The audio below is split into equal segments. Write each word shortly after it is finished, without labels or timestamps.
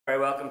Very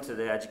welcome to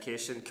the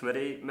Education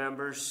Committee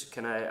members.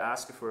 Can I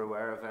ask if we're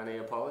aware of any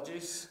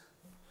apologies?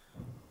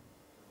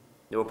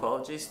 No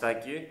apologies,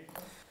 thank you.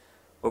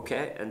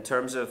 Okay, in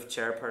terms of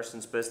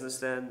chairperson's business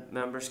then,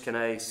 members, can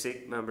I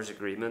seek members'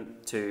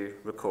 agreement to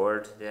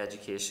record the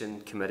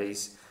Education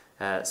Committee's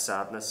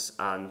sadness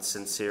and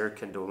sincere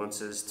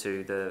condolences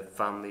to the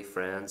family,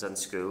 friends and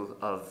school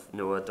of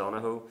Noah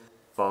Donohoe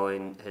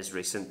following his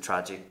recent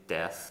tragic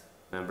death.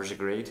 Members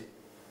agreed?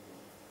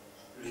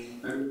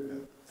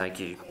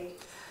 Thank you.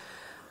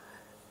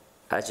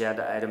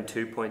 Agenda item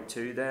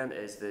 2.2 then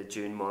is the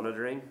June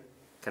monitoring.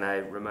 Can I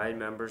remind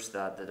members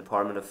that the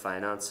Department of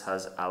Finance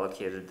has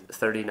allocated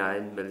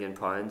 £39 million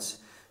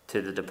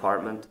to the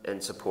department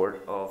in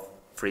support of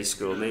free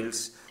school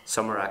meals,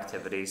 summer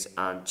activities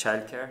and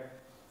childcare.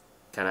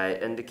 Can I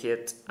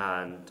indicate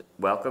and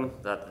welcome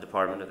that the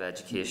Department of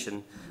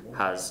Education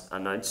has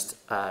announced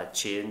a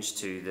change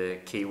to the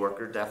key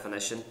worker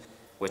definition,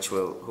 which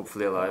will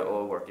hopefully allow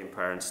all working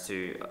parents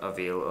to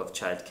avail of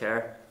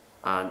childcare,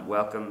 and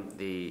welcome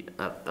the,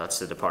 that's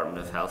the Department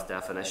of Health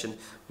definition,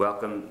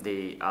 welcome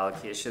the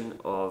allocation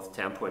of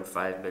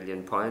 £10.5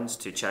 million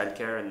to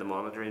childcare in the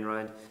monitoring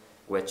round,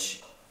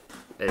 which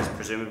is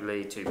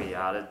presumably to be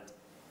added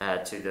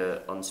to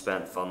the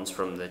unspent funds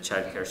from the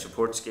childcare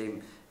support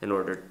scheme in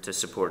order to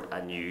support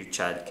a new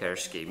childcare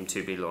scheme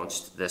to be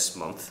launched this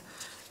month.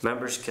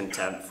 Members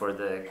content for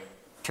the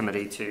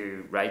committee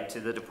to write to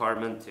the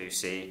department to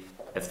see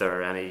if there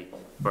are any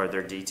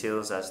further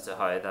details as to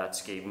how that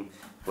scheme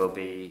will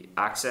be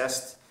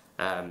accessed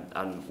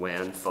and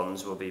when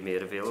funds will be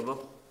made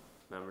available.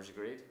 Members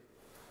agreed?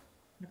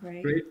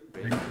 Agreed.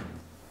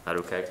 That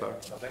okay, Clark?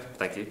 Okay.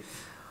 Thank you.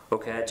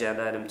 Okay,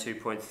 agenda item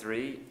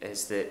 2.3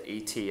 is the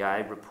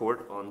ETI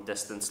report on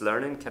distance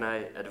learning. Can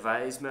I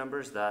advise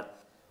members that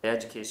the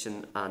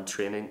Education and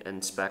Training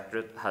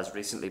Inspectorate has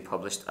recently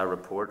published a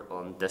report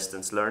on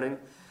distance learning.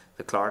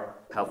 The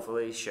clerk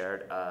helpfully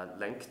shared a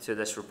link to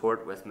this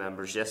report with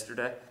members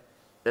yesterday.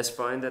 This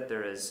found that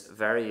there is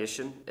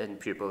variation in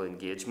pupil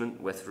engagement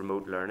with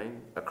remote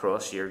learning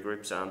across year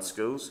groups and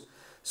schools.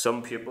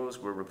 Some pupils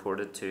were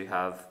reported to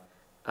have,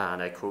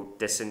 and I quote,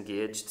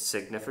 disengaged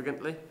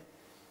significantly.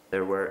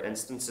 There were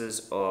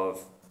instances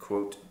of,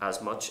 quote,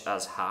 as much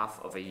as half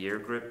of a year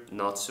group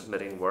not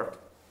submitting work,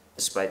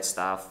 despite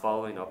staff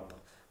following up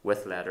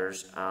with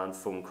letters and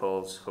phone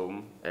calls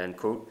home, end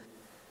quote.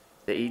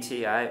 The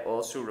ETI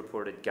also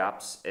reported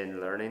gaps in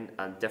learning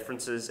and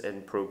differences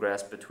in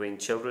progress between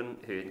children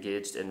who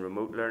engaged in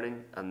remote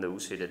learning and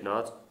those who did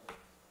not.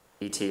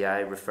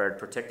 ETI referred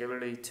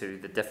particularly to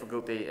the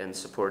difficulty in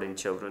supporting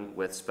children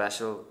with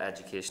special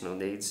educational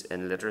needs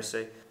in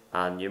literacy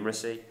and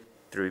numeracy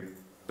through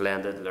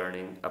blended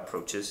learning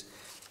approaches.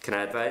 Can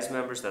I advise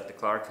members that the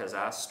clerk has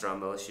asked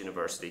Stranmillis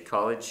University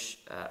College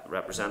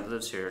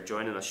representatives who are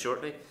joining us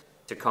shortly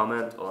to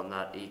comment on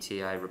that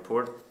ETI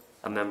report,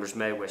 and members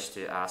may wish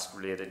to ask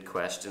related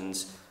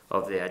questions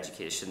of the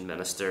Education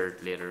Minister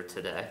later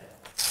today.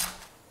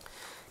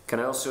 Can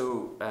I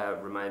also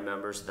remind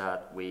members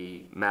that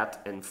we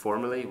met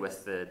informally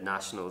with the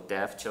National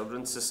Deaf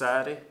Children's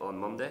Society on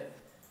Monday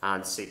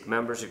and seek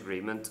members'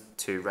 agreement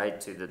to write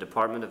to the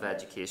Department of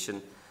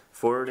Education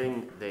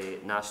forwarding the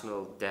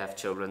National Deaf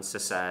Children's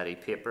Society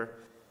paper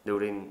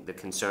noting the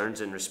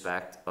concerns in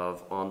respect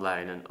of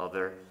online and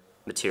other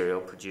material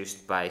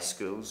produced by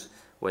schools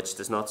which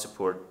does not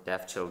support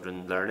deaf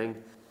children learning,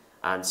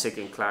 and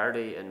seeking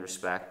clarity in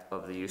respect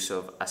of the use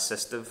of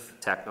assistive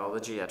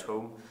technology at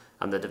home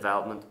and the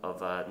development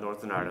of a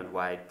Northern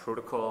Ireland-wide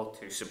protocol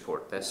to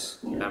support this.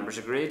 Members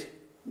agreed?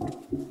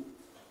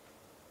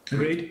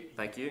 Agreed.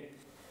 Thank you.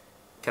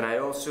 Can I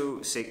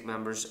also seek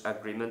members'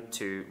 agreement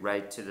to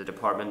write to the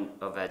Department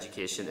of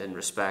Education in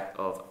respect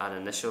of an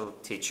initial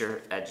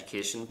teacher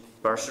education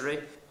bursary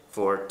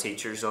for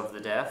teachers of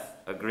the deaf?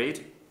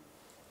 Agreed?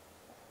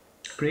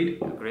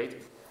 Agreed. Agreed.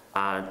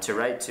 And to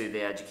write to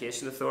the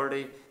Education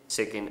Authority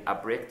seeking a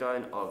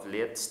breakdown of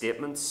late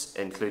statements,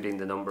 including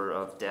the number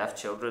of deaf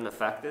children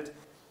affected,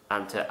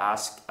 and to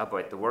ask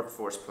about the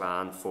workforce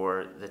plan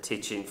for the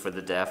Teaching for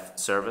the Deaf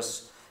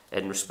service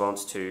in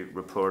response to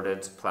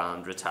reported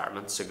planned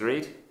retirements.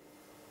 Agreed?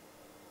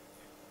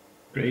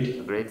 Agreed.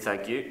 Agreed,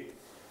 thank you.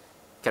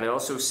 Can I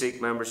also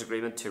seek members'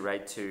 agreement to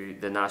write to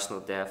the National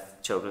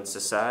Deaf Children's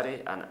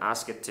Society and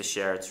ask it to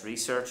share its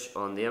research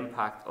on the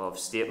impact of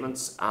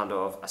statements and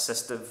of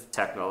assistive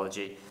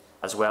technology,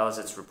 as well as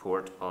its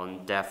report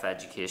on deaf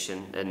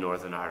education in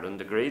Northern Ireland?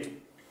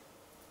 Agreed?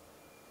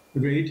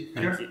 Agreed.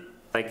 Thank you.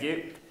 Thank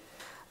you.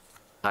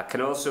 I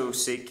can also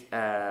seek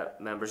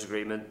members'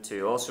 agreement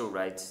to also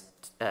write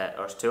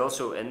or to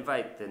also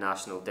invite the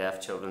National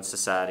Deaf Children's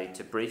Society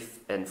to brief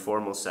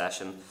informal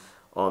session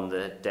on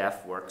the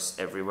Deaf Works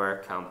Everywhere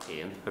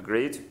campaign.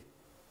 Agreed?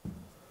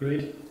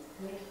 Agreed.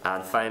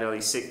 And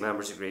finally, seek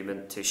members'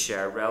 agreement to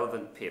share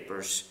relevant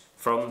papers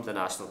from the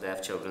National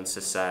Deaf Children's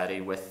Society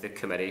with the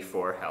Committee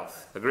for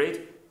Health.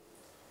 Agreed?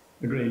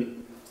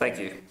 Agreed. Thank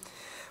you.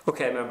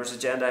 Okay, members,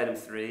 agenda item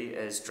 3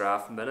 is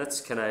draft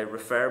minutes. Can I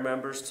refer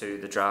members to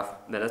the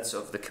draft minutes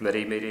of the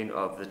committee meeting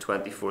of the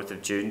 24th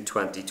of June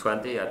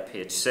 2020 at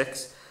page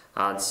 6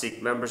 and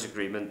seek members'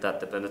 agreement that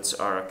the minutes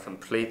are a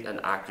complete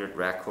and accurate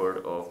record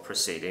of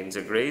proceedings.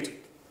 Agreed?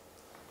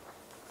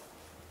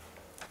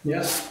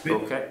 Yes.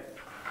 Agreed. Okay,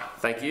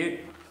 thank you.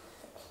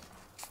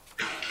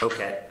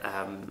 Okay,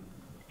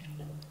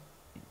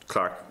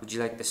 Clark, would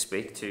you like to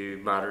speak to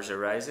matters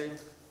arising?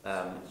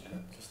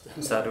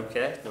 Is that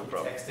okay? No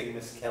problem. Texting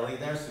Miss Kelly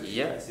there, so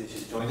Yeah.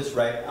 she's joined us,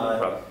 right? No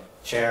problem.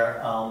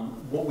 Chair,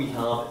 what we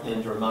have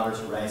in our matters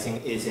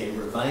arising is a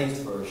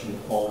revised version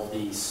of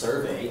the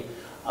survey,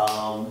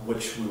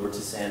 which we were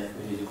to send,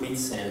 we agreed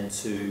to send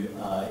to,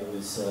 it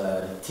was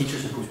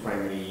teachers in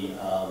post-primary,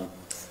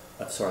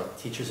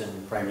 teachers in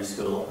primary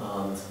school,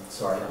 and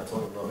sorry, I'm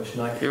talking rubbish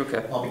now. You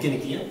okay? I'll begin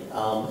again.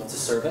 It's a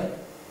survey.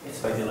 It's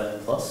about the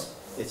 11 plus.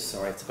 It's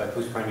about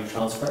post-primary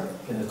transfer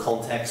in the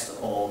context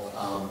of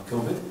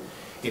COVID.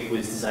 It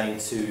was designed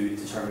to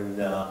determine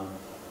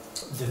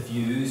the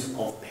views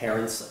of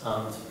parents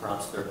and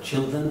perhaps their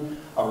children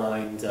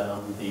around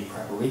the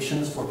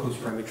preparations for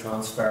post-primary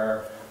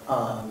transfer,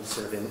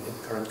 sort of in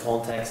current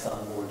context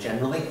and more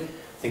generally.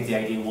 I think the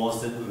idea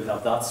was that we would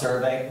have that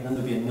survey, and then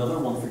there'd be another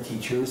one for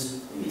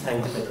teachers, maybe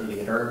timed a bit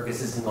later, because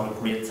this is not a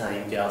great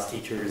time to ask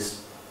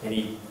teachers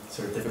any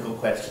sort of difficult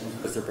questions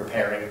because they're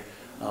preparing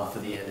for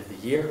the end of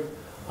the year.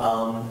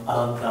 And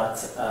that,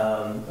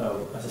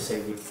 as I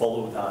say, we'd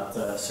follow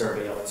that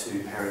survey up to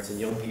parents and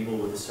young people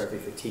with a survey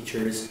for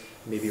teachers,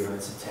 maybe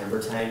around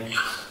September time.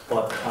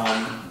 But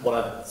what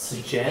I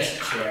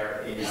suggest,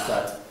 Chair, is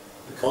that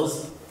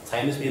because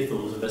time has made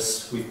fools of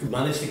us, we've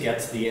managed to get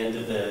to the end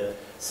of the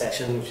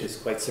session, which is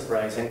quite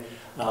surprising.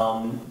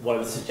 What I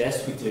would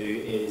suggest we do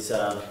is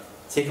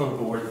take on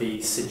board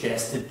the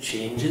suggested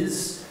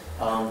changes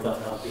that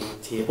have been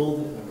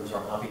tabled. Members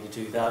are happy to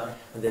do that,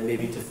 and then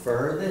maybe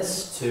defer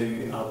this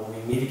to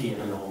when we meet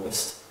again in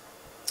August,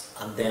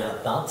 and then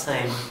at that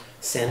time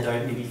send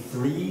out maybe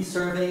 3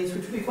 surveys,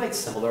 which would be quite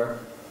similar.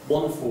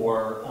 One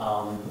for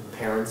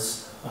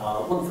parents,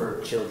 one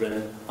for children,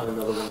 and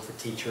another one for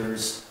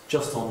teachers,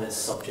 just on this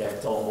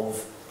subject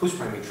of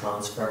post-primary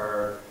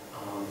transfer,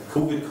 the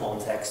COVID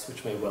context,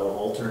 which may well have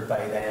altered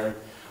by then,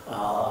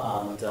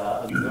 and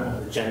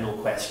the general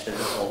question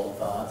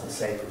of, as I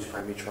say,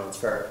 post-primary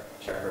transfer.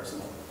 Chairperson.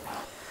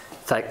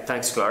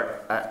 Thanks,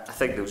 Clark. I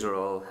think those are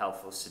all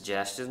helpful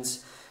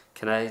suggestions.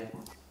 Can I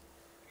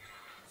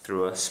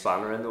throw a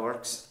spanner in the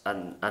works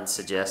and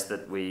suggest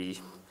that we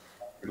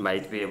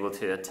might be able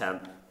to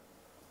attempt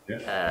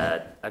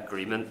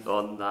agreement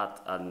on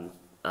that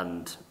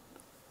and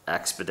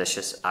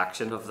expeditious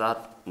action of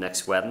that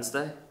next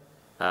Wednesday?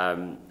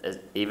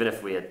 Even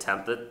if we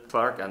attempt it,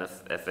 Clark, and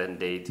if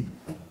indeed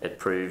it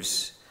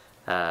proves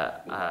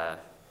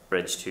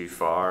bridge too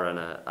far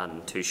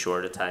and too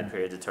short a time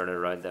period to turn it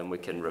around, then we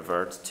can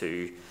revert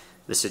to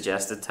the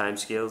suggested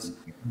timescales.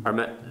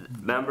 Our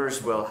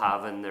members will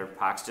have in their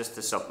packs, just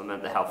to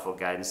supplement the helpful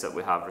guidance that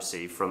we have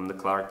received from the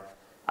clerk,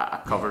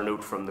 a cover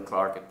note from the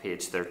clerk at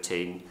page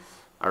 13,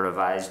 a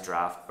revised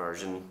draft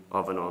version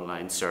of an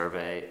online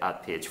survey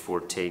at page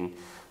 14,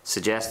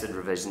 suggested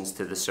revisions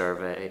to the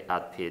survey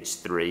at page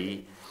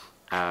 3,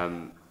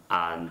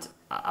 and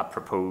a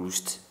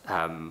proposed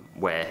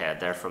way ahead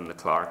there from the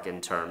clerk in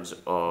terms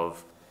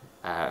of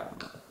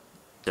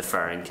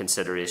deferring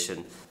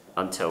consideration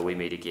until we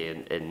meet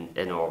again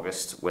in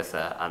August with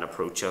an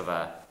approach of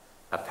a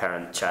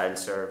parent-child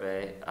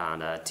survey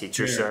and a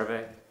teacher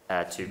survey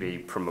to be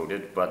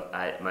promoted. But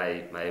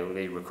my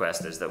only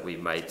request is that we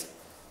might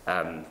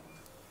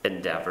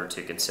endeavour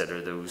to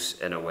consider those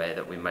in a way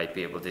that we might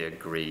be able to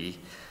agree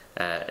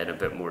in a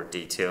bit more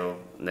detail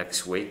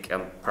next week,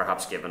 and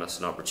perhaps giving us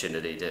an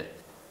opportunity to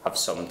have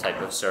some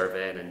type of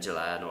survey in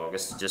July and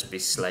August. Just be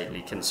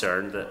slightly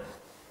concerned that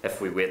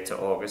if we wait to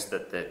August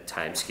that the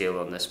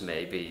timescale on this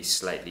may be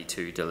slightly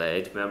too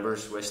delayed.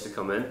 Members wish to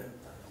come in?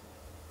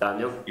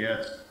 Daniel?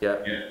 Yes. Yeah.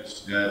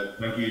 Yes.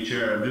 Thank you,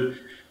 Chair.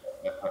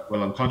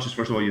 I'm conscious,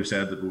 first of all, you've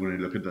said that we're going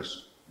to look at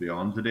this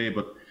beyond today,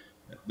 but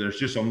there's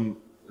just some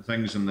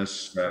things in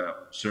this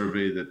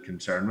survey that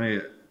concern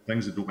me,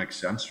 things that don't make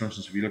sense. For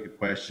instance, if you look at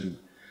question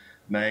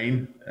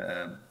 9,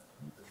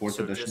 fourth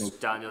additional.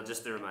 Daniel,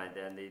 just to remind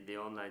then, the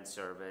online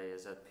survey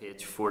is at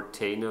page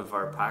 14 of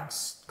our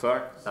packs.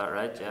 Clark, is that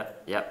right? Yeah.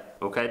 Yeah.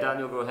 Okay,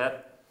 Daniel, go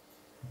ahead.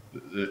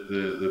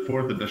 The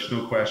fourth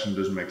additional question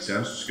doesn't make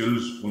sense.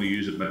 Schools only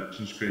use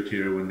admissions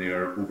criteria when they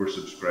are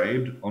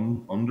oversubscribed.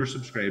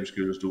 Undersubscribed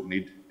schools don't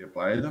need to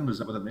apply them. Is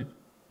that what it means?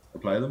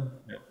 Apply them?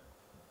 Yeah.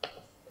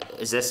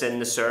 Is this in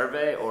the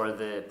survey or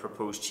the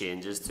proposed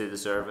changes to the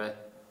survey?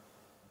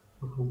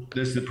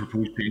 This is the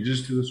proposed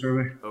changes to the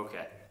survey.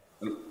 Okay.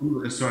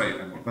 Sorry,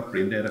 I'm not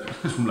brain dead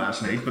from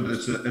last night, but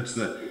it's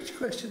the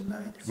question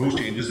 9. proposed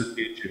changes at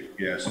page 2.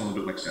 Yeah, some of it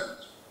don't make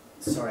sense.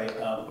 Sorry.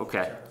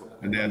 Okay.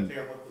 And then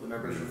Clear what the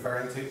member is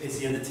referring to. Is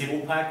he in the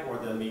table pack or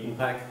the meeting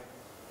pack?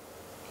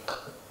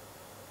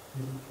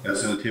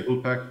 that's in the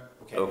table pack.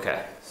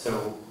 Okay.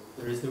 So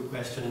There is no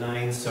question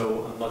 9,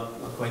 so I'm not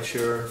quite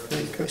sure.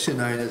 Question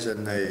 9 is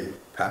in the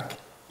pack.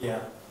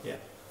 Yeah.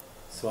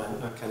 So I'm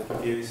kind of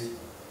confused.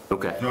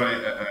 Okay.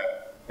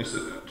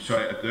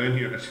 Sorry, down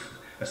here,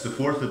 it's the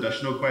 4th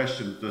additional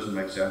question. It doesn't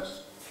make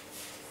sense.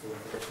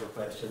 4th additional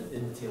question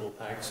in the table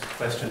packs.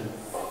 Question,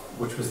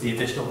 which was the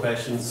additional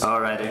questions.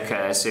 All right. Okay.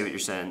 I see what you're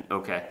saying.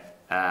 Okay.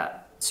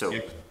 So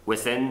Yeah.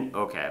 within.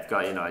 Okay, I've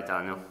got you now,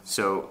 Daniel.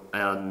 So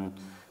on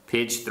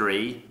page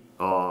 3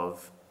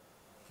 of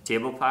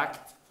table pack,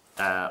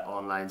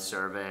 online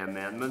survey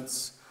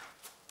amendments,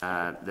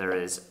 there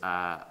is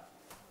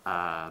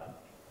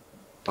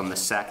on the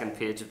second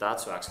page of that,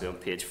 so actually on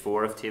page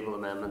 4 of table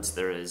amendments,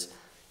 there is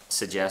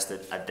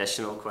suggested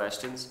additional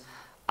questions,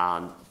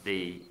 and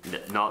the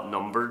not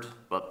numbered,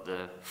 but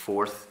the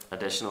 4th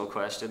additional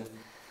question: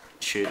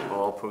 should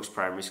all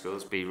post-primary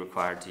schools be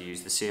required to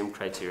use the same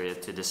criteria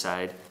to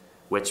decide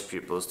which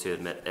pupils to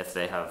admit if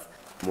they have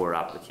more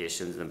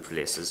applications than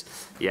places?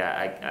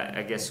 Yeah,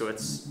 I guess so.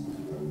 It's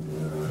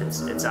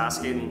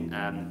asking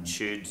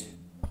should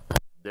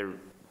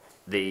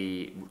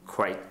the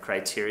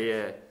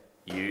criteria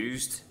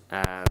used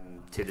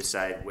to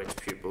decide which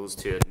pupils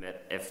to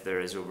admit if there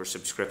is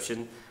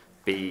oversubscription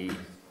be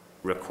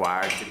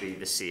required to be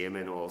the same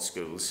in all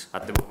schools.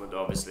 At the moment,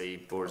 obviously,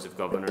 boards of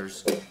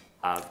governors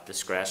have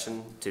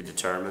discretion to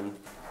determine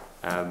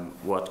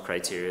what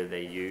criteria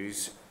they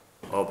use,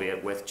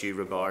 albeit with due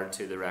regard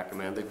to the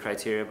recommended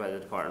criteria by the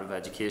Department of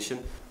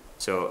Education.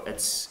 So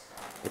it's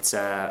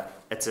a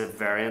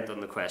variant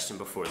on the question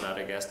before that,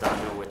 I guess,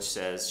 Daniel, which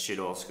says should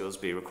all schools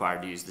be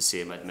required to use the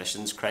same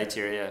admissions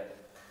criteria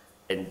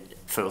in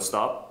full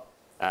stop.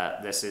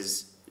 This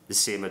is the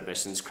same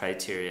admissions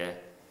criteria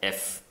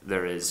if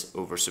there is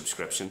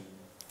oversubscription.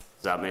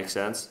 Does that make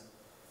sense,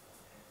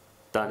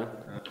 Daniel?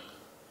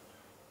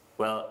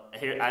 Well,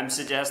 here I'm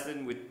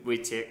suggesting we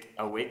take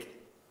a week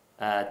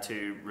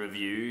to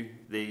review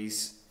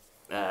these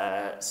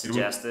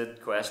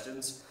suggested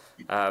questions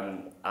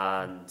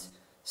and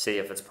see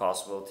if it's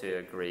possible to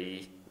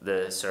agree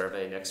the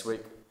survey next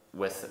week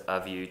with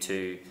a view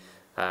to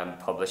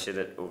publishing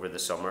it over the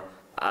summer.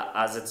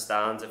 As it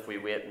stands, if we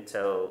wait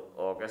until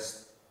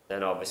August,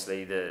 then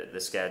obviously the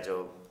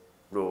schedule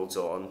rolls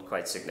on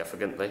quite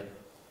significantly.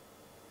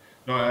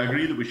 No, I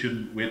agree that we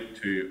shouldn't wait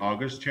to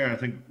August, Chair. I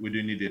think we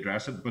do need to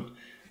address it, but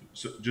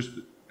just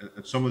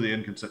some of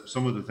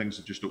the things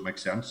that just don't make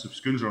sense. If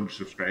schools are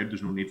undersubscribed,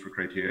 there's no need for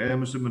criteria,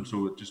 I'm assuming,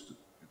 so it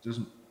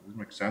doesn't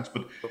make sense.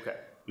 But okay.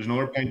 There's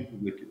another point.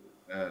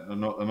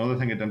 Another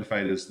thing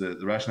identified is the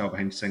rationale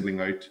behind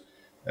singling out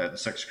the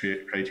 6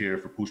 criteria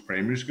for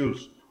post-primary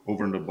schools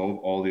over and above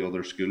all the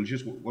other schools.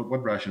 Just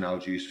what rationale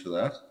is used for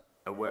that?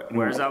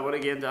 Where is that one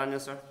again, Daniel,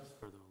 sir?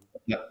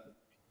 Yeah,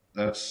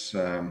 that's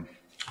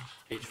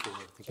Page 4, I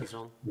think he's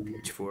on.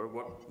 Page 4.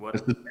 What?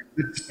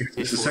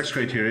 It's the 6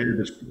 criteria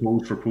that's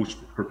proposed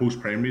for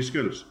post-primary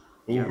schools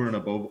over and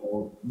above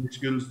all the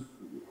schools,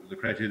 the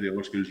criteria the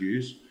other schools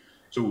use.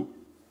 So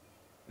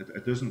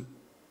it doesn't.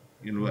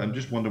 I'm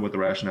just wondering what the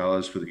rationale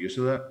is for the use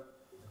of that.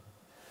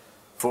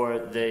 For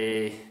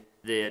the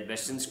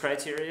admissions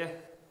criteria?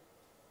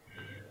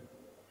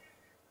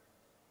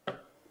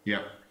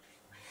 Yeah.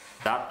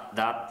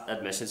 That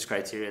admissions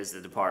criteria is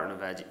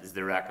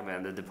the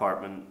recommended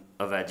Department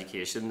of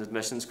Education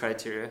admissions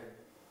criteria.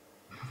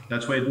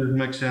 That's why it doesn't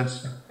make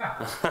sense.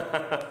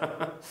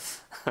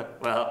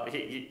 Well,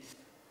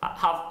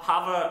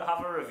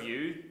 have a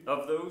review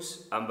of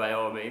those, and by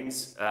all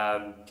means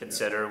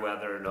consider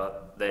whether or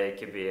not they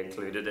can be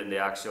included in the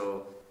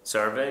actual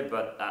survey.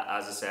 But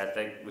as I said, I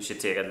think we should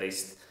take at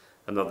least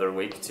another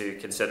week to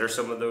consider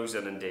some of those,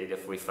 and indeed,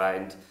 if we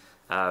find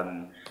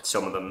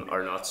some of them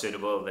are not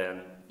suitable,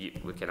 then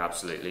we can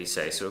absolutely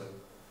say so.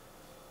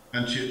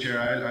 And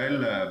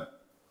Chair,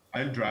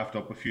 I'll draft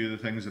up a few of the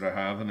things that I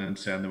have and then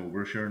send them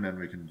over, sure, and then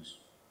we can just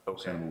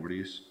send them over to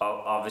you.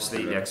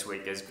 Obviously, next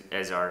week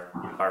is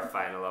our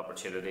final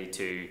opportunity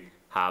to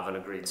have an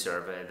agreed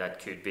survey that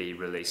could be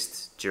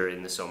released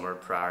during the summer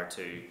prior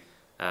to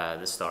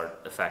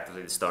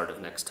effectively the start of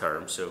next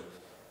term. So,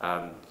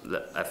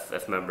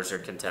 if members are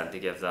content to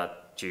give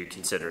that due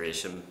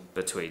consideration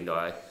between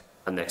now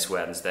and next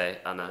Wednesday,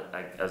 and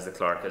as the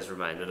clerk has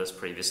reminded us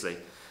previously,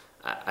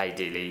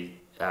 ideally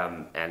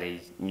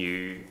any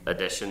new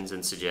additions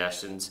and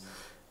suggestions,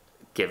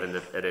 given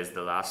that it is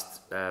the last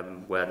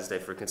Wednesday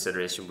for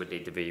consideration, would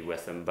need to be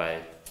with them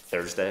by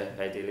Thursday,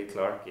 ideally,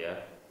 clerk. Yeah.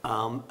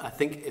 I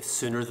think if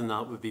sooner than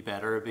that would be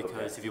better,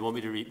 because if you want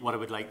me to what I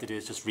would like to do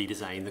is just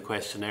redesign the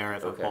questionnaire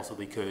if I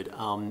possibly could.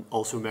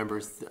 Also,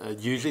 members,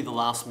 usually the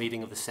last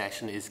meeting of the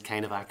session is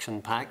kind of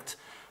action packed,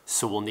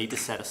 so we'll need to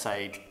set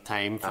aside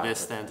time for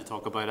this then to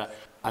talk about it.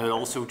 I would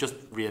also just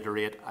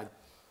reiterate, I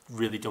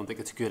really don't think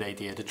it's a good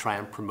idea to try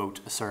and promote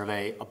a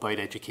survey about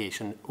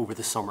education over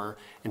the summer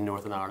in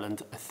Northern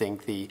Ireland. I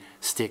think the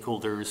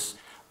stakeholders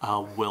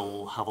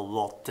will have a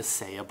lot to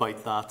say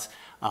about that,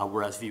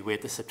 whereas if you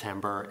wait to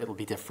September, it'll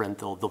be different.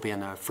 They'll be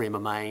in a frame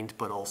of mind,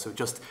 but also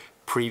just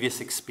previous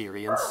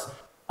experience.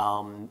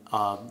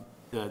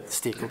 The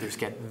stakeholders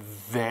get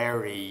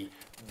very,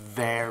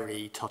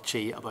 very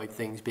touchy about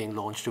things being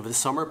launched over the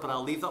summer, but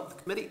I'll leave that with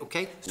the committee,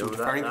 okay? So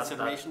deferring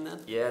consideration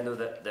then? Yeah, no,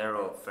 they're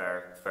all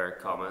fair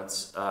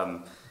comments.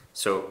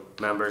 So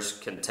members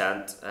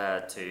content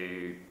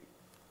to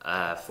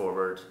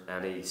forward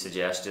any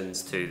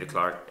suggestions to the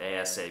clerk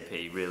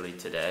ASAP really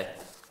today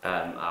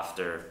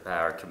after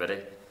our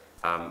committee.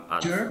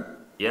 Chair?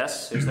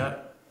 Yes, who's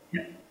that?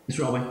 Yeah, it's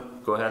Robbie.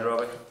 Go ahead,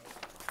 Robbie.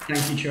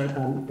 Thank you, Chair,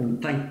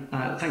 and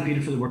thank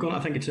Peter for the work on it. I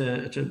think it's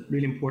a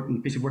really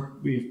important piece of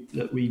work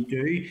that we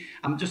do.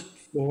 Just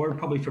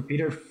probably for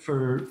Peter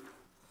for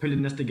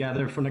pulling this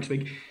together for next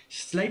week.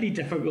 Slightly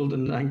difficult,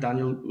 and I think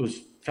Daniel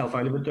fell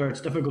foul of it there. It's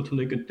difficult to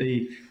look at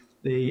the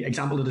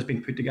example that has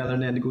been put together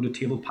and then to go to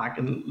table pack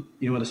and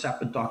in a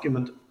separate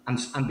document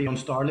and be on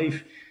star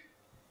leave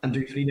and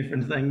do 3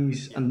 different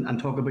things and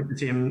talk about the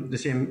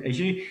same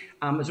issue.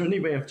 Is there any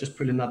way of just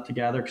pulling that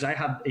together? Because I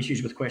had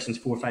issues with questions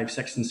 4, 5,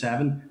 6 and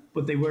 7,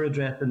 but they were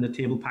addressed in the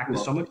table pack to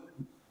some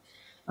extent.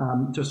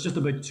 So it's just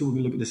about so we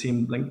can look at the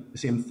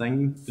same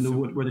thing, to know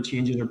where the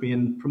changes are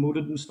being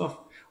promoted and stuff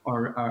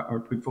or are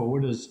put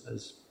forward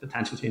as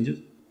potential changes.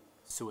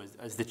 So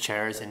as the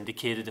chair has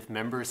indicated, if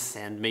members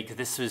send me,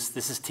 this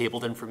is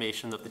tabled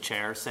information that the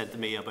chair sent to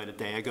me about a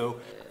day ago,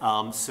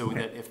 so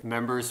that if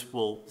members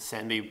will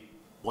send me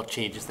what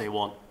changes they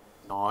want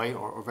now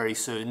or very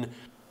soon,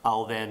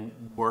 I'll then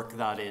work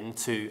that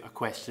into a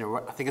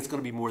questionnaire. I think it's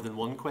going to be more than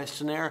one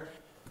questionnaire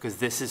because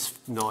this is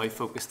now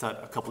focused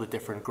at a couple of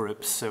different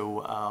groups.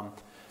 So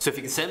so if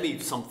you can send me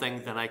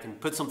something, then I can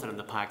put something in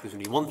the pack. There's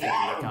only one thing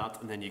to look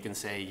at, and then you can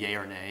say yay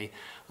or nay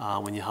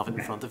when you have it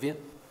in front of you.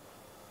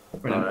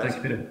 Brilliant. Thanks,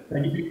 Peter.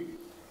 Thank you.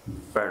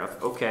 Fair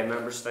enough. Okay,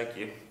 members, thank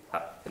you.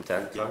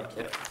 Content, Clark?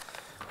 Yeah.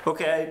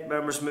 Okay,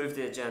 members, move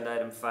to agenda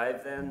item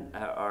 5 then,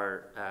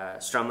 our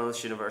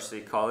Stranmillis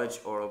University College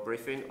oral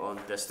briefing on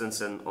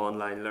distance and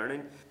online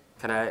learning.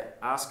 Can I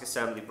ask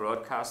Assembly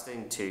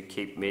Broadcasting to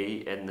keep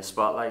me in the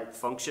spotlight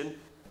function,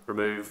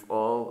 remove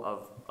all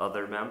of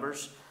other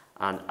members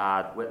and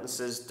add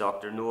witnesses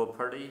Dr. Noel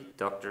Purdy,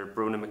 Dr.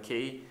 Brona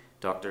McKee,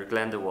 Dr.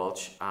 Glenda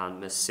Walsh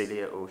and Miss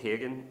Celia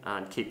O'Hagan,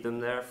 and keep them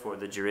there for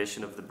the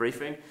duration of the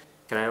briefing.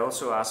 Can I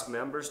also ask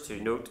members to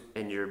note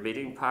in your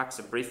meeting packs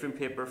a briefing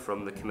paper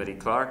from the committee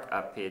clerk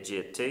at page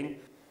 18,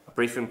 a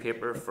briefing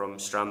paper from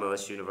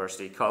Stranmillis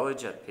University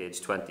College at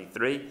page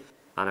 23,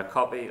 and a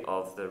copy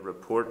of the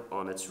report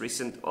on its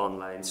recent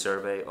online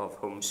survey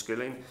of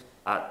homeschooling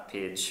at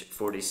page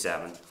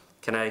 47.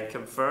 Can I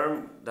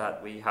confirm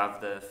that we have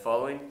the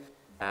following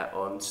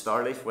on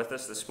Starleaf with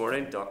us this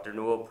morning? Dr.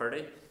 Noel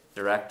Purdy,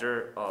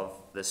 Director of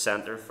the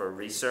Centre for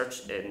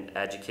Research in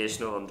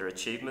Educational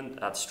Underachievement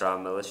at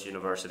Stranmillis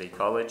University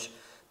College,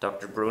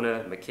 Dr.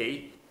 Brona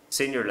McKee,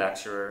 Senior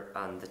Lecturer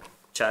and the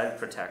Child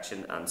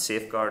Protection and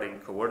Safeguarding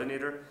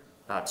Coordinator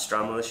at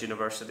Stranmillis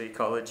University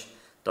College,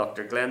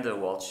 Dr. Glenda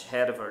Walsh,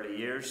 Head of Early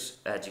Years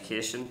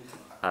Education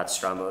at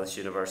Stranmillis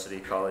University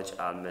College,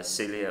 and Miss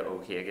Celia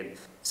O'Hagan,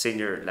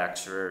 Senior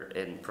Lecturer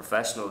in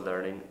Professional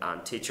Learning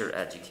and Teacher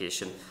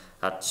Education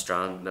at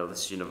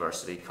Stranmillis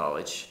University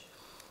College.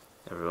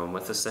 Everyone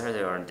with us there?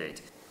 They are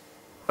indeed.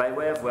 By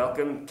way of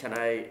welcome, can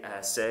I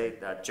say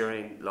that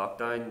during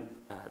lockdown,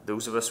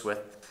 those of us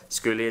with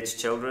school-aged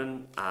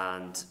children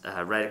and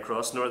right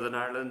across Northern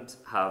Ireland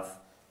have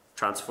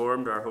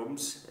transformed our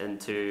homes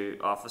into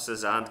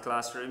offices and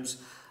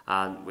classrooms,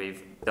 and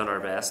we've done our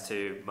best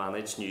to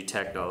manage new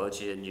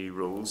technology and new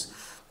roles.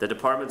 The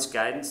department's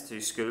guidance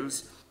to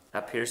schools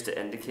appears to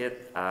indicate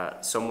a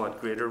somewhat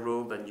greater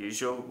role than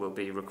usual will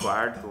be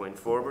required going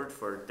forward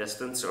for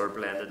distance or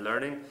blended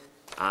learning,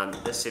 and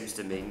this seems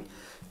to mean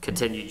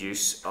continued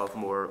use of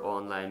more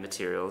online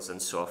materials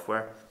and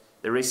software.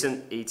 The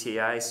recent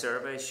ETI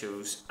survey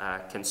shows a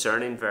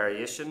concerning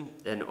variation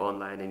in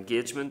online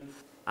engagement,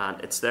 and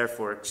it's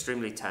therefore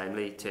extremely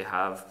timely to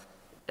have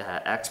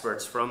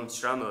experts from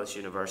Stranmillis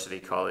University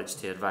College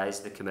to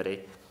advise the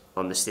committee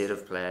on the state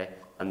of play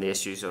and the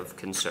issues of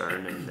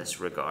concern in this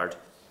regard.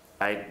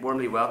 I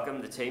warmly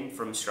welcome the team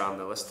from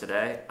Stranmillis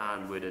today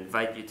and would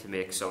invite you to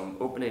make some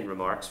opening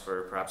remarks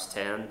for perhaps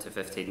 10 to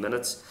 15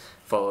 minutes,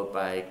 followed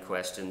by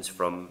questions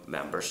from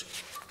members.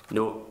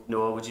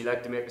 Noah, would you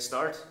like to make a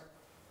start?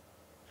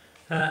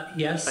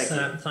 Yes,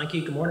 thank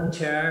you. Good morning,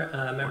 Chair,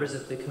 members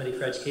of the Committee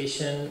for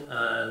Education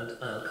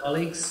and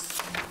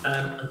colleagues.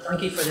 And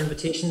thank you for the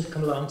invitation to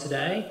come along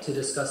today to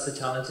discuss the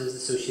challenges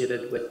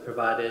associated with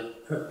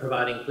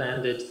providing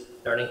blended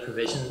learning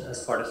provision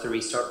as part of the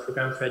Restart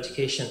Programme for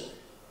Education,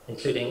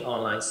 including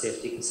online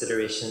safety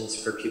considerations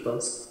for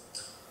pupils.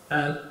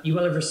 You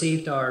will have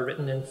received our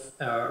written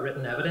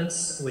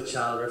evidence, which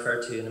I'll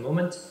refer to in a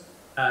moment.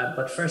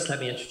 But first,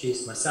 let me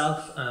introduce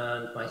myself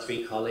and my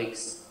 3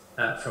 colleagues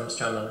from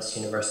Stranmillis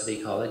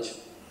University College.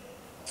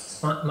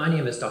 My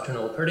name is Dr.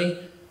 Noel Purdy.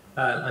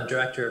 I'm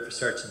Director of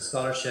Research and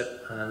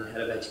Scholarship and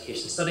Head of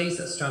Education Studies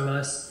at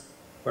Stranmillis,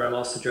 where I'm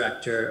also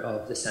Director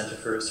of the Centre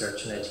for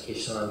Research in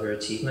Educational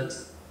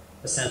Underachievement,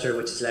 a centre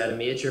which has led a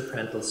major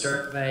parental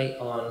survey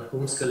on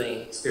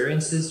homeschooling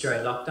experiences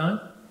during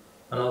lockdown,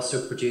 and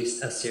also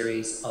produced a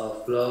series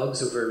of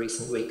blogs over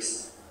recent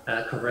weeks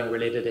covering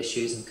related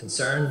issues and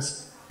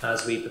concerns,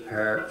 as we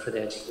prepare for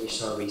the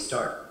educational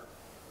restart.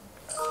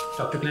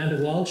 Dr. Glenda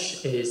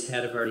Walsh is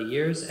Head of Early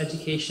Years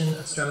Education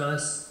at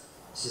Stranmillis.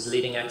 She's a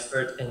leading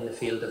expert in the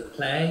field of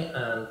play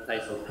and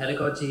playful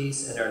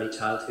pedagogies in early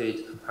childhood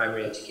and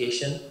primary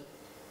education.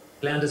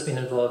 Glenda has been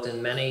involved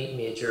in many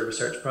major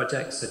research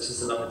projects, such as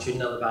the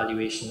longitudinal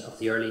evaluation of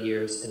the Early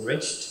Years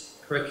Enriched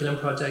Curriculum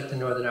project in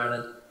Northern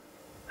Ireland,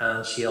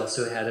 and she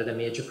also headed a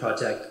major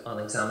project on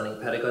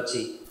examining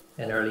pedagogy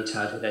in early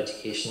childhood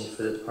education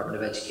for the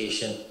Department of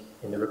Education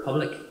in the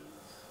Republic.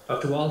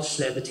 Dr. Walsh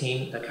led the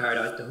team that carried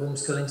out the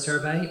homeschooling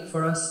survey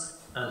for us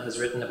and has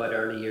written about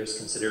early years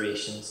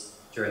considerations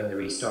during the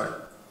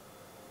restart.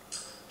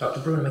 Dr.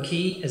 Brona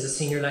McKee is a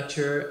senior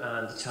lecturer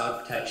and the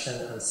Child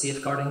Protection and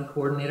Safeguarding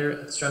Coordinator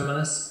at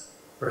Stranmillis,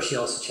 where she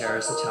also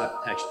chairs the Child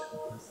Protection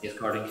and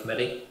Safeguarding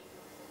Committee.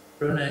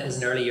 Brona is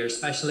an early years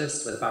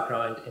specialist with a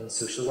background in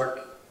social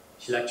work.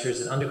 She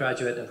lectures at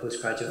undergraduate and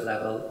postgraduate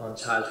level on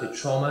childhood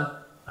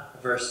trauma,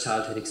 adverse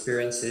childhood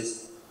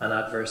experiences, and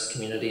adverse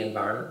community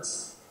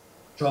environments,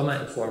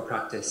 trauma-informed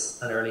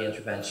practice and early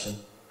intervention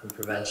and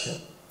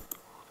prevention.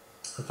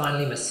 And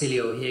finally, Ms.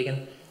 Celia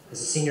O'Hagan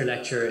is a senior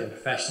lecturer in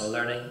professional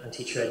learning and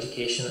teacher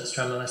education at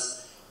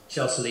Stranmillis. She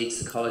also leads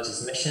the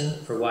college's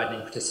mission for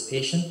widening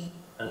participation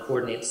and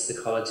coordinates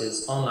the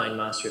college's online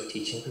Master of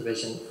Teaching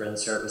provision for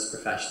in-service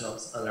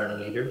professionals and learning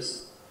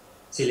leaders.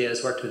 Celia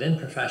has worked within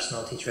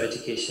professional teacher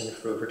education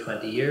for over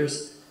 20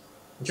 years.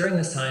 And during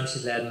this time,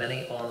 she's led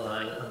many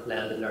online and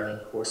blended learning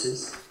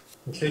courses,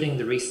 including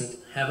the recent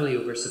heavily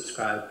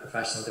oversubscribed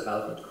professional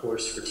development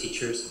course for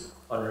teachers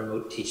on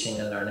remote teaching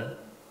and learning.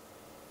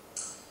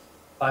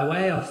 By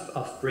way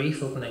of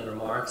brief opening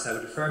remarks, I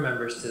would refer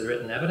members to the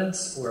written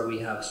evidence, where we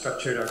have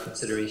structured our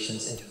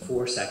considerations into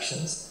 4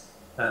 sections,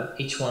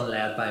 each one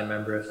led by a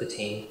member of the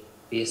team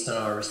based on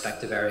our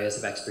respective areas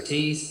of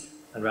expertise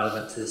and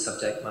relevant to the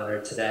subject matter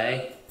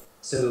today.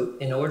 So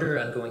in order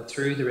and going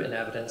through the written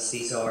evidence,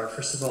 these are,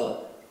 first of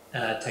all,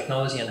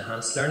 technology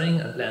enhanced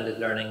learning and blended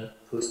learning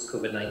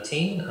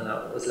post-COVID-19, and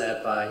that was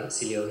led by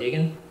Celia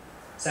O'Hagan.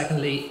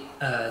 Secondly,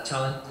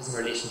 challenges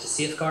in relation to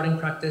safeguarding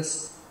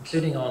practice,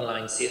 including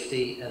online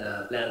safety in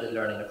a blended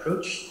learning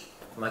approach.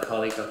 My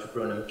colleague Dr.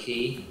 Brona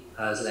McKee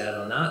has led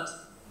on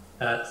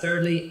that.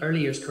 Thirdly, early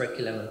years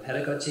curriculum and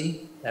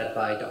pedagogy, led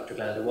by Dr.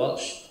 Glenda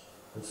Walsh.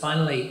 And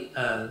finally,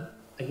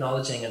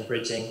 acknowledging and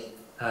bridging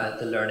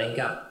the learning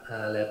gap,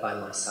 led by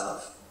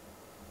myself.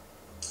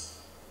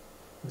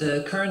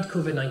 The current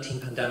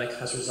COVID-19 pandemic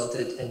has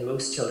resulted in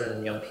most children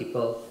and young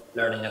people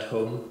learning at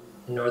home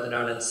in Northern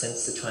Ireland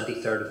since the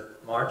 23rd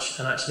of March,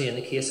 and actually in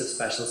the case of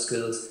special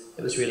schools,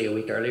 it was really a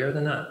week earlier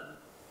than that.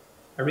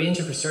 A range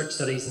of research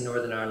studies in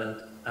Northern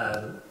Ireland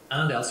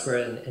and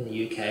elsewhere in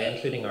the UK,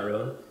 including our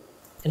own,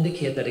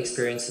 indicate that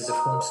experiences of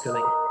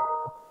homeschooling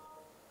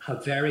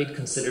have varied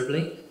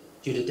considerably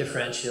due to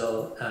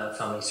differential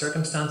family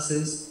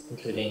circumstances,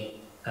 including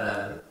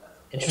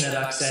internet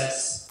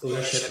access,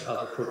 ownership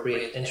of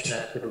appropriate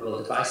internet-capable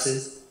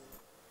devices,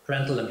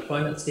 parental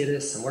employment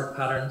status and work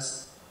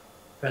patterns,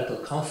 parental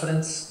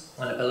confidence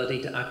and ability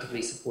to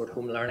actively support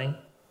home learning,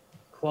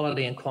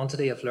 quality and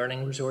quantity of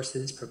learning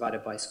resources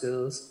provided by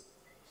schools,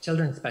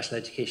 children's special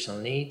educational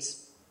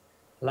needs,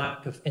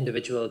 lack of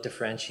individual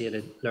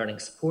differentiated learning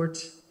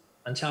support,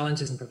 and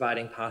challenges in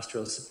providing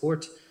pastoral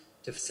support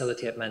to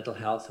facilitate mental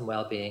health and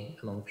well-being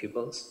among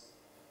pupils.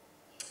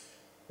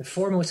 The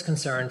foremost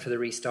concern for the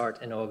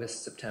restart in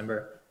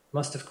August-September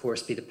must of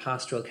course be the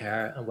pastoral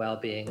care and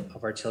well-being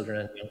of our children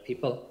and young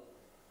people,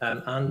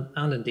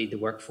 and indeed the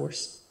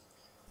workforce.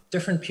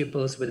 Different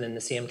pupils within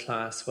the same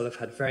class will have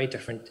had very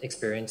different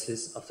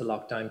experiences of the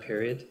lockdown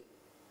period.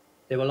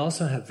 They will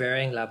also have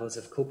varying levels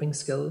of coping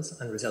skills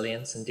and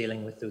resilience in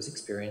dealing with those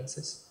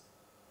experiences.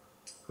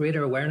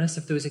 Greater awareness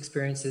of those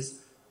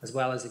experiences, as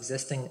well as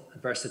existing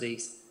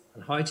adversities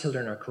and how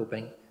children are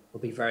coping, will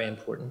be very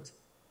important.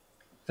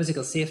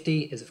 Physical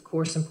safety is of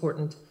course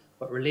important,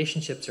 but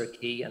relationships are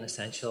key and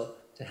essential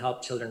to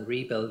help children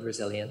rebuild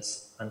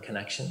resilience and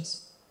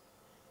connections.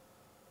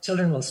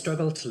 Children will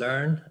struggle to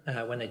learn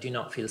when they do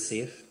not feel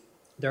safe.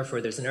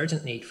 Therefore, there's an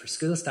urgent need for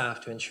school staff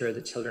to ensure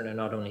that children are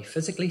not only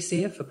physically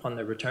safe upon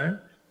their return,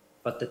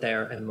 but that they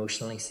are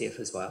emotionally safe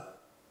as well.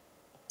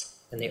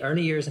 In the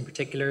early years in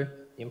particular,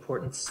 the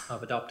importance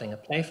of adopting a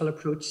playful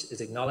approach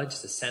is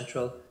acknowledged as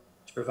central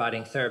to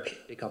providing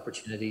therapeutic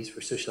opportunities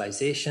for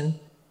socialisation,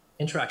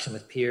 interaction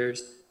with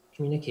peers,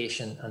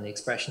 communication and the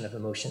expression of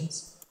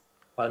emotions,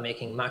 while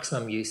making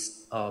maximum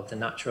use of the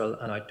natural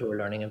and outdoor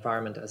learning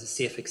environment as a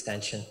safe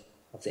extension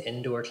of the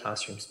indoor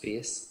classroom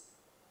space.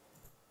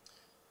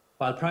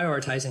 While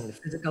prioritising the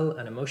physical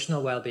and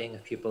emotional well-being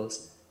of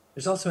pupils,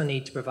 there's also a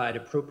need to provide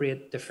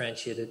appropriate,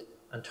 differentiated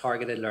and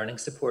targeted learning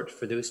support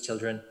for those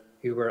children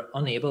who were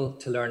unable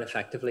to learn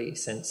effectively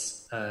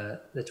since the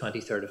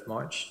 23rd of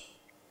March.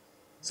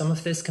 Some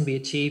of this can be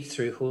achieved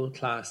through whole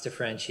class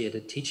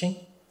differentiated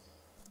teaching,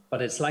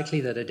 but it's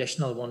likely that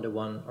additional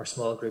one-to-one or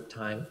small group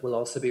time will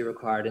also be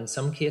required in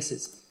some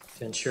cases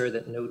to ensure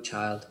that no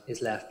child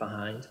is left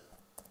behind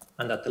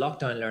and that the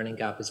lockdown learning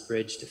gap is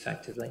bridged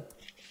effectively.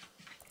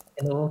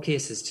 In all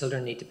cases,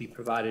 children need to be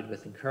provided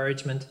with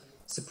encouragement,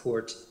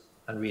 support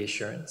and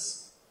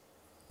reassurance.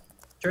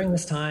 During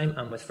this time,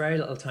 and with very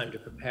little time to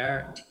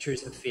prepare,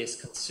 teachers have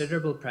faced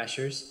considerable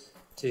pressures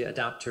to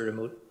adapt to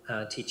remote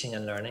teaching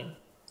and learning,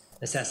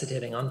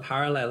 necessitating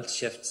unparalleled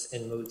shifts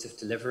in modes of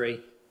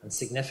delivery and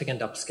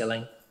significant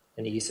upskilling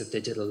in the use of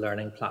digital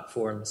learning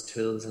platforms,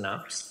 tools and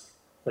apps,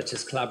 such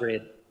as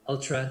Collaborate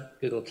Ultra,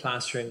 Google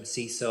Classroom,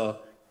 Seesaw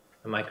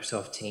and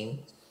Microsoft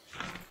Teams.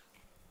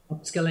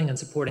 Upskilling and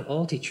supporting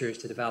all teachers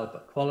to develop a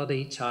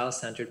quality,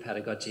 child-centred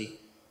pedagogy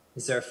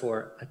is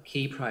therefore a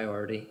key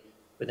priority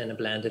within a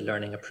blended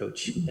learning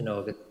approach in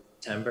August and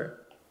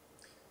September.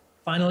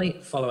 Finally,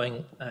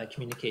 following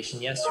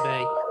communication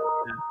yesterday,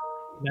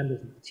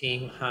 members of the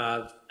team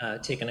have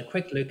taken a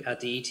quick look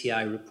at the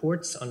ETI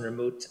reports on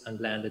remote and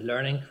blended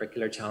learning,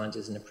 curricular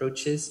challenges and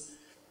approaches.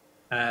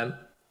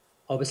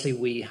 Obviously,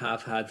 we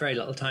have had very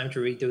little time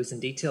to read those in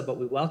detail, but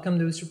we welcome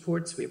those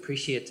reports. We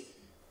appreciate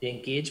the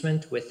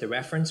engagement with the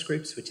reference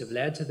groups which have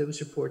led to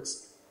those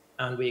reports,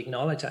 and we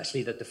acknowledge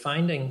actually that the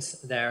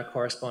findings there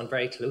correspond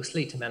very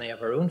closely to many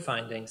of our own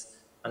findings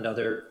and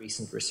other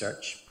recent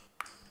research.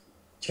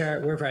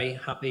 Chair, we're very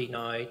happy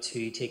now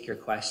to take your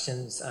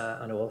questions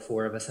on all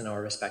four of us in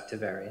our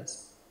respective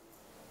areas.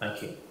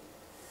 Thank you.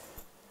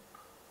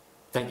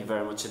 Thank you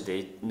very much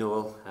indeed,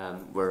 Noel.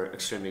 We're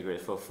extremely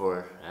grateful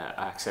for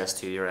access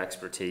to your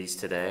expertise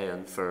today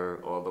and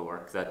for all the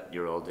work that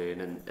you're all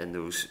doing in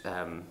those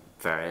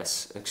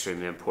various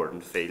extremely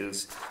important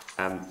fields.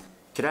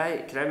 Could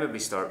I maybe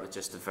start with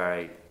just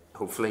a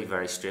hopefully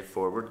very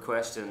straightforward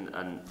question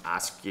and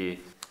ask you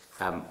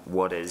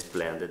what is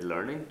blended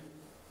learning?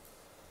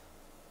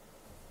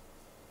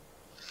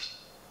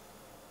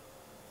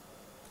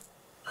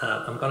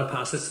 I'm going to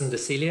pass this on to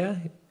Celia.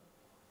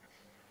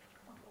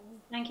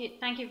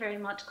 Thank you very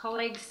much,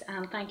 colleagues,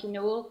 and thank you,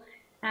 Noel.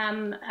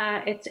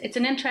 It's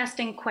an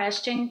interesting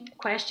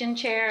question,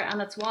 Chair,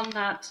 and it's one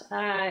that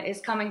is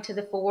coming to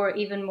the fore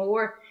even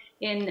more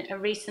in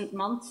recent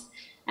months.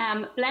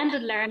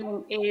 Blended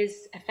learning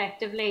is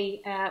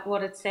effectively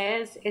what it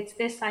says. It's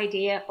this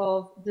idea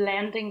of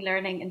blending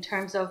learning in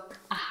terms of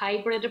a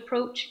hybrid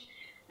approach,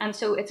 and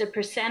so it's a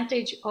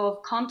percentage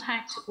of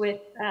contact with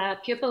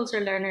pupils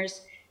or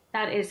learners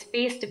that is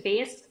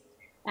face-to-face.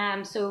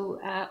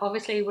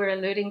 Obviously we're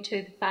alluding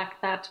to the fact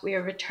that we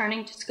are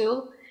returning to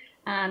school,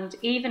 and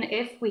even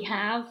if we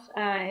have,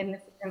 in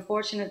the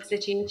unfortunate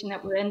situation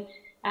that we're in,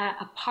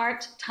 a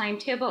part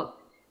timetable,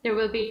 there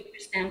will be a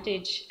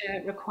percentage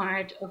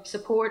required of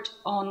support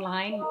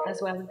online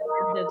as well as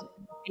the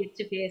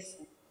face-to-face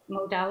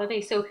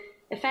modality. So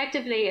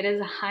effectively it is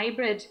a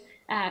hybrid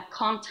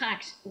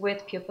contact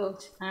with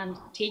pupils and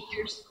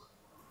teachers.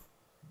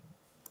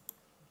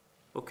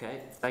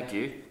 Okay, thank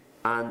you.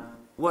 And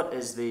what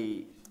is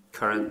the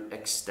current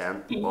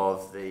extent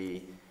of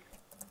the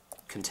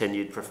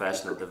continued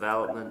professional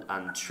development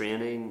and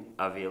training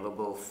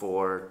available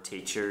for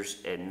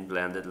teachers in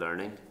blended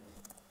learning?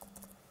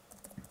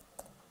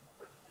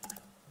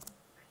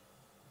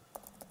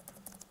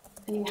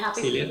 Are you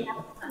happy? Celia?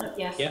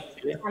 Yes. Yeah.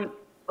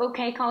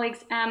 Okay,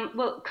 colleagues.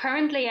 Well,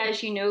 currently,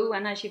 as you know,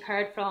 and as you've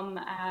heard from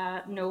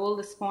Noel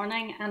this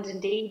morning, and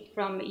indeed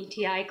from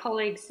ETI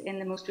colleagues in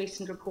the most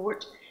recent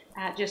report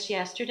just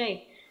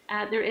yesterday,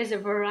 there is a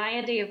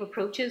variety of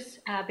approaches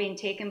being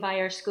taken by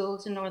our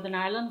schools in Northern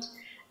Ireland.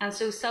 And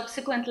so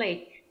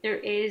subsequently, there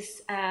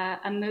is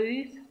a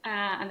move,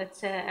 and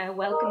it's a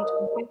welcomed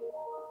move,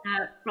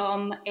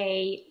 from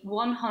a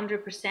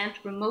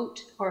 100%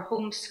 remote or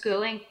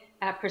homeschooling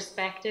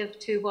perspective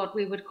to what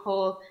we would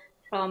call,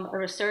 from a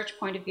research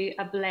point of view,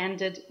 a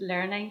blended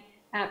learning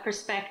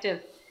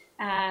perspective.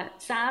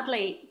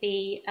 Sadly,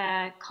 the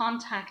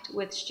contact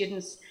with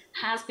students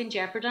has been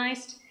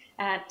jeopardised.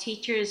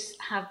 Teachers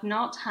have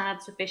not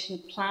had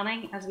sufficient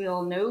planning, as we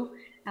all know,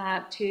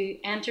 to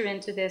enter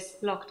into this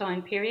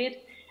lockdown period.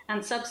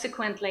 And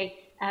subsequently,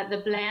 the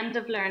blend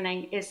of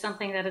learning is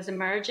something that is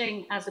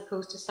emerging as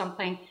opposed to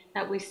something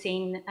that we've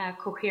seen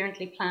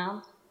coherently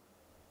planned.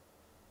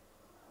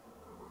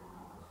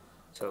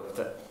 So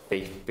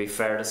be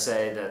fair to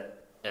say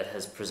that it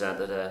has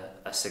presented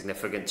a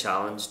significant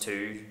challenge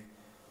to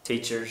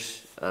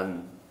teachers,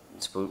 and I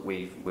suppose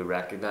we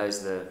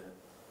recognise the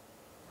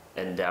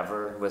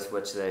endeavour with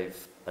which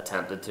they've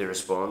attempted to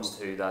respond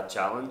to that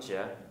challenge,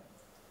 yeah?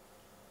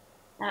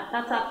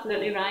 That's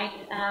absolutely right.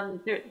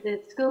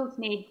 The schools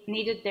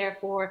needed,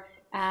 therefore,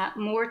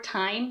 more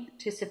time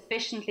to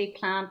sufficiently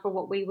plan for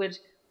what we would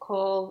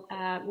call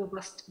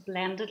robust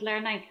blended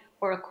learning,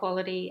 or a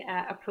quality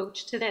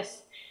approach to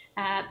this.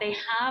 They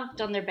have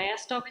done their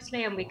best,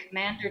 obviously, and we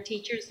commend our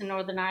teachers in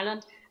Northern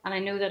Ireland, and I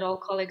know that all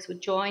colleagues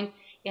would join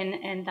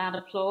in that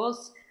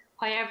applause.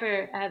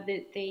 However,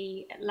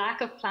 the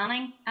lack of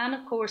planning and,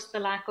 of course, the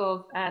lack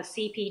of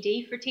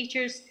CPD for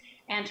teachers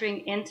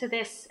entering into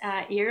this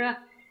era,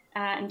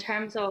 in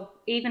terms of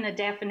even a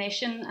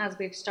definition, as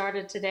we've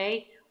started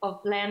today,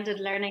 of blended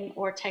learning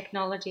or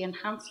technology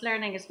enhanced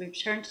learning as we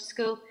return to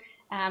school,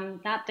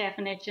 that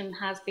definition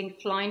has been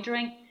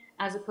floundering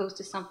as opposed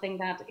to something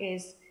that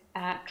is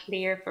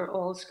clear for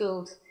all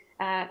schools.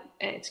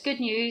 it's good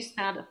news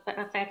that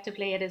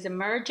effectively it is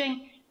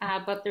emerging,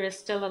 but there is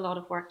still a lot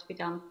of work to be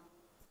done.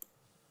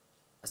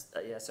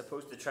 Yeah, I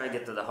suppose to try and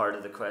get to the heart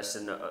of the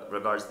question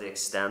regards the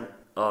extent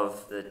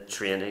of the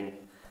training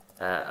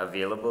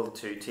available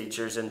to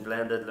teachers in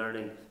blended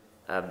learning.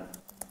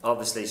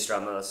 Obviously,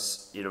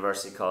 Stranmillis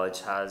University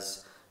College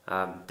has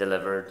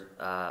delivered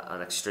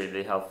an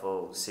extremely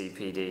helpful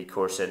CPD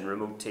course in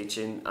remote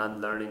teaching and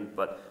learning,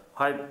 but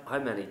how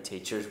many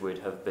teachers would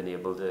have been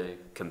able to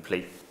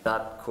complete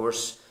that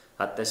course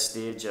at this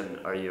stage,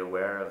 and are you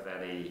aware of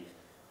any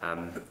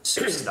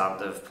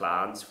substantive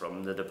plans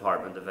from the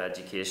Department of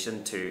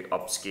Education to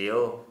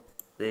upscale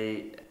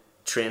the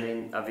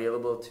training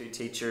available to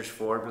teachers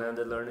for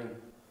blended learning?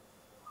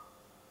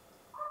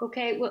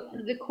 Okay, well,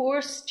 the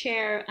course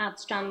chair at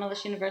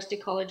Stranmillis University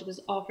College was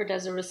offered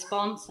as a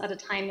response at a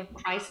time of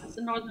crisis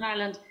in Northern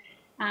Ireland,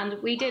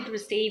 and we did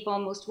receive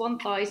almost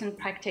 1,000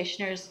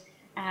 practitioners'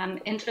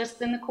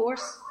 interest in the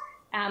course.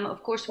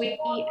 Of course, we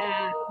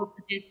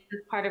did as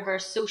part of our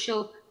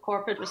social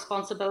corporate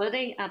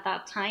responsibility at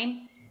that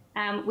time.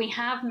 We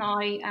have now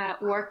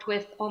worked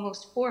with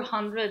almost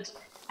 400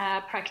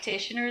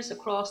 practitioners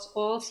across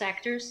all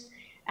sectors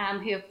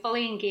who have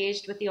fully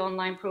engaged with the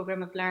online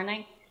programme of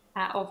learning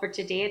offered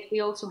to date.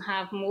 We also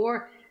have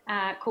more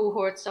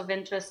cohorts of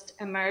interest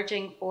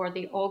emerging for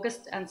the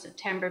August and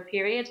September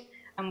period,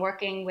 and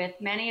working with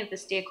many of the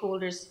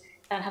stakeholders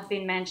that have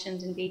been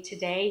mentioned indeed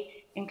today,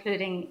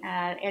 including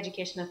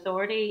Education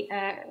Authority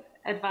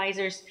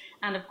advisors,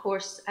 and of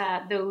course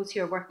those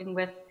who are working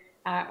with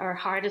our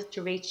hardest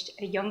to reach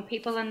young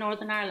people in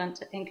Northern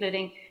Ireland,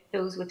 including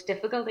those with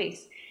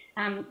difficulties.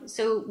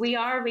 So we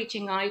are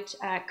reaching out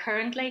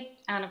currently,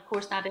 and of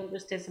course that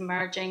interest is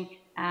emerging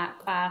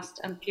fast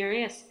and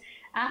furious.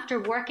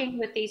 After working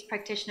with these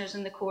practitioners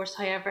in the course,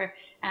 however,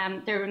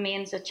 there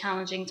remains a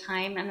challenging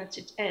time, and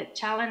it's a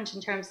challenge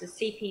in terms of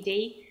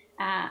CPD,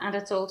 and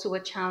it's also a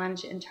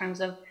challenge in terms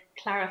of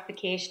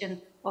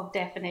clarification of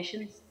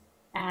definitions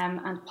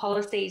and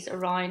policies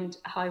around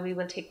how we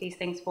will take these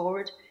things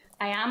forward.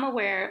 I am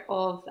aware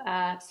of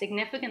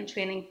significant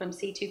training from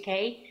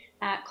C2K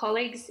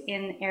colleagues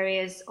in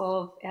areas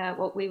of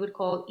what we would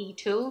call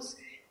e-tools.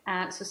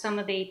 So some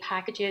of the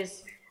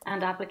packages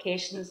and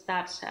applications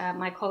that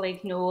my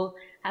colleague Noel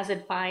has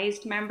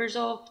advised members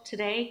of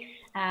today,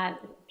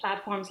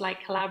 platforms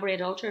like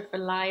Collaborate Ultra for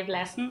live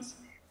lessons,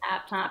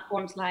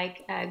 platforms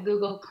like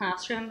Google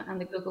Classroom and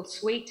the Google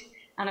Suite,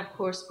 and of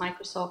course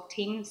Microsoft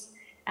Teams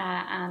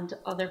and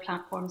other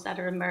platforms that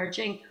are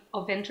emerging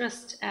of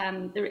interest.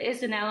 There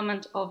is an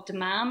element of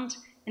demand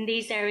in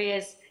these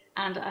areas,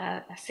 and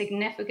a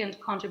significant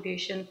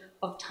contribution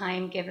of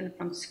time given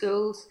from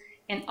schools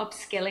in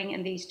upskilling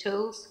in these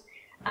tools.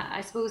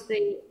 I suppose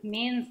the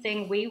main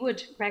thing we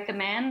would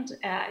recommend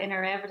in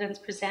our evidence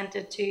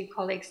presented to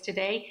colleagues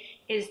today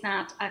is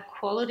that a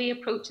quality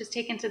approach is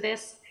taken to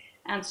this,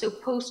 and so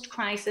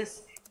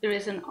post-crisis there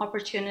is an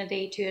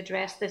opportunity to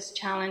address this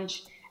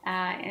challenge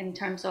in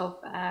terms of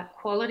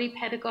quality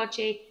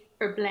pedagogy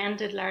for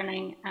blended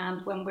learning,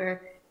 and when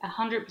we're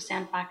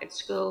 100% back at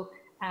school,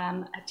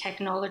 a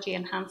technology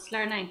enhanced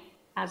learning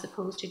as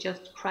opposed to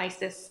just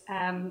crisis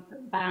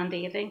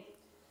band-aiding.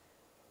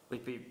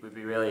 We'd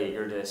be really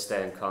eager to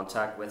stay in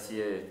contact with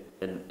you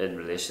in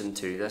relation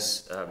to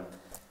this.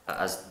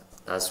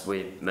 As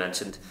we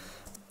mentioned,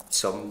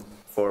 some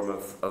form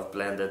of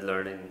blended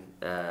learning,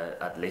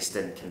 at least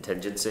in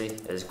contingency,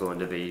 is going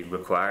to be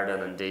required,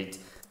 and indeed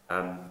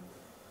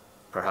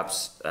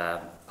perhaps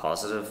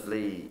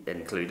positively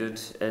included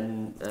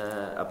in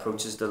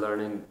approaches to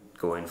learning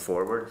going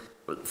forward.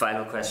 But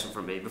final question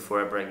from me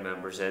before I bring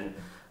members in.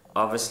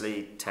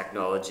 Obviously,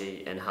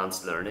 technology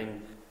enhanced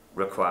learning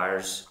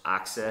requires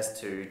access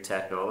to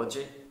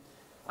technology.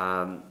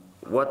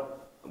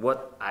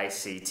 What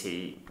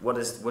ICT?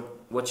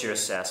 What's your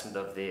assessment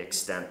of the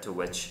extent to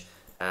which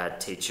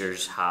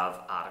teachers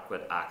have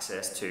adequate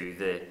access to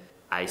the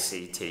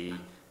ICT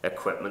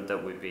equipment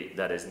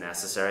that is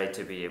necessary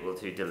to be able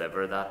to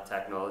deliver that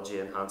technology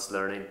enhanced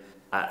learning?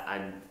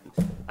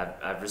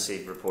 I've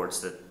received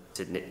reports that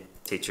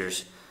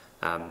teachers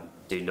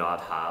do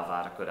not have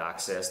adequate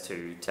access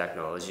to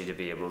technology to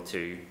be able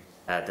to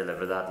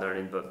deliver that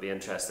learning, but be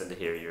interested to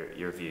hear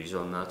your views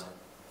on that.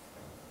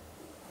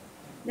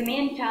 The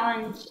main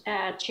challenge,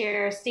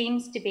 Chair,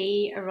 seems to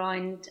be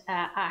around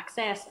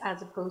access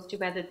as opposed to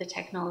whether the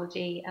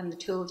technology and the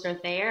tools are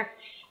there.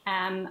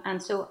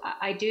 And so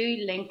I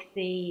do link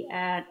the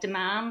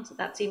demand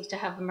that seems to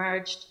have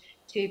emerged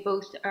to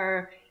both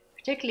our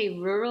particularly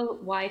rural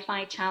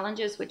Wi-Fi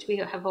challenges, which we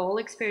have all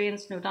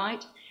experienced, no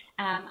doubt,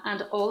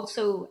 and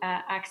also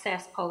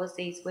access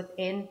policies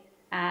within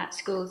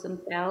schools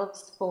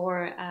themselves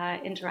for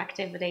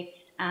interactivity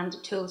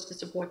and tools to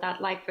support that,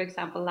 like, for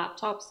example,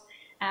 laptops.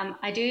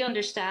 I do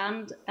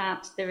understand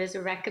that there is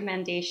a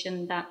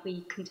recommendation that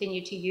we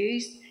continue to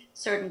use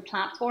certain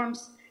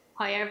platforms.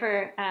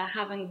 However,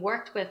 having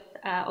worked with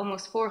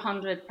almost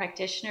 400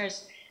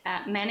 practitioners,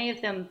 many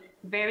of them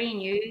very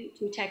new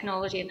to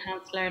technology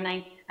enhanced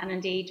learning and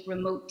indeed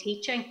remote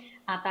teaching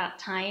at that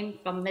time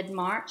from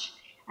mid-March,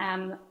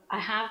 I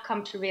have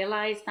come to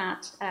realise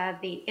that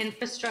the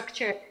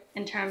infrastructure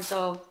in terms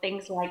of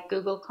things like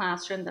Google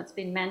Classroom that's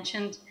been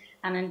mentioned,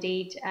 and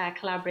indeed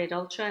Collaborate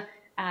Ultra,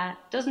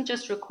 doesn't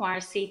just require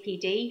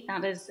CPD,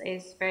 that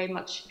is very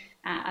much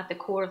at the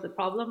core of the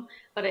problem,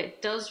 but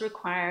it does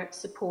require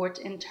support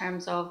in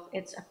terms of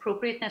its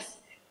appropriateness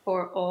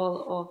for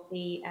all of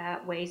the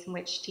ways in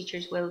which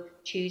teachers will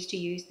choose to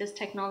use this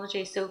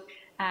technology. So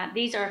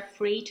these are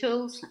free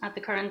tools at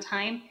the current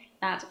time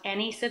that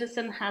any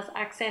citizen has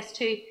access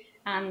to,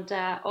 and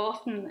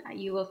often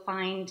you will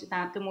find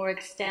that the more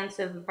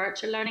extensive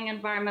virtual learning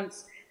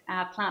environments,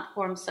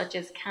 platforms such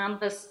as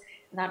Canvas,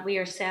 that we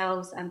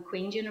ourselves and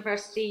Queen's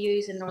University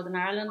use in Northern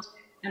Ireland,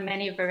 and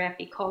many of our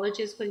FE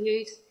colleges will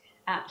use,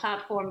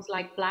 platforms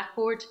like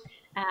Blackboard,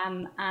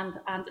 and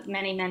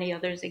many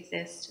others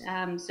exist.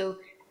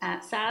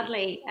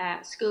 Sadly,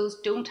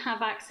 schools don't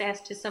have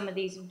access to some of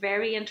these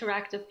very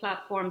interactive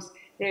platforms.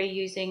 They're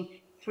using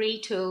free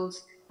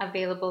tools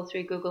available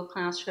through Google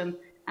Classroom,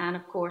 and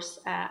of course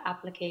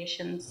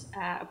applications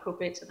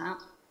appropriate to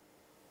that.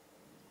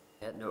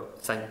 Yeah, no,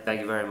 thank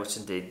you very much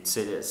indeed.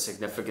 See, a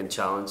significant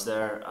challenge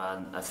there,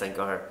 and I think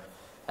our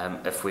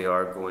if we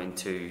are going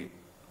to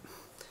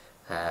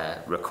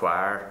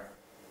require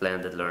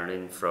blended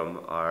learning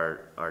from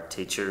our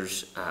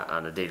teachers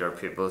and indeed our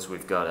pupils,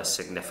 we've got a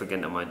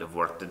significant amount of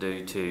work to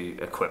do to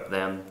equip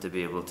them to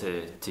be able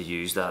to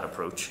use that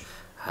approach.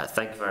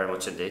 Thank you very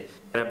much indeed.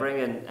 Can I bring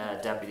in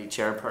Deputy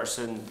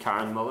Chairperson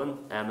Karen Mullen,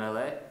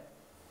 MLA?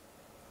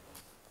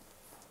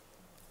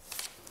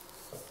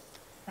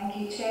 Thank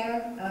you,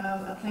 Chair,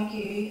 and thank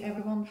you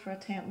everyone for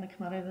attending the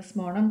committee this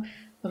morning,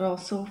 but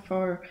also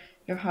for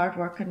your hard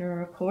work and your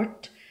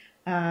report.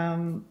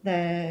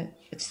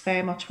 It's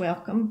very much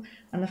welcome,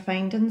 and the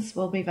findings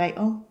will be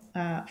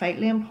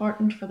vitally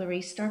important for the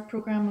Restart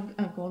programme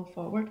and going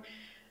forward.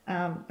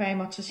 Very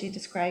much as you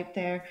described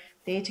there,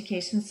 the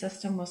education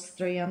system was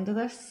through into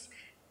this.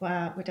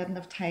 We didn't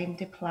have time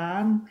to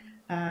plan,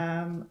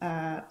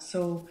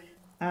 so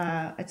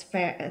it's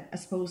fair, I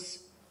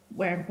suppose,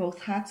 wearing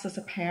both hats as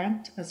a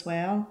parent as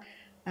well.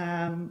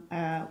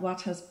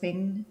 What has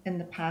been in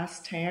the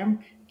past term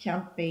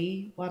can't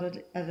be what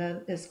it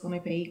is going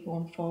to be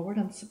going forward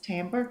in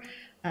September.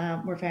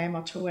 We're very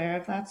much aware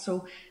of that.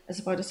 So it's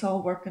about us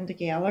all working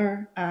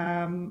together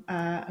and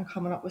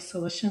coming up with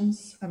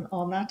solutions and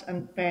on that,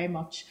 and very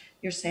much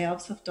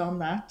yourselves have done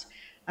that.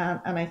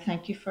 And I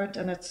thank you for it,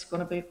 and it's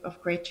going to be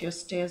of great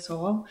use to us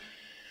all.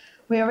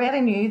 We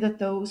already knew that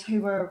those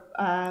who were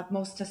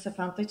most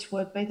disadvantaged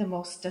would be the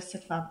most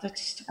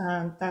disadvantaged,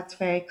 and that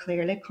very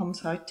clearly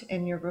comes out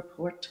in your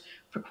report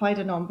for quite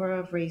a number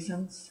of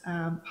reasons.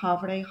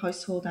 Poverty,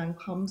 household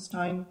incomes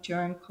down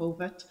during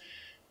COVID.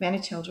 Many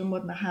children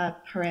wouldn't have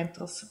had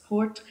parental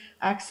support,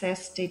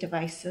 access to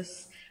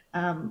devices,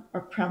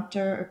 or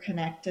printer or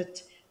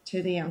connected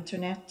to the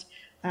internet.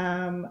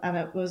 And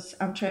it was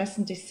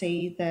interesting to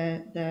see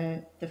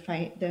the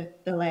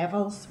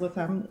levels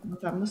within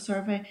the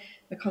survey,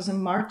 because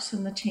in March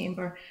in the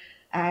Chamber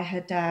I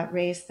had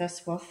raised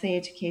this with the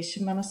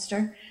Education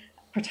Minister,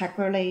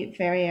 particularly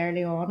very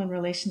early on in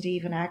relation to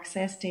even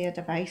access to a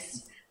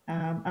device,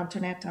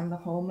 internet in the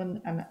home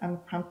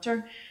and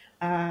printer.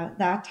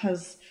 That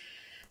has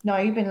now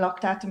been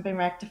looked at and been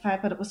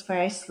rectified, but it was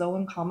very slow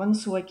in coming.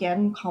 So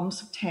again, come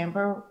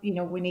September,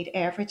 we need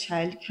every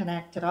child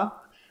connected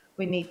up.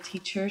 We need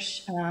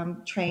teachers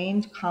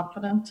trained,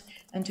 confident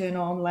in doing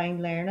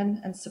online learning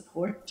and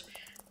support.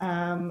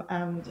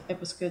 And it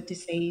was good to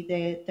see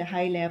the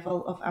high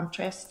level of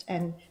interest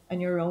in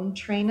your own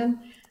training.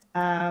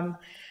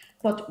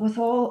 But with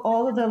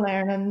all of the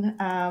learning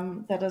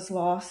that is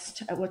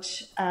lost,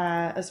 which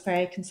is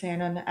very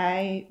concerning,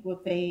 I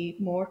would be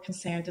more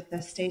concerned at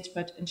this stage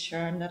about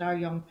ensuring that our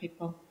young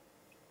people's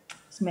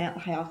mental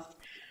health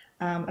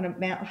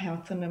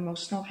and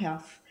emotional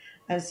health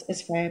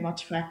is very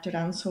much factored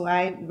in. So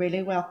I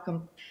really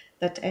welcome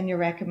that in your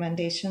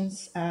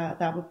recommendations,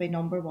 that would be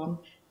number one,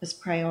 is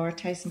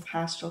prioritising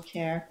pastoral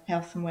care,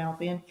 health and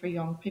wellbeing for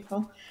young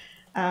people.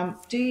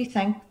 Do you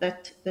think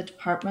that the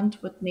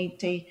department would need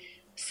to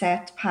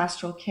set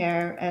pastoral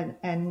care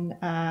in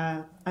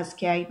as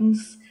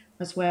guidance,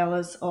 as well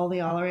as all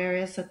the other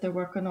areas that they're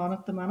working on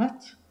at the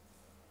minute?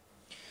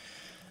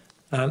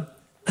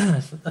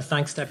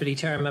 Thanks, Deputy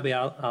Chair. Maybe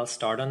I'll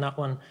start on that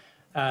one.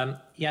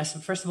 Yes,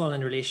 first of all,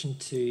 in relation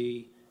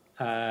to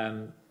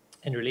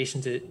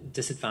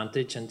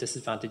disadvantage and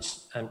disadvantaged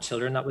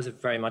children, that was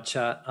very much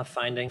a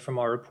finding from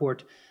our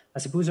report. I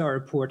suppose our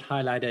report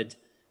highlighted,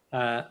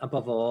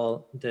 above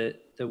all, the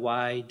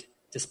wide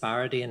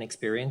disparity in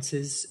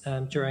experiences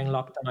during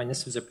lockdown.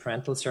 This was a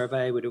parental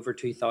survey with over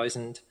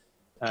 2,000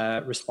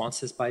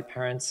 responses by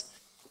parents,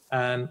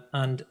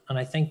 and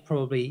I think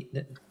probably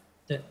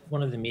that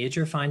one of the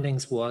major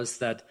findings was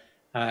that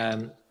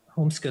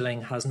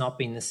homeschooling has not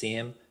been the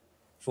same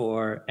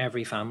for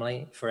every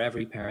family, for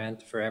every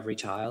parent, for every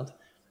child.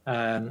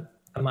 A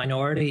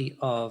minority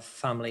of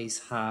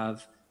families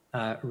have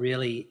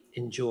really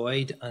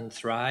enjoyed and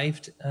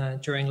thrived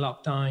during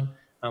lockdown,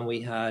 and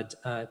we had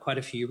quite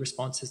a few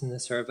responses in the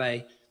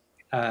survey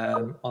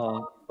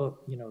of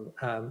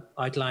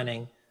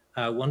outlining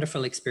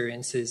wonderful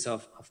experiences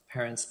of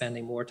parents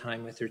spending more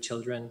time with their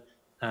children,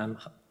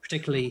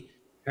 particularly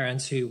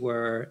parents who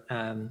were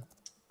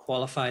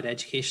qualified,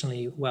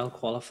 educationally well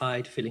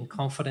qualified, feeling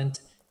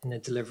confident in the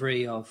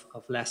delivery of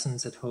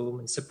lessons at home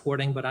and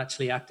supporting, but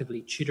actually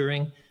actively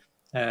tutoring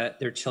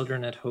their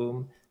children at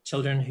home,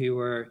 children who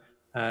were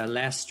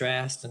less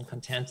stressed and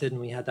contented.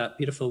 And we had that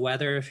beautiful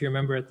weather, if you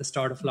remember, at the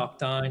start of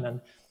lockdown,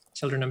 and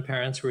children and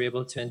parents were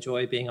able to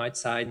enjoy being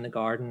outside in the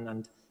garden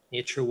and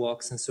nature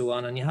walks and so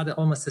on. And you had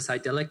almost this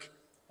idyllic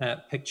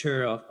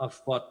picture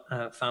of what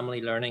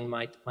family learning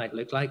might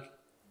look like.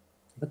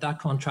 But that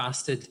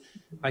contrasted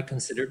quite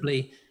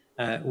considerably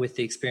with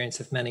the experience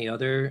of many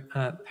other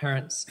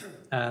parents,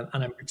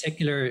 and in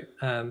particular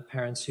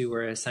parents who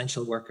were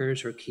essential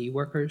workers or key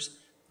workers,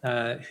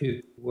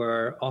 who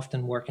were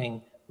often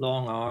working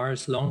long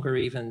hours, longer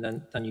even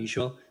than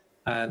usual,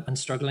 and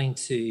struggling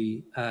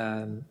to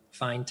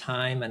find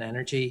time and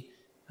energy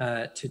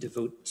to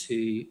devote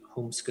to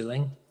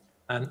homeschooling.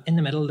 In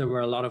the middle, there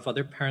were a lot of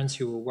other parents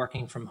who were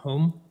working from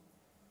home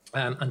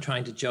and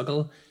trying to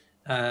juggle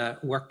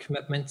work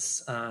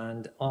commitments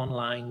and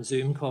online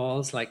Zoom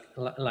calls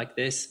like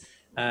this,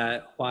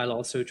 while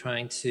also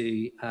trying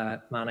to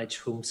manage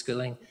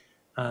homeschooling.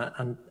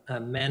 And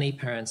many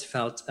parents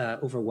felt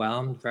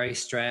overwhelmed, very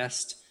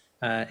stressed,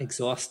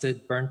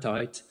 exhausted, burnt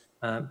out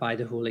by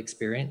the whole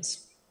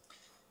experience.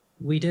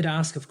 We did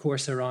ask, of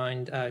course,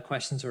 around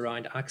questions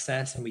around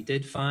access, and we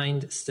did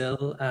find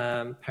still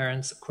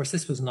parents. Of course,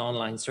 this was an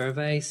online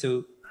survey,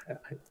 so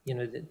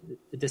the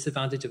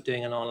disadvantage of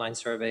doing an online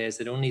survey is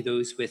that only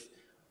those with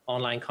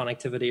online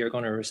connectivity are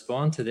going to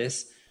respond to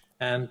this.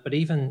 But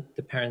even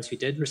the parents who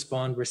did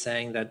respond were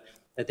saying that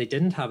they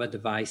didn't have a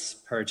device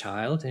per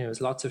child, and there was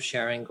lots of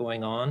sharing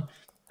going on.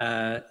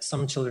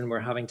 Some children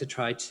were having to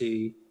try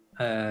to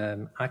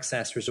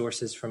access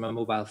resources from a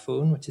mobile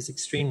phone, which is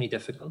extremely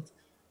difficult.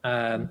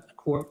 A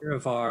quarter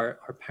of our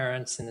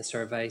parents in the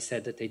survey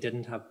said that they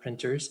didn't have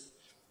printers,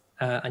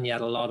 and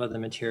yet a lot of the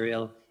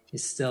material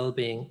is still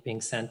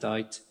being sent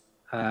out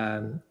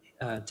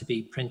to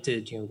be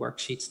printed,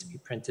 worksheets to be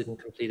printed and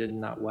completed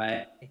in that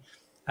way.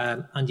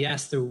 And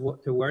yes, there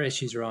were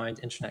issues around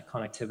internet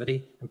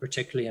connectivity, and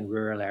particularly in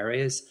rural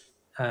areas,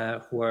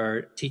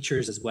 where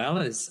teachers as well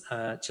as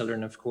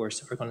children, of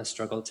course, are going to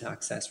struggle to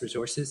access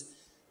resources.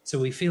 So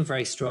we feel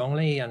very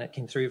strongly, and it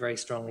came through very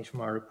strongly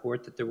from our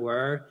report, that there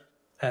were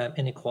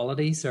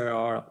inequalities. There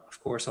are,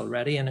 of course,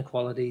 already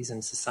inequalities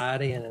in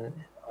society and in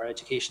our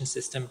education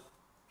system,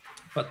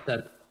 but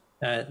that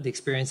the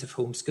experience of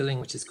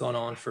homeschooling, which has gone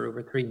on for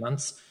over 3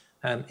 months,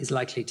 is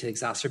likely to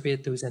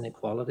exacerbate those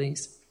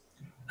inequalities.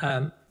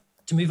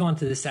 To move on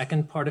to the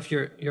second part of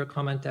your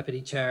comment,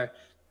 Deputy Chair,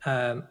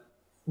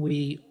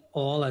 we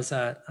all as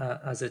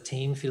a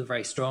team feel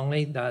very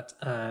strongly that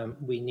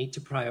we need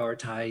to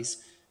prioritise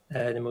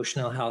the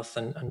emotional health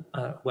and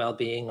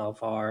well-being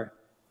of our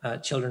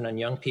children and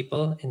young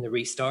people in the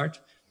restart.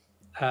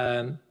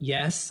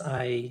 Yes,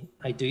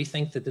 I do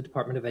think that the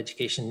Department of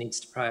Education needs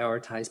to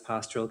prioritise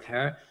pastoral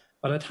care,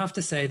 but I'd have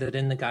to say that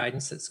in the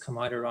guidance that's come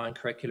out around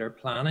curricular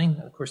planning,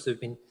 and of course there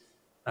have been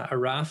a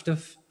raft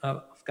of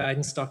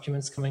guidance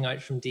documents coming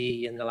out from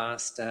DE in the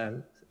last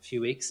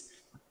few weeks,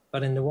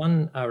 but in the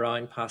one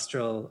around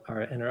pastoral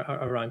or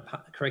around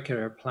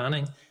curricular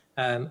planning,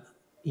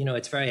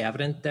 it's very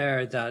evident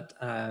there that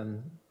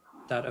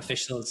that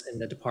officials in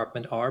the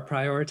department are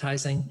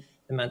prioritising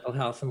the mental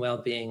health and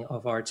well-being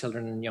of our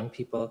children and young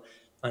people,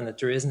 and that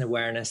there is an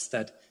awareness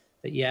that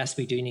yes,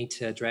 we do need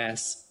to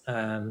address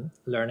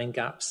learning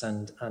gaps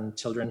and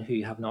children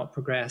who have not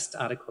progressed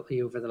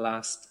adequately over the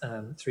last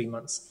 3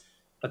 months.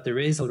 But there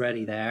is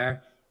already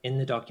there in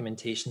the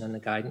documentation and the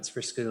guidance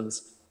for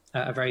schools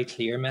a very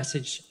clear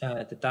message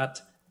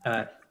that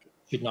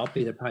should not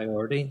be the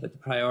priority, that the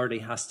priority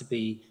has to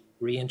be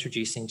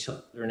reintroducing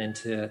children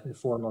into the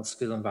formal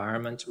school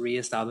environment,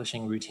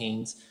 re-establishing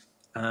routines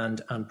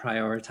and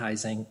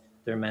prioritising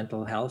their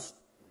mental health.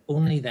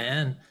 Only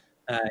then,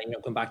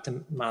 going back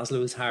to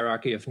Maslow's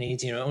hierarchy of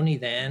needs, only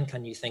then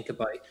can you think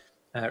about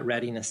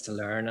readiness to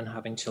learn and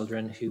having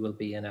children who will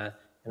be in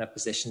a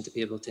position to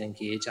be able to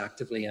engage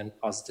actively and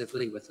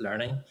positively with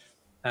learning.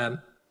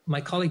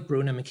 My colleague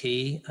Brona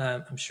McKee,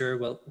 I'm sure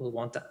will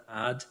want to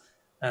add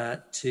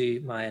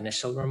to my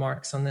initial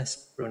remarks on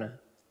this. Brona.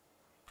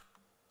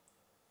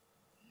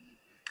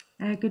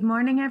 Good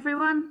morning,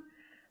 everyone.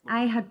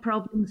 I had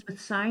problems with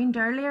sound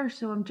earlier,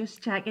 so I'm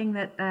just checking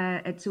that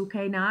it's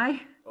okay now.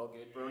 All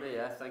good, Brona.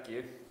 Yeah, thank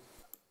you.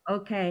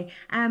 Okay.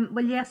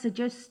 Well, yes, I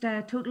just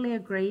totally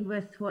agree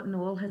with what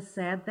Noel has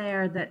said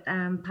there, that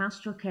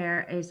pastoral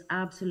care is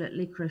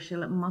absolutely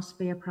crucial. It must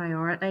be a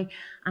priority.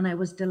 And I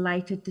was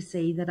delighted to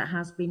see that it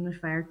has been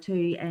referred to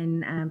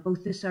in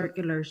both the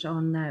circulars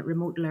on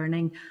remote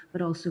learning,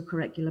 but also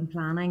curriculum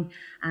planning,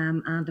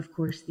 and of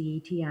course the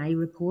ETI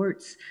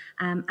reports.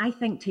 I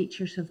think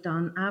teachers have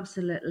done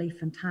absolutely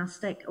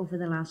fantastic over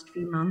the last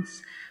few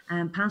months.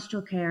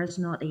 Pastoral care is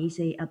not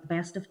easy at the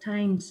best of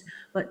times,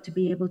 but to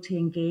be able to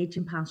engage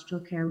in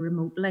pastoral care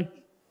remotely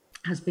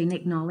has been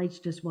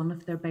acknowledged as one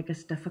of their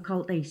biggest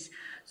difficulties.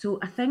 So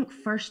I think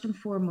first and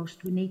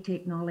foremost, we need to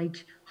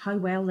acknowledge how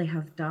well they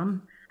have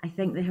done. I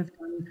think they have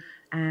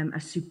done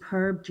a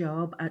superb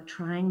job at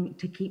trying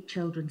to keep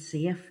children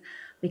safe,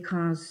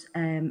 because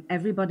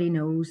everybody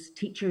knows,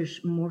 teachers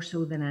more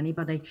so than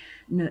anybody,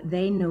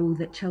 they know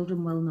that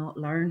children will not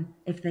learn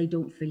if they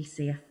don't feel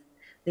safe.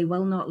 They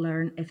will not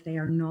learn if they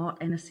are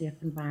not in a safe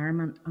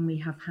environment, and we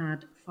have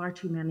had far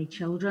too many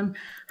children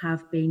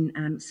have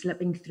been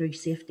slipping through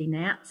safety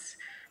nets.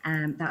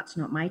 That's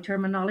not my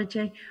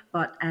terminology,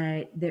 but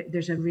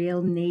there's a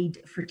real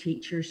need for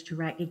teachers to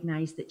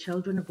recognise that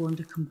children are going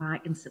to come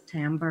back in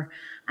September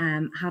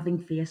having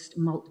faced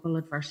multiple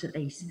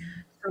adversities.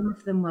 Some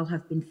of them will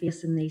have been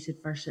facing these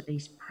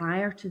adversities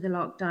prior to the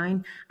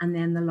lockdown, and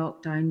then the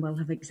lockdown will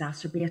have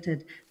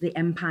exacerbated the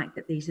impact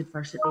that these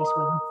adversities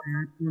will have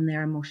had on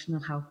their emotional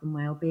health and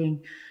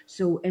well-being.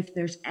 So if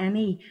there's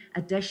any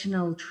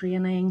additional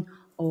training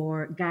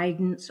or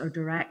guidance or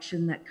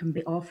direction that can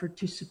be offered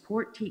to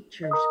support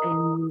teachers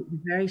in the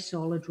very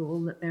solid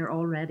role that they're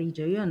already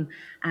doing,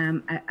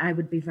 I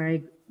would be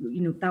very,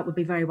 that would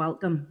be very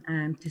welcome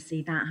to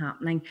see that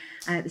happening.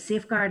 The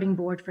Safeguarding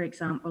Board, for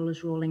example,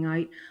 is rolling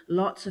out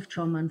lots of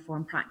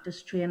trauma-informed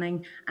practice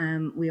training.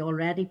 We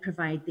already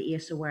provide the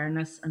ACE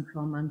awareness and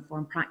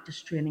trauma-informed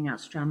practice training at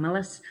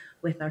Stranmillis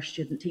with our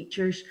student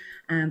teachers,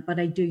 but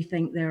I do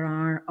think there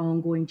are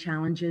ongoing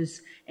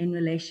challenges in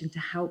relation to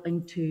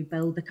helping to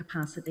build the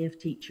capacity of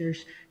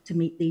teachers to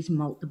meet these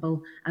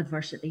multiple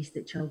adversities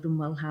that children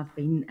will have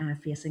been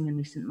facing in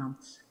recent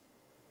months.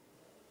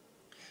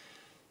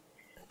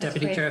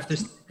 Deputy Chair,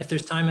 if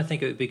there's time, I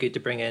think it would be good to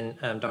bring in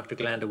Dr.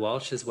 Glenda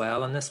Walsh as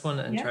well on this one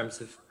in terms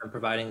of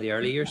providing the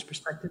early years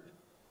perspective.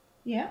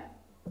 Yeah,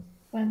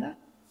 Glenda.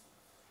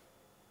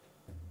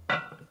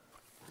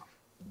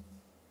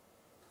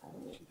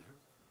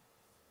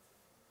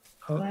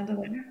 Glenda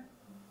Weir.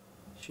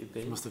 She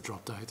must have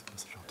dropped out.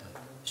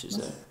 She's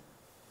there.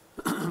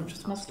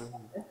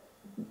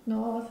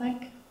 No, I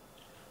think.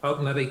 Oh,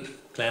 maybe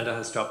Glenda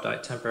has dropped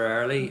out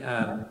temporarily.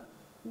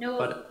 No.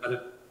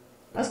 But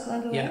That's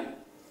Glenda Weir.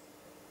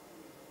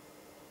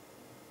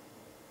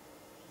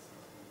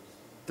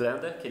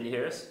 Glenda, can you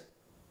hear us?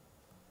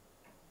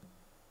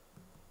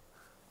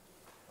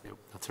 Nope,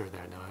 that's her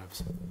there now. I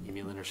was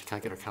emailing her. She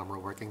can't get her camera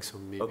working, so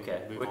maybe.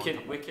 Okay,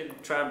 we can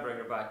try and bring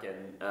her back in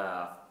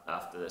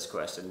after this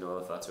question, Noel,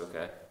 if that's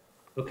okay.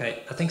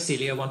 Okay, I think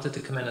Celia wanted to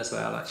come in as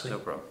well, actually. No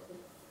problem.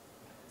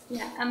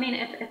 Yeah, I mean,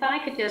 if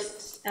I could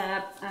just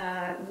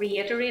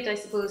reiterate, I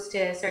suppose, to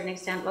a certain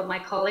extent, what my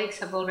colleagues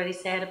have already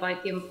said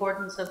about the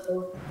importance of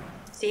both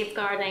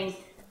safeguarding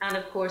and,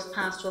 of course,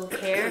 pastoral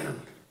care.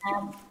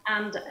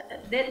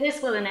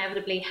 This will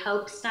inevitably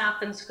help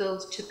staff in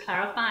schools to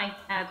clarify,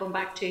 going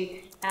back to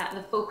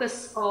the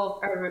focus of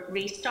a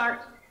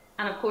restart,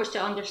 and of course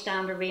to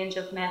understand a range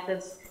of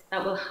methods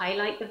that will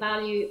highlight the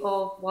value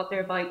of what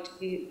they're about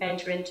to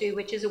venture into,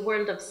 which is a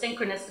world of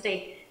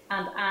synchronicity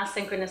and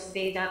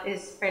asynchronicity that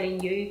is fairly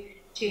new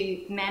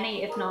to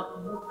many, if not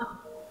all of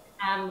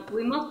them.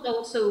 We must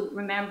also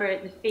remember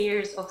the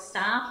fears of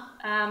staff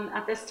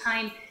at this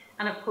time,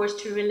 and of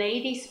course to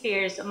relay these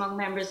fears among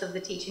members of the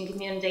teaching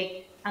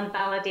community and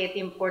validate the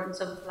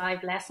importance of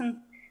live lessons.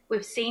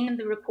 We've seen in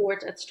the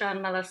report at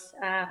Stranmillis,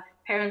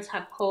 parents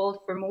have called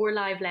for more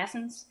live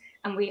lessons,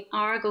 and we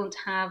are going to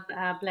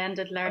have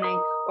blended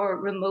learning or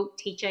remote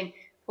teaching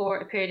for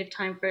a period of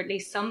time for at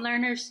least some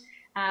learners.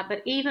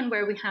 But even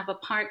where we have a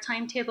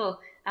part-time table,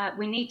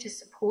 we need to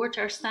support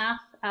our staff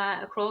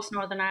across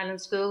Northern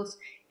Ireland schools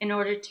in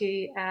order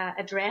to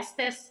address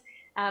this.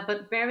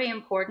 But very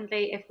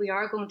importantly, if we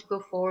are going to go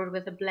forward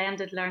with a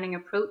blended learning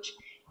approach,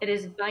 it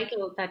is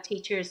vital that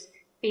teachers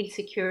feel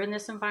secure in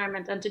this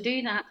environment. And to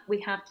do that, we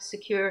have to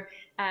secure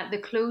the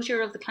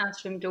closure of the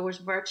classroom doors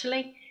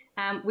virtually.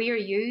 We are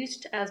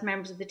used as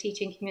members of the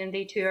teaching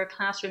community to our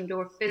classroom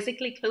door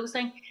physically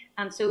closing.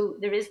 And so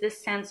there is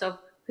this sense of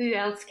who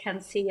else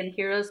can see and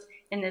hear us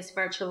in this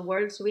virtual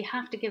world. So we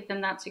have to give them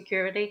that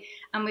security.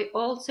 And we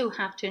also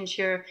have to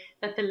ensure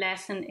that the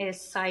lesson is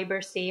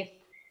cyber safe.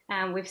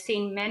 We've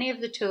seen many of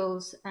the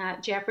tools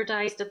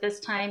jeopardised at this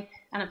time.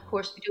 And of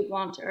course, we don't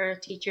want our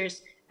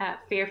teachers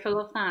fearful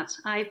of that.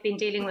 I've been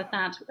dealing with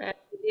that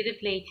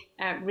repeatedly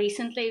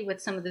recently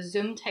with some of the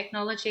Zoom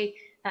technology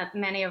that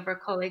many of our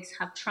colleagues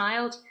have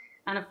trialled.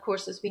 And of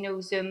course, as we know,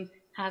 Zoom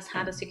has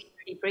had a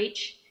security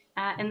breach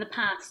in the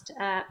past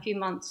few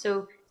months.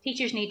 So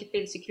teachers need to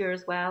feel secure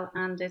as well,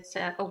 and it's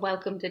a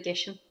welcomed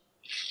addition.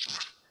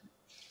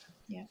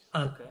 Yeah.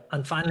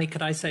 And finally,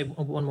 could I say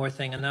one more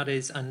thing, and that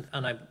is, and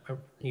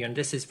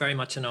this is very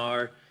much in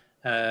our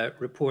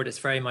report, it's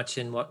very much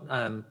in what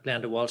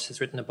Glenda Walsh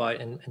has written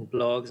about in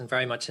blogs, and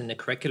very much in the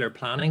curricular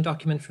planning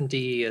document from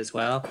DE as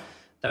well,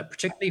 that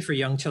particularly for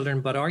young children,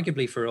 but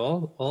arguably for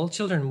all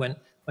children, when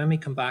we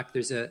come back,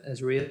 there's a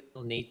real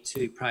need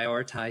to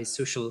prioritise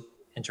social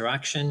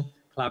interaction,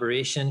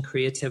 collaboration,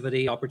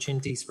 creativity,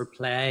 opportunities for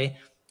play.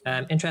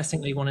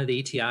 Interestingly, one of the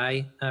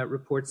ETI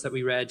reports that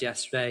we read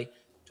yesterday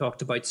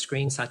talked about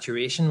screen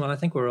saturation. Well, I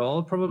think we're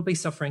all probably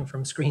suffering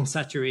from screen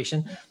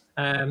saturation.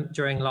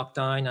 during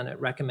lockdown, and it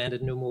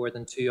recommended no more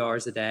than 2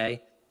 hours a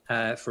day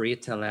for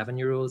 8 to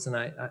 11-year-olds, and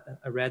I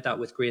read that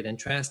with great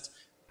interest.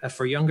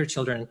 For younger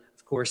children,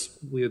 of course,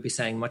 we would be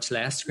saying much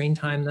less screen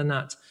time than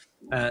that.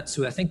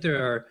 So I think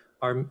there's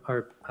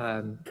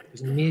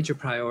a major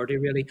priority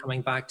really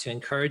coming back to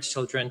encourage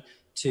children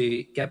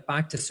to get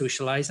back to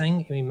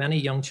socialising. I mean, many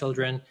young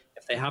children,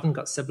 if they haven't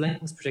got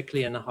siblings,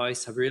 particularly in the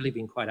house, have really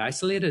been quite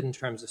isolated in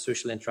terms of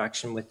social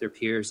interaction with their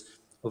peers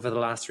over the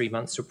last 3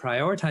 months. So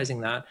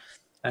prioritising that,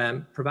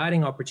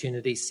 providing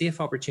opportunities, safe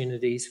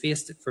opportunities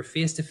for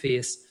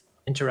face-to-face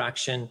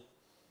interaction,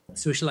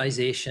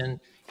 socialisation,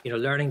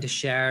 learning to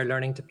share,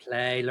 learning to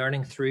play,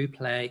 learning through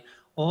play.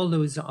 All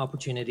those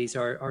opportunities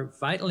are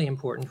vitally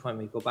important when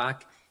we go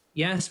back.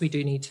 Yes, we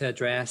do need to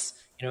address,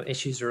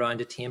 issues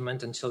around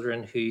attainment and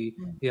children who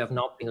have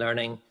not been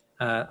learning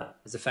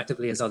as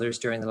effectively as others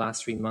during the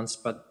last 3 months.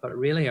 But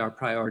really, our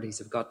priorities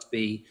have got to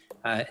be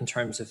in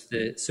terms of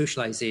the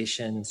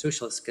socialisation,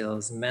 social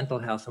skills, mental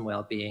health and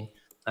well-being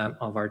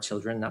of our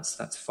children.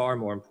 That's far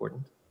more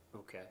important.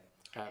 Okay,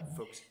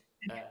 folks.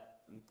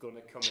 I'm going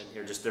to come in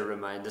here just to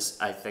remind us,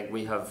 I think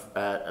we have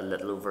a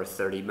little over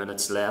 30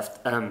 minutes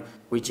left.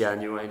 We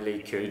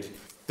genuinely could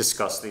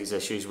discuss these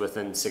issues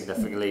within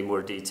significantly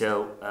more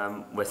detail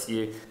with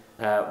you.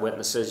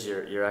 Witnesses,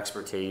 your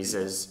expertise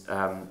is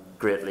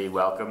greatly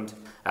welcomed.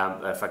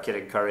 If I could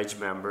encourage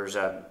members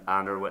and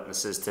our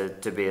witnesses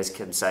to be as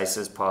concise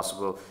as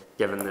possible,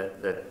 given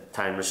the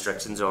time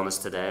restrictions on us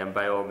today, and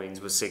by all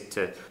means we'll seek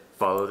to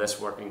follow this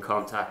working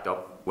contact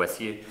up with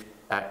you.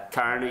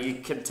 Karen, are you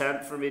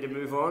content for me to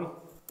move on?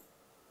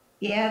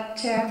 Yeah,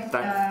 Chair.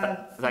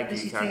 Thank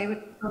you, Karen. We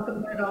could talk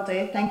about it all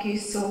day. Thank you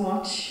so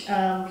much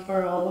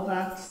for all of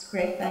that. It's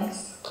great,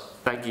 thanks.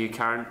 Thank you,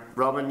 Karen.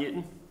 Robin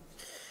Newton.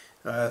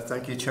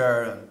 Thank you,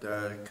 Chair,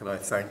 and can I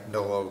thank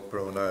Noel,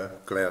 Brona,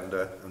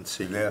 Glenda and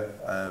Celia.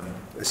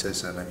 This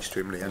is an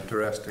extremely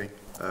interesting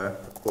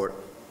report.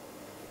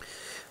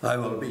 I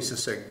will be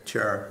succinct,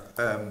 Chair.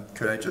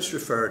 Could I just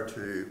refer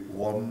to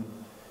one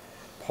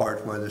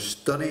part where the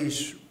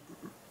studies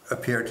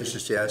appear to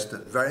suggest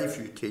that very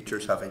few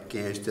teachers have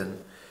engaged in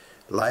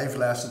live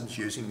lessons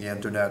using the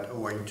internet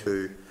owing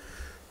to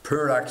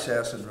poor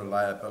access and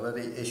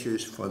reliability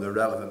issues for the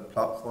relevant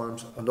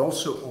platforms, and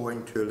also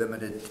owing to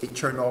limited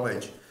teacher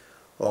knowledge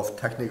of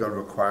technical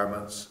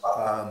requirements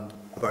and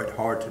about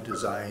how to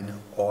design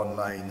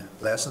online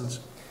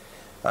lessons.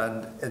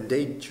 And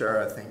indeed,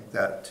 Chair, I think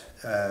that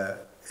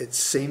it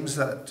seems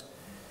that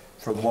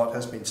from what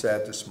has been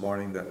said this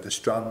morning that the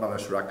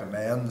Stranmillis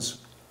recommends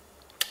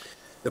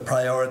the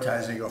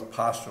prioritising of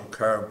pastoral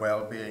care and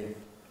well-being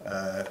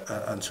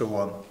and so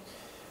on.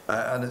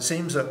 And it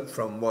seems that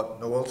from what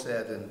Noel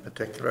said in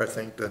particular, I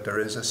think that there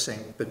is a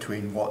sync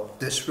between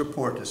what this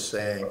report is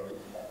saying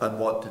and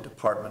what the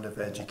Department of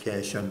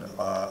Education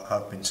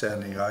have been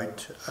sending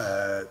out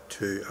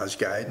as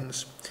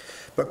guidance.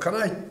 But can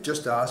I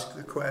just ask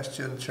the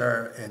question,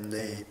 Chair, in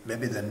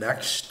maybe the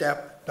next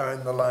step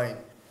down the line?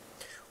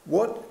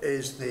 What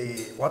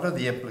are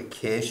the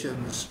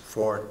implications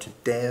for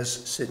today's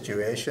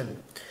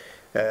situation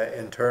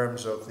in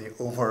terms of the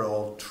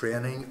overall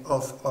training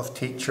of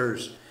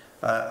teachers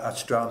at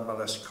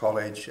Stranmillis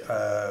College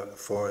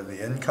for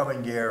the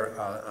incoming year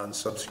and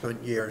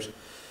subsequent years?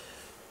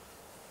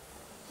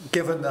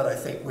 Given that I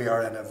think we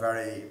are in a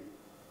very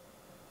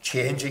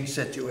changing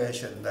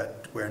situation,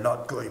 that we're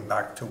not going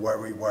back to where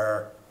we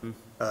were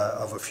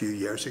of a few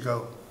years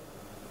ago.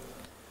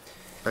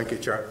 Thank you,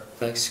 Chair.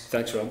 Thanks,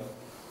 Rob.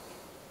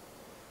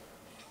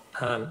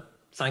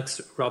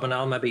 Thanks, Robin.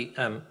 I'll maybe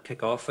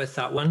kick off with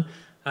that one.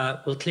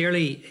 Well,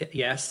 clearly,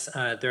 yes,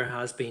 there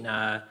has been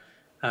a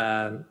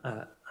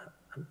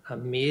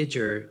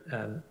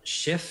major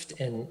shift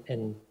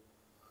in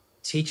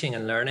teaching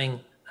and learning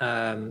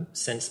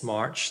since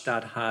March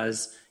that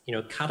has,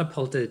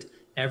 catapulted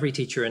every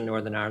teacher in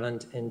Northern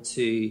Ireland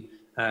into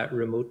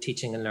remote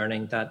teaching and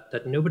learning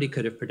that nobody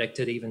could have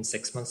predicted even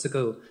 6 months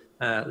ago,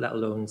 let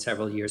alone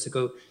several years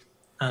ago.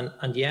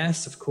 And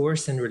yes, of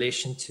course, in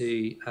relation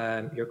to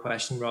your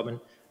question, Robin,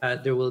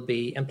 there will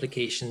be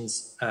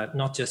implications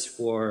not just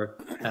for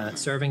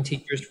serving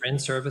teachers, for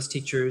in-service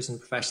teachers and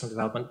professional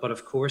development, but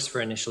of course for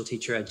initial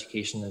teacher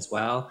education as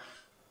well.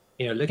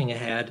 Looking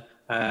ahead,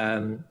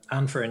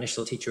 and for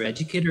initial teacher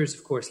educators,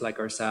 of course, like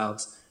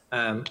ourselves,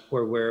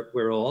 where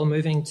we're all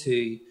moving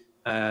to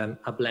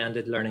a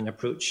blended learning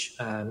approach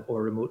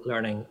or remote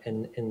learning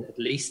in at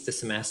least the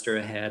semester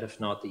ahead, if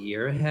not the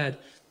year ahead.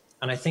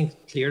 And I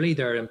think clearly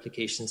there are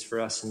implications for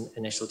us in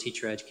initial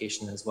teacher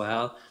education as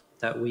well,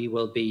 that we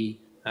will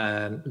be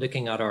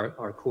looking at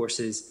our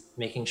courses,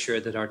 making sure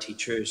that our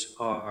teachers,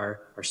 our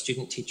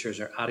student teachers,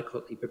 are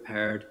adequately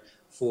prepared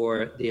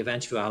for the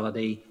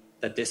eventuality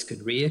that this could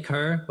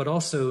reoccur. But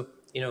also,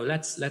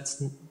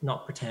 let's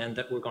not pretend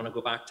that we're going to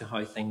go back to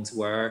how things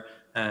were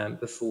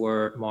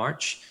before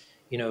March.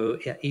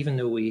 Even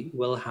though we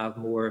will have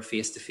more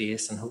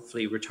face-to-face and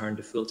hopefully return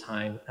to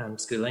full-time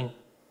schooling,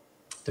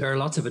 there are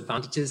lots of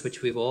advantages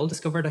which we've all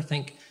discovered, I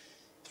think,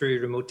 through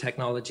remote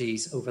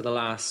technologies over the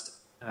last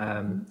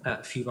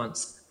few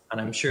months. and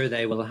I'm sure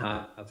they will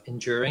have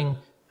enduring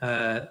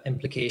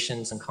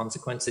implications and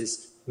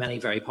consequences, many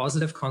very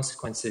positive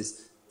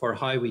consequences for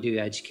how we do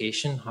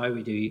education, how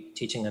we do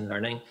teaching and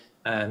learning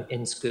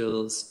in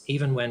schools,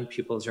 even when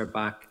pupils are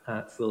back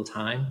full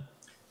time.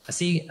 I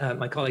see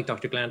my colleague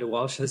Dr. Glenda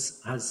Walsh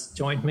has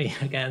joined me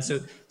again, so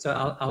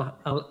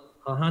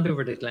I'll hand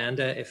over to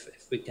Glenda if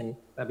we can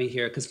maybe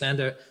hear, because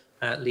Glenda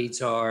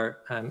leads our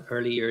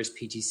early years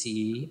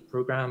PGCE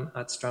programme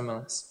at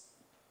Stranmillis.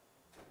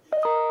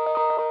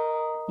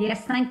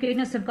 Yes, thank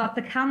goodness I've got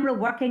the camera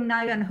working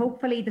now, and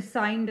hopefully the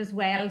sound as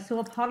well. So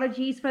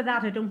apologies for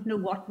that. I don't know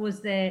what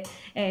was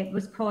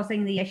was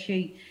causing the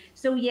issue.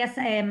 So yes,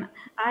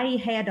 I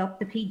head up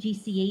the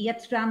PGCE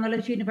at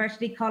Stranmillis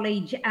University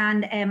College,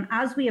 and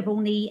as we have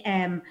only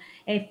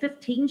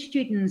 15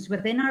 students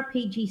within our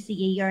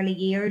PGCE early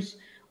years,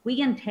 we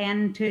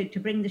intend to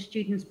bring the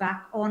students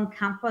back on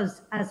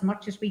campus as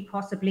much as we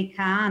possibly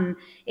can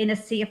in a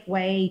safe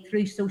way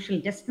through social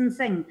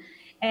distancing.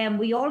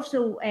 We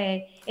also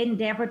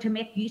endeavour to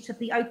make use of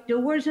the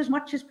outdoors as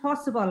much as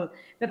possible,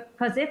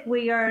 because if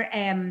we are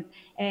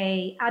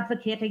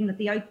advocating that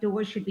the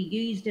outdoors should be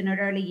used in our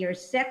early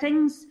years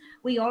settings,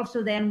 we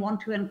also then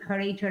want to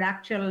encourage our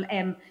actual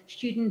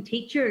student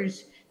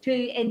teachers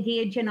to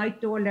engage in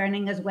outdoor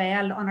learning as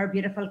well on our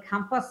beautiful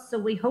campus. So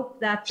we hope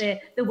that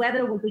the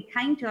weather will be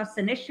kind to us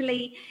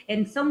initially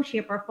in some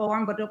shape or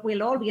form, but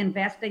we'll all be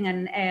investing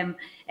in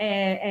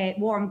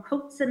warm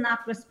coats in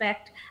that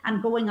respect,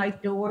 and going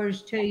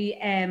outdoors to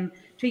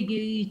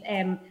use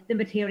the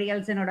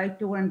materials in our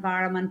outdoor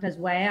environment as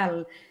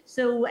well.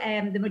 So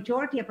the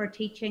majority of our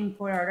teaching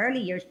for our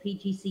early years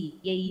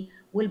PGCE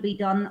will be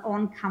done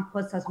on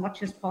campus as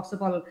much as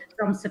possible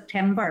from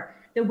September.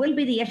 There will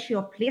be the issue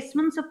of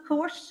placements, of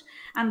course,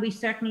 and we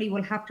certainly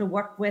will have to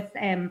work with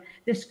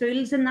the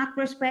schools in that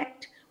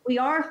respect. We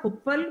are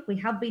hopeful. We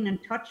have been in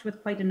touch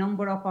with quite a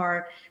number of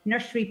our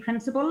nursery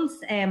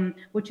principals,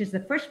 which is the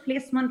first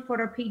placement for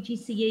our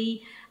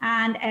PGCE,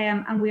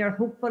 and we are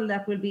hopeful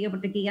that we'll be able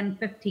to gain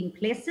 15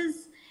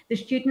 places. The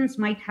students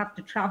might have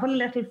to travel a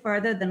little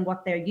further than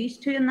what they're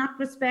used to in that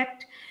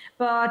respect.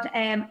 But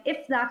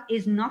if that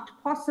is not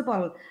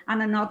possible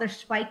and another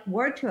spike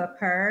were to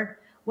occur,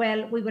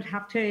 well, we would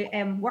have to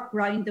work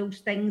around those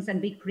things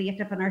and be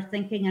creative in our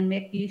thinking and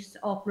make use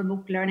of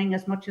remote learning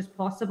as much as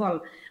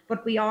possible.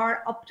 But we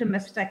are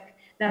optimistic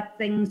that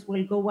things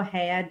will go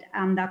ahead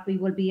and that we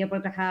will be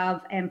able to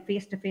have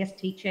face-to-face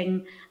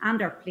teaching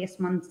and our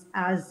placements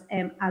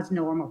as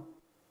normal.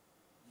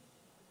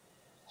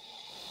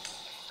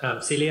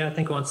 Celia, I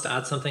think wants to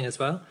add something as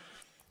well.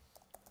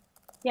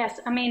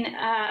 Yes, I mean,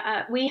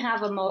 we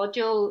have a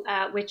module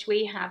which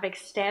we have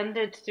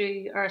extended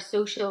through our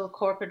social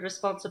corporate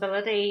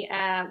responsibility,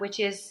 which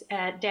is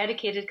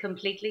dedicated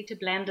completely to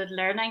blended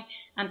learning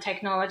and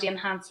technology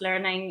enhanced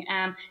learning.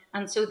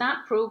 And so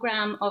that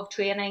programme of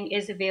training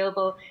is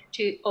available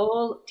to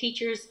all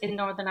teachers in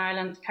Northern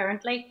Ireland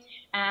currently.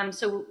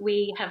 So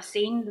we have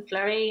seen the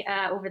flurry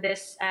over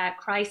this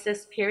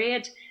crisis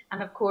period.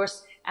 And of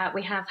course,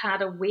 we have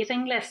had a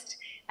waiting list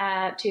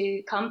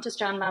to come to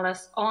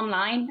Stranmillis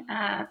online.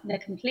 The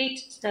complete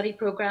study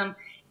programme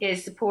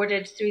is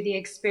supported through the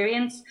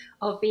experience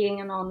of being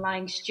an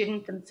online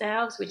student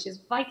themselves, which is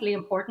vitally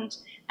important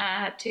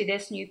to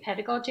this new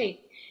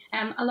pedagogy.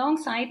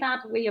 Alongside that,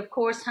 we of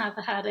course have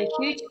had a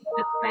huge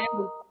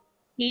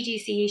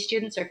PGCE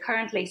students are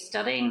currently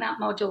studying that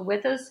module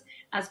with us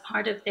as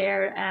part of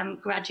their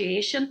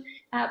graduation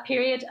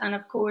period, and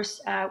of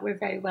course we're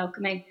very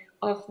welcoming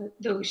of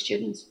those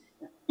students.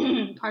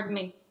 Pardon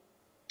me.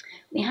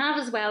 We have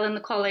as well in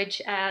the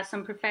college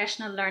some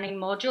professional learning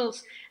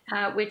modules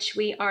which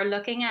we are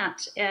looking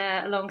at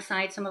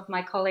alongside some of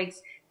my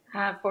colleagues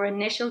for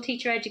initial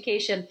teacher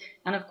education,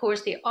 and of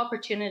course the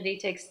opportunity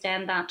to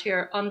extend that to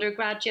our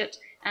undergraduate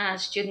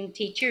student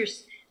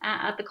teachers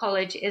at the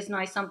college is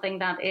now something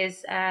that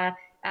is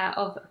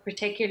of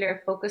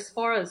particular focus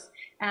for us.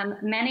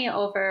 Many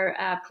of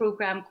our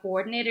programme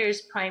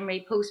coordinators,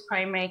 primary,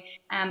 post-primary,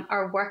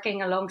 are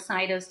working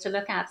alongside us to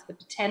look at the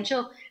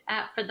potential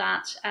for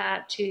that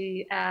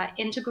to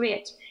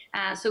integrate.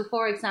 So,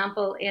 for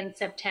example, in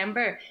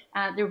September,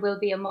 there will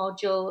be a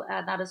module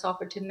that is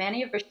offered to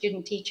many of our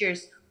student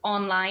teachers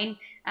online.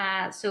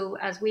 So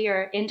as we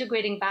are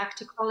integrating back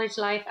to college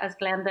life, as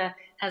Glenda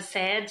has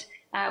said,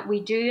 we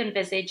do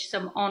envisage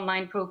some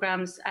online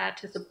programmes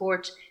to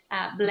support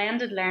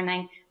blended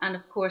learning and,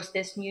 of course,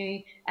 this new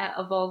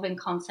evolving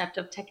concept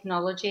of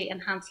technology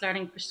enhanced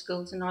learning for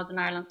schools in Northern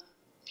Ireland.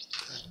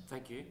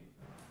 Thank you.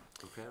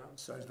 Okay.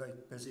 Sounds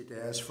like busy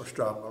days for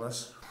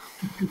Stranmillis.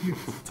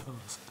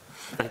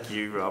 Thank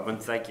you, Robin.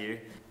 Thank you.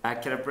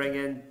 Can I bring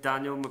in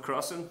Daniel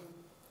McCrossan?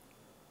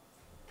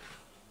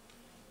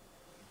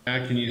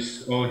 Can you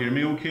all hear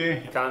me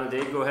okay? Can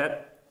indeed. Go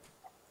ahead.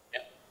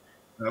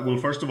 Well,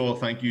 first of all,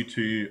 thank you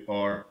to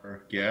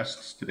our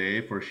guests today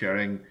for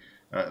sharing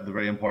the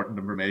very important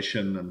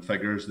information and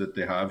figures that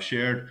they have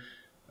shared.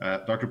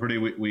 Dr.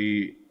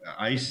 Purdy,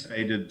 I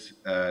cited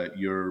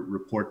your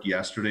report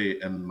yesterday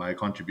in my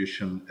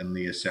contribution in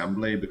the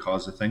Assembly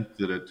because I think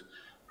that it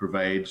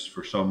provides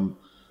for some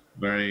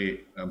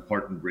very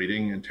important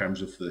reading in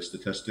terms of the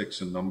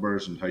statistics and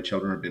numbers and how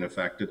children are being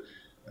affected.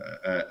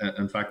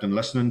 In fact, in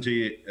listening to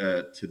you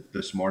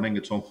this morning,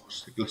 it's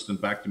almost like listening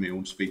back to my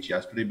own speech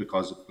yesterday,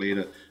 because it played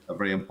a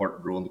very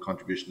important role in the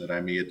contribution that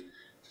I made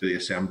to the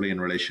Assembly in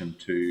relation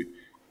to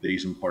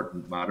these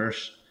important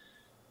matters.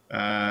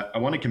 I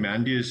want to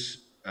commend you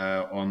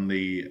on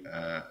the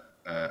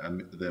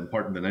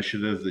important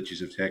initiative that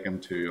you have taken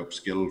to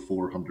upskill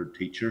 400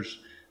 teachers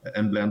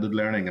in blended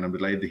learning, and I'm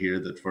delighted to hear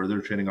that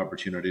further training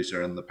opportunities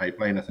are in the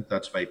pipeline. I think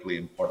that's vitally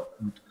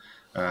important,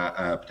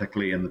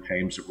 particularly in the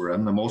times that we're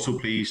in. I'm also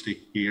pleased to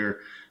hear,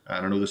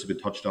 and I know this has been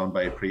touched on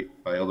by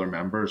other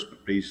members,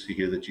 but pleased to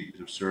hear that you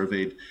have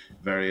surveyed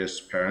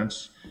various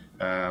parents.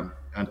 And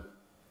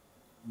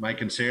my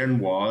concern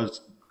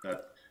was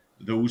that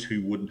those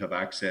who wouldn't have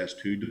access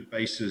to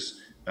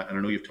devices, and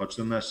I know you've touched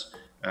on this,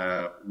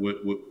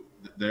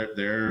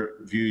 their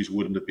views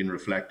wouldn't have been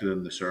reflected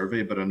in the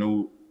survey, but I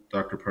know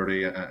Dr.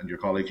 Purdy and your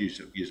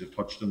colleagues, you have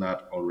touched on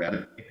that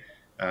already,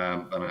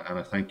 and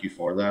I thank you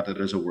for that. It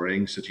is a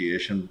worrying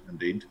situation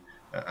indeed,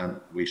 and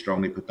we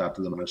strongly put that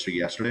to the Minister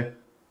yesterday.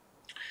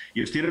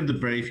 You've stated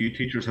that very few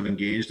teachers have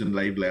engaged in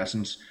live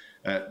lessons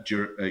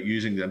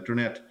using the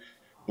internet,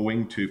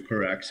 owing to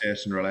poor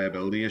access and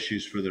reliability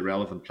issues for the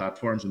relevant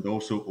platforms, and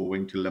also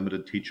owing to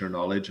limited teacher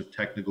knowledge of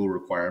technical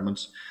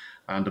requirements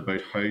and about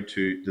how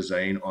to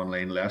design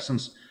online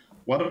lessons.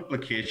 What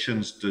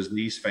implications does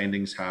these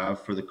findings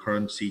have for the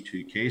current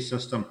C2K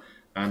system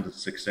and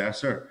its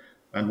successor?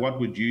 And what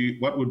would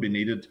be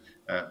needed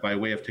by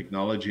way of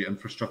technology,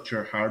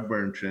 infrastructure,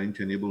 hardware and training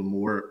to enable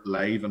more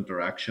live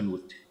interaction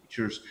with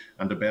teachers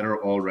and a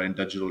better all-round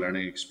digital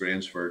learning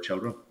experience for our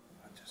children?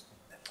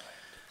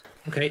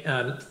 Okay,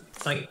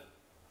 thank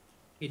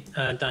you,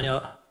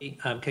 Daniel.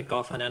 Kick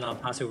off, and then I'll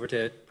pass over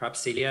to perhaps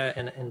Celia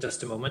in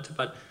just a moment.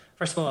 But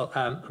first of all,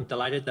 I'm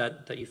delighted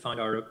that you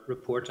found our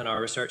report and our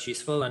research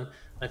useful, and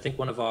I think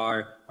one of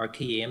our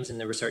key aims in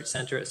the Research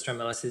Centre at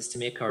Stranmillis is to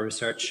make our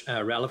research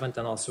relevant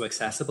and also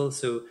accessible.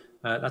 So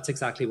that's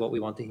exactly what we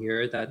want to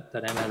hear, that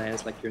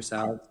MLAs like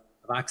yourselves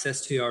have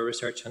access to our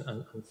research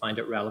and find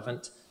it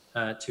relevant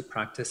to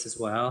practice as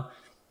well.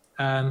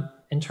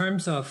 In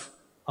terms of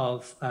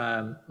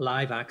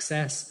live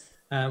access,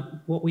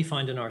 what we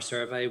found in our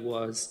survey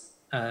was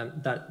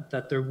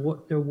that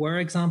there were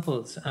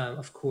examples,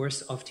 of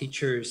course, of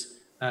teachers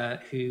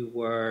who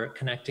were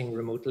connecting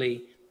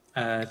remotely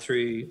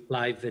through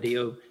live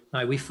video.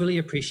 Now, we fully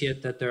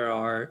appreciate that there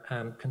are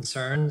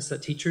concerns,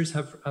 that teachers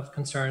have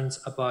concerns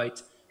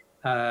about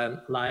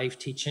live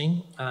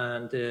teaching,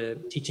 and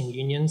teaching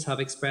unions have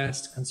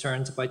expressed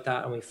concerns about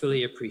that, and we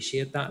fully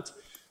appreciate that.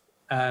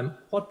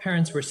 What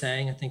parents were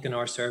saying, I think, in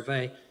our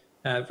survey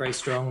very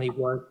strongly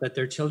was that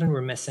their children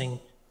were missing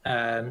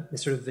the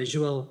sort of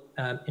visual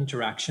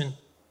interaction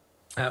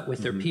with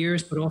their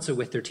peers, but also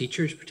with their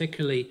teachers.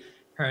 Particularly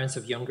parents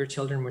of younger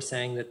children were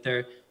saying that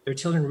their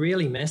children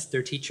really missed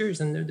their teachers,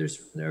 and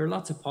there are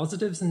lots of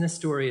positives in this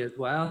story as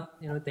well.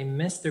 You know, they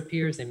missed their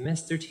peers, they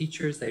missed their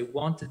teachers, they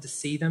wanted to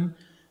see them.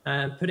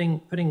 Putting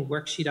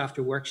worksheet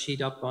after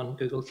worksheet up on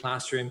Google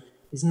Classroom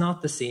is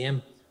not the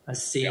same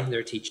as seeing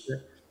their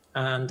teacher.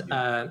 And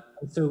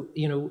so,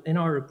 you know, in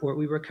our report,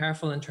 we were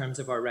careful in terms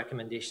of our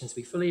recommendations.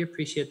 We fully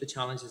appreciate the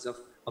challenges of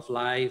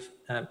live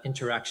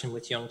interaction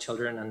with young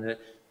children and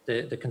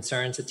the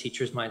concerns that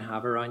teachers might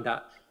have around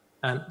that.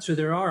 So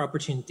there are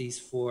opportunities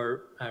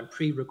for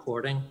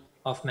pre-recording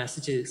of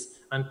messages,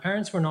 and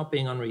parents were not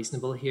being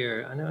unreasonable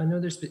here. I know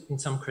there's been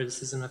some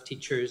criticism of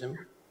teachers, and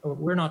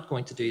we're not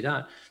going to do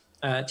that.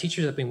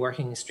 Teachers have been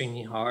working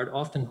extremely hard,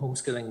 often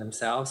homeschooling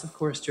themselves, of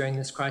course, during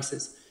this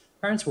crisis.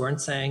 Parents weren't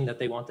saying that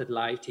they wanted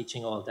live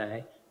teaching all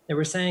day. They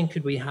were saying,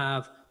 could we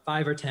have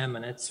 5 or 10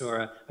 minutes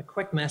or a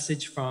quick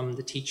message from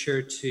the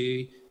teacher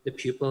to the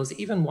pupils,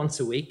 even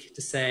once a week,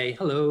 to say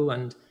hello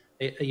and,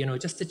 you know,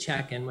 just to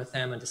check in with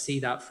them and to see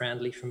that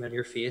friendly,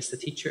 familiar face, the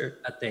teacher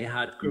that they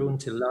had grown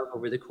to love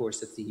over the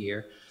course of the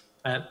year.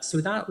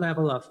 So that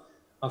level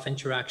of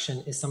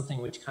interaction is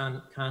something which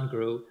can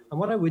grow. And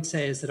what I would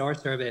say is that our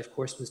survey, of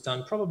course, was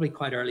done probably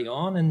quite early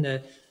on in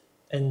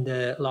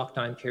the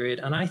lockdown period.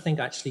 And I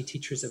think actually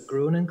teachers have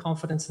grown in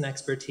confidence and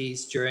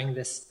expertise during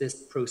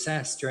this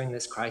process, during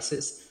this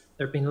crisis.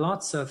 There have been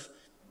lots of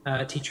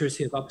teachers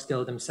who have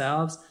upskilled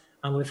themselves,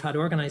 and we've had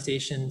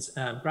organisations,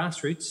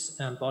 grassroots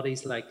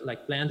bodies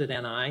like Blended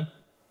NI,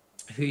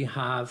 who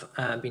have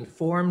been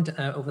formed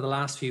over the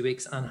last few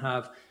weeks and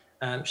have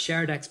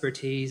shared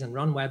expertise and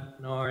run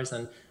webinars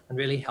and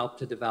really helped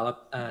to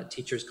develop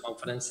teachers'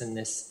 confidence in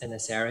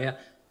this area.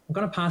 I'm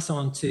going to pass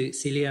on to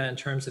Celia in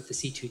terms of the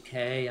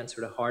C2K and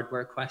sort of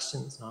hardware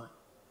questions now.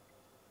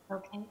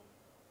 Okay.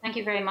 Thank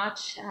you very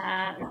much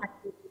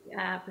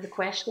for the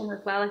question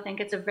as well. I think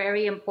it's a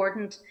very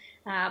important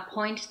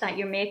point that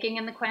you're making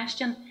in the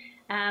question.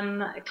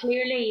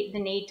 Clearly, the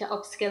need to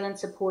upskill and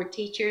support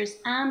teachers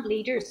and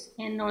leaders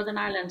in Northern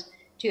Ireland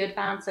to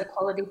advance a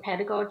quality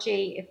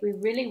pedagogy, if we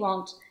really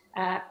want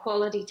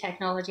quality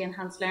technology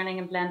enhanced learning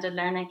and blended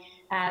learning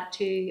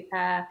to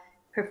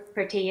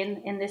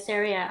pertain in this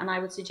area, and I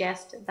would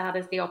suggest that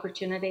is the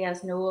opportunity,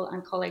 as Noel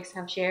and colleagues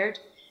have shared.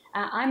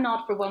 I'm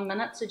not for 1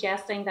 minute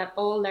suggesting that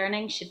all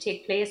learning should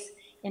take place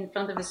in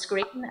front of a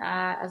screen,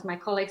 as my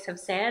colleagues have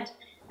said.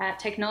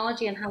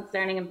 Technology enhanced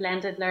learning and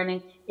blended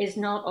learning is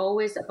not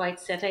always about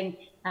sitting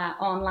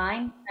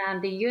online,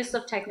 and the use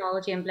of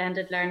technology and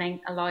blended learning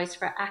allows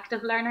for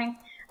active learning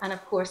and,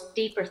 of course,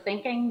 deeper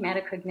thinking,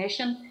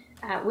 metacognition,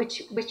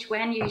 which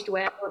when used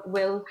well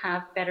will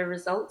have better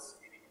results.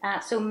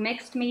 So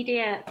mixed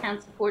media can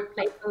support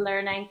playful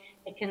learning,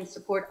 it can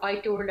support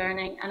outdoor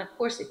learning, and of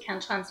course it can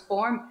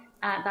transform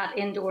that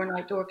indoor and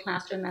outdoor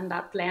classroom and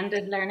that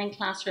blended learning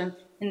classroom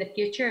in the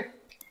future.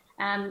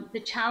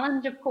 The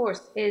challenge, of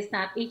course, is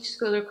that each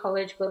school or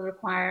college will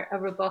require a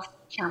robust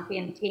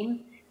champion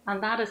team,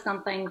 and that is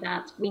something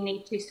that we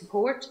need to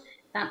support.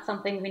 That's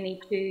something we need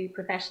to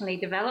professionally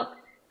develop,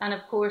 and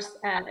of course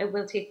it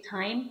will take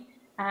time.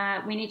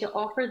 We need to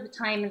offer the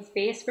time and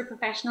space for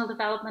professional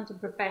development and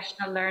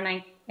professional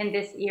learning in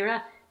this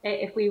era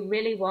if we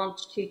really want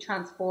to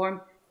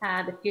transform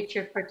the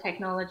future for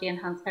technology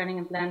enhanced learning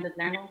and blended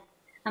learning.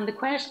 And the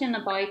question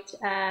about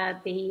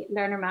the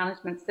learner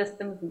management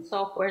systems and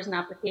softwares and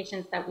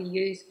applications that we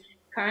use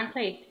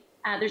currently,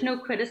 there's no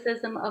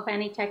criticism of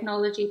any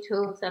technology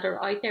tools that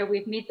are out there.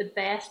 We've made the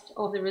best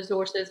of the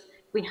resources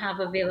we have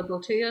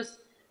available to us.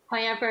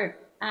 However,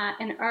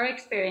 in our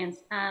experience,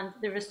 and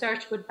the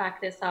research would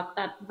back this up,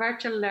 that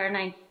virtual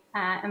learning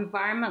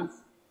environments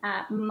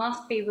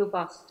must be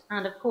robust.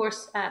 And of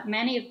course,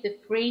 many of the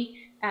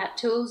free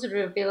tools that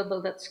are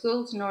available that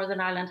schools in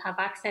Northern Ireland have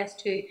access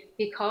to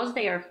because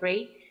they are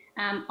free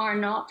are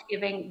not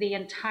giving the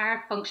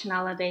entire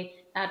functionality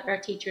that our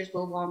teachers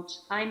will want.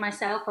 I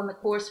myself on the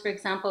course, for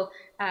example,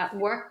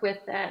 work with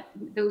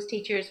those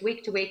teachers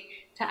week to week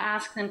to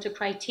ask them to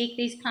critique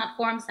these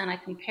platforms, and I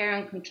compare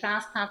and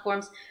contrast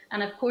platforms.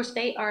 And of course,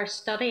 they are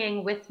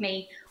studying with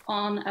me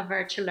on a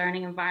virtual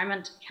learning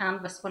environment,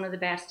 Canvas, one of the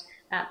best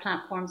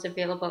platforms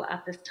available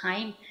at this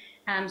time.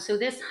 So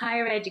this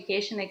higher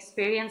education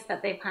experience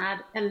that they've had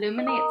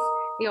illuminates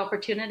the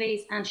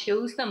opportunities and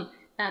shows them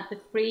that the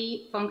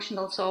free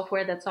functional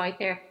software that's out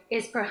there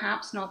is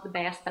perhaps not the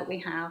best that we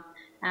have.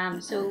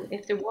 So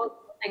if there was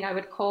something I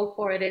would call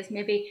for, it is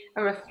maybe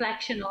a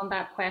reflection on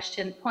that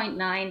question, point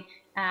 9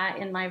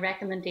 in my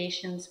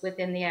recommendations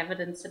within the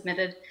evidence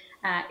submitted.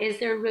 Is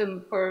there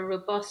room for a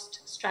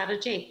robust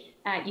strategy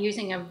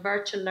using a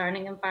virtual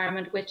learning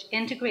environment which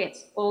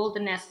integrates all the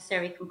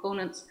necessary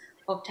components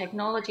of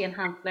technology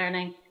enhanced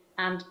learning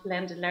and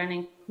blended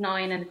learning now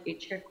and in the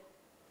future?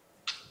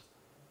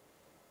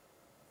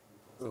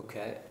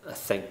 Okay, I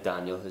think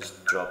Daniel has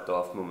dropped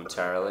off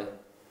momentarily.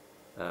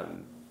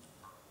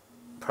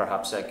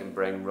 Perhaps I can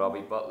bring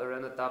Robbie Butler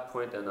in at that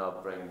point, and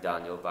I'll bring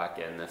Daniel back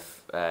in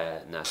if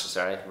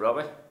necessary.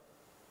 Robbie?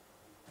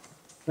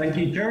 Thank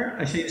you, Chair.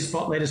 I see the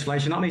spotlight is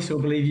flashing at me, so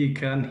I believe you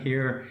can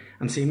hear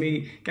and see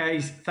me.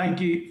 Guys,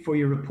 thank you for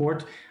your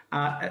report.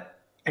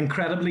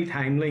 Incredibly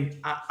timely,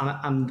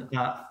 and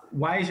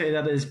why I say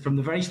that is from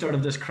the very start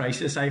of this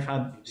crisis, I've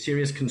had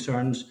serious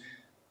concerns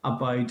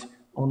about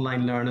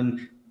online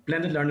learning.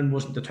 Blended learning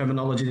wasn't the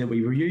terminology that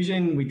we were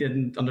using. We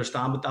didn't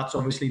understand, but that's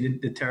obviously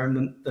the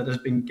term that has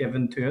been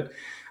given to it.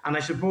 And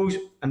I suppose,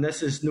 and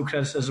this is no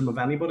criticism of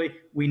anybody,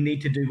 we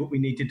need to do what we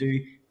need to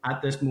do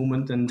at this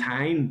moment in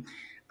time.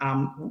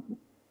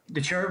 The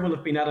chair will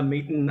have been at a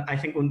meeting, I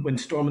think, when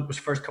Stormont was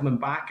first coming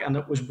back, and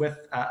it was with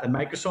a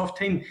Microsoft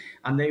team,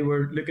 and they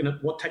were looking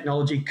at what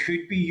technology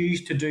could be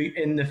used to do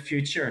in the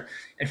future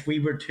if we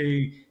were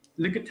to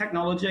look at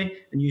technology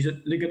and use it,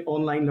 look at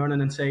online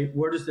learning and say,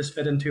 where does this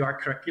fit into our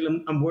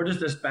curriculum and where does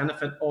this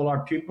benefit all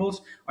our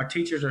pupils, our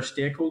teachers, our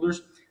stakeholders?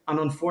 And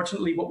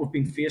unfortunately, what we've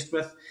been faced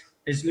with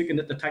is looking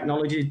at the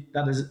technology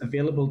that is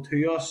available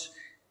to us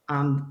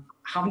and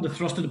having to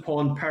thrust it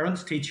upon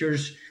parents,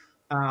 teachers,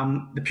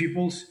 the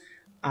pupils,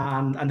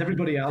 and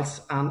everybody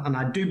else. And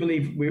I do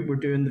believe we're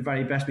doing the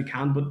very best we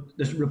can, but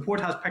this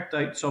report has picked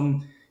out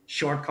some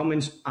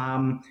shortcomings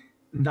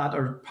that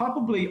are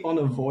probably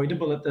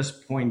unavoidable at this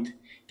point,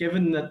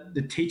 given that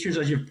the teachers,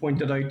 as you've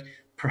pointed out,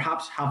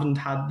 perhaps haven't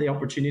had the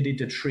opportunity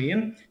to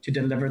train to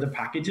deliver the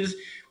packages.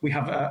 We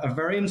have a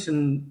variance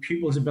in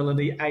pupils'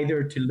 ability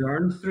either to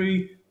learn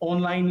through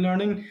online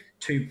learning,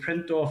 to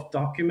print off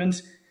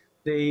documents,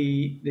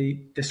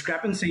 the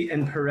discrepancy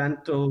in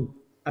parental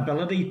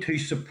ability to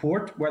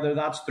support, whether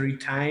that's through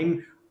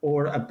time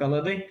or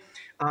ability.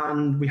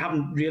 And we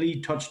haven't really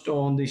touched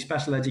on the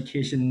special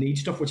education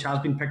needs stuff, which has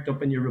been picked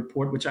up in your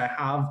report, which I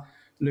have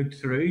looked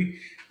through.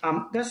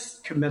 This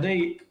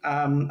committee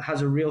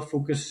has a real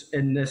focus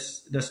in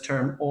this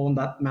term on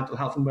that mental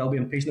health and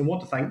wellbeing piece. And I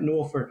want to thank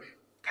Noel for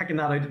picking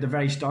that out at the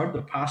very start,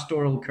 the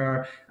pastoral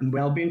care and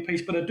wellbeing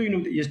piece. But I do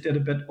know that you did a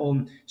bit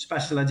on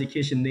special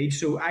education needs.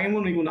 So I am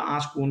only going to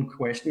ask one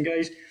question,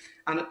 guys.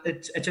 And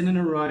it's in and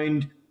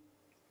around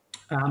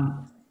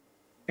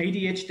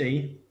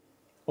ADHD,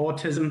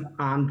 autism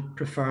and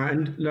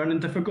profound learning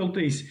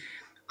difficulties.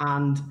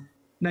 And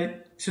now,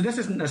 so this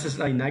isn't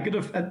necessarily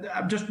negative.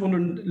 I'm just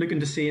wondering, looking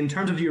to see in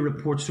terms of your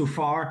report so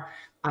far,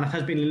 and it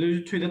has been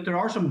alluded to that there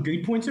are some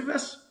good points of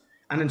this,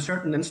 and in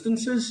certain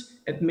instances,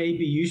 it may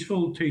be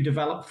useful to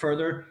develop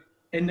further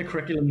in the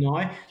curriculum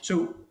now.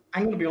 So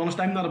I'm going to be honest,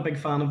 I'm not a big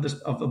fan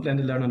of a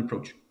blended learning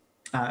approach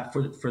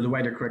for the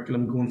wider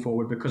curriculum going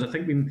forward, because I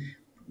think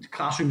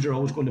classrooms are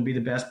always going to be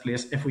the best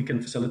place if we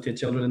can facilitate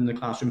children in the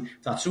classroom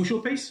that social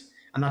piece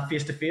and that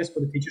face-to-face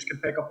where the teachers can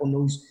pick up on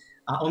those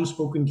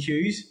unspoken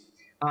cues.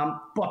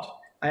 But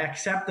I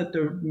accept that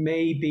there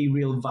may be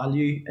real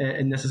value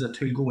in this as a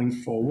tool going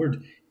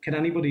forward. Can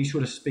anybody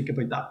sort of speak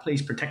about that,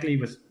 please, particularly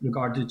with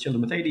regard to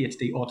children with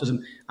ADHD, autism,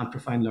 and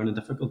profound learning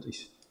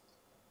difficulties?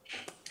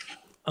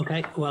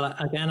 Okay, well,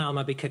 again, I'll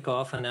maybe kick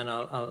off, and then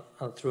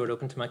I'll throw it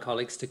open to my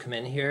colleagues to come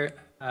in here.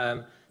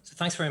 So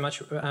thanks very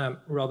much,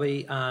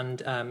 Robbie,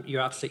 and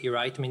you're absolutely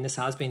right. I mean, this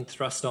has been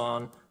thrust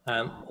on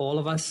all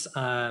of us,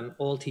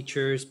 all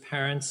teachers,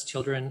 parents,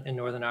 children in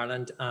Northern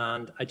Ireland,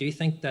 and I do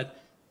think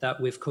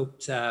that we've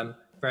coped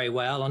very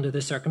well under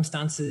the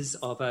circumstances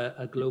of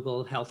a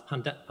global health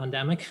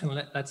pandemic.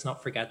 And let's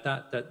not forget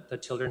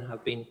that children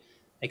have been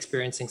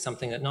experiencing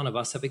something that none of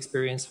us have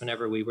experienced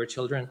whenever we were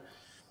children.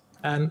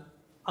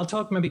 I'll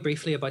talk maybe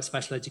briefly about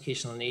special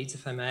educational needs,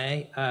 if I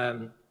may.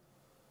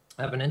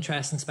 I have an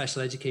interest in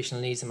special educational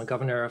needs. I'm a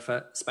governor of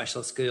a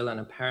special school and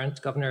a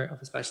parent governor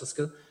of a special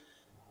school.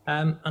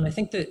 And I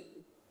think that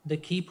the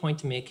key point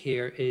to make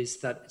here is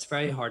that it's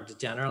very hard to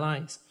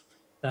generalise.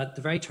 That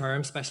the very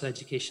term special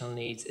educational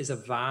needs is a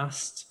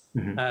vast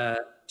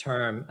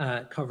term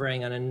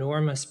covering an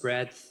enormous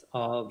breadth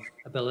of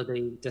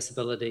ability,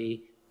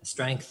 disability,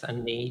 strength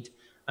and need.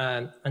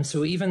 And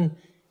so even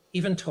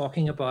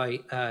talking about,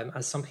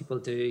 as some people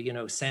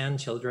do, SEN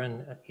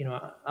children,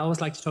 I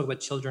always like to talk about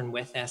children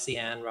with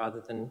SEN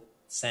rather than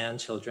SEN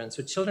children.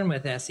 So children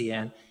with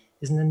SEN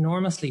is an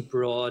enormously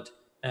broad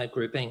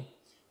grouping.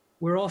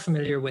 We're all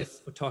familiar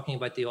with talking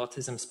about the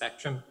autism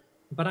spectrum,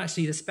 but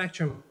actually the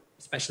spectrum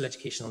special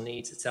educational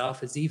needs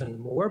itself is even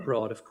more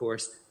broad, of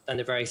course, than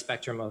the very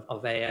spectrum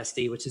of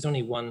ASD, which is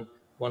only one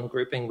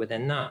grouping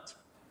within that.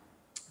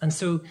 And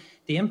so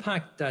the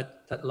impact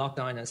that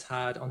lockdown has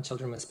had on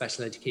children with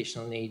special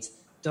educational needs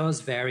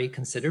does vary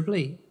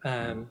considerably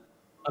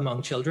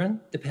among children,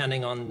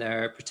 depending on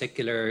their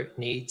particular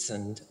needs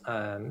and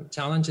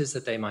challenges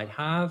that they might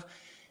have.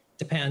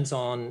 Depends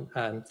on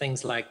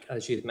things like,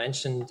 as you've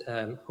mentioned,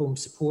 home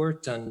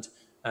support and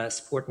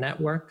support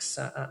networks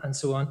and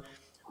so on.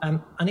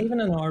 And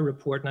even in our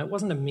report, now it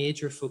wasn't a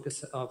major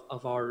focus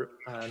of our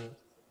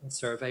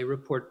survey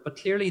report, but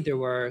clearly there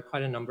were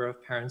quite a number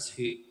of parents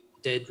who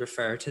did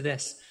refer to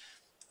this.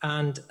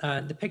 And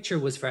the picture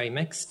was very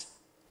mixed.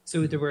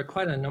 So there were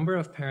quite a number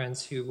of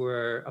parents who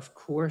were, of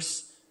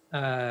course,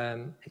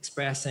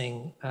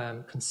 expressing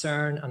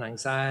concern and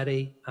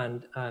anxiety,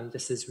 and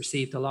this has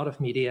received a lot of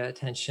media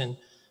attention.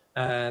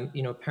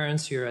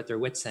 Parents who are at their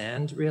wits'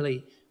 end,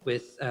 really,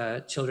 with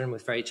children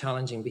with very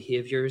challenging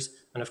behaviours.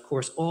 And of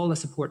course, all the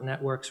support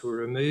networks were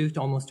removed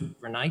almost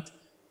overnight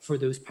for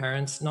those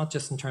parents, not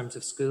just in terms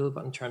of school,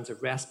 but in terms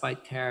of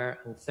respite care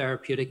and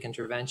therapeutic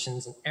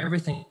interventions, and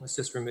everything was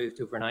just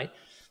removed overnight.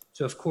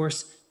 So of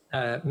course,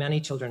 many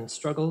children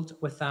struggled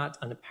with that,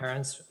 and the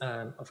parents,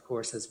 of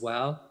course, as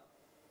well.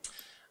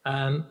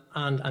 And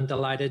I'm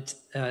delighted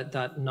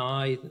that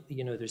now,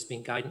 there's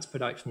been guidance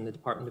put out from the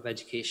Department of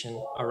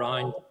Education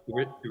around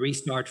the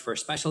restart for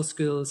special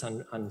schools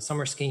and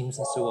summer schemes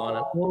and so on.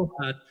 And all of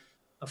that,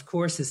 of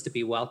course, is to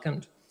be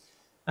welcomed.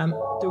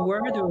 There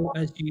were, though,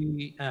 as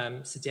you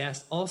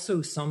suggest,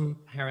 also some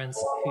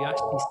parents who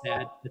actually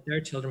said that their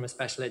children with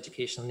special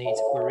educational needs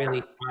were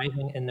really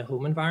thriving in the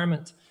home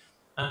environment.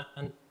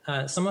 And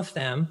some of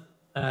them,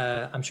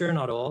 I'm sure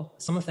not all,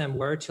 some of them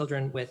were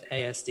children with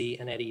ASD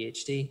and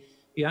ADHD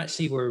who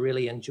actually were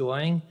really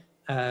enjoying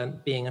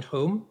being at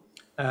home,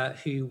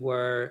 who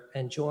were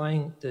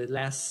enjoying the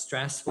less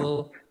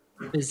stressful,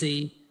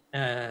 busy,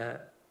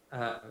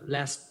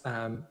 less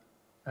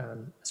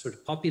sort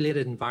of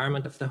populated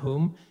environment of the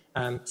home.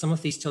 Some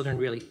of these children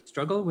really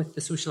struggle with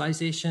the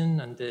socialization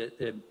and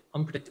the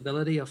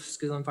unpredictability of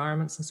school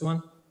environments and so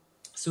on.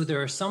 So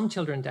there are some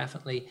children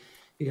definitely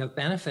who have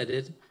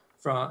benefited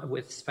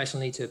with special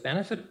needs, who have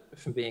benefited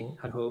from being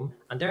at home,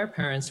 and their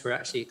parents were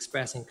actually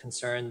expressing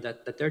concern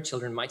that their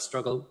children might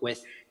struggle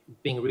with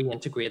being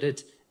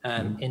reintegrated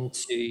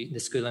into the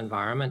school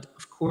environment.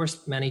 Of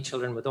course, many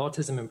children with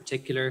autism in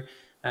particular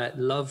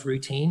love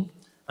routine,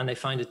 and they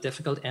find it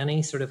difficult.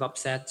 Any sort of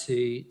upset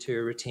to a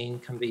routine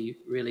can be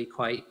really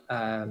quite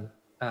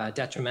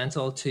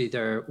detrimental to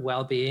their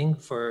well-being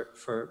for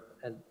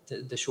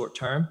the short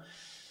term.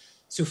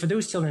 So for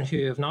those children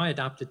who have now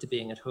adapted to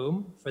being at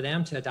home, for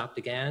them to adapt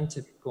again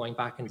to going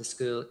back into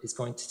school is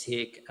going to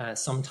take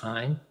some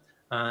time.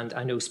 And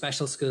I know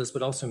special schools,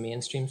 but also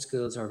mainstream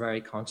schools are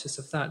very conscious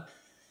of that.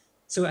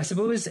 So I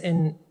suppose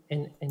in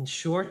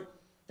short,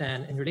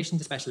 then, in relation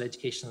to special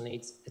educational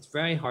needs, it's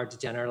very hard to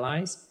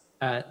generalise.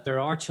 There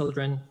are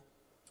children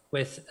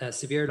with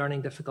severe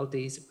learning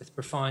difficulties, with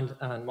profound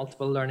and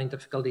multiple learning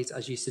difficulties,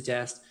 as you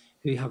suggest,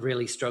 who have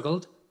really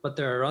struggled. But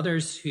there are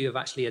others who have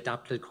actually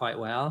adapted quite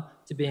well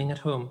to being at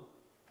home.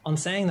 On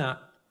saying that,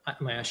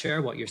 may I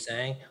share what you're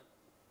saying?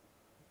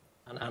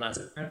 And as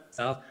a parent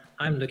myself,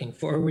 I'm looking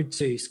forward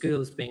to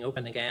schools being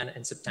open again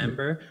in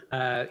September.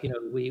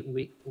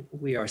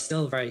 We are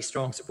still very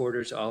strong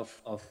supporters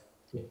of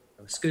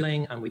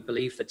schooling, and we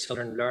believe that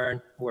children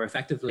learn more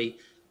effectively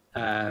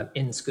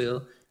in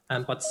school.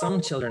 But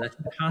some children, it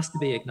has to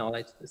be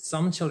acknowledged, that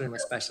some children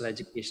with special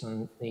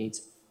educational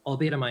needs,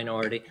 albeit a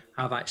minority,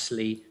 have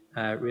actually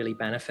really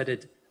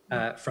benefited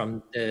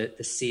from the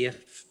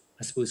safe,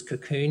 I suppose,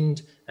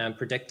 cocooned and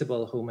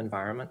predictable home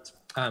environment.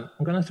 I'm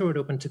going to throw it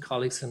open to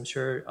colleagues. I'm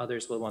sure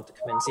others will want to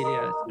come in.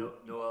 Celia?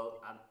 Noel,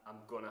 I'm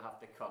going to have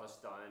to cut us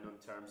down in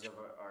terms of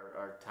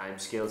our time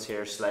scales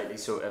here slightly.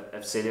 So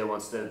if Celia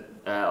wants to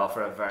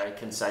offer a very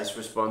concise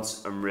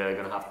response, I'm really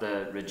going to have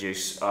to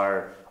reduce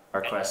our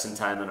question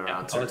time and our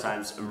answer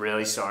times. I'm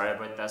really sorry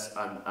about this,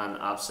 and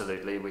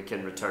absolutely we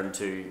can return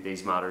to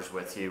these matters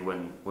with you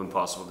when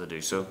possible to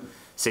do so.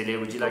 Celia,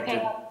 would you like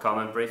to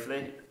comment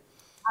briefly?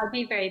 I'll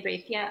be very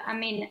brief. Yeah, I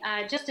mean,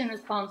 just in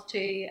response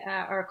to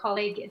our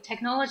colleague,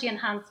 technology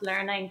enhanced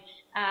learning,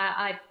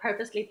 I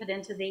purposely put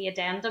into the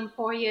addendum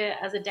for you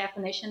as a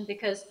definition,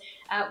 because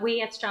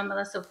we at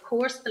Stranmillis, of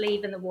course,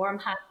 believe in the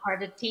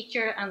warm-hearted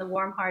teacher and the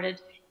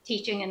warm-hearted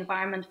teaching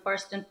environment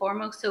first and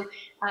foremost. So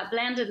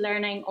blended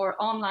learning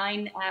or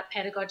online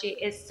pedagogy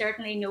is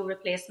certainly no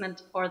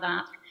replacement for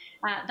that.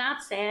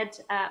 That said,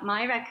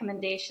 my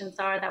recommendations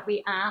are that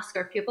we ask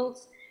our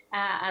pupils.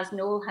 As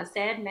Noel has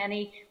said,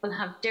 many will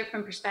have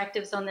different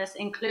perspectives on this,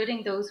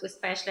 including those with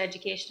special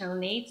educational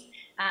needs.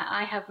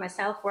 I have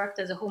myself worked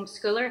as a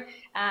homeschooler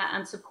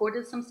and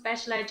supported some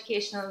special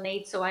educational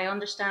needs, so I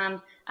understand,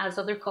 as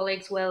other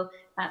colleagues will,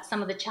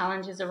 some of the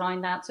challenges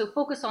around that. So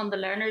focus on the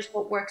learners,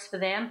 what works for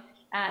them.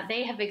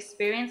 They have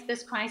experienced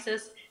this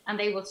crisis, and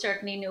they will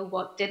certainly know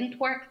what didn't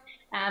work.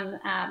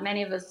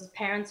 Many of us as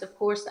parents, of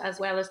course, as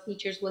well as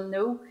teachers, will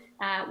know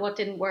what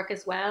didn't work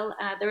as well.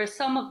 There are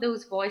some of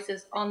those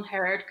voices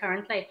unheard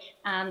currently,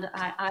 and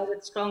I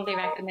would strongly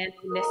recommend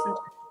we listen to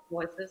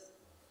those voices.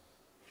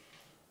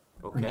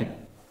 Okay.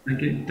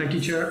 Thank you,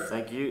 Chair.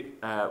 Thank you.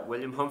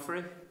 William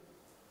Humphrey?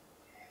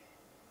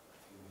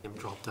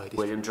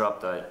 William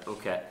dropped out.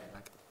 Okay.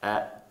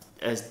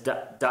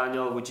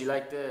 Daniel, would you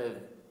like to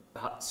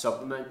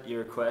supplement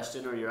your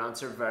question or your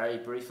answer very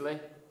briefly?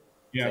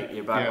 Yeah.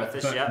 You're back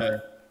with us, yeah?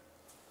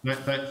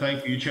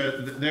 Thank you,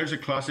 Chair. There's a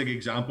classic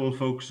example,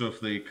 folks, of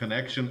the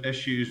connection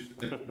issues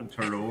in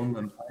Tyrone,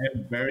 and I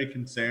am very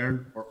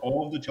concerned for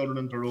all of the children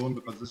in Tyrone,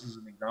 because this is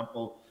an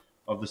example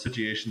of the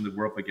situation that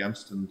we're up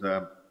against, and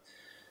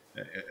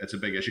it's a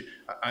big issue.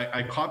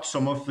 I caught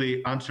some of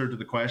the answer to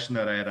the question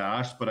that I had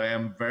asked, but I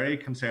am very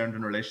concerned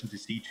in relation to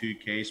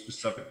C2K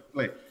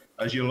specifically.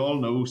 As you'll all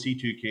know,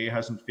 C2K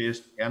hasn't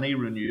faced any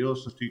renewal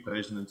since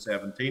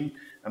 2017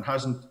 and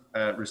hasn't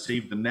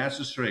received the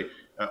necessary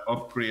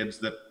upgrades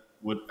that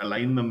would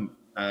align them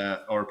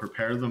or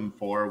prepare them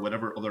for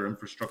whatever other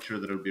infrastructure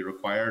that will be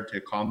required to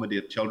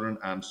accommodate children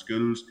and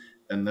schools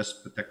in this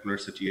particular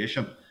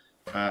situation.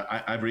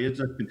 I've raised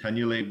it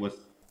continually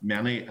with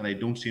many, and I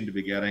don't seem to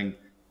be getting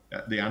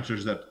the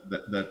answers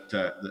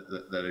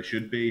that I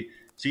should be.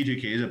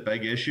 C2K is a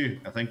big issue.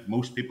 I think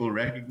most people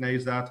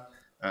recognise that.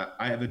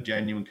 I have a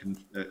genuine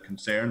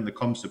concern that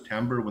come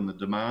September, when the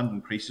demand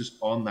increases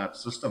on that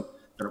system,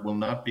 that it will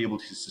not be able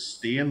to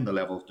sustain the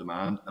level of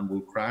demand and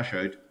will crash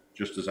out,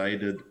 just as I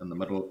did in the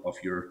middle of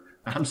your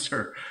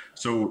answer.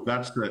 So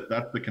that's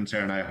the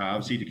concern I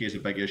have. C2K is a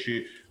big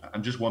issue.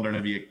 I'm just wondering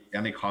if you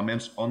have any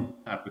comments on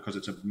that, because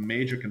it's a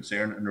major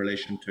concern in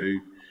relation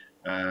to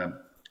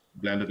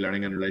blended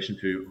learning, in relation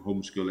to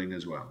homeschooling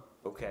as well.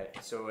 Okay,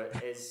 so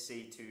is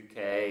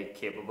C2K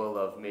capable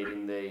of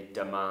meeting the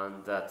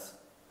demand that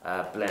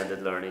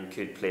blended learning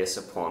could place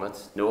upon it?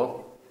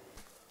 Noel?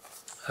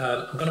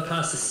 I'm going to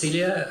pass to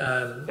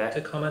Celia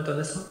to comment on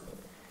this one.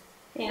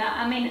 Yeah,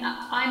 I mean,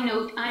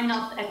 I'm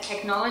not a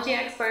technology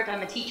expert.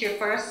 I'm a teacher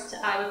first.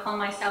 I would call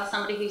myself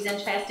somebody who's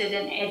interested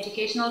in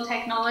educational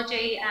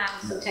technology,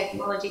 so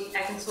technology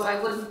second. So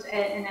I wouldn't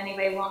in any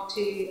way want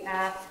to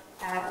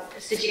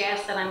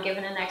suggest that I'm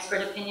giving an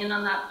expert opinion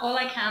on that. All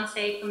I can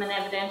say from an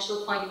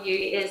evidential point of view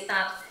is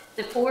that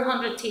the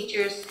 400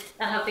 teachers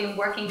that have been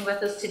working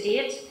with us to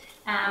date,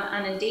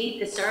 and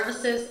indeed the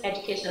services,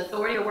 Education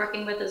Authority are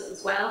working with us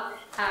as well,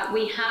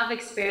 we have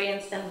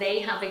experienced, and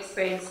they have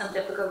experienced, some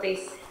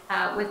difficulties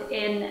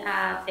within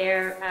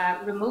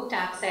their remote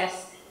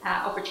access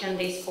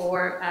opportunities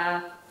for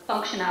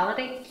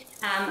functionality,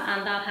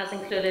 and that has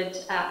included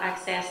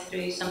access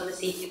through some of the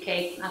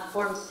C2K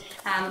platforms.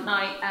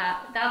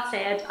 Now, that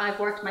said, I've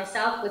worked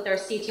myself with our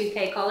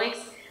C2K colleagues,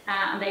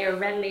 and they are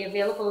readily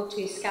available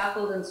to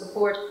scaffold and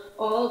support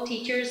all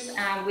teachers.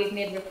 We've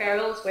made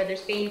referrals where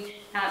there's been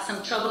some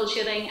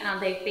troubleshooting,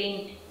 and they've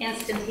been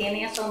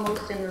instantaneous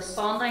almost in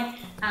responding,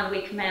 and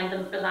we commend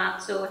them for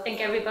that. So I think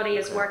everybody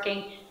is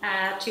working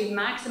to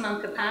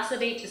maximum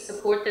capacity to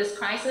support this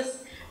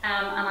crisis,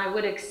 and I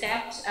would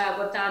accept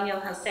what Daniel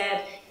has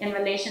said in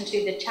relation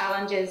to the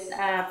challenges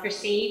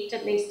perceived,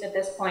 at least at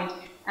this point,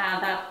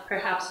 that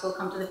perhaps will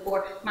come to the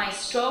fore. My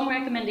strong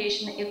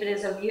recommendation, if it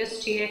is of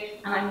use to you,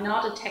 and I'm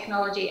not a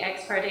technology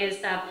expert,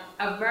 is that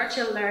a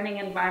virtual learning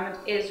environment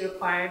is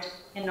required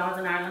in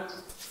Northern Ireland.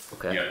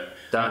 Okay. Yeah.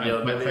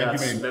 Daniel,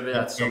 maybe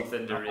that's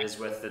something to raise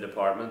with the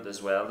department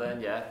as well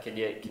then, yeah? Can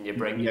you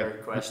bring your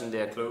question to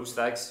a close?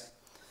 Thanks.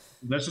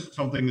 This is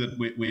something that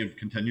we have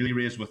continually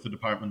raised with the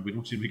department. We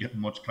don't seem to be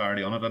getting much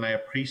clarity on it, and I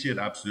appreciate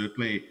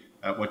absolutely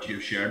what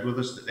you've shared with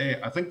us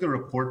today. I think the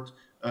report,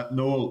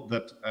 Noel,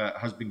 that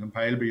has been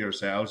compiled by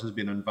yourselves has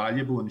been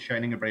invaluable in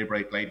shining a very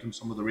bright light on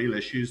some of the real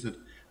issues that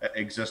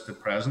exist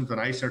at present,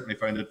 and I certainly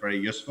found it very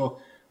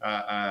useful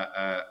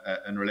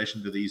in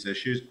relation to these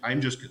issues. I'm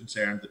just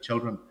concerned that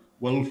children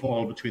will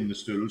fall between the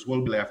stools,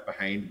 will be left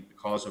behind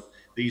because of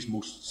these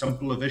most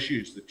simple of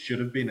issues that should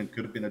have been and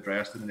could have been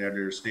addressed in an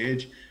earlier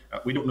stage.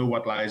 We don't know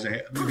what lies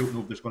ahead. We don't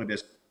know if there's going to be a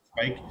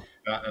spike,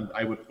 and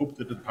I would hope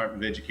that the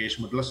Department of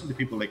Education would listen to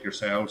people like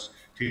yourselves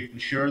to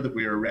ensure that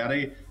we are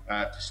ready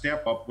to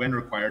step up when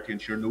required to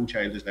ensure no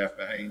child is left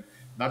behind.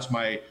 That's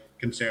my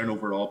concern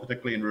overall,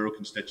 particularly in rural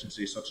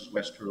constituencies such as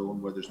West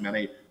Tyrone, where there's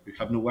many who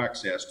have no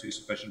access to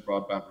sufficient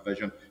broadband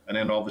provision, and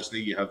then obviously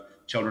you have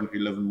children who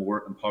live in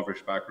more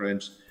impoverished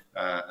backgrounds,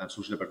 and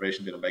social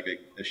deprivation being a big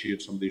issue in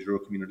some of these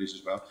rural communities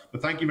as well.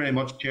 But thank you very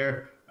much,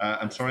 Chair.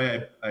 I'm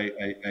sorry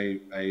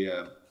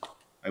I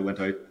went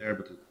out there,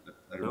 but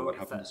I don't know what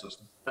happened to the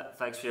system.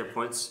 Thanks for your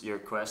points, your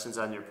questions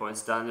and your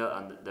points, Daniel,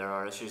 and there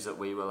are issues that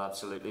we will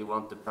absolutely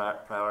want to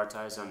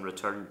prioritise and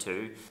return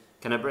to.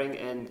 Can I bring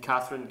in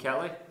Catherine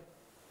Kelly?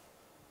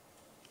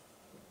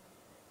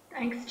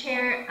 Thanks,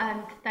 Chair,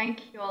 and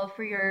thank you all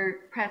for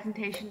your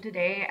presentation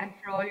today and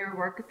for all your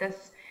work at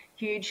this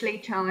hugely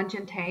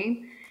challenging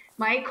time.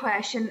 My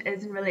question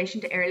is in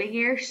relation to early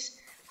years.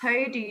 How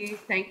do you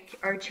think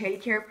our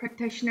childcare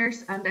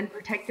practitioners, and in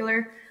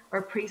particular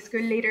our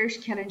preschool leaders,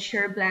 can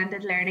ensure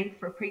blended learning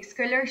for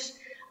preschoolers,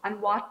 and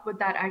what would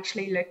that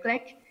actually look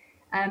like?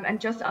 And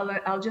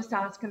I'll just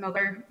ask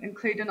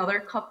include another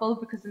couple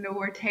because I know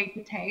we're tight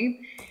in time.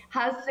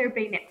 Has there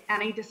been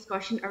any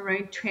discussion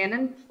around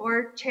training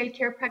for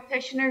childcare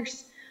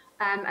practitioners?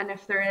 And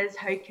if there is,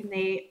 how can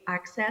they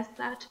access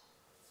that?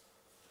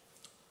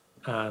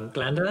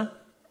 Glenda?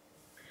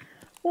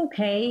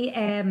 Okay.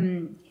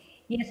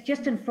 Yes,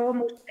 just and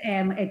foremost,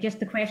 just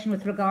the question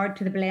with regard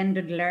to the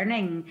blended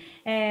learning.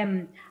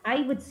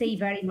 I would say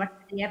very much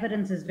the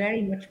evidence is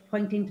very much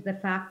pointing to the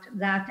fact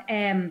that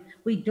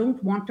we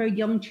don't want our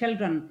young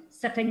children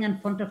sitting in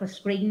front of a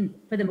screen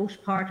for the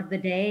most part of the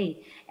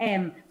day,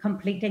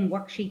 completing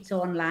worksheets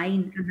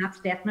online, and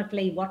that's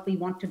definitely what we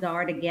want to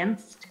guard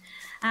against.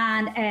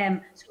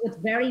 And so it's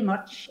very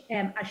much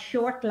a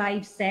short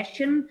live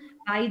session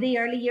by the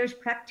early years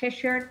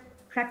practitioner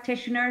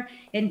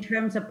in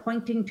terms of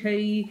pointing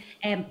to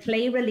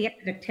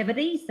play-related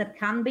activities that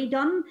can be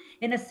done,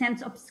 in a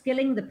sense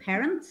upskilling the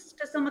parents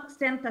to some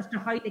extent as to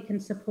how they can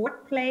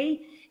support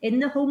play in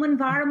the home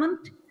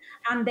environment,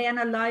 and then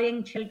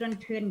allowing children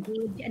to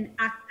engage in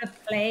active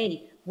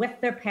play with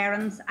their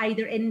parents,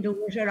 either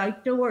indoors or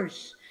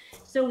outdoors.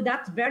 So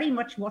that's very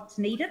much what's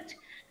needed.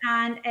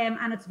 And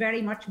it's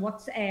very much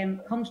what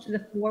comes to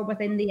the fore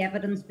within the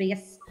evidence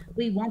base.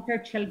 We want our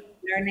children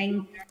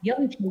learning,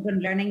 young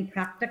children learning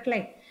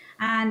practically.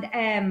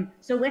 And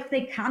so if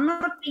they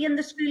cannot be in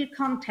the school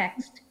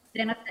context,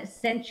 then it's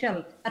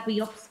essential that we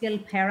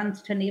upskill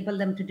parents to enable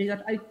them to do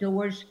it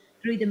outdoors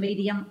through the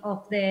medium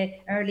of the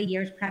early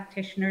years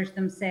practitioners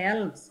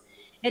themselves.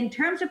 In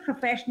terms of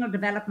professional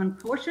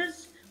development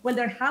courses, well,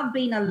 there have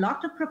been a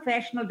lot of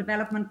professional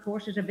development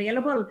courses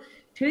available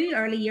to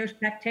early years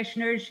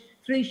practitioners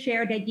through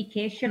shared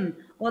education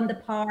on the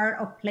power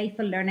of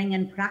playful learning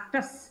in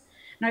practice.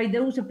 Now,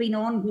 those have been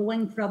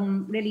ongoing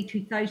from really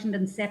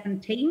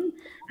 2017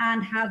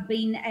 and have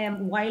been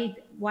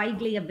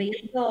widely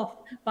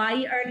available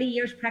by early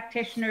years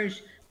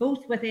practitioners,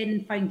 both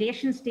within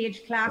foundation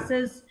stage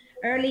classes,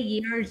 early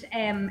years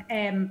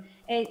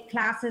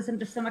classes, and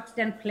to some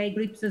extent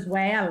playgroups as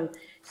well.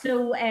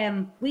 So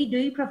we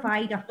do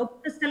provide a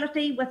hub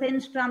facility within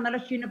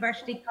Stranmillis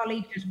University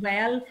College as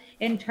well,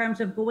 in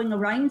terms of going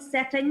around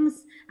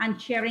settings and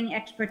sharing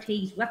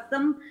expertise with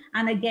them.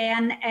 And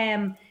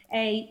again,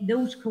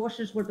 those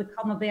courses will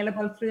become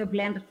available through a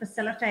blended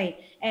facility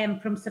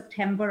from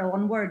September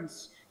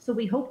onwards. So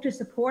we hope to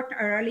support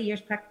our early years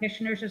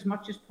practitioners as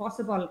much as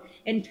possible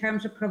in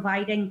terms of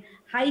providing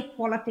high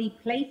quality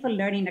playful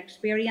learning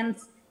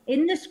experience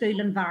in the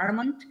school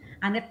environment.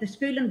 And if the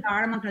school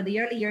environment or the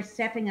early years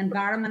setting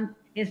environment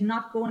is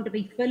not going to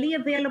be fully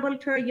available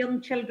to our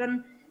young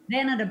children,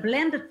 then at a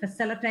blended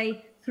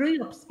facility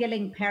through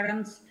upskilling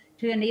parents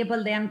to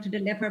enable them to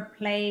deliver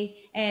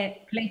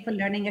playful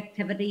learning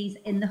activities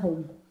in the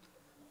home.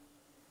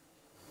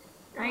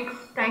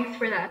 Thanks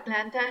for that,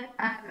 Glenda.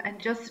 And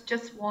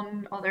just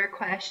one other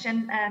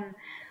question.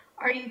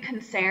 Are you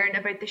concerned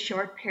about the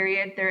short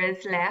period there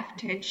is left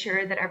to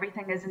ensure that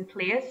everything is in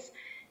place?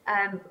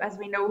 As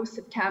we know,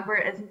 September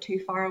isn't too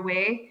far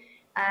away.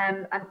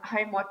 And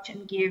how much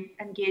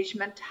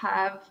engagement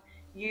have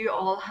you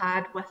all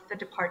had with the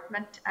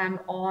department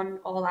on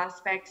all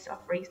aspects of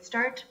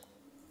Restart?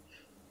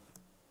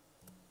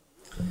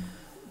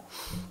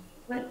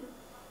 Well,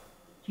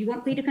 do you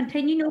want me to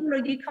continue, Noel, or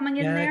are you coming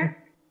in there?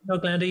 No,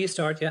 Glenda, you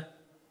start, yeah.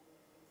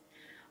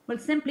 Well,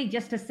 simply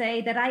just to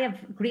say that I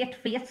have great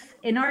faith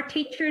in our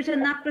teachers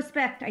in that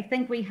respect. I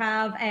think we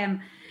have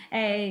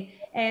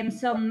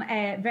some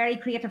very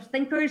creative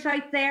thinkers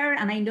out there,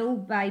 and I know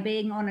by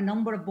being on a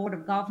number of Board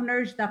of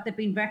Governors that they've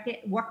been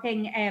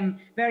working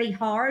very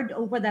hard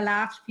over the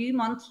last few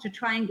months to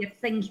try and get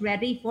things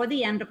ready for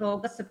the end of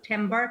August,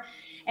 September,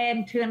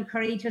 to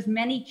encourage as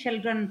many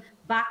children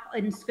back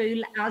in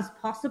school as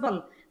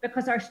possible,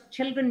 because our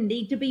children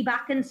need to be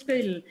back in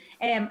school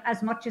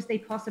as much as they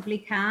possibly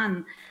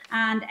can.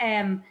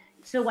 And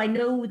so I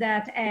know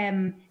that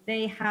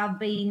they have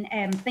been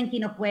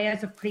thinking of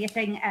ways of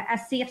creating a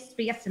safe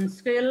space in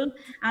school,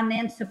 and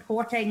then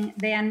supporting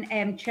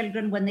then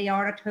children when they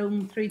are at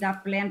home through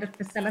that blended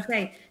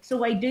facility.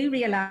 So I do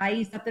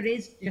realise that there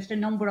is just a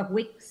number of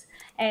weeks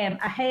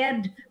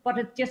ahead, but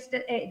it just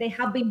they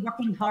have been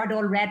working hard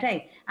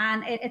already,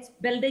 and it's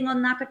building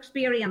on that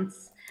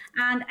experience.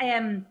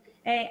 And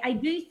I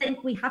do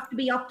think we have to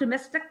be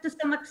optimistic to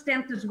some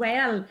extent as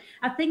well.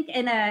 I think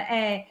in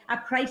a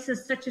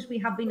crisis such as we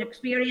have been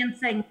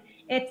experiencing,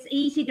 it's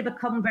easy to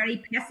become very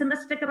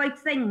pessimistic about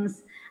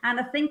things. And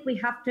I think we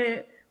have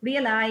to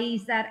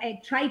realise that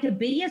try to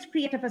be as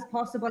creative as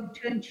possible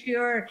to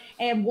ensure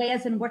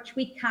ways in which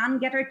we can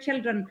get our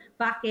children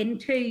back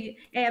into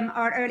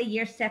our early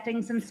year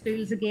settings and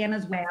schools again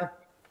as well.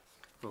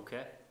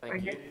 Okay,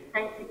 thank you.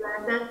 Thank you,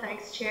 Glenda.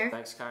 Thanks, Chair.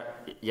 Thanks, Karen.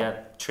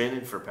 Yeah,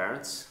 training for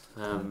parents,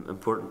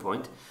 important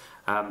point.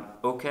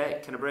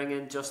 Okay, can I bring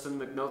in Justin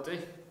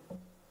McNulty?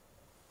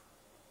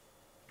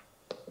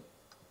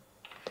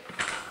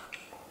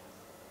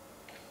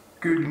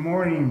 Good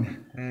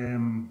morning,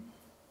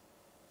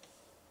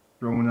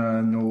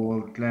 Rona,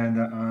 Noel,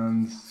 Glenda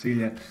and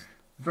Celia.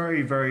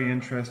 Very, very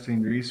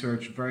interesting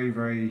research,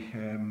 very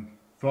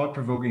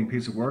thought-provoking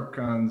piece of work,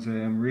 and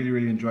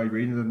really enjoyed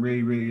reading it, and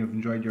really have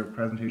enjoyed your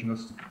presentation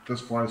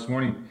thus far this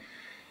morning.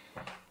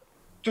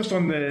 Just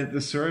on the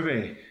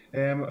survey,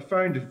 I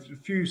found a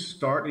few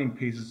startling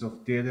pieces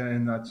of data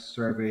in that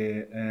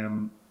survey.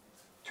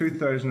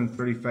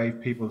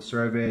 2,035 people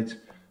surveyed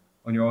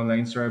on your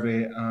online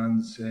survey,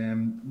 and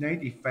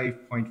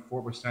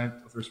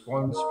 95.4% of the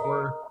respondents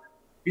were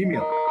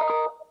female.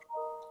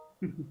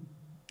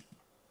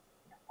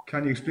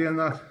 Can you explain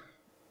that?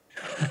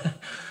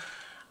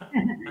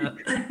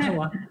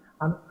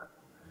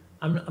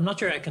 I'm not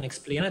sure I can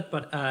explain it,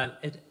 but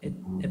it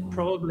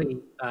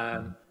probably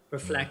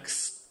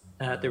reflects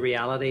the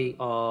reality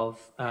of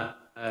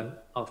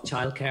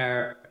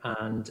childcare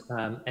and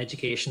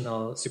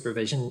educational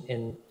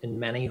supervision in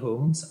many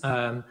homes.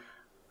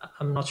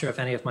 I'm not sure if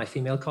any of my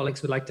female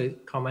colleagues would like to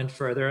comment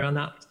further on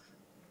that.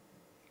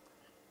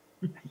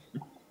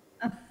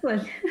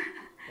 Well,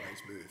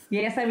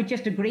 yes, I would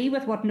just agree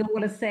with what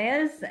Noel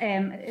says.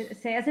 It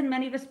says in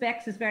many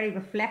respects is very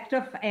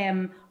reflective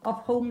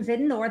of homes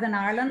in Northern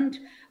Ireland,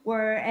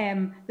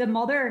 where the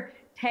mother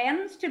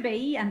tends to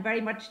be, and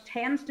very much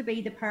tends to be,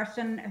 the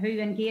person who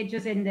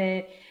engages in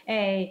the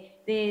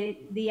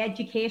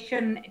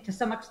education to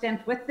some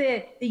extent with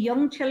the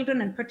young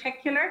children in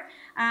particular,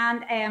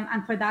 and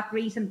for that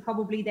reason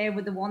probably they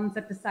were the ones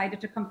that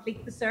decided to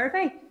complete the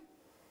survey.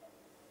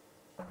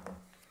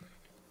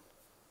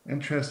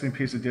 Interesting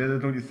piece of data,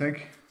 don't you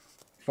think?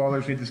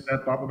 Fathers need to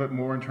step up a bit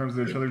more in terms of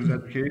their children's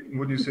education,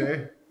 wouldn't you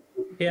say?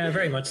 Yeah,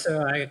 very much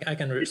so. I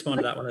can respond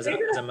to that one as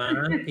a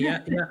man. Yeah,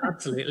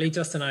 absolutely.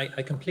 Justin,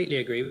 I completely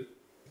agree with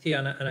you.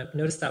 And I've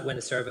noticed that when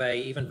the survey,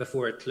 even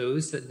before it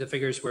closed, the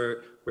figures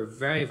were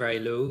very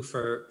low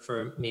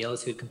for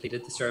males who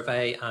completed the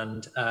survey,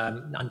 and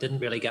didn't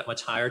really get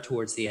much higher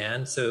towards the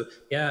end. So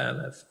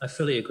yeah, I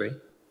fully agree.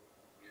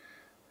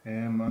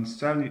 And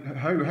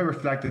how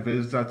reflective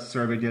is that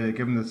survey data,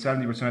 given that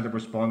 70% of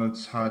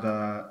respondents had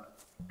a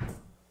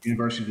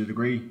university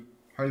degree?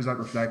 How does that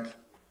reflect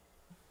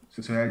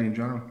society in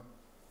general?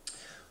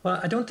 Well,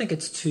 I don't think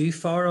it's too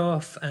far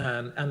off.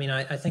 I mean,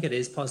 I think it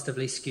is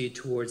positively skewed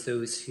towards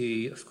those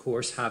who, of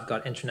course, have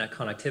got internet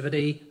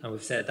connectivity, and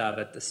we've said that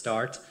at the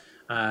start,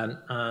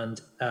 and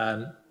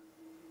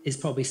is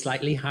probably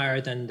slightly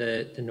higher than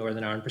the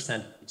Northern Ireland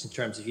percentage in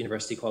terms of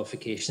university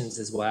qualifications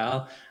as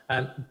well.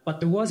 But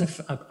there was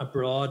a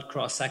broad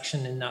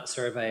cross-section in that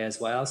survey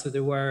as well. So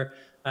there were,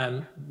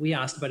 we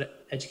asked about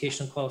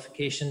educational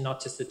qualification,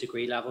 not just the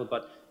degree level,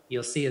 but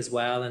you'll see as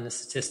well in the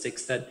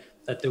statistics that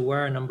there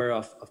were a number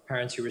of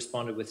parents who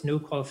responded with no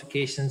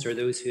qualifications, or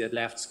those who had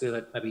left school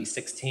at maybe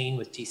 16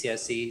 with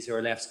GCSEs,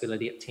 or left school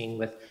at 18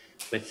 with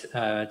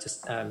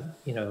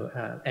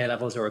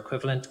A-levels or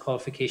equivalent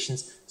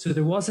qualifications. So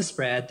there was a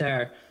spread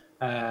there,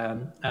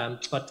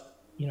 but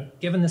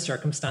given the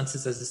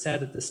circumstances, as I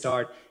said at the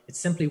start, it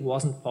simply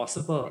wasn't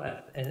possible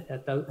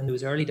in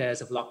those early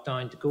days of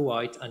lockdown to go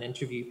out and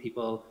interview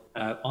people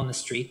on the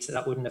street.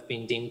 That wouldn't have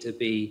been deemed to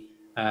be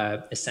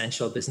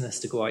essential business,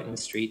 to go out in the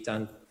street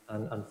and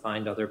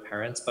find other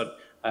parents. But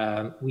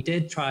we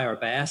did try our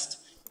best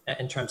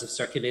in terms of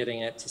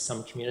circulating it to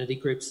some community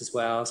groups as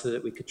well, so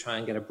that we could try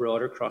and get a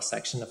broader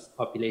cross-section of the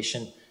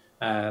population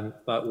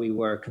but we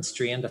were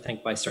constrained, I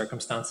think, by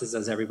circumstances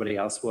as everybody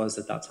else was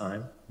at that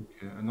time.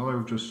 Okay.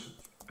 Another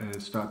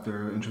stat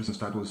there, interesting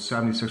stat, was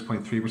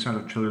 76.3%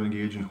 of children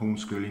engage in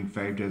homeschooling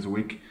 5 days a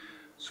week.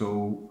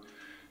 So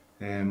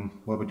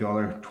what about the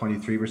other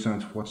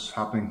 23%? What's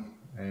happening?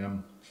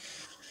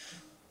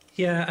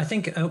 Yeah, I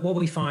think what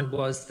we found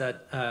was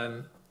that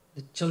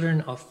the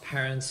children of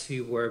parents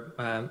who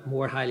were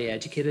more highly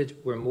educated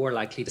were more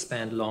likely to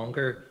spend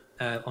longer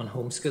on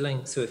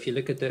homeschooling. So if you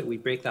look at we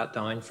break that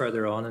down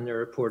further on in the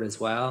report as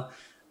well,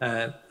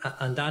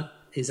 and that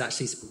is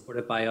actually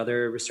supported by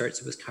other research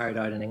that was carried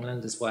out in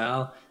England as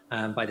well,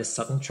 by the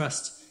Sutton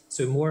Trust.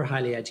 So more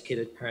highly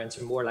educated parents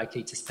are more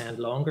likely to spend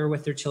longer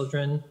with their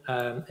children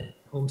in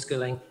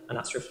homeschooling, and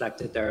that's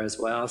reflected there as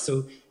well.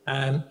 So,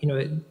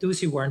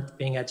 those who weren't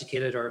being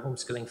educated or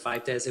homeschooling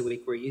 5 days a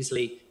week were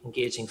usually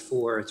engaging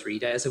 4 or 3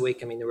 days a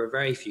week. I mean, there were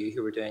very few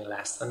who were doing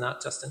less than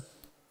that, Justin.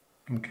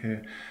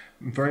 Okay.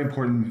 Very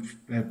important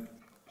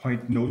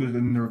point noted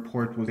in the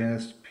report was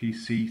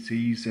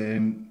NSPCC's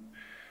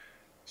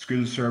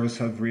school service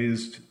have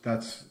raised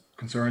that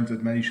concerns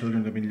that many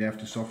children have been left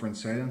to suffer in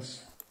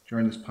silence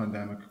during this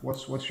pandemic.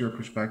 What's your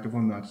perspective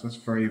on that? That's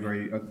very,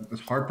 very,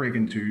 it's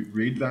heartbreaking to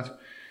read that.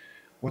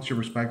 What's your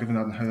perspective on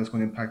that and how that's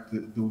going to impact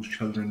those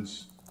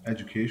children's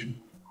education?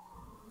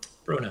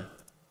 Brona.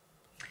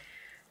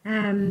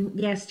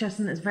 Yes,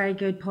 Justin, it's a very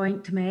good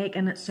point to make,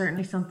 and it's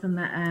certainly something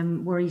that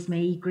worries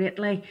me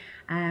greatly.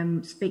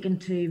 Speaking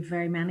to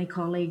very many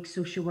colleagues,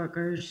 social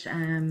workers,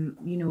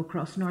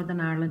 across Northern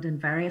Ireland and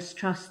various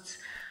trusts,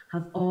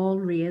 have all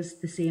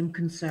raised the same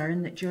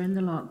concern that during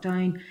the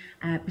lockdown,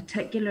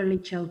 particularly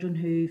children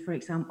who, for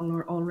example,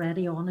 are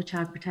already on a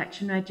child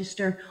protection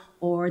register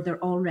or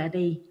they're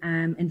already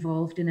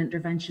involved in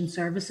intervention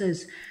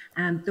services,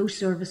 those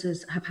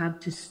services have had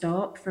to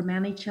stop for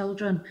many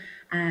children.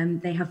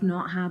 They have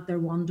not had their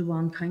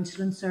one-to-one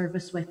counselling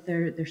service with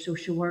their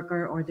social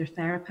worker or their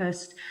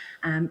therapist.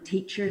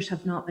 Teachers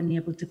have not been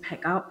able to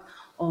pick up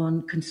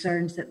on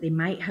concerns that they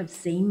might have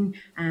seen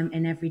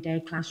in everyday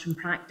classroom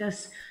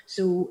practice.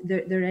 So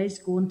there is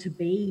going to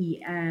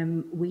be,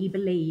 we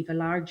believe, a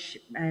large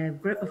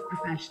group of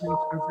professionals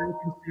are very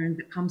concerned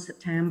that come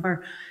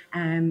September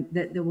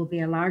that there will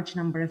be a large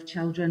number of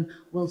children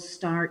will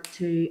start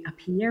to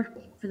appear,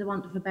 for the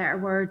want of a better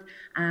word,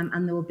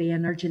 and there will be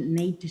an urgent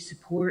need to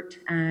support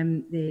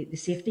the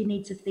safety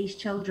needs of these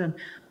children.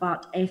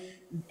 But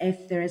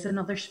if there is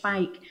another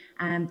spike,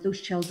 those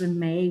children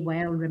may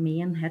well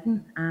remain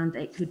hidden, and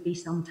it could be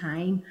some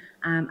time,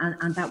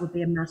 and that would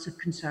be a massive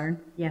concern.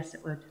 Yes,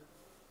 it would.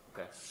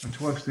 Okay. And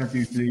to what extent do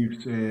you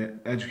believe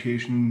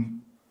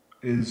education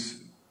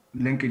is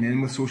linking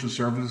in with social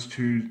services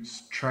to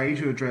try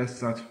to address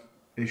that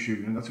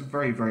issue? And that's a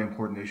very, very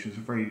important issue. It's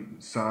a very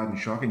sad and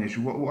shocking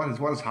issue.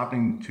 What is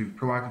happening to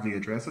proactively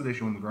address that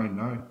issue on the ground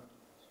now?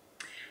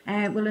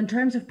 Well, in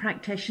terms of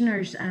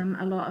practitioners,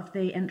 a lot of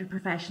the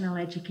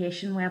interprofessional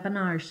education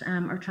webinars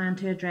are trying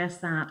to address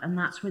that, and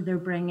that's where they're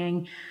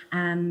bringing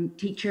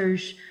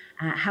teachers,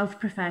 health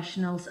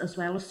professionals, as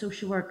well as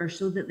social workers,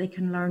 so that they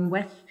can learn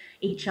with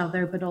each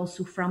other, but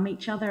also from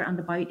each other and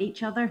about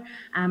each other,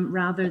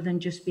 rather than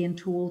just being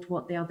told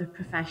what the other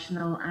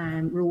professional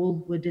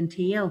role would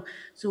entail.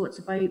 So it's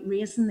about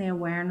raising the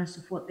awareness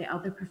of what the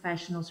other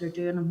professionals are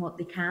doing and what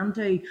they can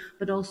do,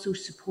 but also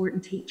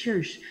supporting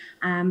teachers,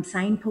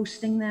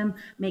 signposting them,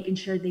 making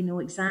sure they know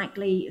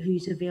exactly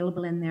who's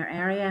available in their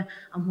area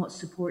and what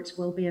supports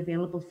will be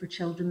available for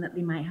children that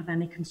they might have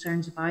any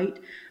concerns about.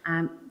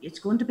 It's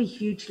going to be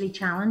hugely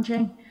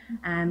challenging,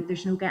 and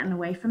there's no getting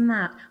away from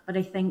that, but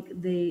I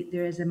think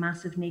there is a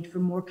massive need for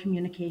more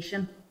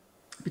communication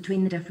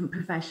between the different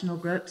professional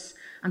groups,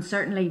 and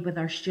certainly with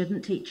our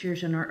student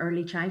teachers and our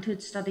early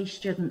childhood studies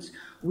students,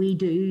 we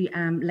do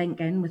link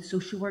in with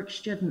social work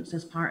students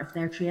as part of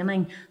their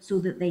training, so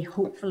that they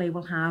hopefully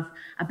will have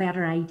a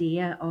better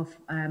idea of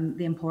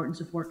the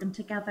importance of working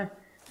together,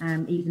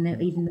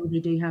 even though they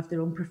do have their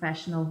own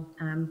professional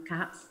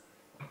caps.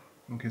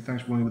 Okay,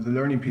 thanks, Bonnie. But the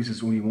learning piece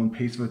is only one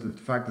piece of it. The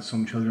fact that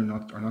some children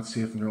are not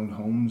safe in their own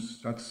homes,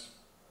 that's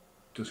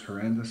just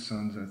horrendous,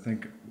 and I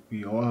think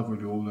we all have a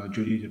role and a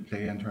duty to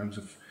play in terms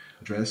of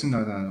addressing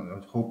that, and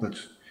I hope that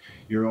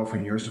you're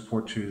offering your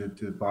support to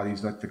the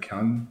bodies that they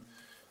can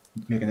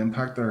make an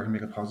impact there,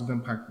 make a positive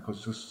impact,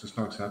 because it's just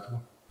not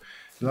acceptable.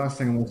 The last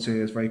thing I want to say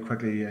is very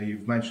quickly,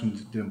 you've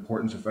mentioned the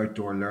importance of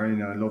outdoor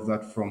learning, and I love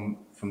that from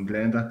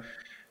Glenda,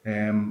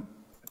 and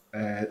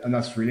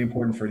that's really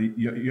important for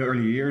the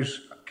early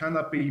years. Can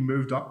that be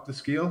moved up the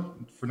scale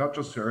for not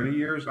just the early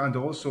years, and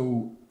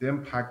also the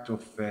impact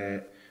of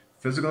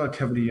physical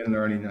activity in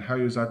learning, and how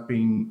is that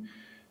being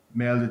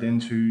melded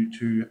into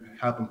to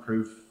help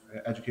improve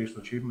educational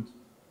achievement?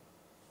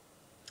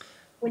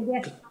 Well,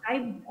 yes,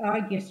 I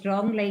argue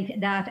strongly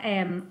that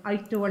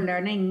outdoor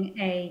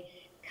learning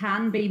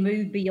can be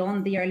moved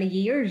beyond the early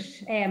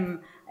years.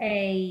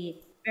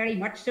 Very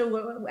much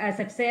so. As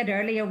I've said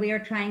earlier, we are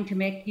trying to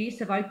make use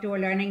of outdoor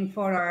learning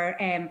for our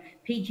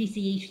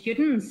PGCE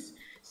students.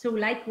 So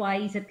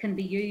likewise, it can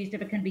be used,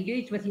 if it can be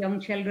used with young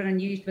children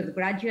and used with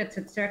graduates,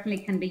 it certainly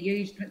can be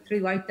used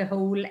throughout the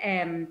whole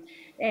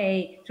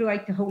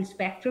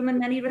spectrum in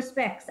many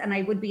respects. And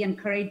I would be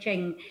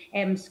encouraging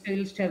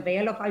schools to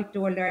avail of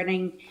outdoor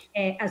learning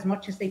as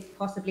much as they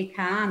possibly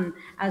can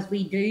as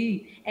we do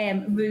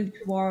move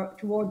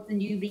towards the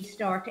new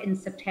restart in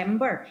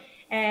September.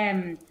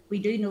 We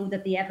do know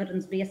that the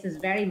evidence base is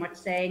very much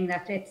saying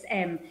that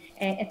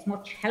it's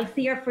much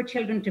healthier for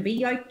children to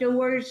be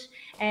outdoors,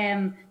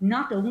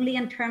 not only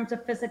in terms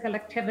of physical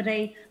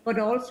activity, but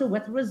also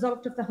with the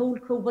result of the whole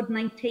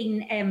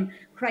COVID-19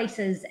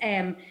 crisis.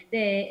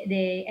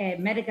 The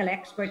medical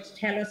experts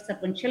tell us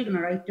that when children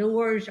are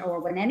outdoors, or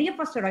when any of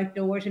us are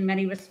outdoors in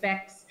many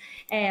respects,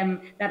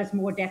 that is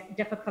more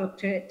difficult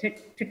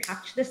to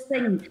catch this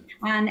thing.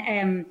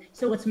 And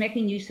so it's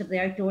making use of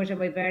the outdoors, and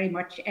we very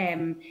much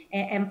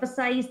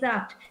emphasise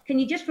that. Can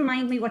you just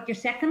remind me what your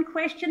second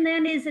question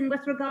then is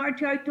with regard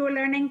to outdoor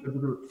learning?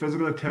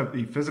 Physical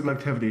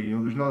activity. You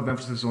know, there's a lot of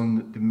emphasis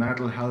on the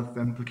mental health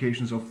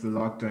implications of the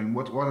lockdown.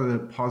 What are the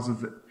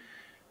positive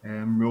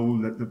role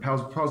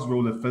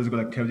that physical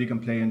activity can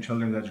play in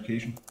children's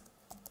education?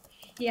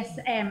 Yes,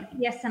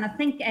 and I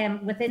think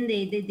within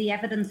the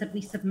evidence that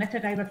we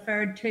submitted, I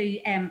referred to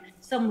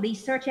some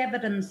research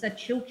evidence that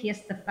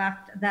showcased the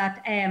fact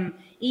that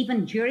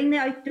even during the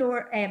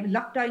outdoor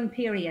lockdown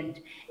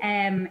period,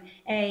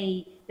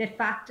 the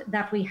fact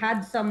that we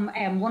had some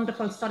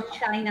wonderful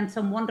sunshine and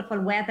some wonderful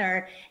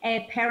weather,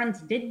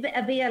 parents did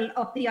avail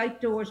of the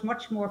outdoors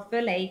much more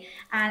fully,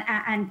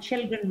 and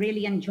children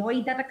really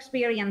enjoyed that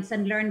experience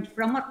and learned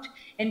from it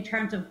in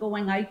terms of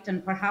going out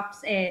and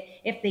perhaps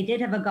if they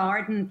did have a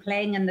garden,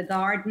 playing in the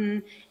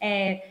garden,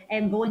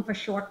 and going for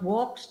short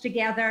walks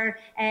together,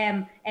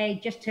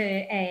 just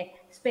to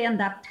spend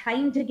that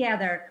time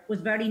together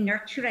was very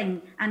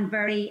nurturing and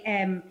very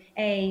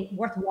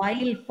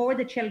worthwhile for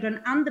the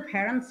children and the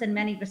parents in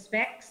many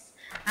respects.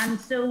 And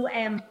so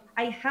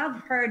I have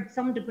heard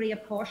some degree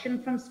of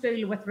caution from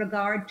school with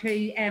regard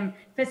to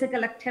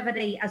physical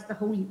activity as the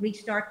whole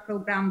restart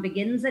programme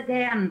begins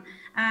again,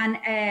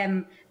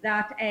 and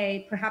that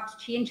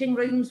perhaps changing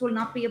rooms will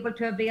not be able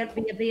to be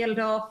availed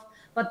of.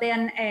 But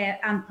then,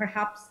 and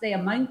perhaps the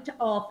amount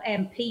of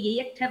PE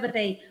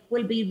activity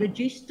will be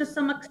reduced to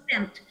some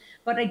extent.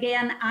 But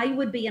again, I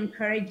would be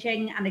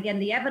encouraging, and again,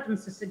 the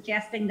evidence is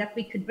suggesting that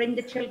we could bring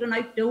the children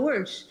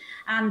outdoors,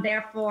 and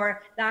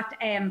therefore that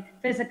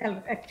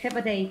physical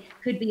activity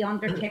could be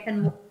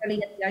undertaken more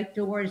fully at the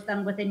outdoors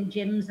than within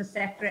gyms,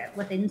 etc.,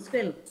 within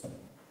school.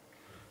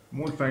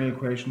 One final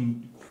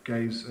question,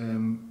 guys.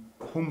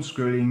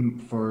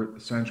 Homeschooling for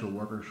essential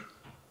workers.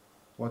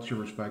 What's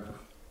your perspective?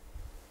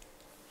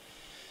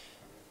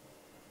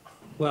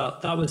 Well,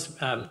 that was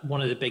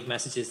one of the big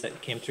messages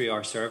that came through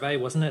our survey,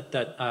 wasn't it?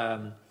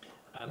 That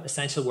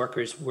essential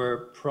workers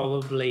were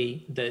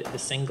probably the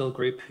single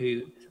group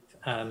who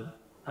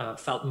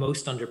felt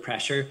most under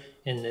pressure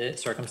in the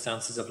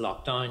circumstances of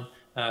lockdown,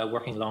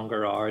 working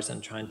longer hours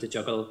and trying to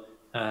juggle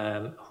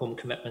home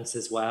commitments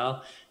as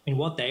well. I mean,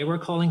 what they were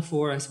calling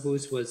for, I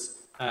suppose,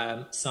 was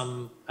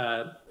some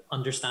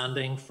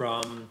understanding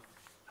from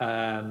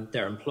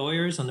their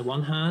employers on the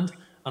one hand,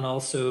 and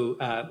also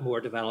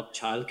more developed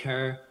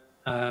childcare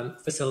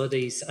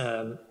facilities,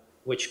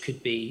 which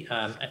could be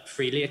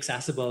freely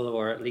accessible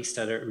or at least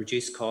at a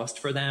reduced cost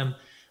for them.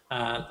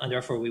 And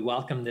therefore we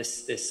welcome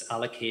this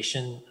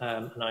allocation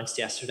announced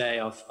yesterday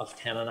of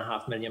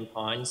 £10.5 million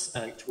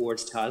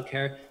towards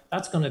childcare.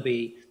 That's going to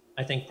be,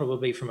 I think,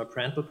 probably from a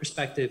parental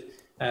perspective,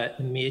 a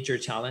major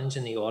challenge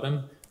in the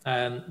autumn.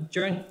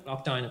 During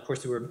lockdown, of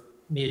course, there were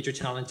major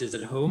challenges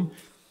at home,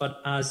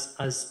 but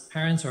as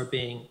parents are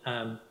being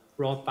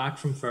brought back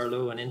from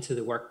furlough and into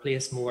the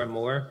workplace more and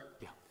more,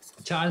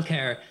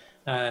 childcare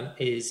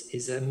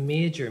is a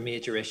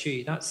major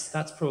issue.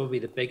 That's probably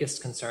the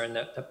biggest concern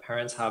that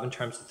parents have in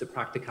terms of the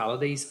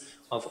practicalities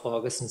of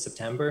August and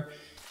September.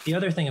 The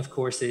other thing, of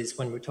course, is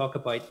when we talk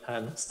about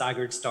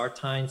staggered start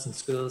times in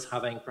schools,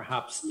 having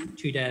perhaps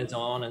 2 days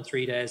on and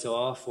 3 days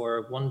off,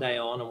 or 1 day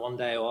on and 1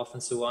 day off,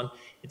 and so on.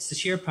 It's the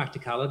sheer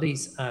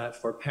practicalities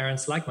for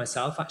parents like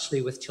myself,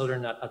 actually, with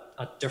children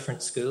at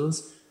different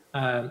schools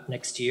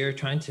next year,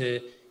 trying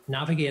to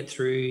navigate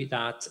through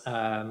that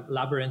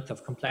labyrinth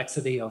of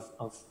complexity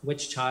of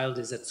which child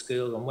is at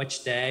school on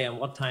which day and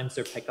what time's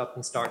their pick up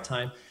and start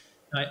time.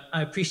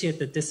 I appreciate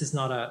that this is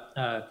not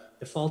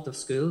the fault of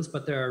schools,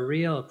 but there are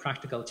real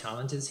practical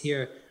challenges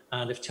here.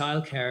 And if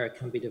childcare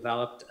can be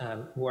developed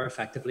more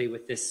effectively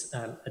with this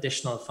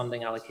additional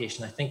funding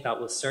allocation, I think that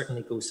will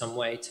certainly go some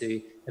way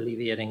to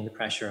alleviating the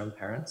pressure on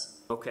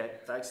parents. Okay,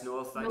 thanks,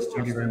 Noel. Thanks,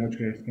 Thank you very much,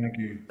 guys. Thank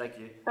you. Thank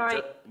you.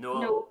 Sorry,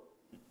 Noel.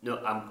 No,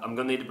 I'm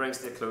going to need to bring us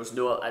to a close.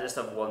 Noel, I just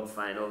have one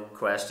final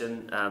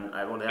question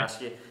I want to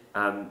ask you.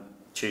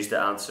 Choose to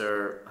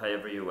answer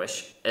however you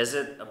wish. Is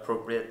it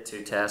appropriate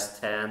to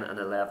test 10 and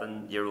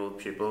 11-year-old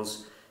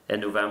pupils in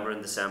November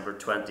and December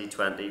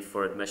 2020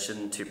 for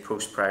admission to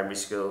post-primary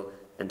school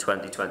in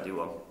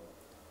 2021?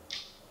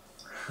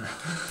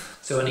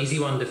 So an easy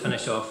one to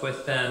finish off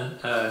with then,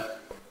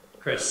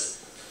 Chris.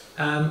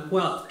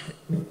 Well,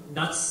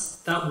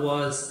 that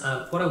was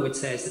what I would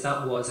say is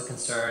that was a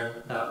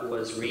concern that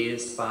was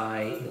raised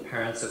by the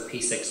parents of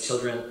P6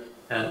 children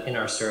in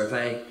our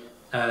survey.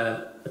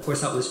 Of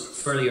course, that was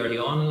fairly early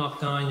on in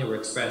lockdown. They were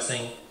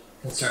expressing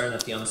concern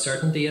at the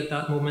uncertainty at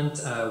that moment,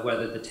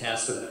 whether the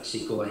test would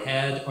actually go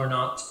ahead or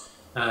not.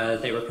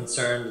 They were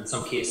concerned in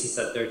some cases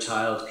that their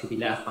child could be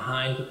left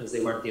behind because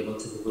they weren't able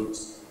to devote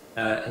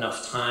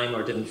enough time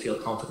or didn't feel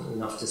confident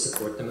enough to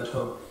support them at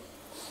home.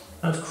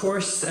 And of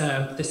course,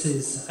 this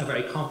is a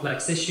very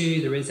complex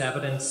issue. There is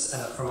evidence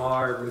from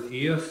our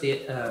review of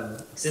the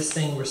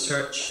existing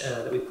research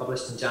that we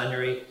published in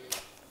January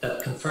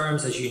that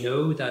confirms, as you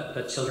know,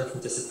 that children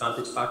from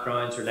disadvantaged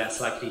backgrounds are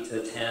less likely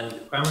to attend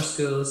grammar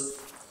schools.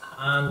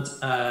 And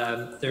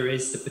there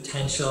is the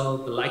potential,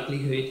 the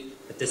likelihood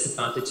that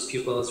disadvantaged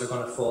pupils are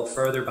going to fall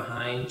further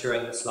behind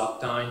during this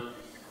lockdown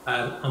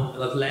and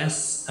will have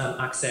less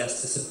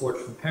access to support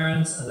from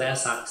parents and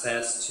less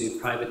access to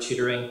private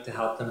tutoring to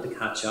help them to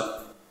catch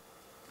up.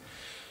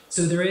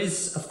 So there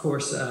is, of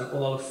course,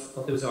 all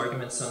of those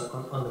arguments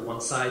on the one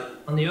side.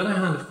 On the other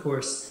hand, of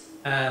course,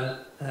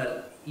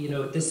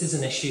 this is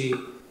an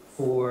issue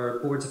for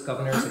boards of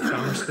governors at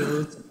grammar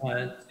schools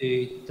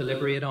to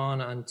deliberate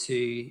on and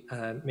to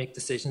make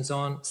decisions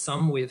on.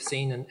 Some we've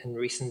seen in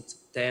recent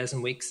days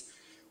and weeks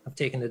have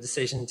taken the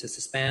decision to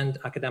suspend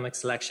academic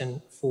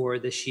selection for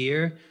this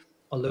year,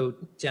 although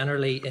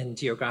generally in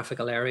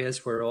geographical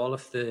areas where all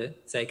of the,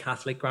 say,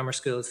 Catholic grammar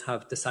schools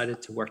have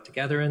decided to work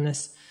together in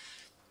this.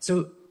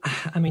 So,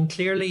 I mean,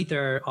 clearly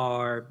there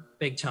are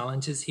big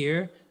challenges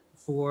here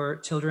for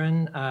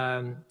children.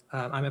 I'm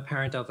a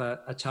parent of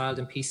a child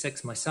in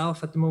P6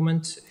 myself at the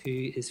moment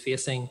who is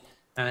facing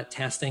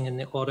testing in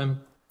the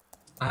autumn.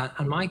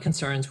 And my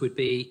concerns would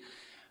be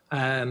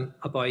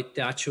about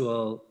the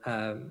actual,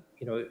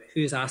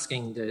 who's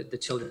asking the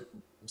children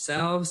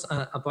themselves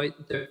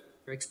about their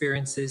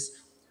experiences.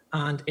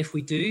 And if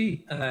we do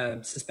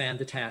suspend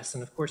the test,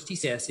 and of course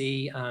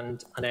GCSE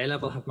and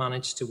A-level have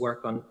managed to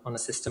work on a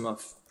system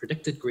of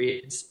predicted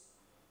grades,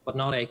 but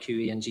not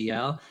AQE and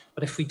GL.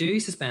 But if we do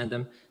suspend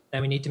them,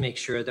 then we need to make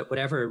sure that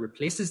whatever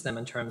replaces them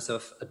in terms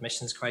of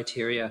admissions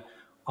criteria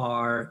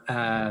are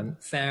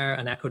fair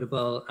and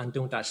equitable and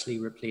don't actually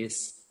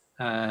replace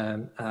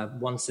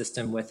one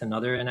system with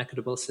another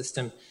inequitable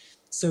system.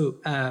 So,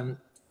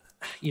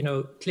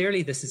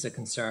 clearly this is a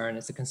concern.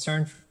 It's a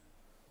concern for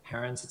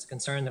parents. It's a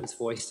concern that was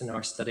voiced in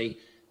our study.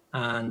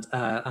 And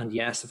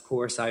yes, of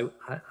course,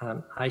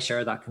 I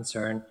share that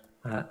concern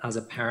as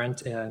a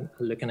parent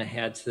looking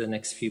ahead to the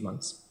next few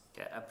months.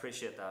 Okay, I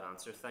appreciate that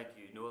answer. Thank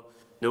you,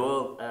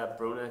 Noel,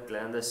 Brona,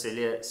 Glenda,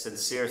 Celia,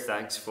 sincere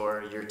thanks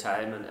for your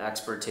time and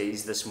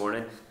expertise this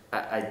morning.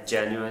 I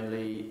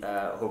genuinely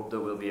hope that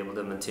we'll be able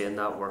to maintain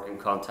that working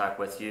contact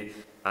with you,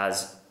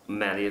 as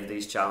many of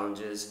these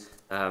challenges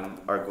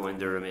are going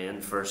to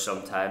remain for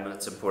some time, and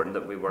it's important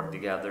that we work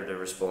together to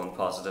respond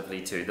positively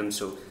to them.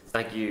 So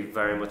thank you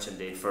very much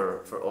indeed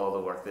for all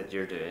the work that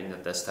you're doing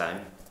at this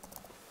time.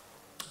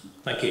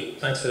 Thank you.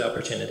 Thanks for the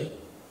opportunity.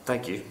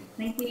 Thank you.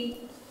 Thank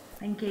you.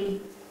 Thank you.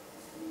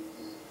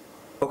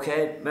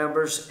 Okay,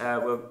 members,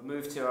 we'll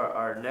move to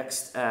our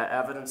next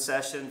evidence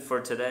session for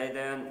today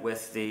then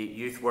with the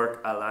Youth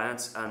Work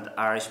Alliance and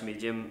Irish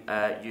Medium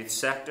Youth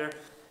Sector.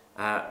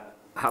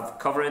 Have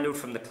cover note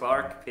from the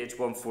clerk, page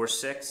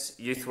 146,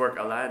 Youth Work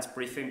Alliance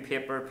briefing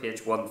paper,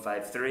 page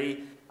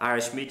 153,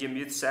 Irish Medium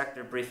Youth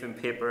Sector briefing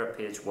paper at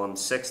page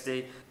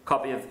 160,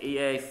 copy of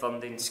EA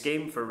funding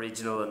scheme for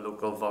regional and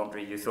local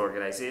voluntary youth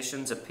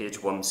organisations at page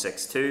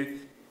 162,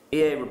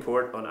 EA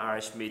report on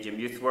Irish Medium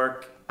Youth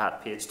Work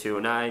at page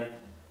 209,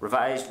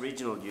 revised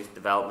regional youth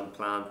development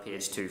plan,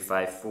 page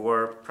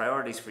 254,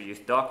 priorities for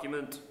youth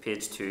document,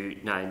 page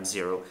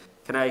 290.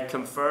 Can I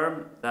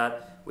confirm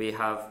that we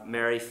have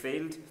Mary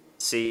Field,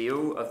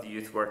 CEO of the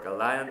Youth Work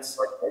Alliance,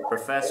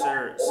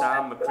 Professor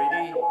Sam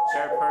McCready,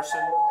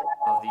 Chairperson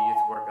of the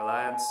Youth Work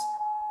Alliance,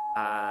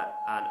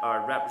 and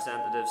our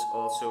representatives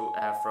also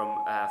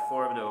from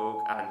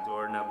Fóram and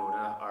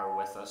Namona are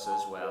with us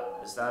as well.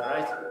 Is that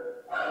right?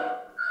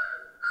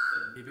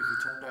 Maybe if you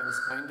turn down the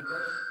sound a bit.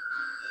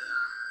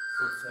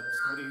 So if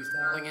somebody who's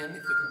dialing in,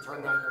 if they can turn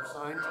down their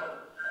sound.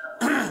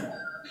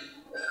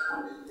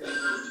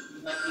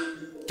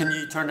 Can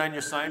you turn down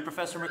your sound,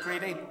 Professor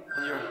McCready,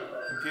 on your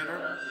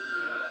computer?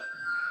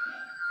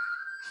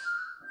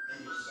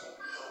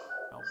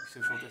 Oh,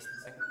 social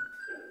distancing.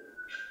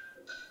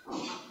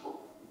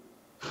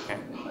 Okay.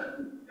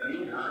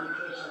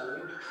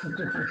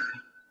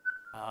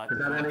 Is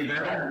that any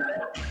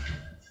better?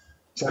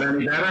 Is that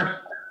any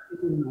better?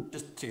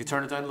 Just to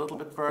turn it down a little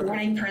bit further.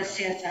 Morning, Chris.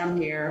 Yes, I'm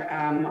here.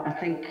 I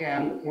think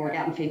we're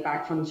getting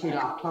feedback from the two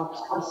laptops.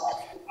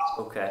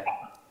 Okay.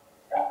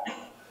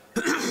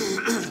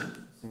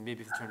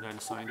 Maybe if you turn down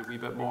the sound a wee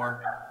bit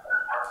more.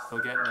 Still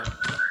getting it.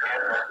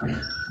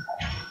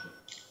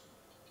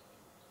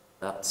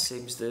 That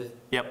seems to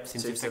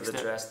seems to have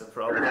addressed the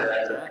problem.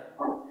 Yeah.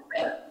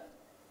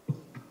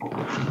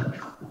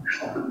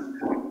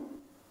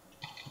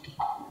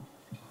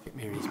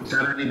 Is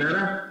that any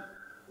better?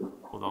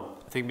 Hold on.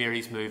 think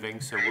Mary's moving,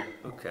 so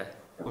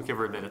we'll give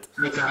her a minute.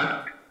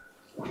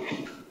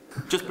 Okay.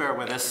 Just bear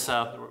with us.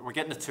 We're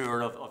getting a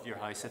tour of your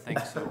house, I think.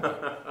 So.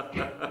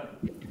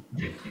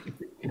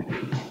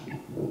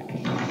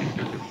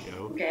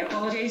 Okay,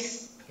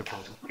 apologies.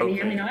 Can you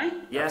hear me now?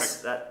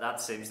 Yes,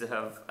 that seems to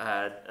have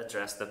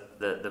addressed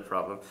the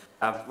problem.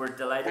 We're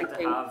delighted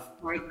to have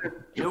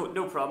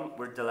no problem.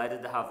 We're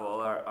delighted to have all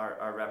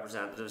our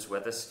representatives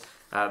with us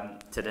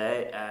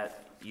today.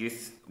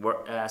 Youth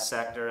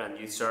sector and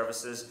youth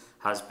services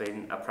has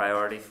been a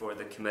priority for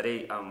the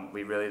committee.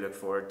 We really look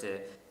forward to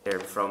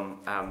hearing from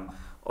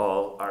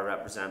all our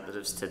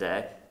representatives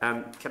today.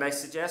 Can I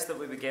suggest that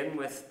we begin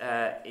with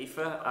Aoife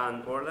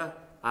and Orla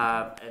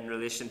in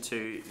relation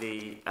to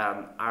the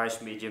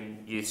Irish medium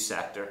youth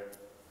sector?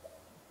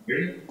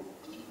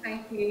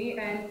 Thank you,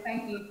 and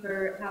thank you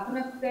for having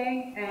us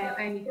today.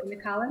 I'm Aoife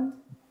McCallum,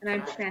 and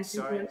I'm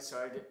presenting.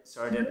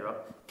 Sorry to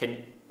interrupt.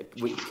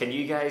 Can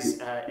you guys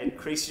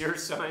increase your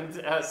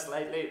sound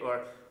slightly,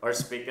 or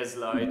speak as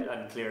loud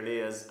and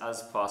clearly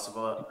as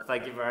possible?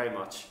 Thank you very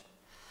much.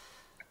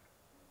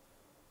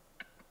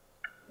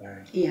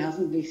 He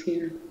hasn't, he's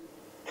here.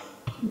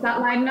 Is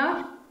that loud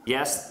enough?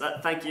 Yes,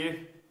 thank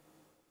you.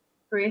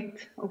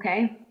 Great,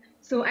 okay.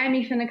 So I'm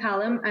Aoife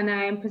McCallum, and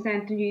I am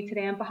presenting you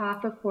today on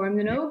behalf of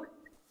Fóram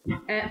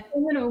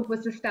Fóram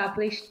was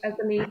established as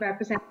a lead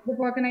representative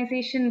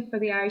organisation for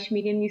the Irish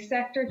medium youth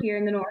sector here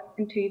in the North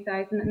in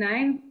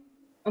 2009,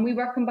 and we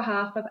work on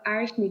behalf of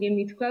Irish medium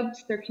youth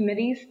clubs, their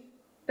committees,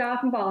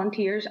 staff and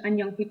volunteers, and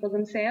young people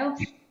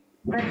themselves.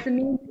 And it's the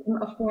main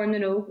aim of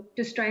Fóram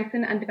to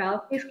strengthen and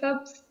develop these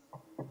clubs.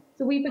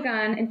 So we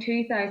began in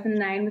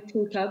 2009 with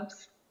 2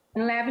 clubs,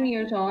 and 11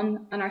 years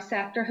on, and our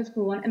sector has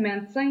grown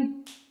immensely,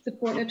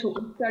 supporting a total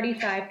of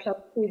 35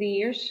 clubs through the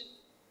years.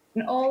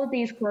 And all of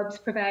these clubs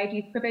provide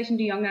youth provision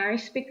to young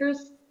Irish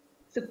speakers,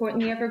 supporting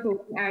the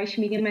ever-growing Irish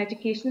medium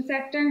education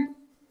sector,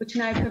 which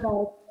now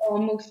provides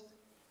almost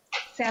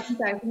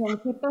 7,000 young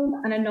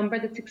people, and a number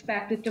that's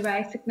expected to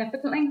rise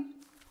significantly.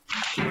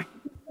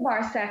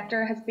 Our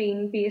sector has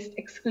been based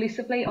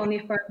exclusively on the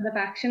affirmative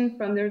action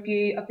from the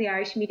review of the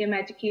Irish medium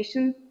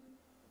education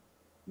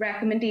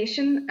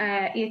recommendation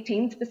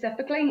 18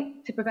 specifically,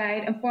 to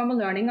provide informal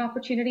learning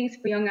opportunities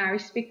for young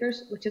Irish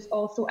speakers, which is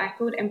also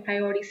echoed in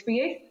priorities for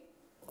youth.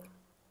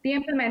 The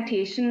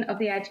implementation of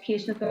the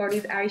Education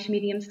Authority's Irish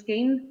Medium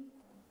Scheme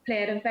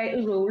played a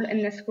vital role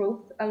in this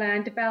growth,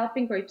 allowing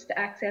developing groups to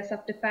access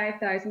up to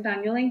 5,000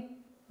 annually,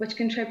 which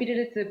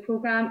contributed to the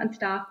programme and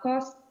staff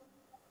costs.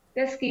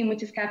 This scheme,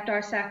 which has kept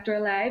our sector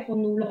alive, will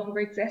no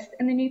longer exist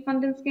in the new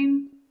funding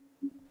scheme.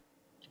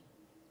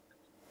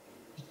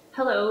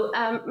 Hello,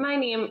 my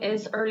name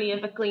is Urlia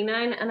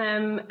Viclinine, and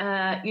I'm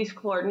a youth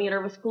coordinator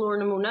with Glór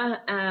na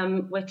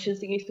Móna, which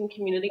is a youth and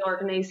community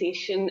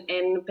organisation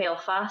in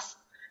Belfast.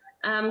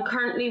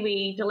 Currently,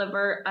 we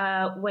deliver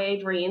a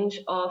wide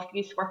range of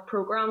youth work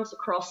programmes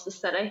across the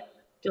city,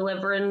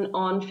 delivering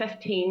on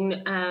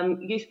 15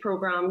 youth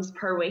programmes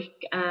per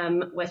week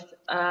with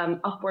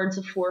upwards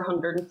of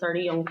 430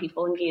 young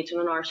people engaging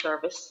in our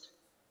service.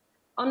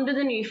 Under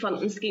the new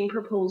funding scheme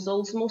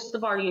proposals, most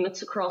of our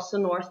units across the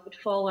North would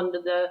fall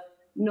under the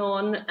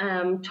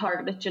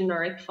non-targeted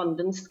generic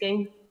funding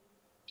scheme,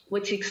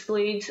 which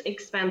excludes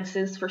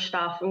expenses for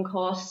staff and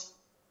costs.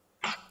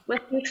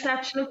 With the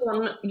exception of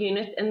one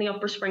unit in the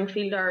Upper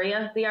Springfield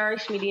area, the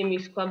Irish Medium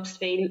Youth Clubs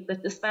feel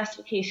that the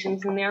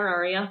specifications in their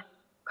area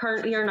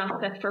currently are not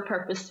fit for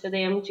purpose for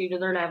them due to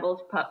their level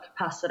of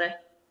capacity.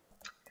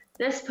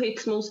 This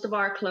puts most of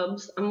our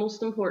clubs, and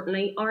most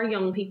importantly, our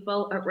young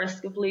people, at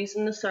risk of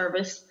losing the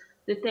service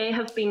that they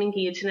have been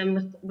engaging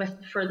in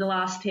with for the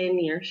last 10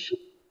 years.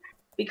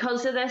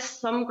 Because of this,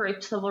 some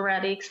groups have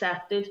already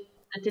accepted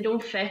that they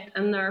don't fit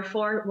and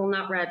therefore will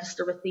not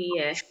register with the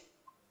EA.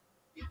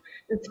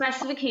 The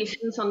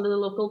specifications under the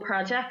local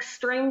projects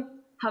stream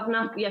have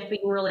not yet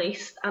been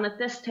released, and at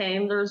this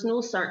time there is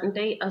no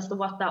certainty as to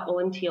what that will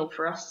entail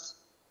for us.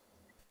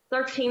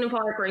 13 of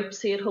our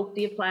groups who had hoped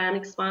to apply and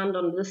expand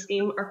under the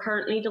scheme are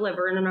currently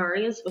delivering in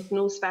areas with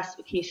no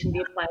specification to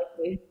apply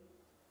to.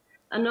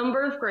 A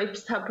number of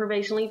groups have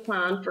provisionally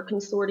planned for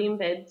consortium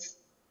bids,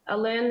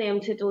 allowing them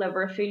to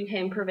deliver a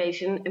full-time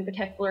provision in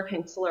particular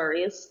council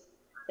areas.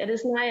 It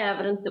is now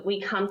evident that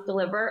we can't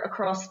deliver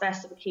across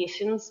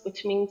specifications,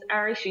 which means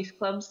Irish youth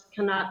clubs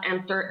cannot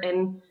enter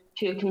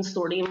into a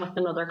consortium with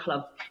another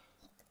club.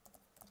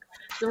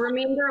 The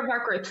remainder of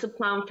our groups have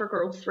planned for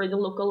growth through the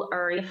local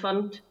area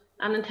fund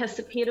and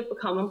anticipate of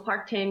becoming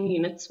part-time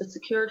units with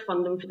secured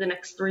funding for the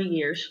next 3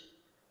 years,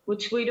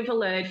 which would have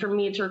allowed for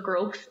major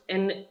growth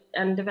in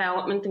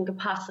development and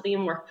capacity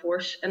and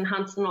workforce,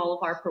 enhancing all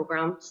of our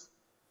programmes.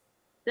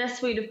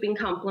 This would have been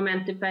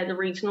complemented by the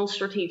Regional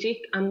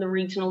Strategic and the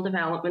Regional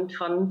Development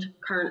Fund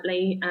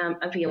currently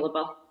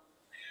available.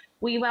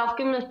 We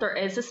welcome that there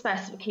is a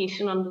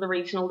specification under the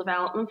Regional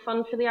Development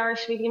Fund for the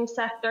Irish medium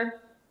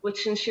sector,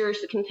 which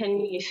ensures the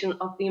continuation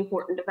of the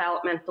important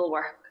developmental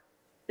work.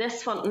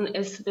 This funding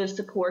is to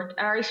support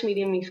Irish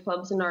medium youth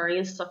clubs in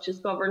areas such as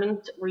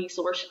governance,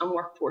 resource and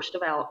workforce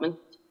development.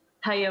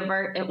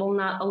 However, it will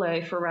not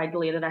allow for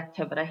regulated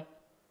activity.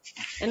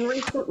 In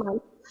recent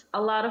months,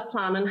 a lot of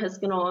planning has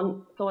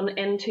gone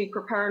into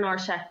preparing our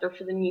sector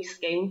for the new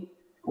scheme,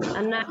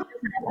 and that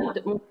meant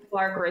that most of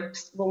our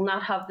groups will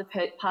not have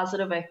the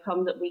positive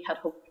outcome that we had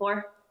hoped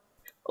for.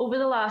 Over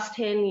the last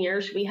 10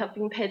 years, we have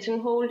been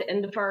pigeonholed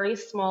into very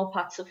small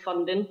pots of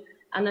funding,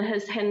 and it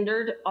has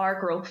hindered our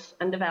growth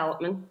and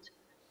development.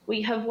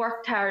 We have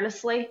worked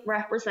tirelessly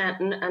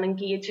representing and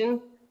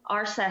engaging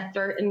our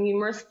sector in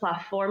numerous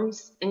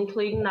platforms,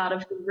 including that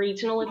of the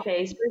Regional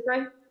Advisory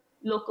Group,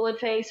 Local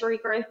Advisory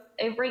Group,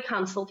 every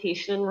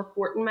consultation and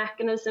reporting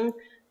mechanism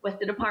with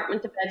the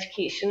Department of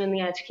Education and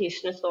the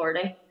Education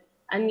Authority.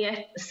 And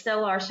yet,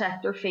 still our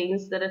sector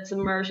feels that its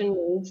immersion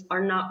needs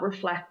are not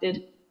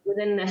reflected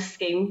within this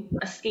scheme,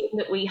 a scheme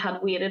that we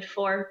had waited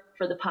for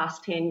the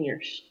past 10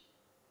 years.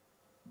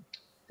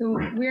 So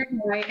we're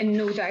now in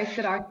no doubt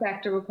that our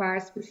sector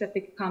requires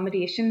specific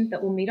accommodation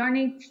that will meet our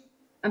needs.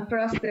 And for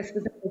us, this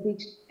was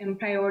envisaged in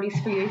priorities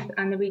for youth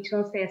and the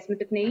regional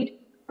assessment of need,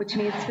 which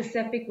made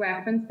specific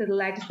reference to the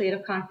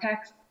legislative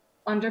context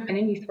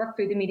underpinning youth work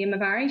through the medium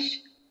of Irish.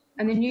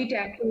 And the new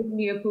decade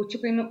new approach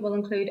agreement will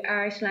include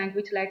Irish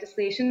language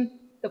legislation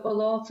that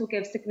will also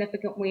give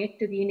significant weight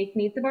to the unique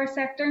needs of our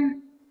sector.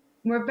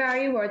 We're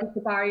very aware that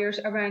the barriers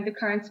around the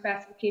current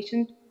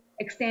specification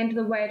extend to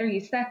the wider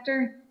youth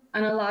sector,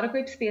 and a lot of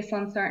groups face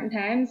uncertain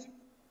times.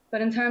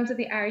 But in terms of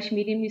the Irish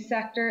medium youth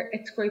sector,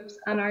 its groups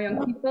and our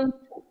young people,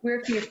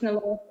 we're facing a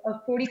loss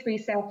of 43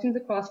 sections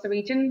across the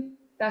region.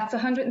 That's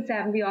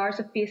 170 hours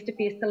of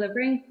face-to-face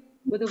delivery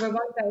with over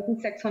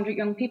 1,600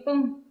 young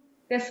people.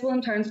 This will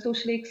in turn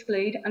socially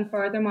exclude and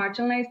further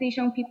marginalise these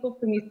young people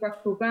from youth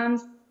work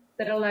programmes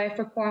that allow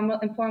for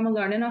informal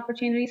learning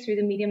opportunities through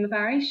the medium of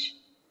Irish.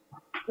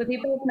 With the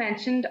above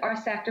mentioned, our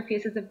sector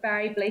faces a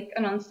very bleak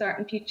and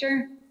uncertain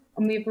future,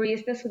 and we've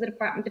raised this with the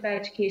Department of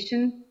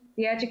Education,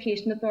 the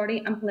Education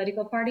Authority and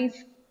political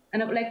parties,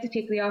 and I would like to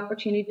take the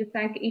opportunity to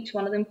thank each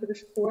one of them for the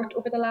support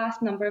over the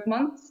last number of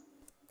months.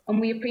 And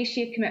we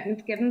appreciate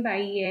commitment given by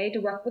EA to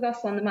work with us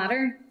on the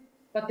matter,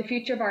 but the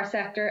future of our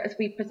sector as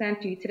we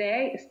present to you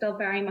today is still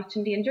very much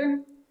in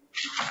danger.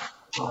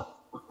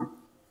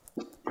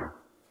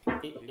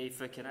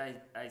 Aoife, can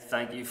I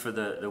thank you for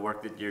the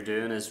work that you're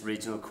doing as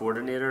Regional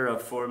Coordinator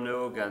of Fóram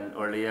Nóg, and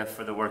Orlia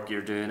for the work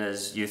you're doing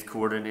as Youth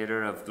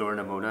Coordinator of Glór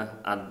na Móna,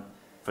 and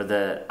for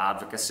the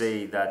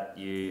advocacy that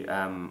you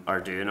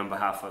are doing on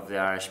behalf of the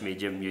Irish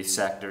medium youth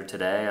sector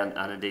today,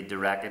 and indeed to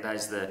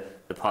recognise the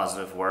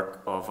positive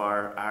work of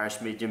our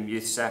Irish medium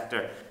youth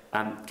sector.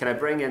 Can I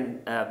bring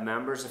in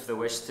members if they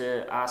wish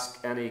to ask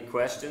any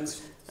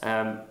questions?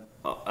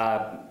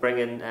 Bring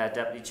in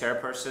Deputy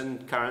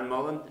Chairperson Karen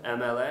Mullen,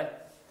 MLA.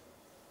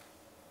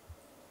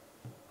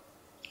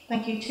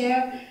 Thank you,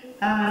 Chair,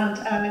 and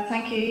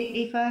thank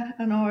you, Aoife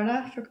and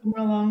Orla, for coming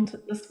along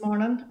this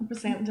morning and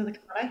presenting to the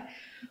committee.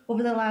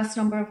 Over the last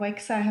number of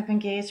weeks, I have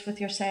engaged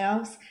with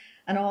yourselves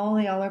and all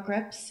the other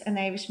groups in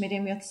the Irish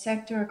medium youth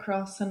sector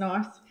across the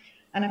north,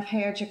 and I've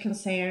heard your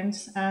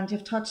concerns, and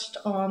you've touched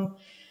on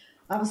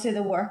obviously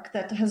the work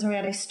that has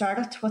already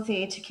started with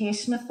the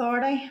Education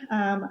Authority,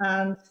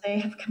 and they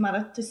have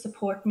committed to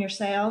supporting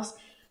yourselves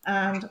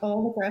and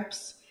all the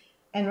groups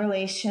in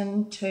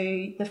relation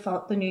to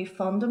the new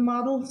funding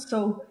model.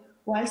 So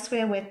whilst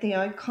we await the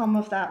outcome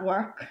of that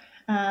work,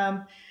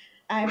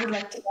 I would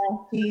like to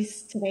ask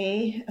these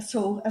today,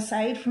 so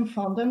aside from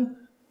funding,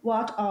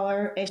 what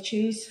other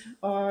issues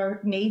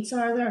or needs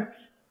are there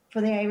for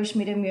the Irish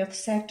medium youth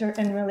sector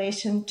in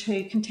relation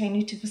to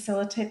continue to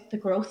facilitate the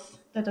growth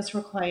that is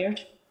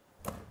required?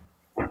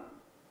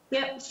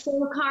 Yep,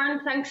 so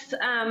Karen, thanks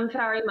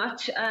very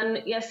much.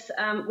 And yes,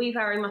 we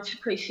very much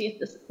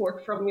appreciate the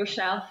support from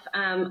yourself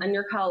and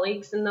your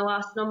colleagues in the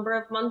last number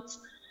of months.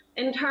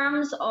 In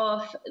terms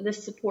of the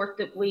support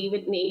that we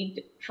would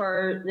need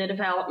for the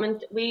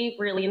development, we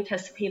really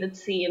anticipated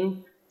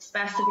seeing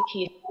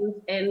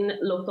specifications in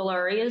local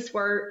areas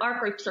where our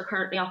groups are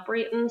currently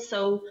operating.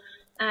 So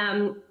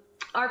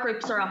our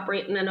groups are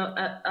operating,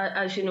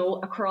 as you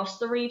know, across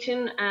the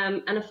region.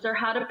 And if there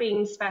had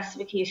been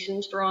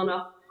specifications drawn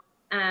up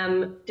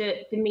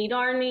to meet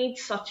our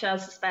needs, such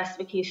as the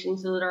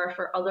specifications that are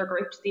for other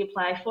groups to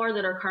apply for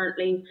that are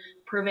currently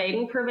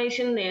providing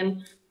provision,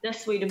 then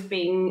this would have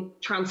been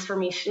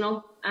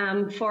transformational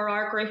for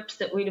our groups,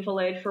 that would have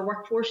allowed for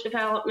workforce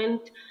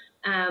development,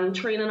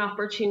 training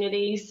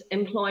opportunities,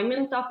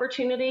 employment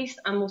opportunities,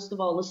 and most of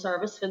all the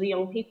service for the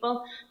young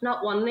people.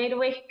 Not 1 night a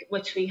week,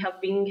 which we have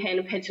been kind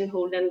of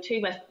pigeonholed into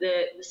with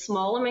the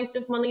small amount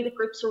of money that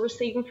groups are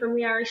receiving from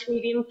the Irish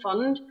Medium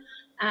Fund,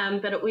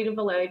 but it would have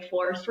allowed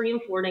for 3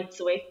 and 4 nights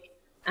a week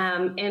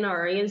in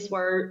areas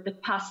where the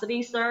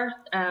capacity's there,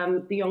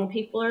 the young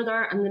people are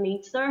there, and the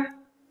needs there.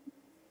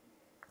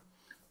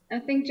 I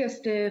think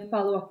just to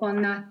follow up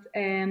on that,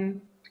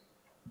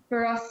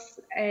 for us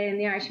in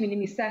the Irish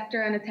medium youth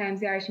sector and at times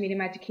the Irish medium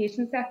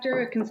education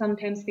sector, it can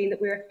sometimes feel that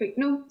we're a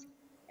footnote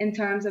in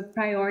terms of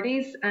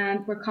priorities,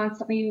 and we're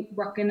constantly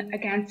working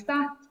against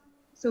that.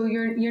 So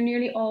you're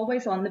nearly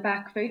always on the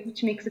back foot,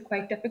 which makes it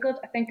quite difficult.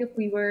 I think if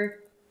we were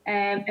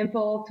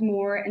involved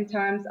more in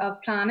terms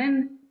of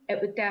planning, it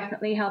would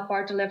definitely help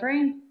our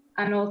delivery.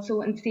 and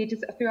also in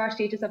stages through our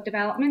stages of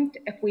development.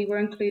 If we were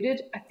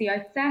included at the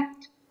outset,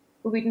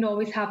 we wouldn't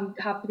always have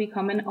to be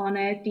coming on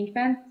a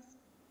defence.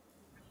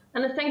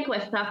 And I think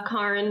with that,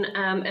 Karen,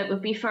 it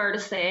would be fair to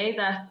say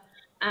that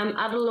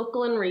at a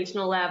local and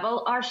regional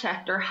level, our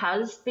sector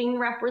has been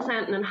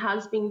representing and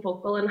has been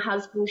vocal and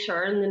has been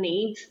sharing the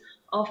needs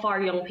of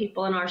our young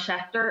people in our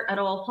sector at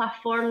all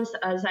platforms,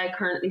 as I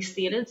currently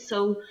stated.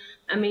 So,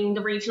 I mean,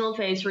 the regional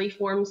advisory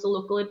forums, the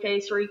local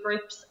advisory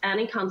groups,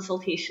 any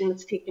consultation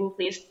that's taking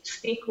place,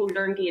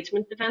 stakeholder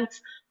engagement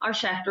events, our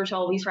sector is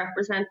always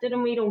represented,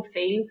 and we don't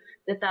feel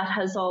that that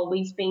has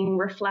always been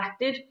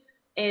reflected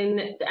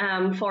in,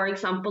 for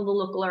example, the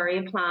local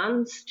area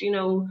plans. You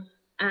know,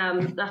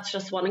 that's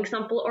just one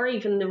example, or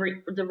even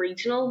the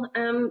regional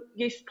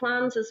youth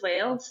plans as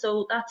well.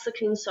 So that's a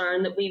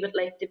concern that we would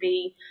like to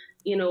be,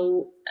 you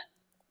know,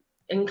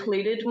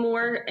 included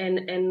more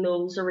in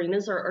those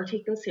arenas, or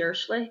taken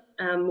seriously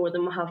more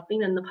than we have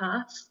been in the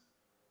past.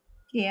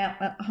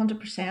 Yeah,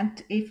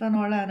 100%, Aoife and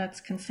Orla, and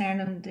it's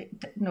concerning,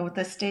 you know, at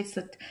this stage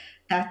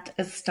that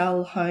is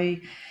still how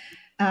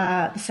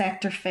the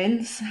sector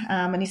feels,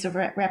 and he's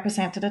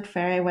represented it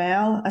very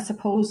well. I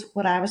suppose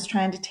what I was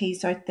trying to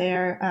tease out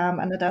there,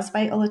 and it is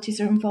vital that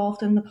you're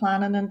involved in the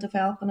planning and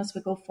developing as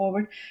we go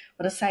forward,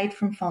 but aside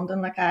from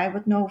funding, like I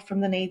would know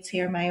from the needs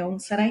here in my own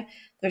city,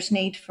 there's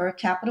need for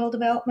capital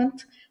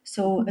development,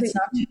 so it's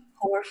not just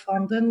core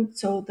funding,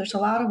 so there's a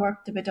lot of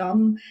work to be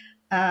done.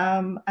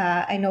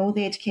 I know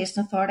the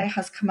Education Authority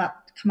has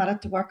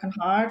committed to working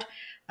hard.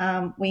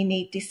 We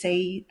need to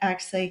see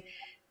actually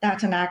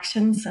that in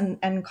actions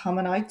and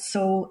coming out.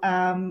 So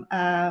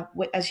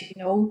as you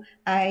know,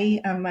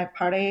 I and my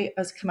party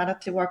is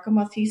committed to working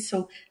with you.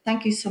 So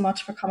thank you so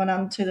much for coming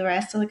on to the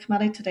rest of the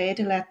committee today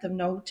to let them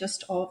know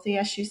just all of the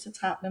issues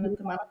that's happening at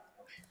the minute.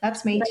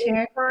 That's me,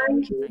 Chair.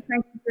 Thank you.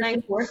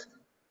 Thank you.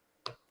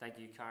 Thank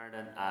you, Karen,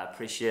 and I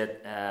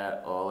appreciate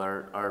all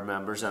our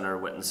members and our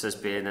witnesses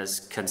being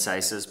as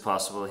concise as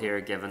possible here,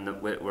 given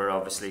that we're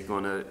obviously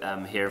going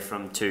to hear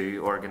from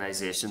two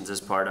organisations as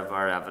part of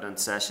our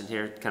evidence session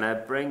here. Can I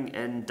bring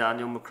in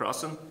Daniel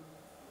McCrossan?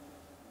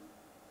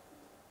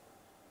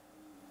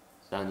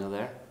 Is Daniel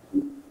there?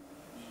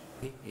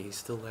 He's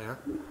still there.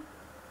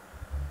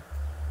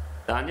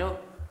 Daniel?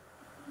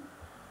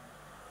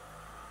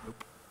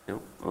 Nope.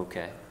 Nope.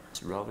 Okay.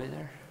 Is Robbie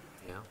there?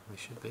 Yeah, we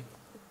should be.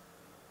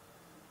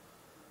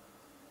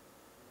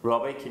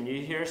 Robbie, can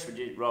you hear us?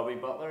 Robbie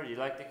Butler, would you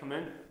like to come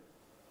in?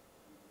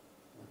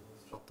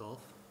 It's dropped off.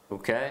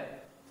 Okay.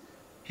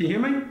 Can you hear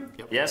me?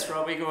 Yep. Yes,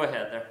 Robbie, go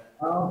ahead there.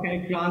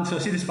 Okay, grand. So I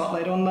see the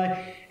spotlight on now.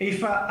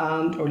 Aoife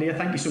and Orlia,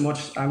 thank you so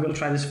much. I'm going to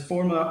try this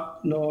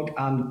Fóram Nog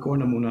and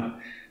Gornamona.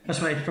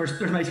 That's my first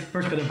bit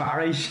of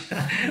Irish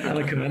on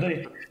a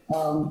committee.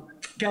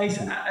 Guys,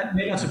 it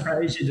may not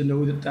surprise you to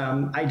know that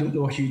I don't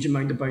know a huge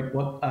amount about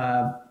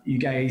what you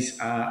guys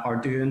are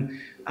doing.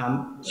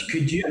 I'm just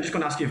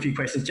going to ask you a few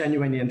questions,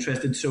 genuinely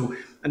interested. So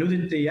I know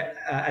that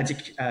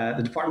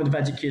the Department of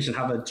Education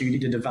have a duty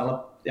to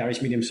develop the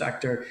Irish medium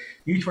sector.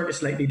 Youth work is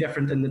slightly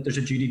different in that there's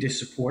a duty to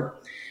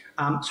support.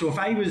 So if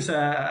I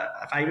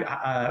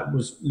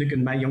was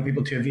looking my young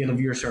people to avail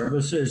of your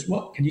services,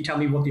 can you tell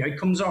me what the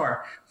outcomes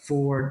are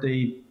for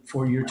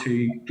your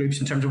two groups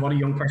in terms of what a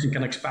young person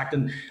can expect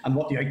and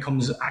what the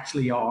outcomes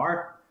actually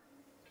are?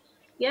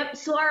 Yep,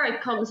 so our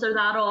outcomes are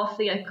that of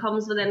the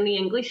outcomes within the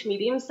English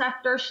medium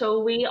sector.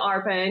 So we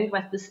are bound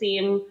with the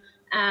same,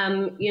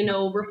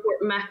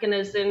 reporting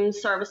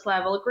mechanisms, service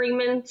level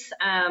agreements,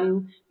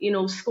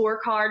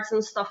 scorecards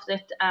and stuff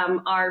that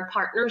our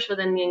partners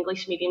within the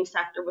English medium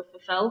sector would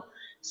fulfil.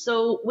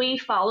 So we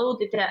follow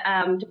the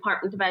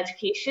Department of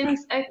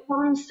Education's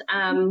outcomes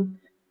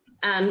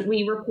and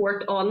we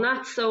report on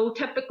that. So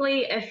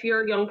typically, if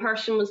your young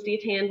person was to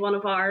attend one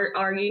of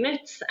our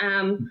units,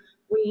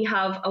 we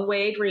have a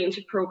wide range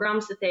of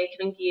programs that they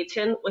can engage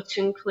in, which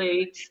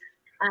includes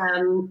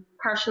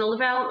personal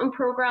development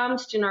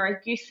programs,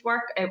 generic youth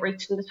work,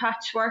 outreach and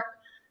detached work,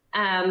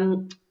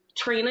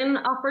 training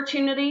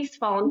opportunities,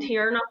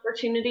 volunteering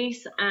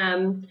opportunities.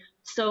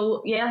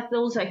 So yeah,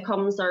 those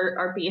outcomes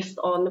are based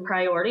on the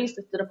priorities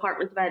that the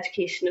Department of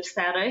Education have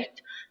set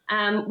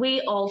out.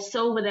 We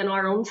also, within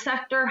our own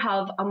sector,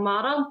 have a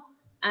model,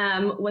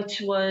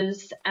 which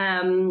was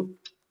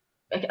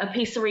a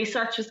piece of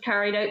research was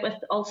carried out with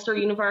Ulster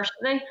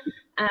University,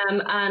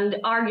 and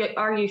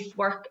our youth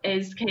work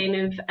is kind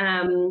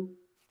of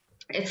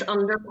it's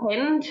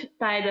underpinned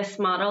by this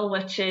model,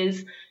 which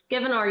is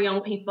giving our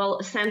young people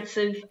a sense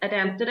of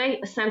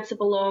identity, a sense of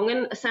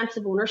belonging, a sense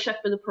of ownership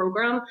of the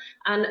programme,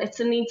 and it's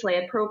a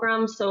needs-led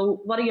programme. So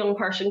what a young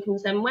person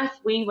comes in with,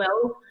 we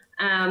will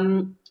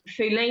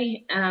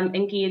fully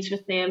engage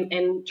with them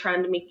in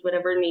trying to meet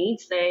whatever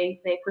needs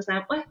they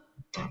present with.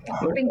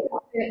 I think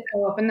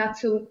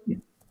that's so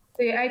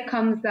the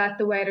outcomes that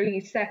the wider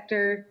youth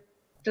sector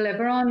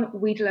deliver on,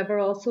 we deliver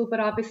also, but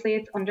obviously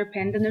it's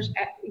underpinned, and there's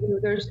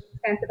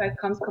sense of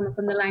outcomes coming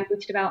from the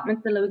language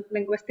development, the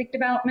linguistic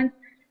development,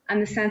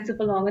 and the sense of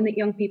belonging that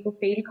young people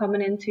feel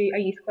coming into a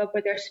youth club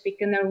where they're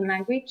speaking their own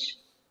language.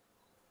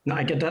 No,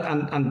 I get that,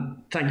 and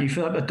thank you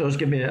for that. It does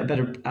give me a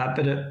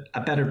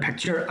better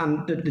picture.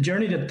 And the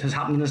journey that has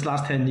happened in this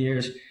last 10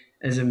 years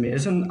is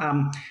amazing.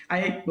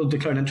 I will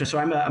declare an interest. So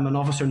I'm an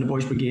officer in the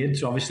Boys Brigade.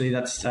 So obviously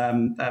that's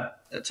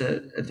it's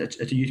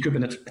a youth group,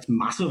 and it's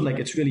massive. Like,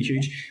 it's really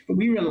huge. But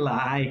we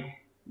rely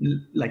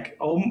like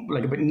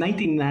about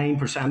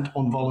 99%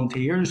 on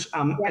volunteers.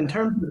 In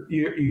terms of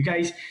you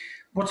guys,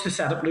 what's the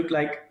setup look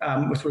like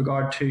with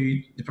regard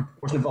to the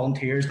proportion of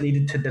volunteers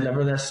needed to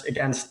deliver this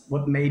against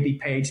what may be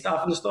paid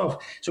staff and stuff?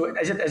 So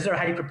is there a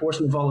high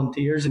proportion of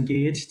volunteers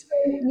engaged?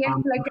 Yes,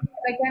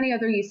 like any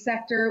other youth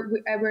sector,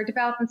 we're a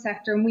development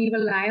sector, and we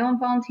rely on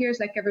volunteers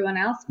like everyone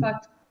else,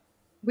 but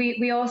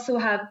we also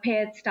have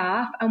paid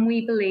staff, and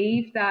we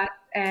believe that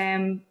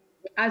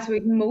as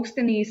with most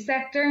in the youth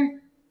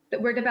sector,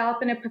 that we're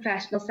developing a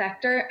professional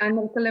sector and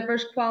that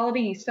delivers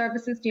quality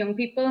services to young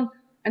people.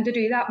 And to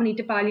do that, we need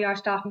to value our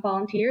staff and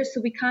volunteers.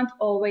 So we can't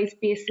always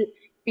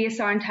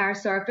base our entire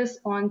service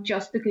on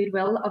just the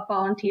goodwill of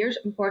volunteers,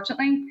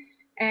 unfortunately.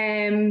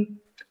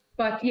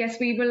 But yes,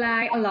 we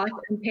rely a lot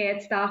on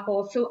paid staff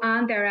also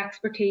and their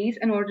expertise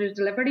in order to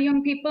deliver to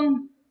young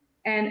people.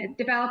 And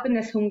developing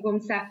this homegrown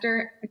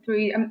sector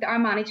through our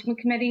management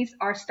committees,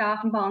 our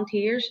staff and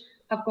volunteers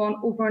have gone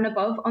over and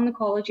above on the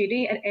call of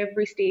duty at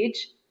every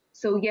stage.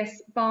 So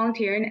yes,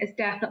 volunteering is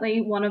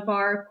definitely one of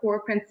our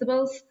core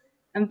principles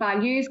and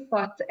values,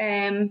 but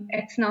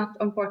it's not,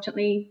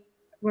 unfortunately,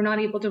 we're not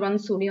able to run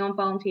solely on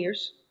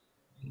volunteers.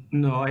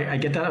 No, I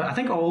get that. I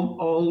think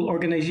all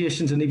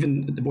organisations, and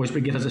even the Boys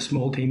Brigade has a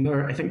small team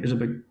there. I think there's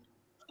about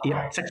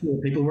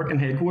 600 people working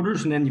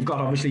headquarters, and then you've got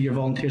obviously your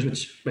volunteers,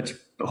 which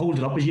hold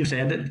it up, as you've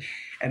said.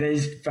 It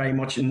is very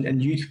much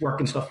in youth work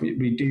and stuff.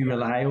 We do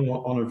rely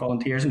on our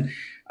volunteers, and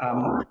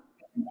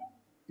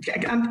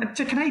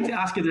so can I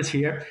ask you this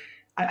here?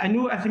 I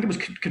think it was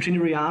Katrina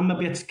Rianne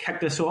maybe it's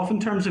kicked this off in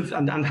terms of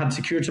and had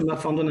secured some of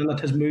that funding, and that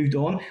has moved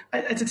on.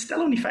 Is it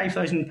still only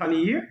 £5,000 a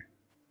year?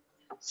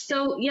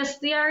 So yes,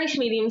 the Irish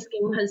Medium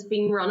Scheme has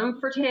been running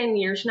for 10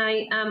 years now.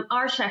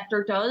 Our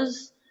sector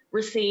does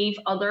receive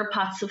other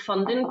pots of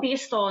funding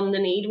based on the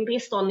need and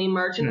based on the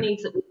emerging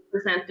needs that we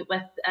presented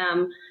with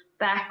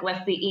back with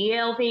the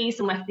ELVs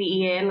and with the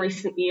EA in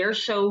recent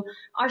years. So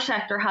our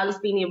sector has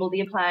been able to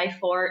apply,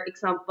 for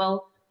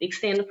example, the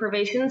Extended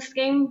Provision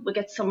Scheme. We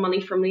get some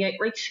money from the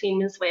Outreach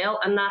Scheme as well,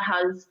 and that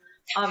has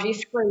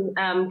obviously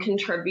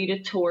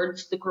contributed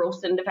towards the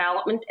growth and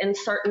development in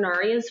certain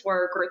areas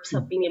where groups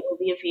have been able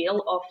to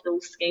avail of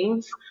those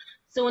schemes.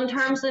 So in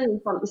terms of the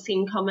funding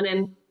scheme coming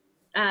in,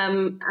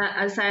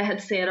 as I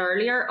had said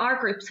earlier, our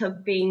groups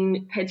have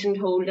been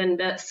pigeonholed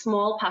into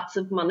small pots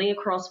of money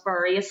across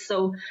various.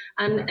 So,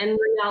 and in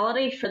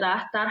reality for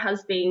that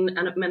has been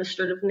an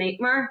administrative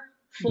nightmare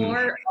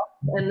for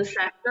in the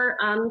sector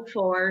and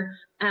for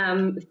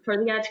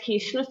the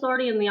Education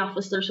Authority and the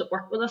officers that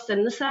work with us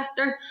in the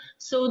sector.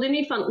 So the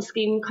new funding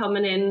scheme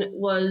coming in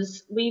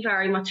we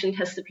very much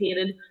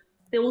anticipated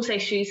those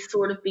issues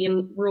sort of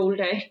being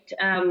rolled out,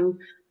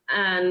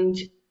 and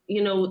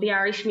the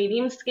Irish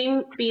Medium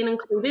Scheme being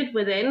included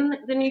within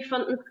the new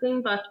funding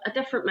scheme, but a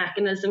different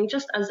mechanism,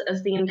 just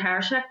as the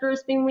entire sector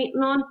has been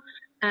waiting on,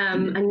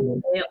 and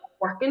new way of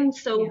working.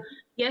 So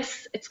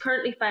yes, it's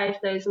currently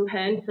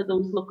 £5,000 for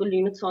those local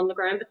units on the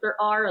ground, but there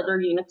are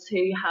other units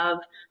who have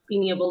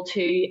been able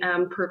to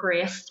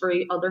progress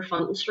through other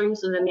funding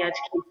streams within the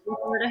Education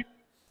Authority.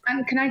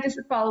 And can I just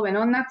follow in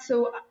on that?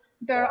 So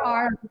there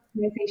are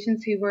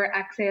organisations who were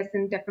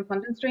accessing different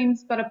funding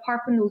streams, but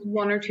apart from those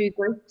one or two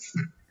groups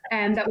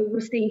that will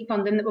receive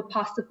funding that would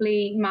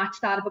possibly match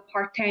that of a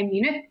part-time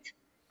unit,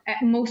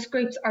 most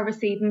groups are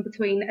receiving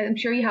between, I'm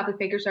sure you have the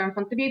figures there in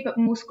front of you, but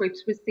most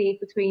groups receive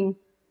between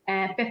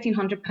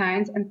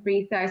 £1,500 and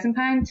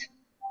 £3,000.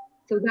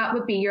 So that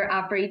would be your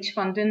average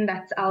funding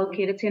that's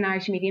allocated to an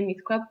Irish Medium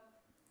Youth Club.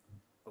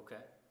 Okay,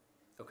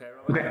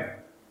 Robert. Okay.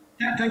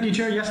 Yeah, thank you,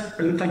 Chair. Yes,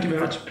 brilliant. Thank you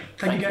very much.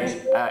 Thank you, guys.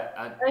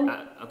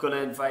 I'm going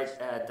to invite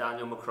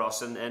Daniel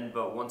McCrossan in,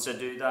 but once I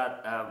do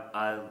that,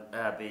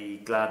 I'll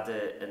be glad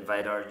to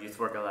invite our Youth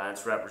Work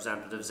Alliance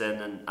representatives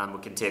in, and we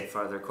can take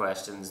further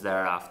questions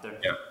thereafter.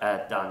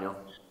 Yeah. Daniel.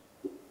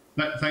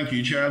 Thank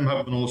you, Chair. I'm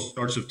having all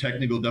sorts of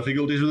technical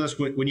difficulties with this.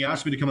 When you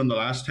asked me to come in the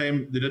last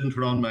time, they didn't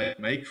turn on my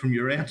mic from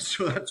your end,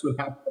 so that's what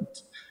happened.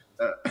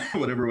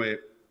 Whatever way,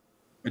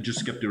 I just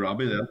skipped to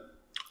Robbie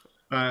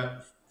there.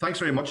 Thanks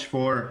very much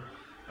for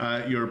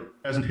your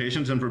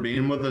presentations and for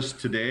being with us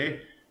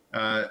today.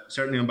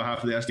 Certainly on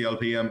behalf of the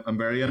SDLP, I'm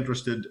very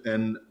interested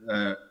in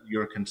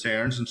your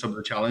concerns and some of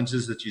the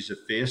challenges that you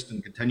have faced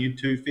and continue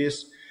to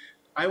face.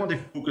 I want to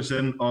focus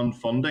in on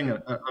funding.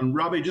 And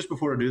Robbie, just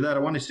before I do that, I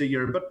want to say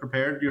you're a bit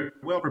prepared. You're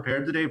well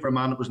prepared today for a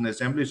man that was in the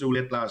Assembly so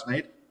late last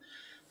night.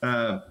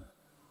 And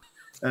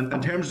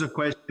in terms of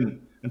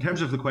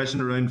the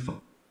question around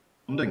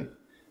funding,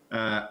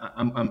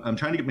 I'm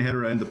trying to get my head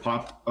around the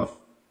pot of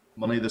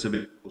money that's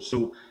available.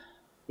 So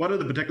what are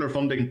the particular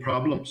funding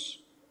problems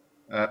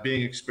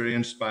being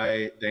experienced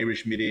by the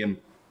Irish Medium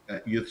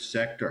youth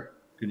sector?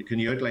 Can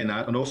you outline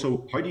that? And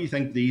also, how do you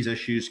think these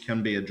issues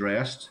can be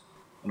addressed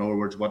In other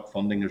words, what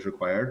funding is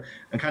required?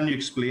 And can you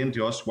explain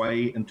to us why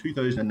in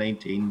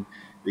 2019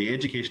 the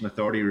Education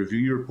Authority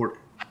Review Report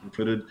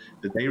concluded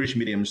that the Irish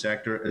medium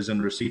sector is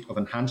in receipt of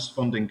enhanced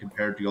funding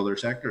compared to other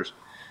sectors?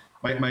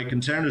 My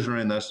concern is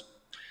around this.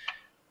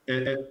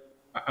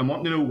 I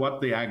want to know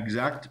what the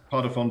exact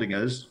pot of funding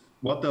is,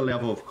 what the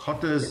level of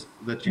cut is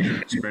that you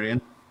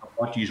experience, and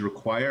what you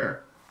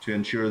require to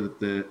ensure that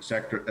the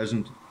sector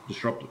isn't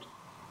disrupted.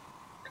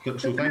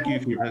 So thank you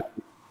for your.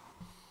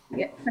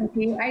 Yeah, thank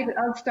you.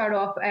 I'll start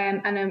off,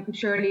 and I'm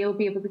sure Leo will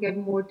be able to give a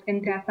more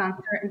in-depth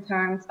answer in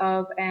terms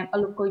of a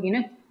local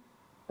unit.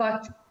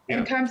 But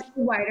in terms of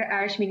the wider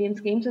Irish medium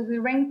scheme, so the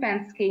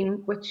ring-fence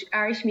scheme, which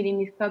Irish medium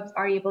youth clubs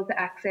are able to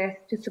access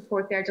to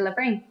support their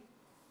delivery.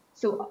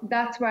 So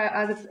that's where,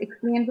 as I've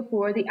explained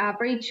before, the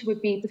average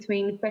would be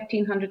between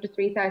 £1,500 to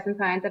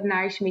 £3,000 that an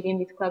Irish medium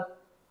youth club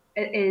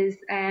is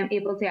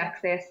able to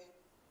access.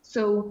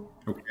 So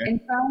in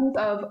terms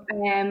of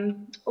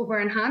over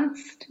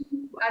enhanced,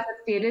 as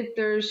I stated,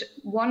 there's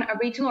a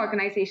regional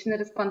organisation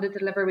that is funded to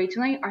deliver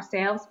regionally,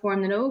 ourselves,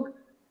 Fóram the Nogue,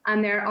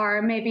 and there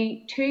are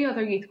maybe 2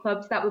 other youth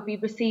clubs that would be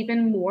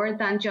receiving more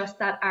than just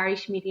that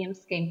Irish medium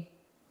scheme.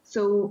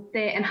 So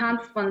the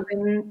enhanced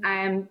funding,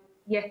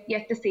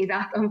 yet to see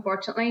that,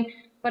 unfortunately.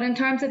 But in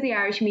terms of the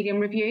Irish medium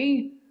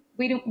review,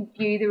 we don't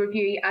view the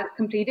review as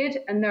completed,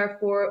 and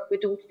therefore we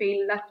don't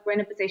feel that we're in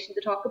a position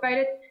to talk about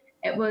it.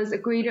 It was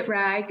agreed at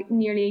RAG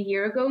nearly a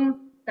year ago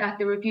that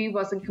the review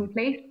wasn't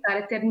complete, that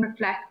it didn't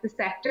reflect the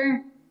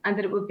sector, and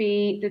that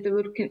they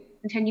would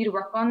continue to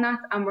work on that,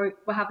 and we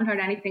haven't heard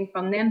anything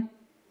from them.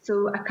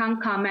 So I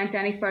can't comment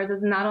any further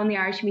than that on the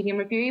Irish medium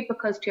review,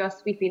 because to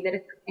us we feel that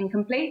it's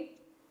incomplete.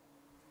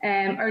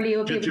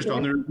 Just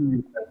on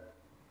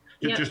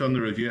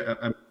the review,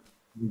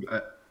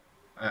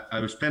 I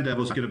was playing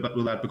devil's advocate a bit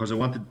with that because I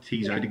wanted to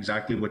tease out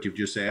exactly what you've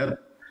just said.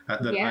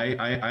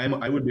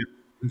 I would be of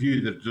the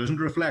view that it doesn't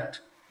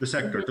reflect the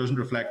sector, it doesn't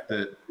reflect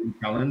the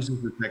challenges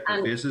the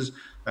sector faces,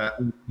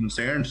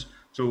 concerns.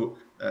 So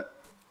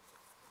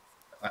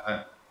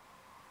I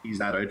tease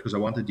that out because I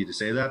wanted you to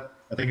say that.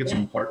 I think it's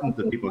important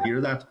that people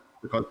hear that,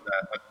 because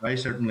I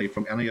certainly,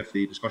 from any of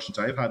the discussions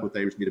I've had with the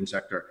Irish medium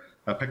sector,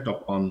 picked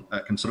up on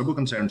considerable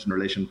concerns in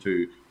relation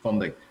to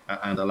funding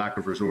and a lack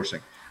of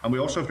resourcing. And we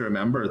also have to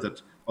remember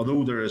that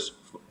although there is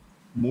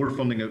more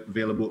funding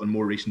available in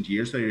more recent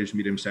years, the Irish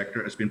medium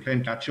sector has been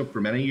playing catch up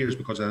for many years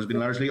because it has been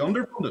largely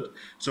underfunded.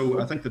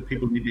 So I think that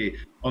people need to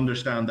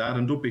understand that,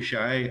 and don't be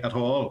shy at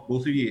all,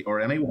 both of you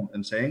or anyone,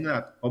 in saying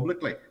that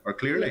publicly or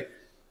clearly.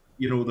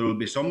 There will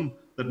be some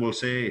that will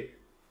say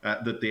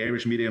that the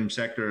Irish medium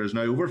sector is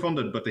now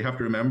overfunded, but they have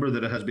to remember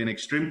that it has been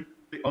extremely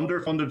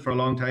underfunded for a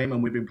long time,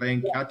 and we've been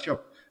playing catch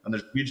up, and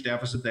there's a huge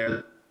deficit there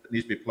that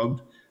needs to be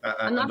plugged,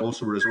 and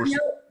also resources.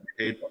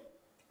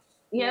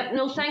 Yeah,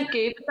 no, thank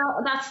you.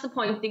 That's the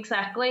point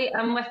exactly.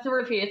 And with the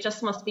review, it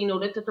just must be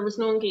noted that there was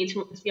no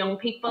engagement with young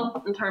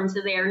people in terms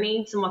of their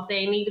needs and what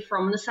they needed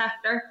from the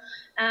sector.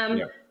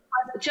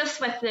 Just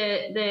with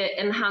the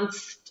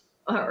enhanced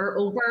or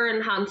over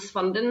enhanced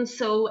funding.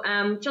 So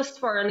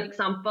just for an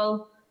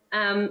example,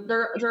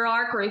 there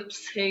are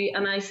groups who,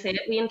 and I say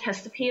it, we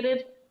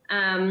anticipated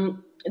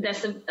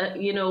this,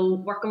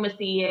 working with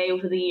the EA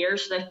over the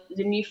years, that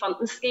the new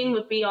funding scheme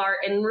would be our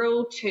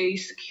inroad to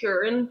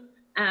securing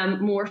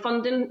more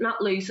funding,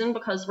 not losing,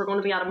 because we're going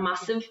to be at a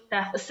massive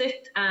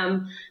deficit.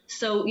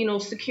 So,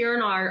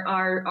 securing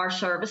our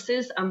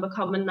services and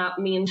becoming that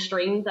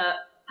mainstream that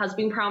has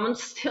been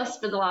promised to us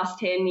for the last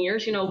 10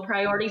 years.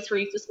 Priority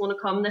 3 is going to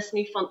come, this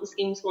new funding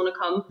scheme is going to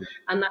come,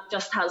 and that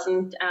just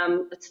hasn't,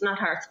 it's not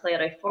hard to play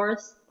it out for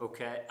us.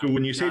 Okay. So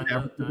when you say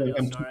Daniel, sorry,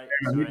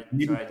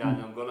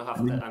 Daniel, I'm going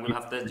to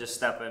have to just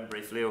step in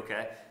briefly,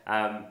 okay?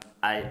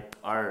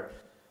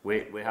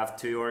 We have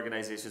 2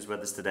 organisations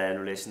with us today in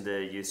relation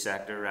to youth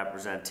sector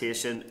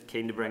representation.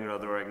 Keen to bring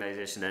another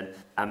organisation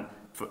in.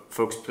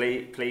 Folks,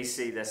 please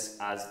see this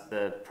as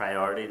the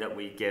priority that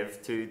we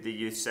give to the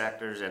youth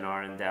sectors in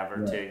our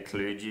endeavour to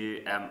include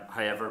you,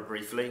 however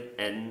briefly,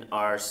 in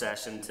our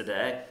session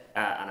today.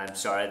 And I'm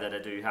sorry that I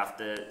do have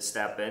to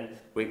step in.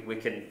 We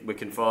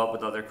can follow up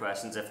with other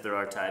questions if there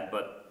are time,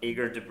 but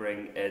eager to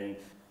bring in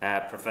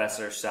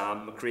Professor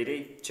Sam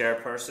McCready,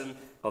 Chairperson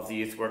of the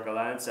Youth Work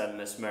Alliance, and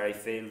Miss Mary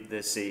Field, the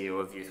CEO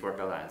of Youth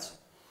Work Alliance.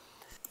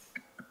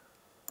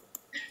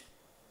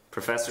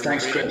 Professor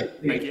McCready,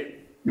 thank you.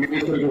 You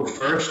need to go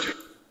first.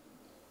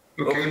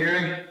 Okay,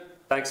 Mary?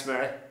 Thanks,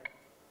 Mary.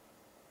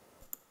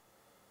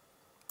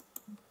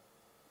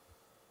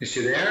 Is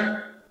she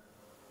there?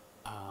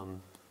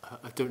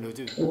 I don't know.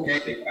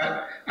 Okay,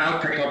 I'll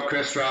pick up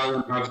Chris rather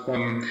than have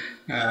some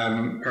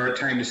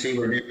airtime to see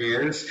where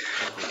Mary is.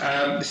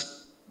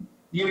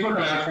 You've got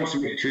to wants to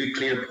make 2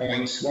 clear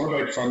points, one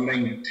about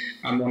funding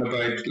and one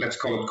about, let's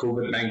call it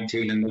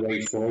COVID-19 and the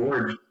way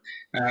forward.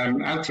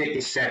 I'll take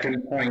the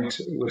second point,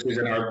 which is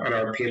in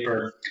our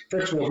paper.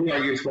 First of all, we are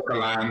Youth Work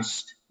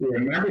Alliance. We're a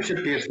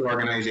membership-based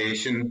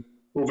organisation,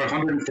 over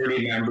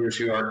 130 members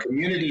who are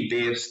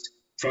community-based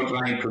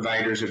frontline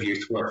providers of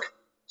youth work.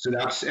 So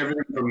that's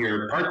everything from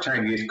your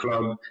part-time youth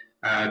club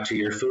to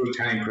your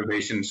full-time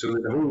provision. So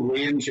there's a whole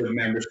range of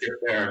membership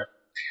there.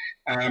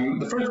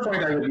 The first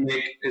point I would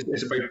make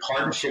is about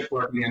partnership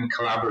working and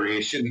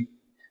collaboration.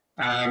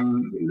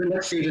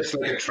 Let's see this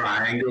like a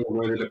triangle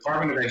where the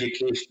Department of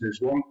Education is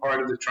one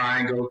part of the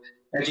triangle,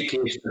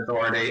 Education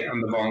Authority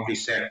and the voluntary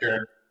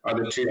sector are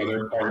the two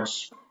other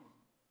parts.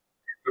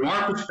 From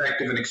our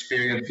perspective and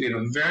experience, we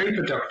have a very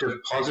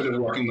productive, positive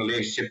working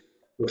relationship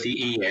with the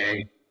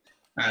EA.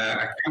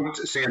 I can't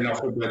say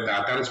enough about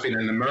that. That has been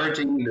an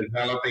emerging,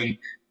 developing,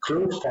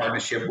 close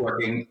partnership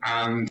working.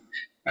 And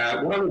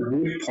what I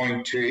would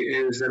point to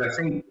is that I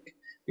think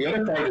the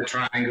other part of the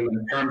triangle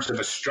in terms of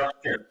a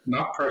structure,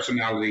 not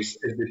personalities,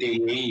 is the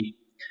DE.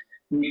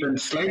 We've been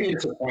slightly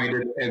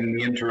disappointed in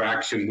the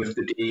interaction with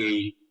the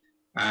DE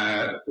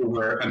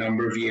over a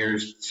number of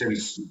years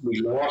since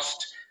we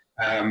lost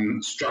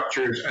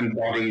structures and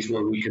bodies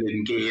where we could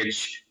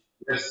engage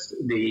with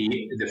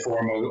the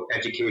formal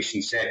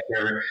education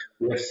sector,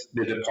 with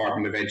the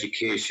Department of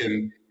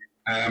Education.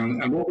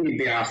 And what we'd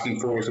be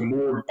asking for is a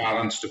more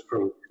balanced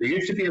approach. There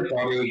used to be a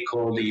body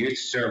called the Youth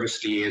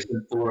Service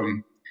Liaison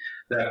Fóram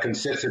that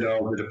consisted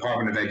of the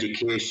Department of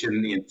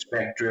Education, the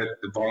Inspectorate,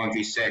 the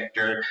voluntary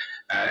sector,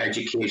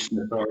 Education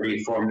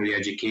Authority, formerly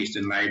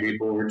Education and Library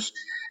Boards.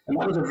 And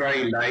that was a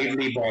very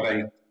lively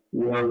body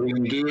where we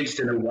engaged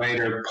in a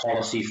wider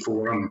policy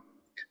forum.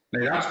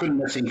 Now that's been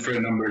missing for a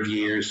number of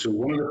years, so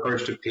one of the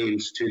first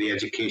appeals to the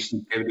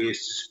education community is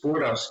to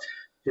support us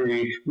to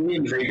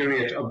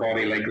reinvigorate a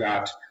body like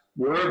that,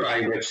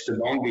 whereby which the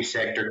voluntary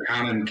sector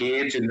can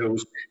engage in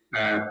those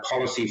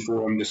policy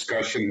forum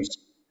discussions.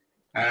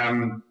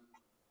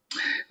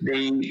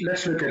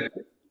 Let's look at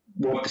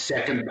what the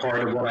second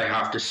part of what I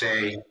have to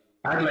say.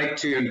 I'd like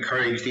to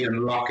encourage the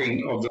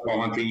unlocking of the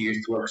voluntary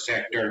youth work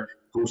sector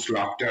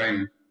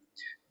post-lockdown.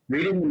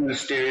 Reading the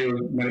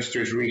Ministerial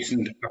Minister's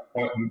recent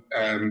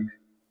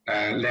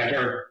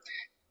letter,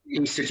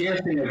 he's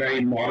suggesting a very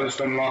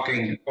modest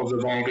unlocking of the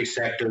voluntary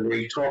sector where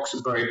he talks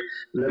about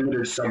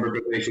limited summer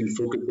provision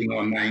focusing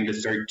on 9 to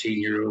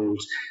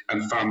 13-year-olds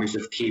and families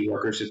of key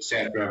workers,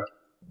 etc.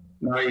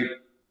 Now,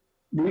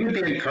 we would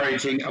be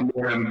encouraging a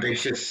more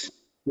ambitious.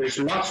 There's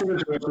lots of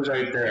resources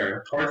out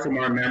there. Apart from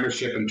our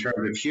membership in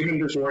terms of human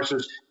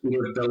resources, we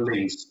have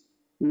buildings.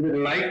 We would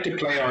like to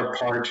play our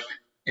part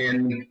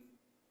in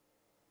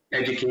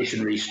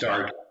education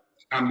restart.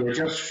 And we're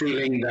just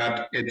feeling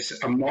that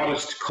it's a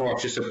modest,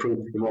 cautious approach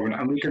at the moment,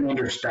 and we can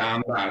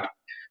understand that.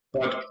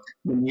 But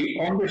when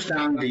you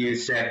understand the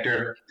youth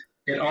sector,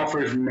 it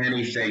offers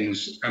many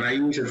things. And I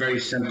use a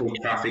very simple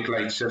traffic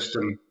light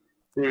system.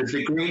 There's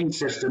the green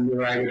system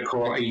where I would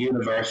call a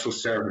universal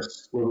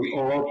service, where we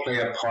all play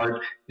a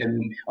part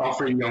in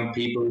offering young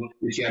people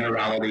the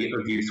generality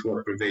of youth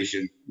work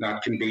provision.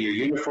 That can be your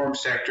uniform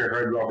sector. I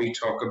heard Robbie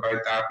talk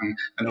about that, and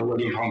I know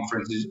William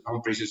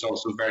Humphreys is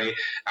also very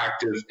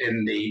active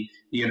in the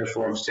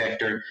uniform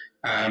sector.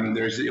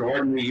 There's the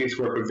ordinary youth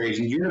work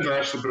provision,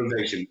 universal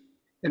provision.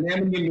 And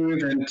then when you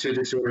move into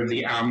the sort of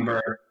the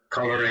amber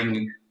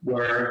colouring,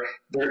 where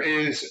there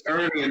is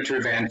early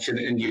intervention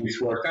in youth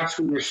work, that's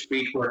when your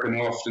street work and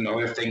often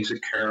other things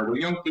occur, where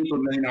young people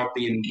may not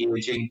be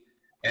engaging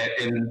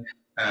in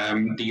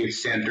the youth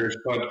centres,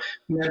 but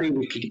maybe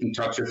we keep in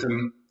touch with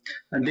them.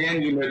 And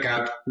then you look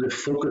at the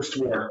focused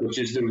work, which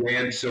is the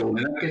red zone,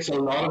 and that gets a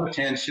lot of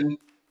attention.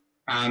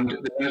 And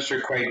the Minister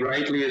quite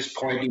rightly is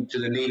pointing to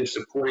the need of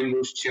supporting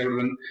those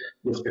children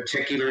with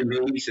particular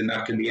needs, and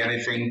that can be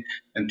anything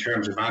in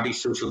terms of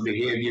antisocial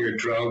behaviour,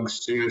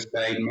 drugs,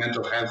 suicide,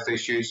 mental health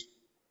issues.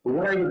 But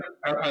what I would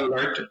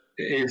alert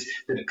is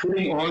that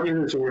putting all your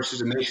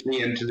resources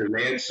initially into the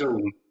red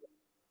zone,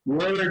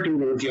 where do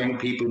those young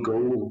people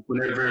go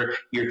whenever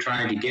you're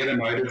trying to get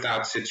them out of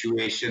that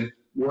situation?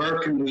 Where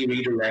can we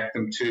redirect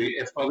them to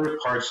if other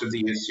parts of the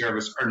youth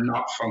service are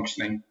not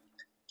functioning?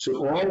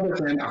 So all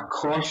within a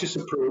cautious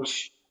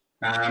approach.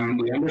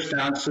 We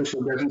understand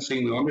social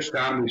distancing, we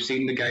understand, we've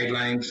seen the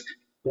guidelines,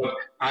 but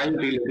I would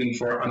be looking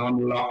for an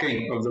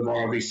unlocking of the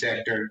voluntary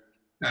sector,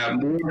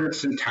 more in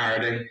its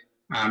entirety,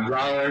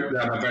 rather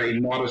than a very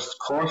modest,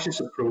 cautious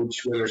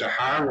approach where there's a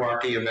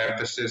hierarchy of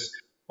emphasis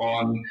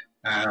on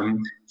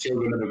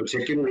children of a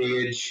particular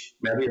age,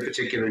 maybe a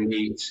particular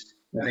needs.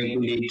 I think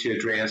we need to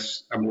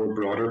address a more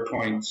broader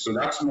point. So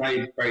that's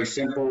my very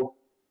simple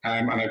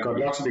and I've got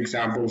lots of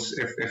examples,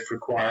 if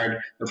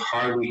required, of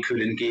how we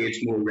could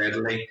engage more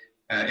readily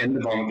in the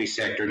voluntary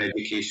sector and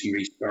education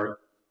restart.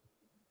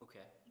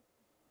 Okay.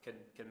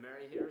 Can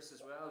Mary hear us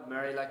as well? Would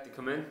Mary like to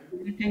come in?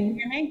 Can you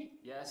hear me?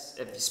 Yes.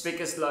 If you speak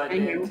as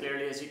loudly and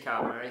clearly as you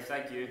can, Mary.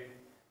 Thank you.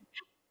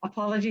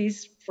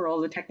 Apologies for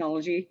all the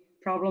technology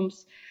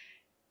problems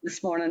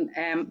this morning.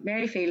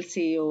 Mary Field,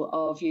 CEO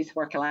of Youth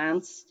Work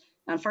Alliance.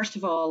 And first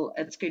of all,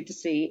 it's good to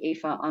see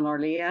Aoife and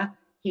Orlia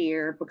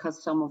here,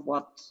 because some of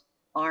what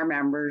our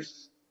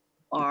members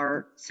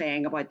are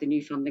saying about the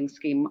new funding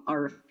scheme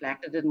are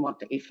reflected in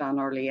what Aoife and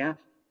Orlia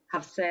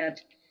have said.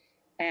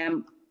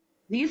 The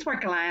Youth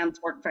Work Alliance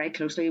worked very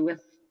closely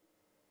with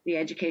the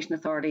Education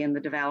Authority in the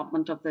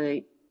development of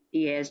the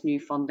EA's new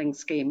funding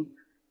scheme.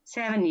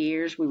 7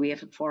 years we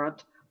waited for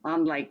it,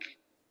 and like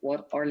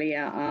what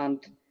Orlia and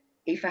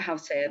Aoife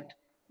have said,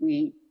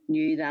 we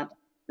knew that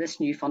this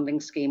new funding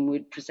scheme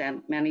would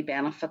present many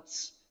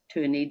benefits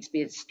to a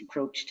needs-based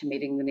approach to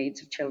meeting the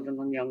needs of children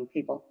and young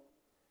people,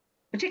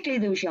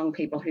 particularly those young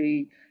people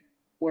who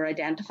were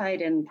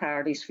identified in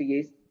priorities for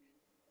youth: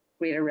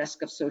 greater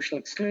risk of social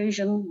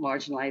exclusion,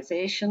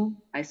 marginalisation,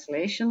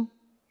 isolation,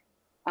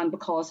 and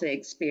because they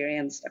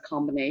experienced a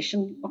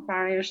combination of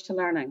barriers to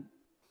learning.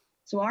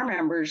 So our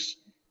members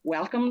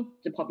welcomed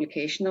the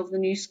publication of the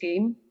new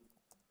scheme,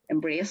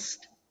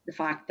 embraced the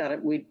fact that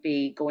it would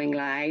be going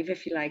live,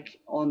 if you like,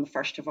 on the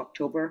 1st of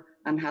October,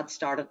 and had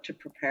started to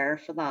prepare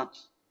for that.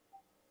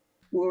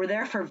 We were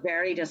therefore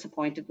very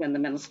disappointed when the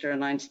Minister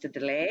announced a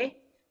delay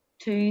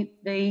to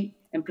the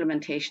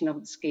implementation of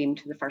the scheme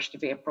to the 1st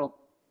of April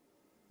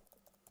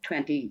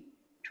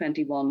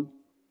 2021.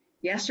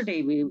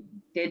 Yesterday, we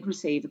did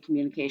receive a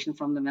communication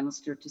from the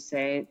Minister to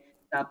say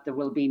that there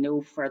will be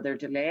no further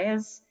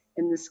delays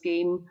in the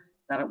scheme,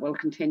 that it will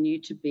continue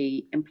to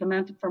be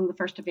implemented from the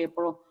 1st of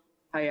April.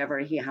 However,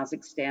 he has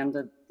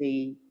extended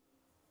the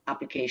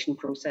application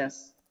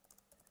process.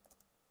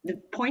 The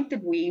point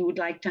that we would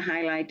like to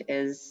highlight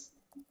is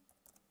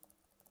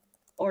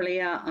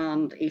Orlia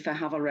and Aoife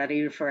have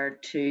already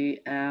referred to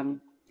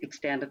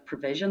extended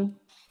provision.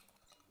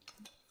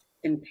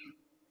 In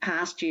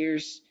past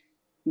years,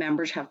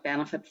 members have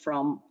benefited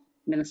from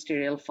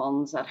ministerial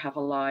funds that have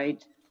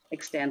allowed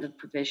extended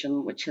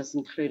provision, which has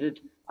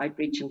included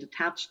outreach and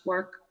detached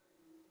work,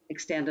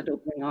 extended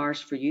opening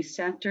hours for youth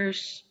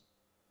centres,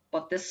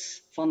 but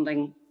this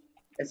funding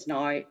is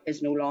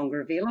no longer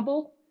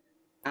available,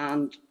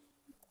 and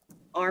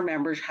our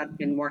members had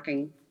been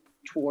working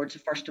towards the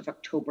 1st of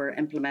October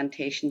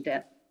implementation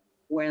date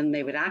when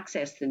they would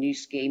access the new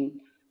scheme,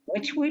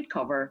 which would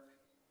cover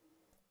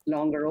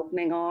longer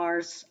opening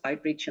hours,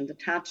 outreach and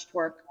detached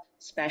work,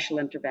 special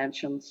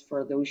interventions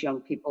for those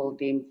young people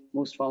deemed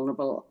most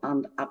vulnerable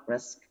and at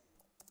risk.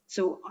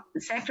 So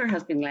the sector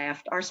has been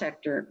left, our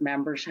sector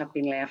members have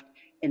been left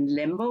in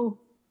limbo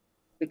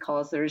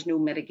because there is no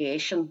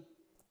mitigation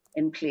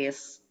in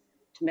place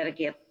to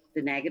mitigate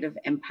the negative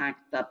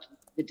impact that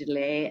the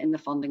delay in the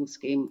funding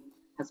scheme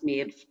has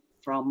made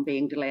from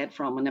being delayed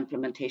from an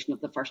implementation of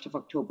the 1st of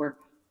October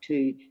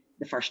to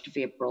the 1st of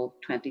April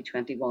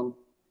 2021.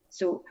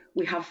 So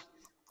we have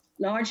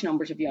large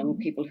numbers of young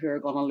people who are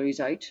going to lose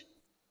out.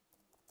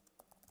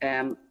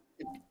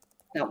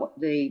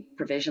 The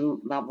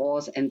provision that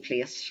was in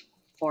place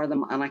for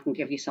them, and I can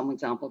give you some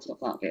examples of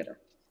that later.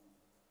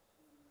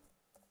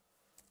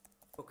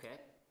 Okay,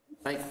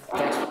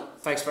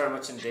 thanks very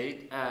much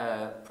indeed,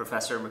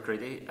 Professor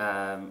McCready,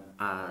 and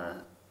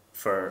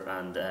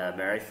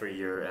Mary, for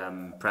your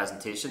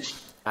presentation.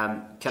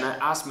 Can I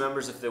ask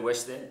members if they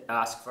wish to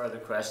ask further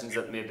questions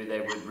that maybe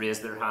they would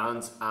raise their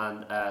hands,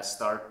 and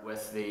start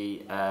with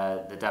the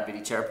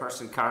Deputy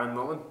Chairperson, Karen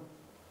Mullen.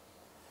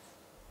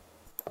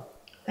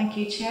 Thank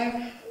you,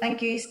 Chair.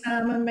 Thank you,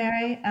 Sam and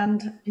Mary.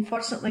 And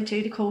unfortunately,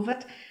 due to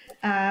COVID,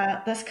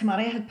 this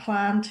committee had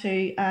planned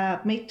to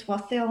meet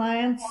with the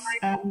Alliance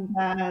in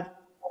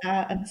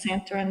the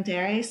centre in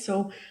Derry.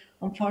 So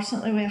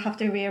unfortunately, we'll have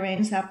to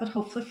rearrange that, but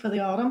hopefully for the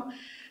autumn.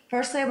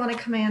 Firstly, I want to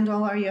commend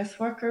all our youth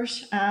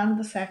workers and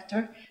the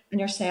sector and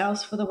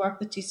yourselves for the work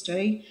that you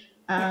do.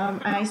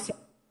 I see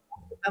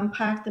the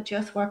impact that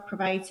youth work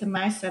provides in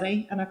my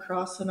city and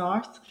across the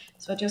north.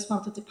 So I just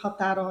wanted to put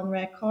that on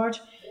record.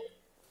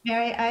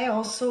 Mary, I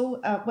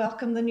also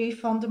welcome the new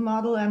funding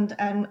model, and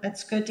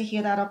it's good to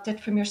hear that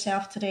update from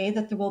yourself today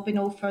that there will be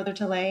no further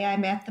delay. I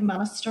met the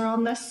Minister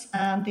on this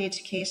and the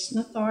Education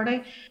Authority.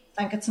 I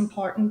think it's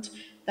important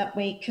that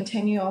we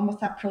continue on with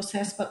that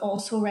process, but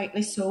also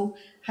rightly so,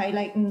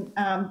 highlighting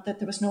that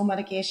there was no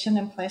mitigation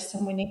in place,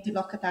 and we need to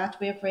look at that.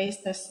 We have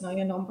raised this now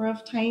a number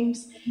of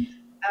times.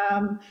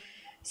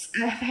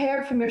 I've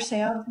heard from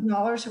yourself and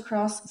others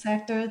across the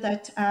sector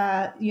that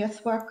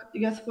youth work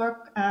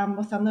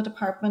within the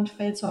department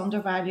feels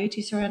undervalued.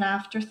 These are an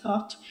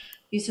afterthought.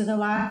 These are the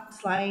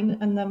last line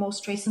in the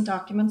most recent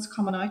documents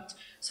coming out.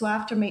 So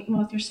after meeting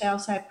with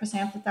yourselves, I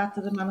presented that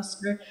to the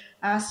Minister,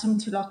 asked him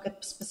to look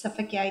at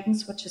specific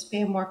guidance which is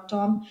being worked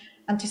on,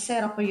 and to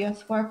set up a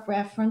youth work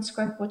reference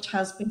group which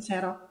has been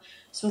set up.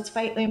 So it's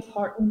vitally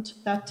important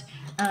that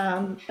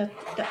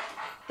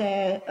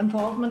the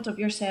involvement of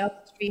yourself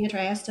is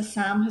readdressed, as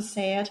Sam has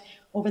said,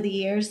 over the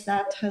years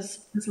that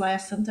has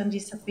lessened and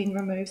these have been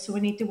removed. So we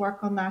need to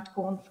work on that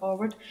going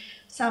forward.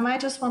 Sam, I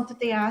just wanted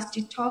to ask,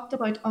 you talked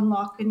about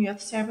unlocking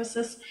youth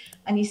services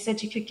and you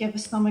said you could give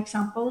us some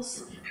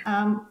examples.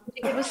 Could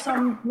you give us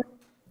one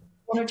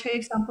or two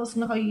examples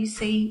on how you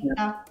see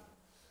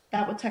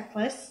that would take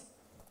place?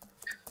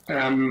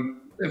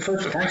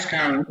 Thanks,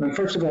 Karen. And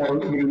first of all,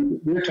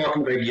 we're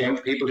talking about young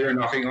people who are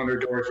knocking on our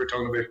doors. We're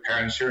talking about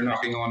parents who are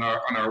knocking on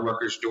our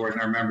workers' doors,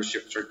 and our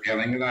memberships are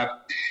telling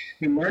that.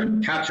 When we're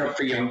catch up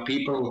for young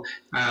people,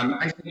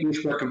 I think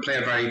youth work can play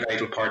a very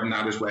vital part in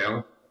that as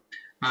well.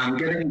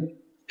 Getting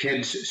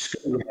kids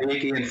school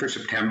again for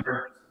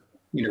September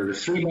the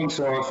 3 months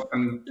off,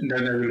 and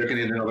then they're looking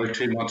at another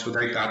 2 months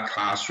without that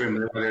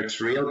classroom, whether it's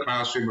a real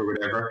classroom or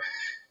whatever.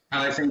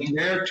 And I think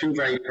there are two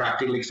very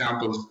practical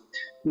examples.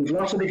 We've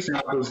lots of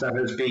examples that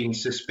has been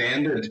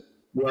suspended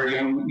where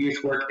young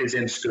youth work is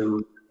in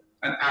school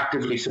and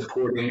actively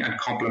supporting and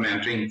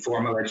complementing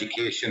formal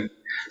education.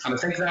 And I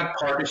think that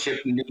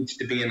partnership needs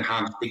to be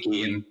enhanced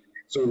again.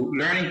 So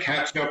learning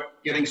catch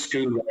up, getting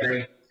school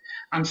ready,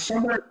 and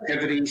summer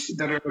activities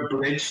that are a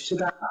bridge to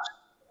that. I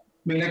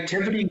mean,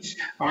 activities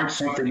aren't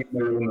something in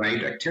their own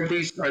right.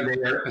 Activities are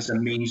there as a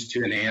means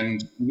to an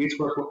end. Youth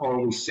work will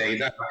always say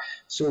that.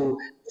 So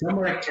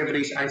summer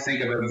activities, I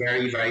think, have a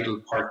very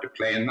vital part to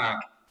play in that.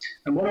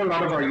 And what a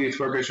lot of our youth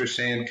workers are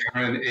saying,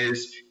 Karen,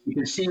 is you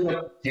can see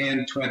what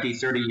 10, 20,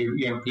 30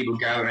 young people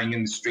gathering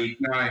in the street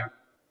now.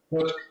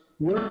 But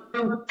where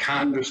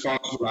can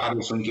responsible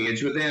adults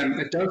engage with them?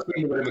 It does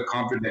feel a bit of a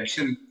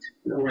contradiction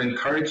that we're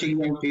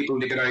encouraging young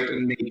people to get out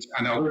and meet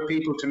and other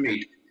people to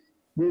meet.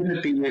 Wouldn't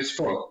it be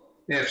useful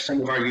if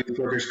some of our youth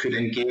workers could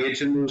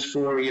engage in those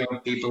for young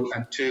people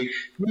and to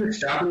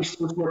re-establish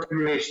those working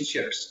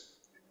relationships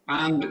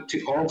and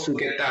to also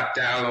get that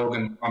dialogue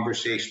and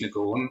conversation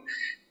going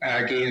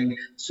again?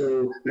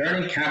 So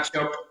learning catch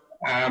up,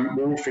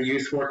 more for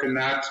youth work in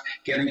that,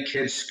 getting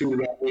kids school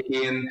ready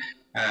again,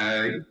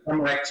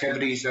 summer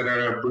activities that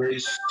are a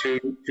bridge to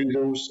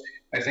those,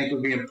 I think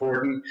would be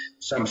important.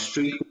 Some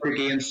street work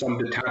again, some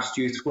detached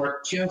youth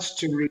work, just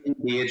to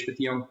re-engage with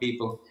young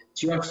people,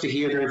 just to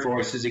hear their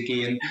voices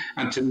again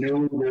and to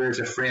know there is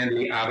a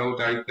friendly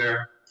adult out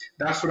there.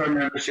 That's what our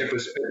membership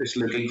is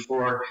looking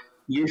for.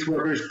 Youth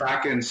workers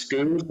back in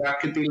schools,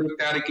 that could be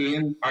looked at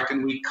again. How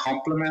can we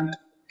complement?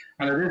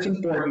 And it is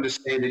important to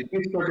say that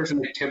youth work as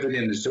an activity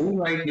in its own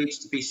right needs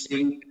to be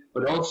seen,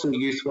 but also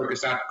youth work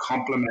as that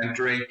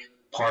complementary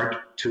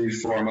part to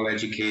formal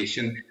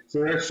education. So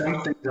there are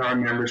some things that our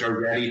members are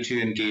ready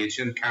to engage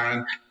in,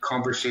 Karen,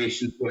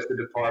 conversations with the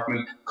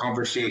department,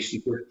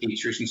 conversations with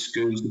teachers and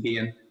schools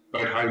again,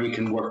 about how we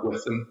can work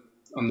with them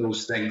on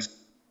those things.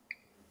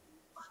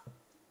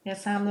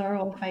 Yes, Sam, they're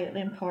all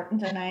vitally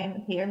important, and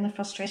I'm hearing the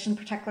frustration,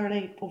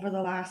 particularly over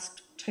the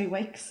last 2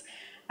 weeks.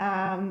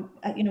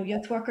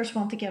 Youth workers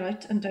want to get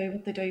out and do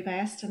what they do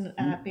best and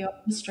be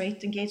up in the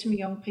street, engaging with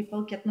young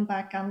people, getting them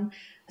back on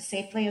as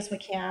safely as we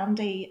can,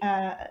 the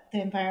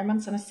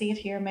environments. And I see it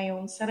here in my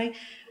own city.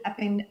 I've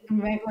been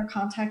in regular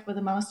contact with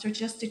the minister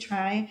just to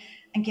try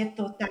and get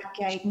that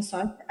guidance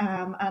out.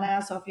 And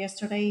as of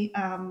yesterday,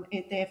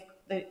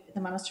 the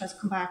minister has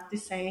come back to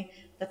say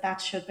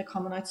that should be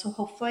coming out. So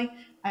hopefully,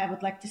 I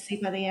would like to see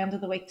by the end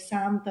of the week,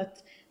 Sam,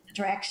 that the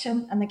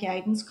direction and the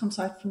guidance comes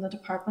out from the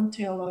department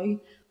to allow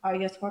our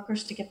youth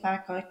workers to get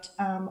back out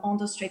on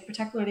the street,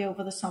 particularly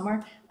over the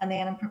summer, and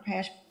then in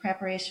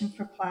preparation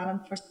for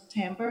planning for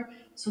September.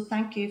 So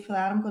thank you for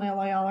that. I'm going to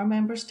allow all our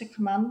members to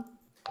come in.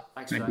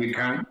 Thanks, thank you,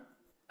 Karen.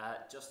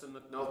 Justin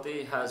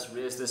McNulty has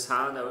raised his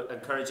hand. I would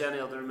encourage any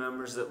other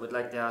members that would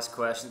like to ask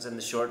questions in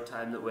the short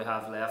time that we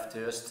have left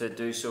to us to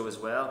do so as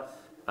well.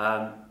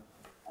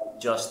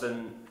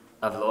 Justin,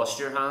 I've lost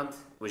your hand.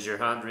 Was your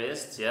hand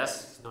raised?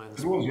 Yes?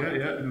 It was,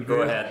 yeah.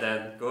 Go ahead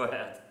then. Go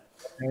ahead.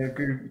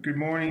 Good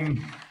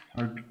morning.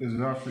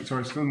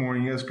 Sorry, still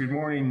morning. Yes, good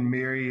morning,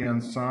 Mary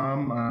and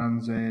Sam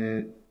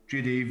and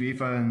Judy,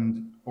 Viva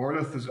and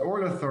Orlith. Is it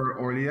Orlith or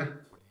Orlia?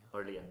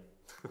 Orlia.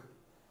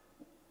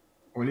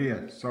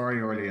 Orlia. Sorry,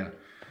 Orlia.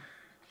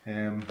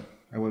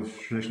 I would have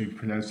traditionally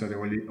pronounced that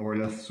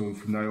Orlith, so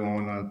from now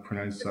on I'll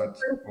pronounce that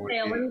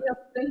Orlia.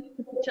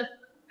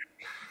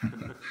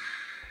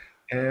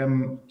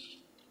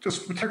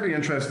 Just particularly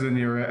interested in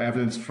your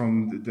evidence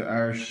from the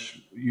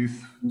Irish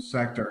youth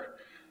sector.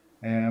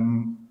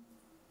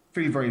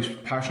 Feel very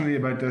passionately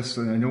about this,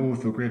 and I know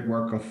with the great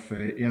work of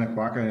Éanna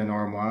Quacca in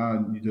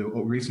Armagh, the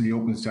recently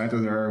opened centre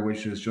there,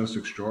 which is just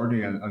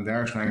extraordinary, and the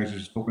Irish language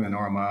is spoken in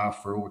Armagh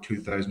for over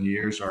 2,000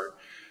 years. Or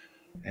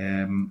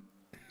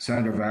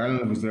Senator of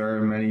Ireland was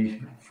there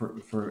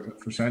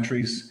for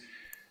centuries.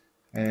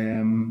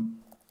 In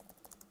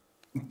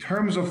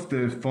terms of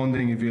the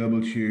funding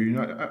available to you,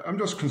 I'm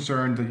just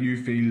concerned that you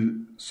feel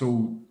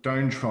so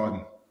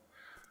downtrodden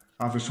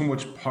after so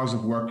much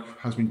positive work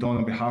has been done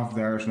on behalf of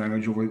the Irish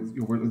language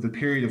over the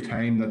period of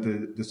time that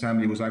the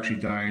Assembly was actually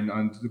down,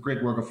 and the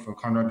great work of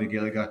Conrad na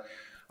Gaeilge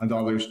and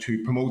others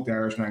to promote the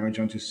Irish language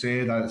and to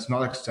say that it's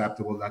not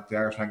acceptable that the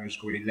Irish language is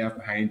going to be left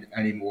behind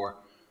anymore.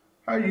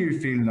 How do you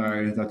feel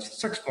now that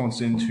 6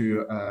 months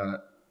into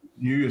a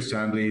new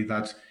Assembly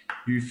that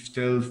you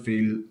still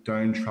feel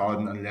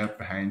downtrodden and left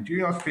behind? Do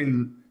you not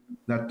feel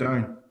let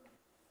down?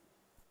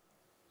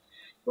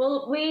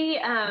 Well,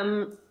 we...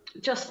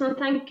 Justin,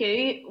 thank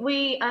you.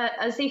 We,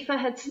 as Aoife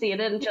had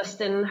stated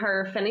just in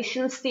her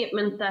finishing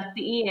statement, that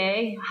the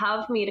EA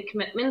have made a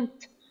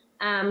commitment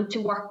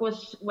to work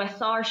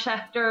with our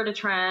sector to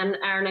try and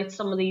iron out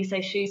some of these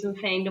issues and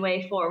find a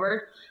way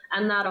forward.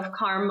 And that of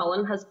Karen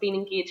Mullen has been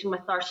engaging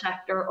with our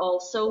sector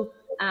also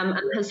and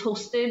has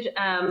hosted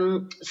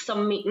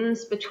some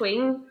meetings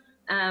between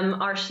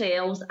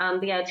ourselves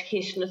and the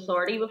Education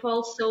Authority. We've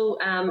also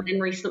in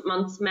recent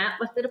months met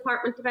with the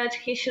Department of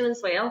Education as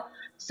well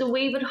So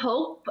we would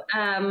hope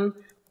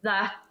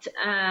that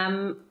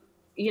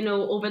you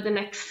know, over the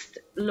next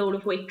load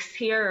of weeks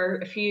here,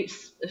 or a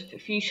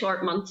few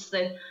short months,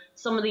 that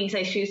some of these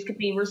issues could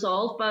be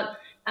resolved. But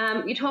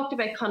you talked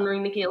about Conroy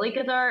na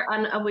Gaeilge there,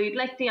 and I would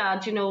like to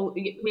add, you know,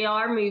 we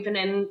are moving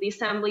in, the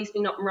Assembly's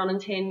been up and running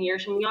 10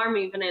 years, and we are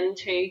moving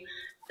into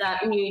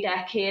that new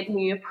decade,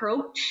 new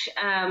approach,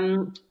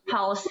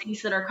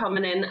 policies that are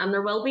coming in, and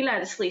there will be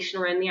legislation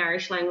around the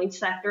Irish language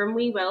sector, and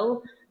we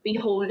will be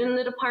holding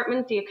the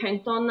department to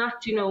account on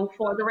that, you know,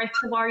 for the rights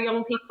of our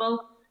young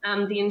people,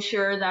 to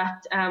ensure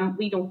that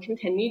we don't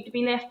continue to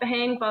be left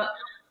behind. But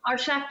our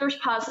sector's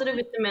positive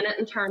at the minute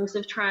in terms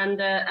of trying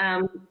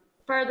to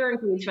further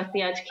engage with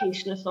the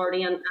Education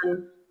Authority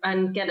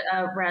and get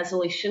a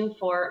resolution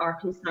for our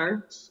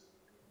concerns.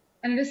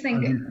 And I just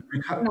think,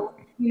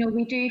 you know,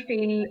 we do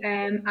feel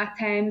at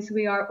times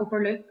we are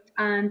overlooked,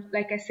 and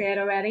like I said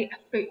already, a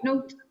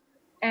footnote.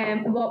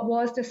 What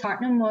was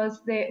disheartening was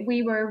that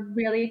we were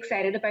really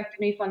excited about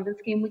the new funding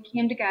scheme. We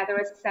came together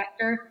as a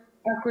sector.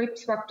 Our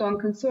groups worked on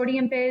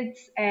consortium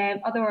bids,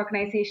 other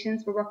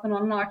organisations were working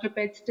on larger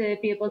bids to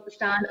be able to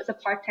stand as a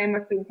part-time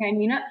or full-time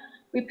unit.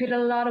 We put a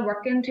lot of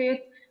work into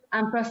it,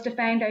 and for us to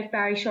find out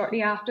very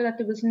shortly after that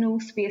there was no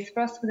space for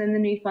us within the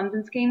new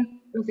funding scheme,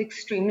 it was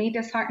extremely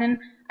disheartening.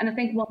 And I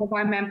think one of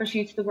our members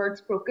used the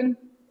words broken.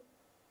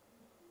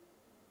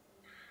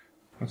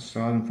 That's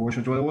sad,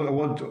 unfortunate. Well, I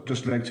would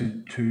just like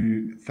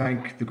to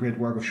thank the great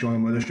work of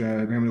Sean Willis,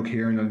 Graham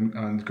O'Kieran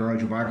and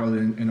Gerald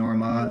Jubakal in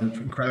Armagh.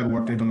 The incredible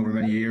work they've done over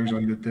many years,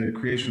 and the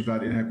creation of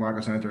that Inheck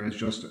Waka Centre is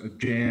just a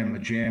gem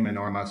in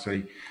Armagh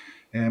City.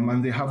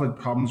 And they have had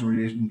problems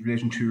in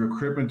relation to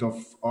recruitment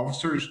of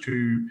officers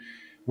to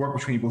work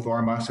between both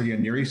Armagh City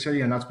and Newry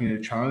City, and that's been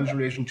a challenge in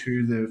relation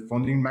to the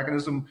funding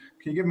mechanism.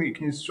 Can you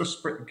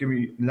just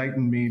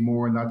enlighten me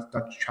more on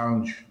that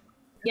challenge?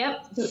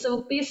 Yep.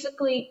 So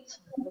basically,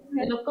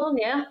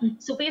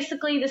 So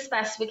basically, the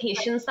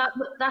specifications,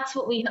 that's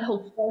what we had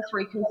hoped for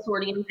through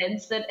consortium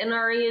bids, that in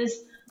areas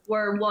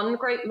where one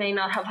group may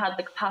not have had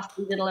the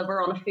capacity to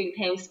deliver on a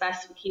full-time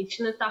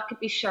specification, that could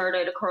be shared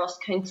out across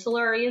council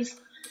areas.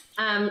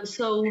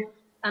 So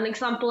an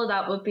example of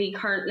that would be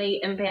currently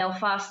in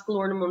Belfast,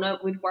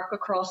 Glornamona would work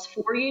across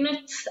 4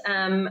 units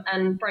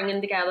and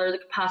bringing together the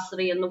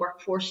capacity and the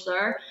workforce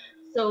there.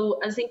 So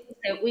as I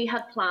said, we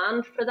had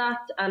planned for that,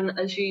 and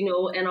as you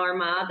know, in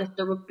Armagh, that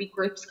there would be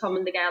groups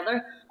coming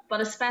together,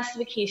 but a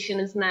specification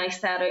is now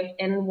set out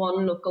in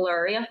one local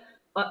area.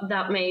 But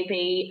that may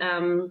be,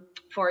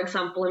 for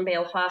example, in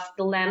Belfast,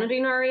 the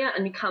Lenadoon area,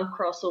 and you can't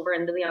cross over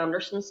into the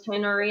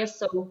Andersonstown area,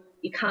 so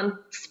you can't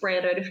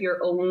spread out of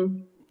your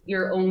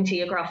own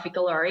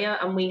geographical area.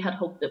 And we had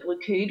hoped that we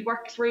could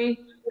work through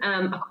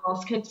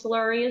across council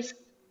areas.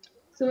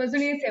 So as I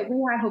said,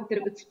 we had hoped that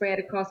it would spread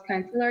across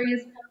council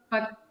areas.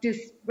 But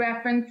just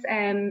reference,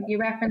 you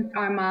referenced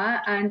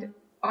Armagh, and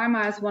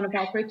Armagh is one of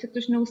our groups that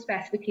there's no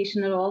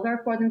specification at all there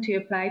for them to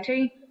apply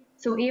to.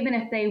 So even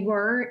if they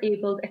were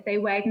able, if they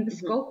widened the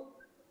scope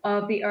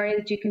of the area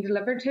that you can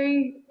deliver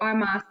to,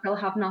 Armagh still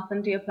have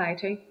nothing to apply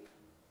to.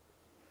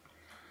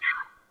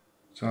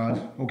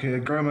 Sad. Okay,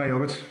 Garma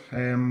Yogut.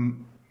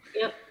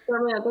 Yep,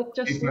 Garma Yogut,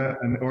 just.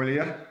 And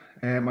Orlia.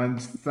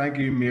 And thank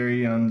you,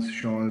 Mary and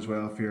Sean, as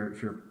well, for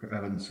your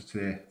evidence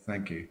today.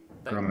 Thank you.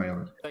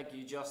 Thank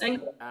you,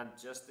 Justin. And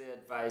just to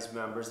advise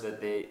members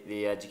that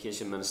the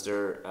Education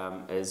Minister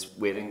is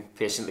waiting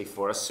patiently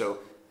for us. So,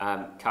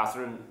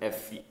 Catherine,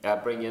 if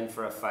bring in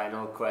for a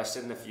final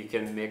question, if you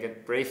can make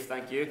it brief,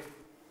 thank you.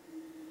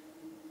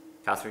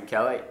 Catherine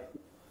Kelly.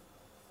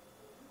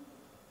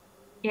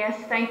 Yes,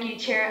 thank you,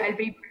 Chair. I'll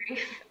be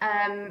brief.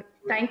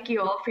 Thank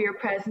you all for your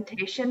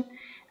presentation.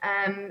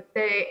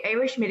 The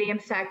Irish medium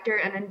sector,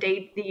 and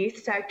indeed the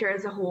youth sector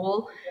as a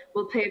whole,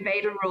 will play a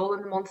vital role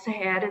in the months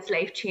ahead as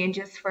life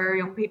changes for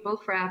young people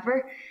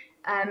forever.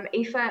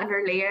 Aoife and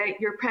Orlia,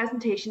 your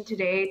presentation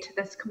today to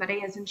this committee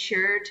has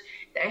ensured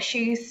the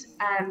issues,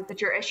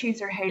 that your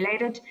issues are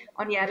highlighted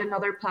on yet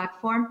another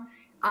platform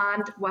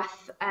and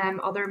with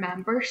other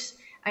members.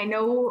 I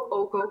know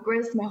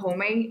Ógógras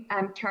Mahomey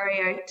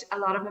carry out a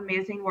lot of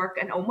amazing work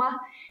in Omagh,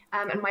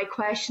 and my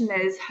question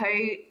is, how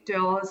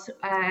does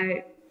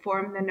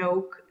Fóram na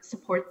Nóg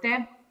support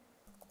them?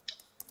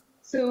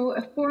 So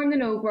Fóram na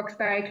Nóg works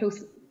very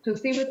closely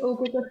with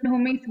Ógógras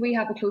Mahomey, so we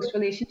have a close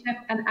relationship,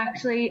 and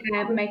actually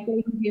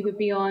Michael, who would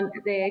be on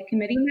the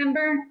committee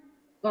member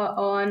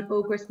on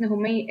Ógógras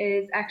Mahomey,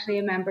 is actually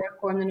a member of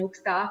Fóram na Nóg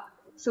staff.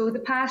 So the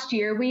past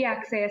year we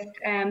accessed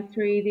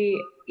through the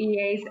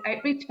EA's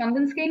outreach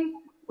funding scheme,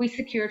 we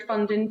secured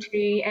funding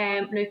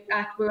to look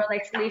at rural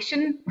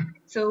isolation.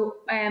 So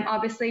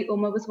obviously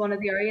Omagh was one of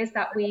the areas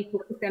that we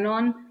focused in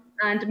on,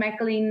 and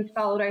Michaeline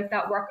followed out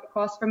that work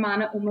across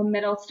Fermanagh, Omagh,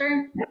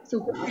 Mid-Ulster. So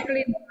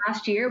particularly in the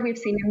last year, we've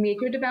seen a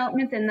major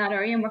development in that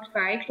area and worked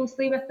very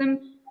closely with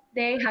them.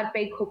 They had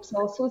big hopes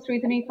also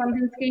through the new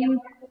funding scheme.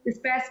 The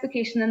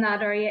specification in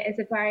that area is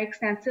a very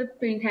extensive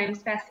full-time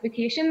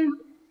specification.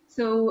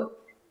 So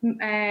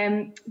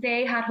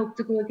they had hoped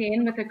to go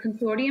again with a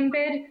consortium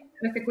bid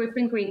with a group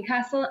in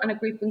Greencastle and a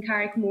group in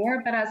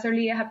Carrickmore, but as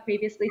Orlia had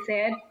previously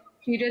said,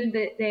 due to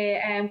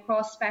the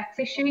cross-specs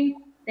issue,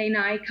 they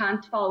now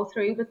can't follow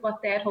through with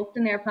what they had hoped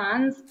in their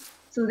plans.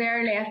 So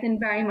they're left in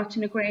very much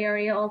in a grey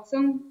area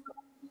also.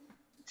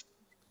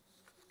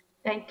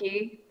 Thank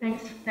you.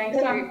 Thanks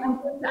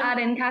to add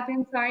in,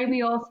 Catherine, sorry,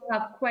 we also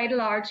have quite a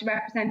large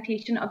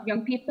representation of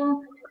young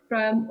people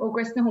from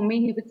Ogris na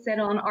Homey who would sit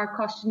on our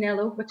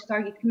Costanello, which is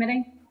our youth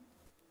committee.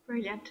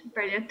 Brilliant,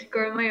 brilliant.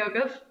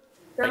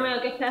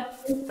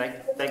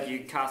 Thank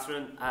you,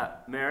 Catherine.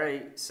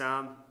 Mary,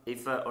 Sam,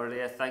 Aoife,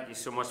 Orlia, thank you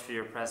so much for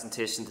your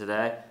presentation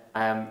today.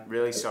 I'm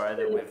really sorry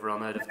that we've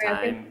run out of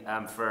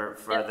time for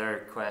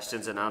further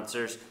questions and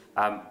answers.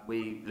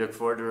 We look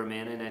forward to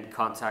remaining in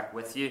contact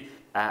with you,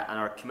 and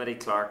our committee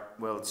clerk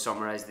will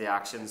summarise the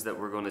actions that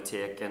we're going to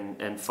take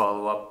and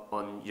follow up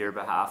on your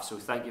behalf. So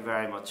thank you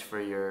very much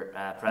for your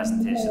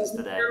presentations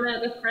today.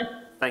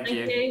 Thank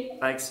you.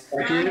 Thanks.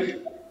 Thank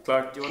you.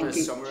 Clark, do you want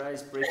to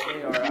summarise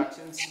briefly our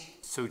actions?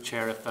 So,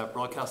 Chair, if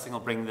broadcasting will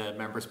bring the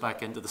members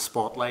back into the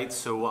spotlight.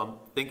 So I'm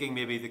thinking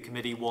maybe the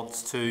committee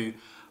wants to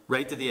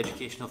write to the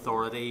Education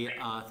Authority,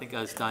 I think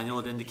as Daniel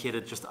had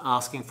indicated, just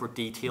asking for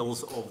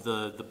details of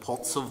the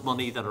pots of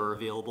money that are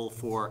available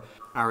for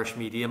Irish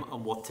medium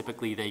and what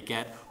typically they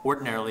get.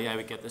 Ordinarily, I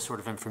would get this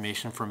sort of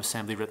information from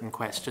Assembly written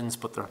questions,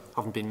 but there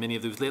haven't been many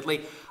of those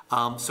lately.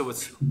 So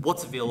it's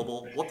what's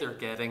available, what they're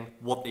getting,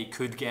 what they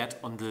could get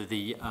under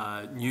the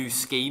new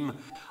scheme,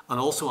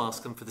 and also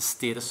ask them for the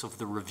status of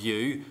the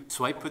review.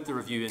 So I put the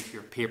review into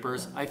your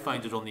papers. I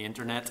found it on the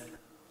internet.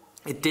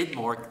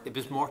 It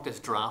was marked as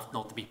draft,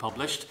 not to be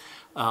published.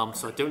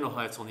 So I don't know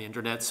how it's on the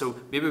internet. So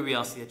maybe we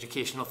ask the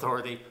Education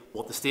Authority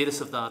what the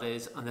status of that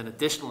is, and then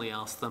additionally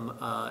ask them,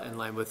 in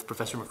line with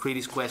Professor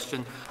McCready's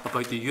question,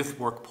 about the Youth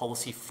Work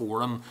Policy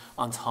Forum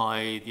and how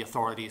the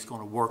authority is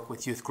going to work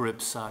with youth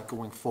groups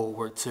going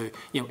forward to,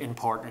 in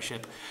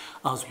partnership,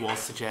 as was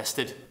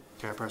suggested.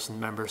 Chairperson,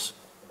 members.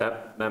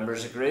 Yep,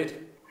 members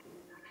agreed?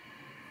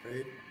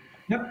 Agreed.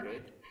 Yep.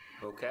 Agreed.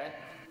 Okay.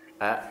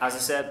 As I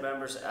said,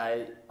 members,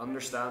 I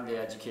understand the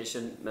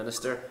Education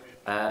Minister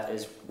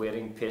is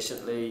waiting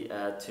patiently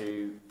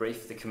to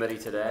brief the committee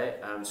today.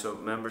 So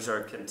members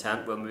are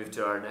content. We'll move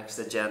to our next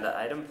agenda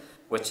item,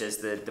 which is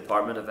the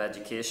Department of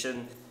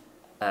Education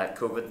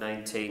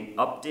COVID-19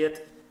 update.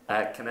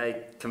 Can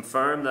I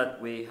confirm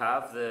that we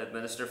have the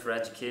Minister for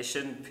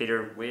Education,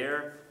 Peter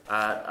Weir,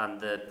 and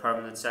the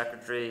Permanent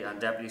Secretary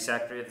and Deputy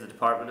Secretary of the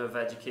Department of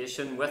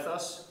Education with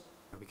us?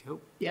 There we go.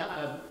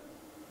 Yeah.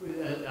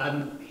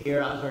 I'm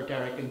here, as are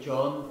Derek and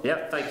John.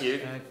 Yep, thank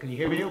you. Can you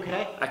hear me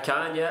okay? I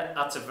can, yeah.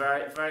 That's a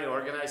very, very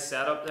organised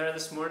setup there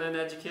this morning,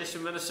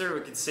 Education Minister.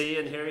 We can see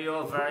and hear you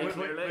all very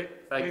clearly.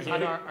 We've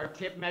had our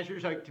tape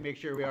measures out to make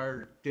sure we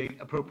are doing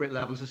appropriate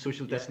levels of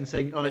social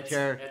distancing on a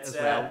chair as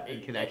well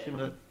in connection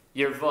with it.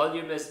 Your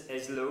volume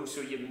is low,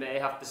 so you may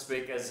have to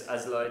speak as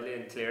loudly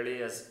and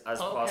clearly as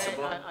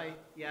possible.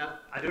 Yeah,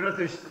 I don't know if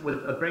there's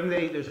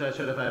a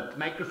sort of a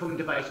microphone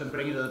device. I'm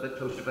bringing it a little bit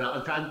closer, but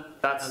I'll try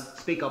and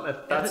speak up.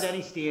 If at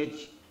any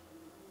stage,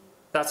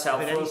 that's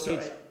helpful.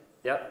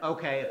 Yep.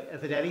 Okay.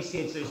 If at any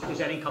stage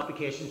there's any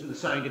complications with the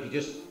sound, if you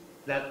just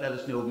let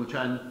us know, we'll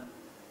try and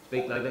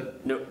speak loudly.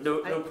 No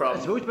problem.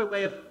 I suppose by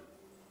way of,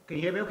 can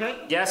you hear me?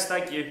 Okay. Yes,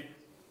 thank you.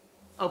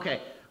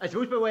 Okay. I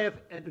suppose by way of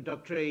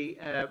introductory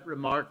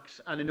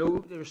remarks, and I know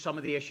there were some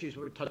of the issues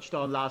we touched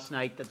on last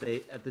night at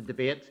the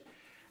debate.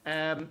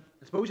 I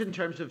suppose in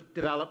terms of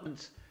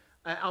developments,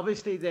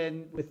 obviously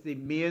then with the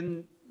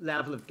main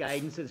level of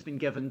guidance that's been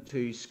given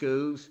to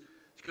schools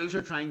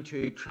are trying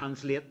to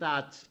translate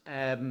that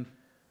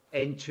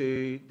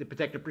into the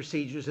particular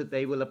procedures that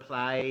they will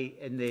apply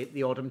in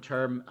the autumn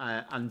term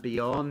and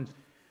beyond.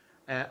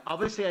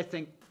 Obviously, I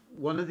think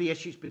one of the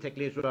issues,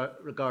 particularly as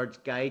regards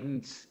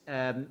guidance,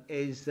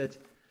 is that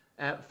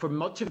for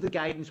much of the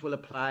guidance will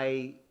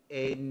apply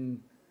in,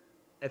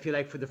 if you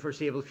like, for the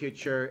foreseeable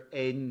future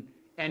in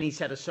any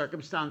set of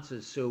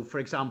circumstances. So, for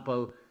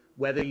example,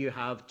 whether you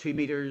have 2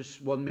 metres,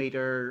 1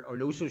 metre or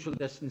no social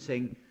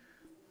distancing,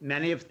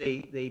 many of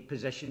the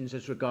positions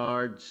as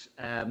regards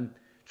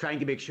trying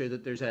to make sure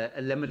that there's a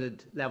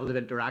limited level of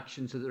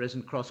interaction so that there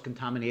isn't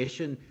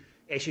cross-contamination,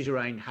 issues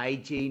around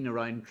hygiene,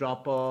 around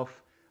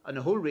drop-off, and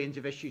a whole range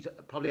of issues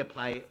probably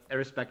apply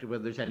irrespective of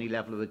whether there's any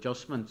level of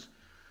adjustments.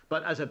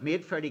 But as I've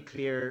made fairly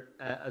clear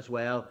as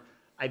well,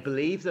 I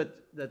believe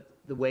that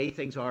the way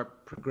things are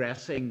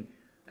progressing,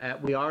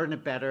 we are in a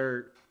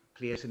better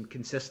place and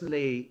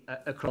consistently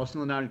across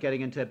Northern Ireland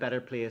getting into a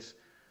better place.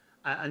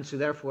 And so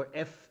therefore,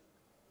 if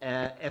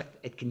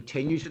it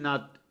continues in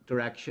that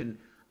direction,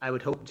 I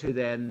would hope to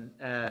then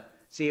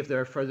see if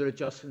there are further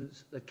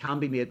adjustments that can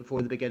be made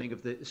before the beginning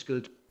of the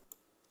school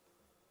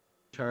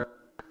term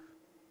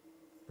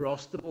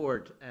across the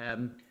board,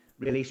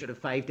 really sort of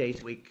 5 days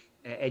a week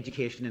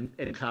education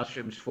in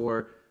classrooms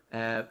for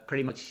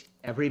pretty much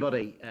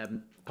everybody,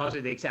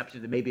 possibly the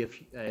exception that maybe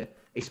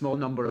a small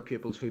number of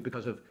pupils who,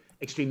 because of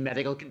extreme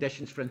medical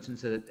conditions, for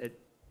instance, the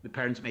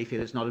parents may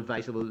feel it's not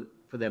advisable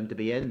for them to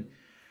be in.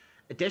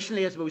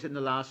 Additionally, I suppose in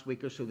the last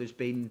week or so, there's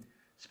been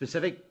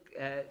specific,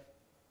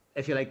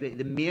 if you like,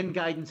 the main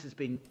guidance has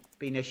been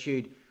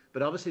issued,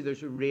 But obviously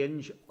there's a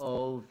range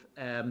of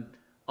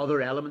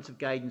other elements of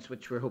guidance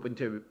which we're hoping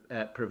to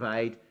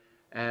provide.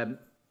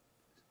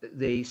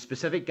 The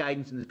specific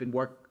guidance, and there's been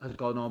work has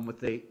gone on with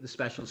the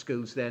special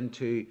schools then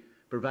to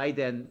provide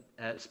then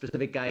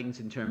specific guidance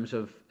in terms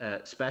of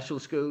special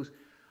schools.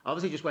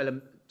 Obviously, just while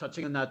I'm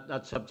touching on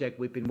that subject,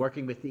 we've been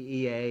working with the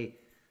EA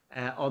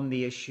on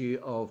the issue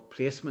of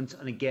placements,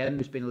 and again,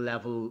 there's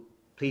been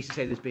pleased to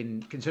say there's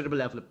been considerable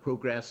level of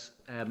progress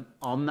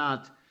on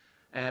that,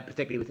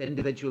 particularly with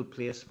individual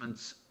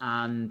placements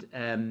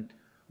and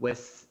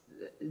with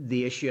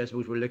the issue, I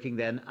suppose, we're looking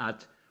then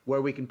at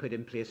where we can put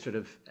in place sort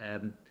of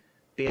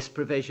base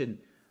provision,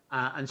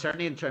 and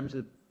certainly in terms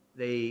of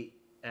the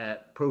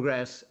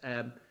progress.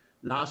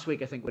 Last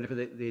week, I think, whenever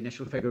the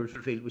initial figure was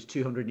revealed, was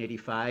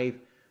 285.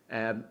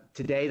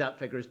 Today, that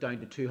figure is down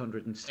to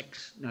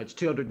 206. Now, it's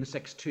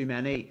 206 too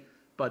many,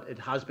 but it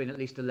has been at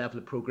least a level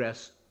of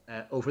progress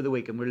over the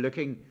week. And we're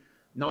looking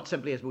not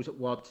simply, I suppose, at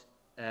what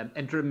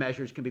interim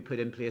measures can be put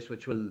in place,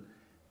 which will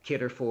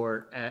cater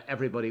for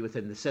everybody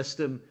within the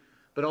system,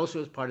 but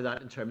also as part of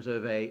that in terms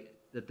of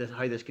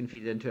how this can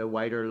feed into a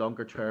wider,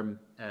 longer-term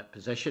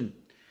position.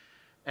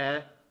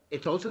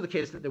 It's also the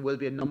case that there will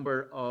be a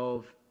number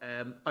of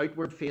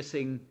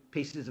outward-facing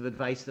pieces of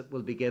advice that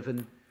will be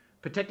given,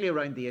 particularly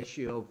around the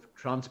issue of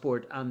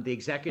transport, and the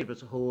executive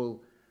as a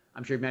whole,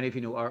 I'm sure many of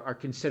you know, are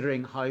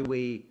considering how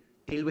we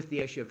deal with the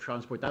issue of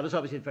transport. That has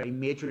obviously very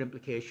major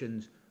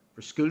implications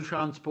for school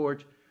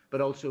transport,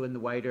 but also in the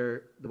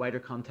wider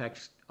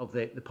context of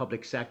the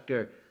public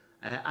sector.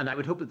 And I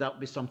would hope that that would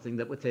be something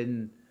that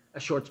within a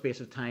short space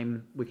of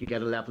time we could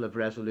get a level of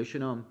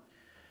resolution on.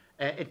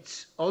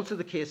 It's also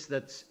the case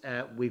that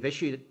we've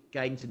issued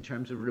guidance in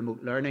terms of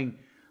remote learning,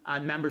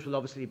 and members will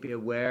obviously be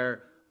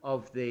aware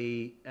of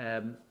the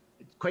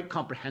quite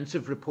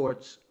comprehensive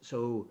reports,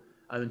 so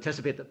I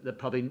anticipate that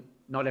probably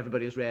not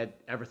everybody has read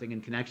everything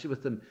in connection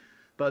with them.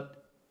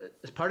 But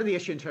as part of the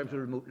issue in terms of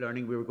remote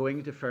learning, we were going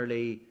into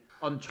fairly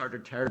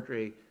uncharted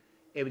territory.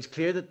 It was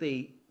clear that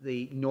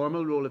the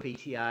normal role of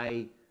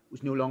ETI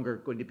was no longer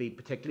going to be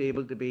particularly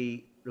able to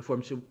be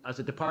reformed. So as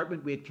a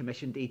department, we had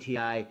commissioned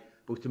ETI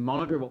both to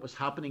monitor what was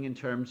happening in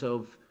terms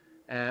of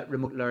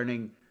remote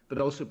learning, but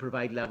also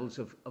provide levels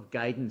of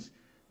guidance.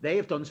 They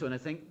have done so, and I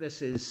think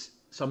this is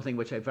something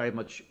which I very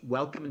much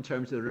welcome in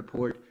terms of the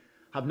report,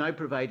 have now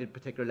provided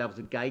particular levels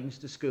of guidance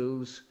to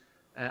schools.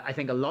 I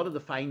think a lot of the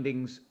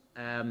findings,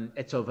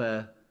 it's of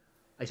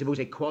I suppose,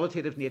 a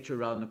qualitative nature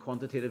rather than a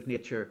quantitative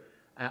nature,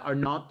 are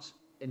not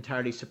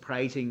entirely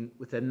surprising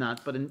within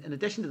that. But in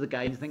addition to the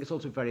guidance, I think it's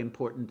also very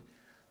important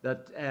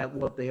that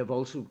what they have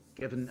also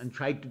given and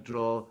tried to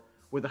draw,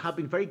 where there have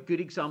been very good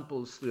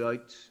examples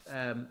throughout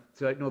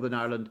Northern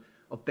Ireland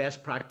of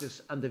best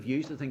practice, and they've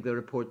used, I think, the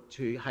report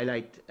to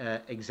highlight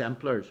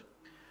exemplars.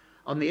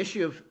 On the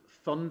issue of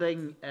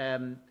funding,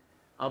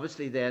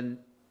 obviously then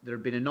there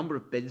have been a number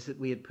of bids that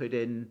we had put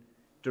in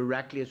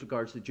directly as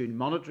regards to the June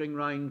monitoring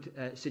round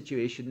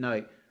situation.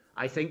 Now,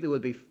 I think there will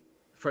be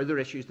further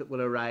issues that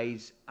will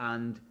arise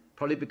and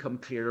probably become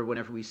clearer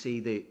whenever we see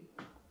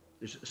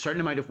there's a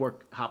certain amount of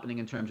work happening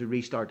in terms of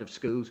restart of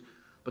schools,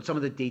 but some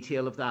of the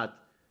detail of that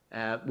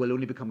will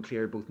only become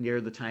clear both near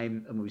the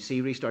time and when we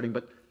see restarting.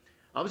 But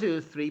obviously there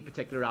are three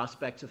particular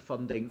aspects of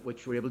funding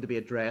which were able to be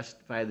addressed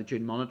via the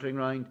June monitoring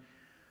round.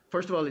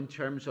 First of all, in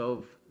terms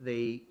of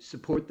the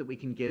support that we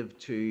can give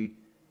to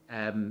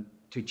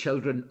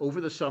children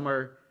over the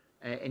summer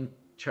in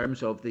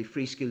terms of the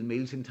free school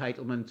meals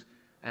entitlement,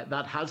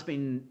 that has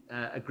been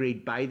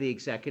agreed by the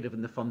executive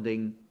and the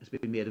funding has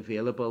been made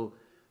available.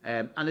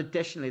 And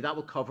additionally, that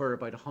will cover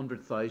about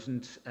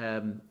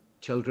 100,000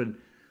 children.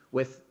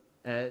 With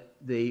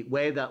the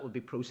way that will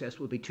be processed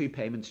will be two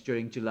payments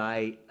during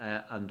July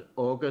and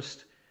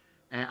August.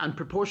 And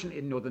proportionately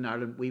in Northern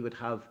Ireland, we would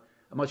have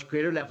a much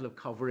greater level of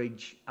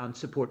coverage and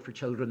support for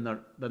children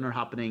than are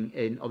happening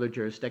in other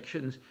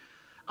jurisdictions.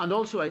 And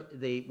also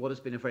what has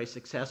been a very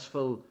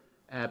successful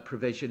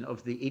provision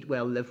of the Eat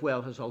Well, Live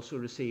Well has also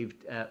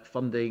received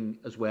funding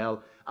as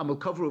well, and will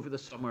cover over the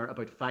summer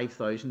about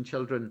 5,000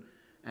 children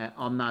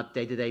on that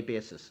day-to-day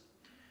basis.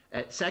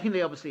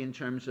 Secondly, obviously, in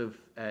terms of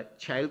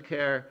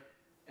childcare,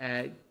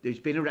 there's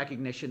been a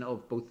recognition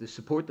of both the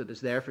support that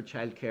is there for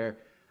childcare,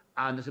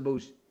 and I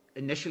suppose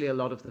initially a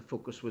lot of the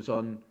focus was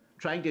on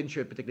trying to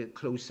ensure, particularly that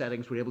closed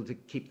settings were able to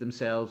keep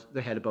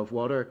their head above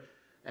water.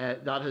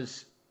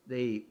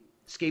 The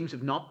schemes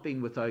have not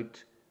been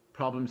without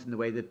problems in the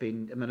way they've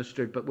been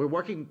administered, but we're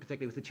working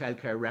particularly with the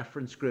Childcare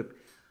Reference Group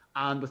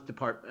and with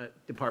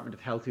Department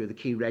of Health, who are the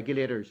key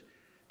regulators,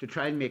 to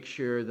try and make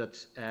sure that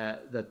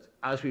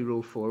as we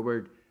roll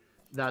forward,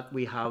 that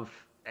we have,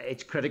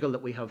 it's critical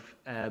that we have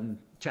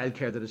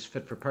childcare that is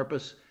fit for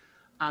purpose,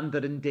 and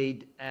that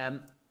indeed,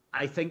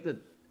 I think that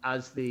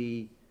as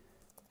the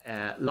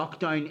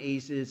lockdown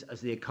eases,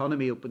 as the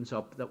economy opens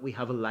up, that we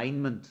have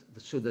alignment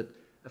so that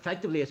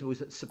effectively, I suppose,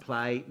 that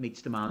supply meets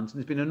demands. And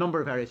there's been a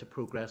number of areas of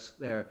progress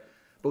there,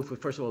 both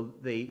with, first of all,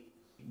 the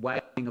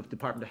widening of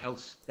Department of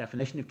Health's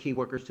definition of key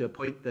workers to a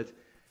point that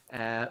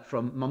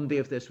from Monday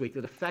of this week,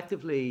 that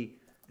effectively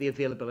the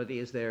availability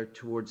is there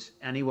towards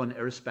anyone,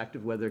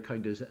 irrespective of whether they're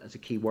counted as a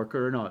key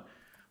worker or not.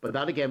 But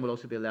that again will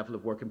also be a level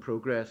of work in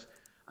progress.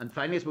 And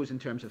finally, I suppose in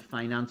terms of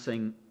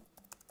financing,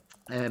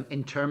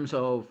 in terms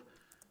of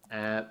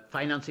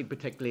financing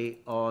particularly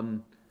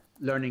on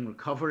learning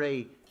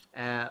recovery,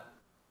 there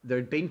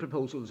had been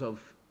proposals of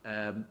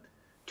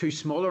two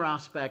smaller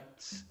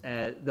aspects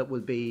that will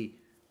be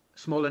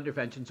small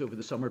interventions over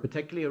the summer,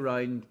 particularly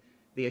around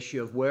the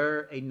issue of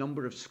where a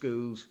number of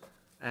schools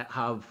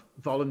have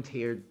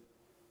volunteered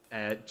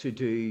to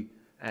do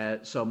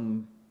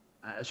some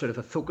sort of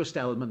a focused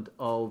element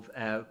of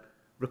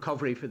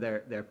recovery for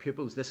their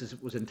pupils. This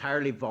was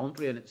entirely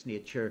voluntary in its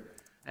nature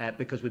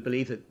because we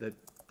believe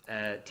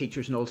that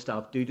teachers and all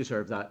staff do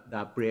deserve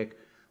that break.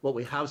 What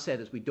we have said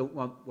is we don't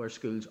want where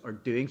schools are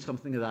doing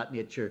something of that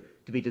nature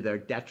to be to their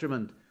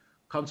detriment.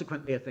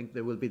 Consequently, I think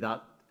there will be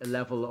that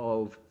level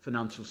of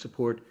financial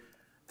support.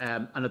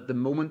 And at the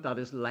moment, that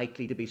is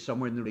likely to be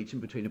somewhere in the region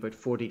between about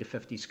 40 to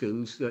 50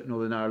 schools that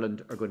Northern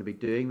Ireland are going to be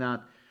doing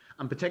that.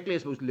 And particularly, I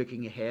suppose,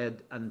 looking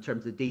ahead, and in terms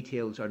of the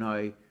details are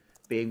now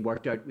being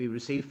worked out, we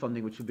received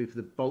funding which will be for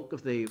the bulk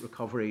of the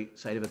recovery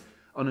side of it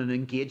on an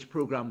Engage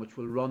programme which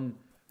will run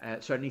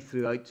certainly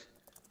throughout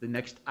the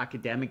next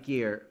academic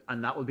year.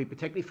 And that will be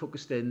particularly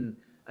focused in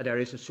at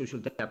areas of social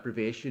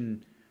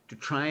deprivation to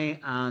try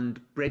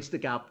and bridge the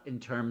gap in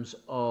terms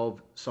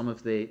of some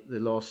of the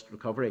lost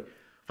recovery.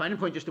 Final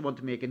point just I want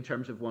to make in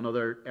terms of one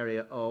other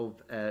area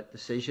of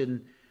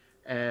decision.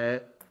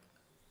 And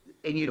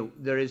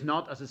there is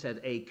not, as I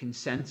said, a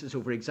consensus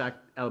over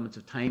exact elements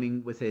of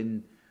timing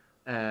within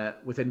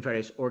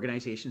various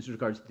organisations with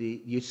regards to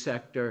the youth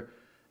sector.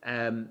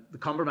 The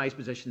compromise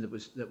position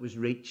that was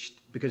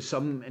reached, because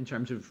some, in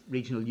terms of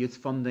regional youth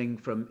funding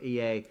from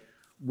EA,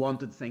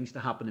 wanted things to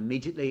happen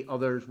immediately,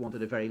 others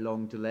wanted a very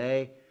long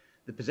delay.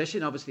 The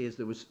position obviously is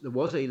there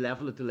was a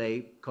level of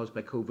delay caused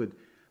by COVID,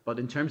 but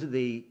in terms of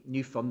the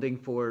new funding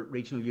for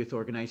regional youth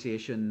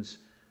organisations,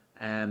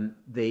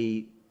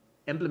 the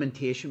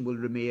implementation will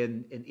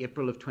remain in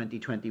April of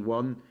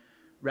 2021.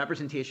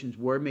 Representations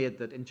were made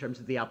that in terms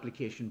of the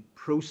application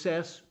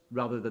process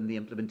rather than the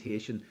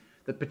implementation,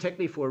 that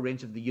particularly for a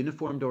range of the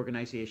uniformed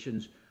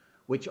organisations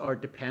which are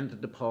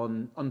dependent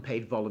upon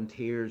unpaid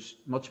volunteers,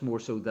 much more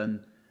so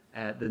than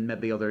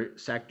maybe other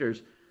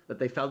sectors, that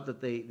they felt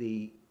that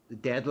the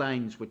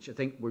deadlines, which I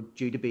think were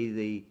due to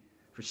be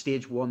for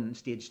stage 1 and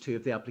stage 2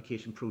 of the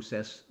application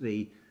process,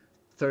 the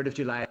 3rd of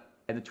July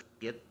and the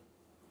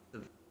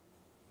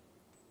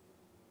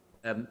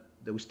 28th,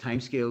 those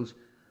timescales.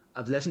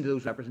 I've listened to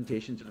those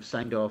representations and have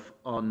signed off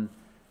on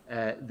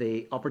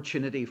the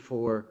opportunity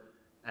for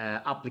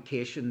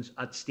applications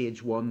at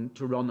stage 1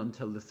 to run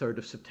until the 3rd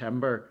of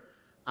September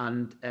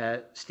and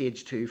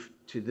stage 2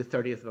 to the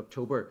 30th of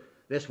October.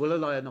 This will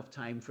allow enough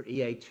time for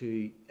EA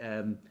to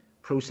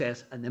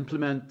process and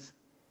implement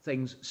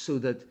things so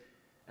that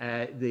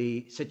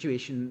the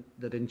situation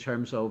that in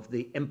terms of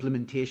the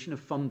implementation of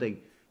funding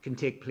can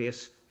take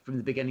place from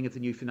the beginning of the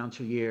new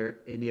financial year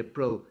in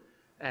April,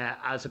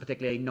 as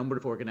particularly a number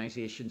of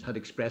organisations had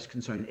expressed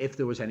concern if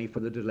there was any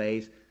further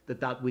delays,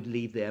 that would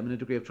leave them in a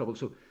degree of trouble.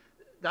 So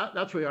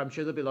that's where I'm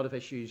sure there'll be a lot of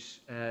issues,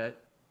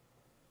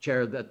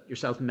 Chair, that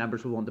yourself and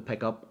members will want to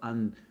pick up,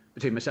 and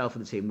between myself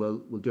and the team we'll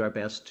do our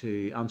best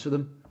to answer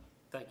them.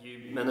 Thank you,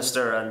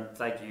 Minister, and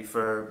thank you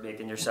for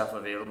making yourself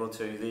available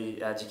to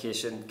the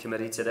Education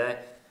Committee today.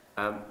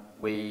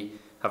 We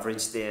have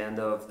reached the end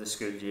of the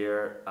school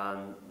year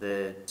and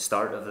the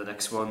start of the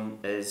next one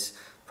is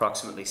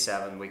approximately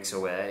 7 weeks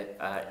away.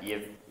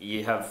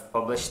 You have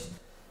published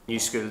New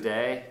School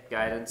Day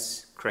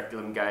guidance,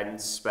 curriculum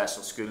guidance,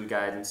 special school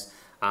guidance,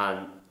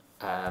 and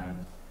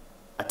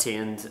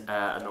attained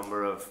a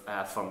number of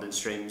funding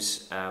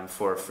streams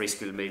for free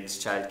school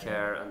meals,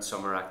 childcare and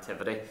summer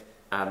activity.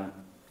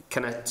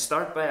 Can I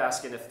start by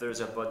asking if there's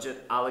a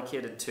budget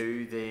allocated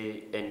to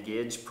the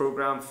Engage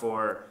programme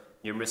for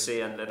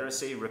numeracy and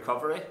literacy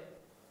recovery?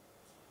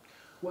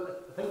 Well,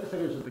 I think the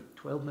figure is about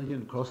 12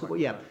 million across the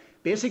board. Yeah,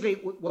 basically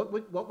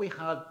what we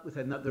had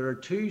within that, there are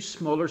two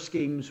smaller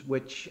schemes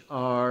which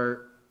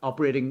are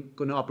going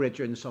to operate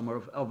during the summer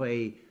of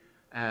a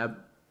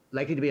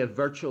likely to be a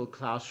virtual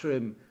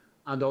classroom,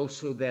 and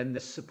also then the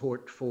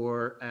support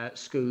for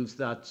schools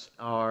that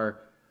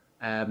are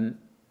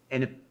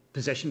in a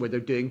position where they're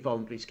doing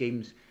voluntary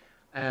schemes.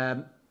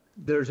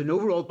 There's an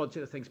overall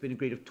budget, I think, has been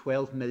agreed of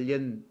 12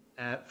 million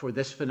for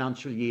this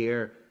financial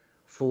year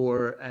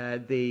for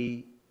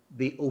the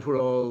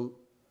overall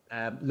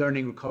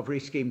learning recovery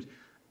schemes.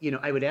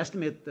 I would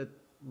estimate that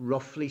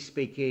roughly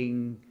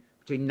speaking,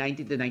 between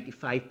 90 to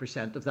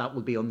 95% of that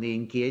will be on the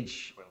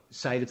Engage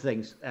side of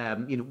things.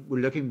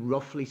 We're looking,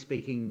 roughly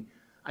speaking,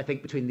 I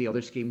think between the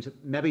other schemes,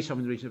 maybe some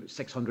in the region of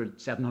 600,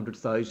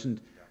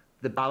 700,000.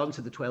 The balance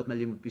of the 12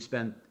 million would be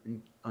spent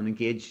on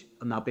Engage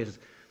on that basis.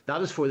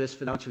 That is for this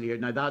financial year.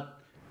 Now that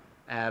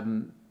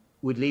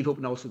would leave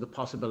open also the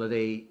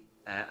possibility,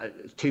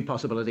 two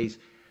possibilities.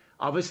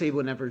 Obviously,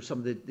 whenever some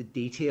of the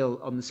detail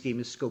on the scheme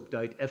is scoped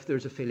out, if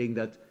there's a feeling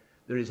that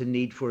there is a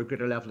need for a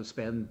greater level of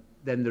spend,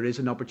 then there is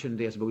an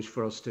opportunity, I suppose,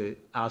 for us to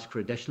ask for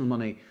additional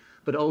money.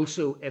 but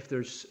also if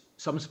there's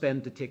some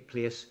spend to take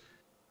place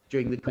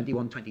during the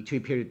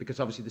 21-22 period, because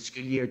obviously the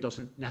school year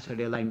doesn't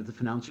necessarily align with the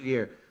financial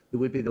year, there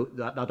would be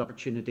that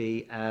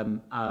opportunity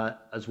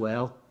as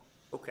well.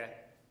 Okay.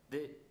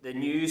 The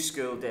new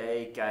school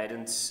day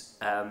guidance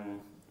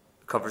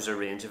covers a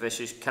range of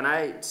issues. Can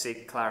I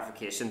seek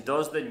clarification?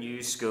 Does the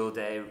new school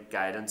day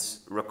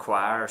guidance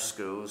require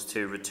schools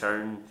to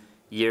return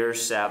Year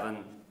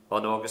 7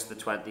 on August the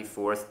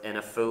 24th in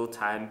a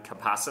full-time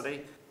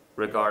capacity,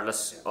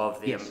 regardless of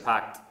the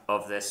impact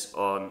of this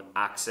on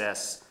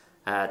access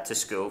to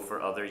school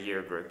for other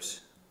year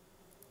groups?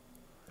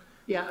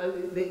 Yeah,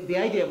 the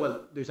idea,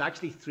 well, there's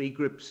actually 3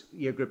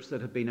 year groups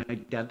that have been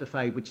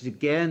identified, which is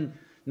again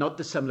not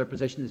the similar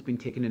position that's been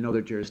taken in other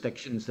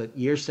jurisdictions, that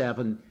Year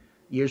 7,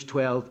 Years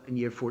 12 and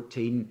Year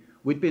 14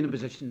 would be in a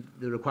position,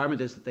 the requirement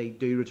is that they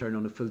do return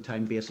on a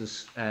full-time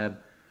basis. Cut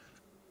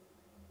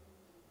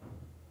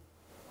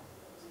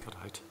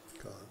out.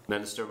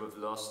 Minister, we've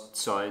lost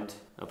sound.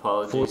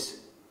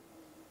 Apologies.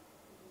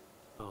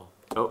 Oh.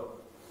 Oh.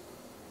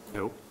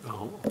 No.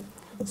 Oh.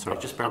 Sorry,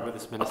 just bear with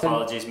this, Minister.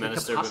 Apologies,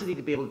 Minister. The capacity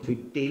to be able to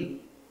deal.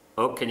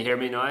 Oh, can you hear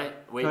me now?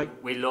 We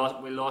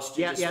lost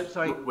you.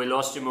 Sorry. We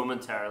lost you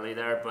momentarily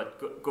there,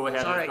 but go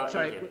ahead.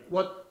 Sorry.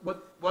 What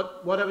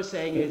I was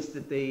saying is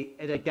that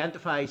it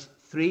identifies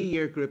 3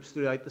 year groups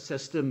throughout the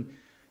system,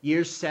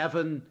 Years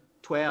 7,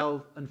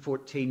 12 and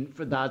 14,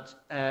 for that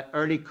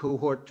early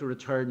cohort to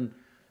return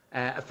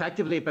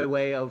effectively by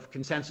way of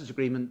consensus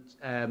agreement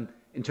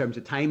in terms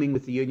of timing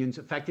with the unions,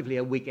 effectively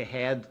a week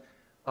ahead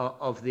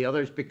of the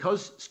others,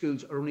 because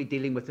schools are only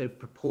dealing with a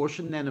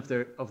proportion then of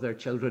their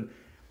children.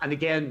 And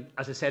again,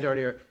 as I said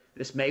earlier,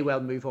 this may well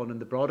move on in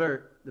the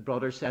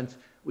broader sense.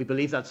 We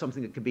believe that's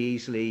something that could be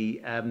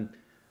easily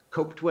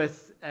coped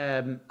with.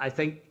 I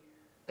think,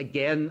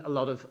 again, a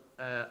lot of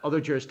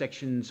other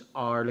jurisdictions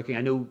are looking.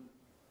 I know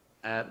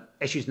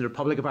issues in the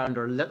Republic of Ireland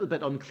are a little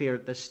bit unclear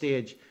at this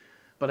stage,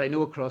 but I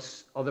know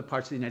across other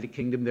parts of the United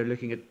Kingdom they're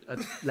looking at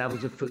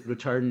levels of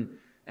return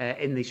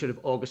in the sort of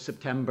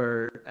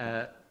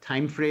August-September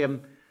timeframe,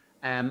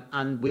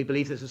 and we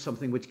believe this is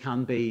something which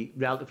can be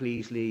relatively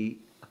easily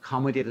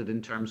accommodated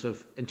in terms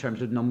of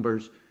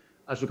numbers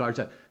as regards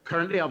that.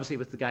 Currently, obviously,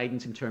 with the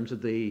guidance in terms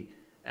of the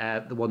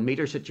 1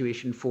 metre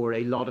situation for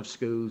a lot of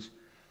schools,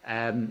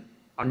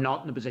 are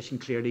not in a position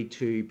clearly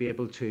to be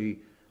able to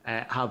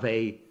have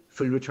a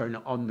full return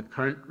on the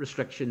current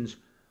restrictions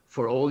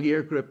for all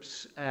year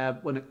groups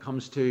when it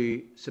comes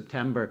to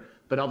September.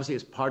 But obviously,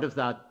 as part of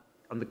that,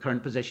 on the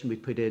current position, we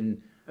put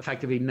in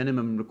effectively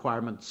minimum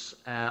requirements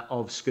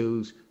of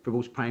schools for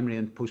both primary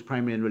and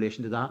post-primary in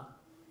relation to that.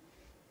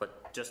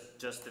 But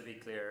just to be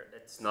clear,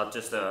 it's not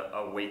just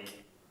a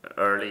week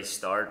early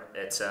start,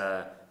 it's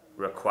a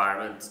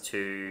requirement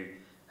to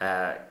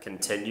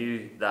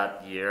continue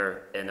that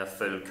year in a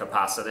full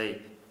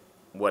capacity,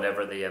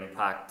 whatever the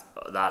impact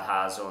that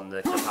has on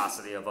the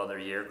capacity of other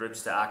year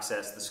groups to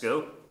access the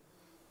school.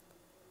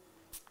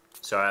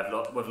 Sorry,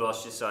 we've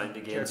lost your sound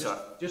again. Chair,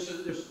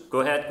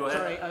 go ahead.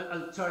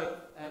 Sorry,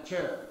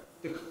 Chair.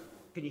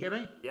 Can you hear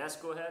me? Yes,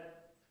 go ahead.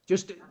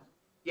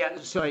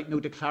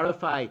 To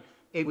clarify,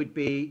 it would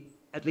be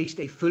at least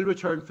a full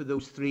return for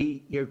those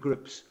 3 year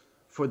groups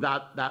for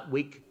that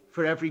week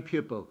for every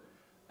pupil.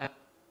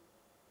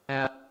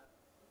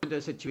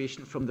 The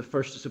situation from the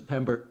 1st of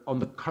September on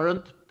the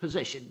current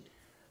position,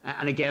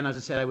 and again, as I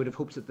said, I would have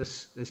hoped that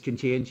this can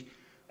change.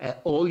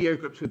 All year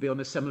groups would be on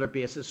a similar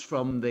basis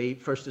from the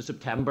 1st of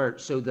September,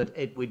 so that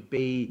it would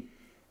be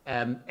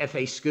if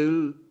a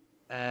school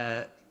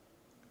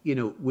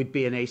would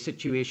be in a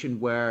situation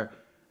where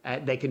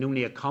they can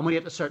only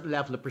accommodate a certain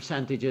level of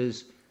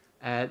percentages,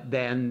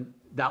 then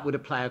that would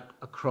apply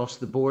across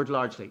the board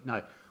largely.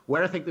 Now,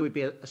 where I think there would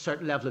be a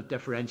certain level of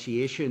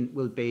differentiation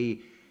will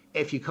be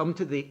if you come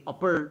to the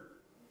upper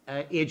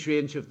age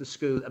range of the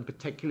school, and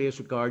particularly as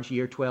regards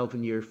Year 12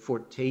 and Year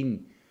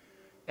 14.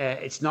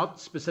 It's not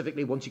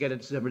specifically once you get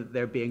into December that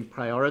they're being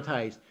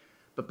prioritised,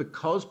 but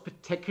because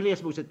particularly I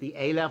suppose at the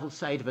A-level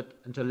side of it,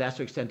 and to a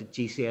lesser extent at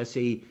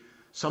GCSE,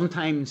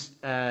 sometimes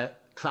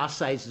class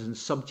sizes and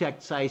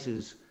subject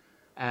sizes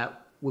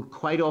will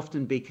quite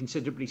often be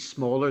considerably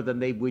smaller than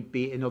they would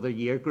be in other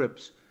year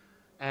groups.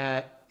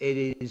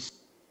 This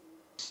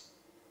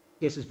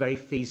is very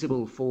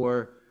feasible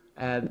for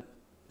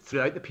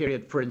throughout the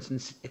period. For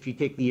instance, if you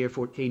take the Year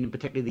 14 and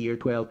particularly the Year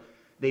 12,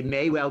 they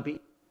may well be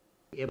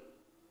able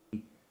to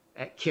be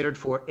catered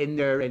for in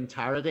their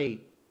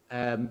entirety,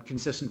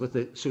 consistent with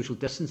the social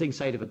distancing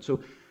side of it. So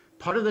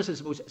part of this, I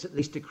suppose, is at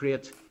least to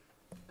create,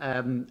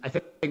 I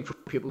think, for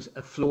pupils,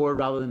 a floor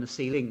rather than a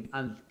ceiling.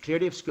 And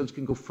clearly, if schools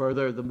can go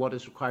further than what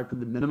is required from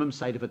the minimum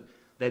side of it,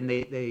 then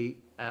they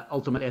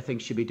ultimately, I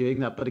think, should be doing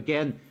that. But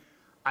again,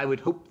 I would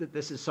hope that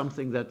this is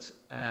something that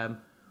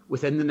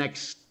within the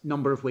next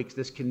number of weeks,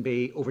 this can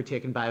be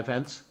overtaken by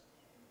events.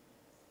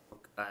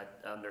 I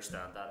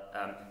understand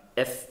that.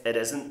 If it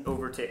isn't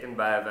overtaken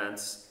by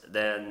events,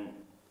 then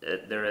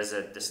there is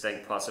a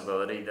distinct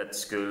possibility that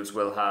schools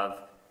will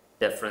have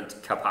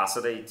different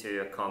capacity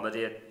to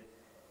accommodate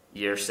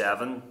Year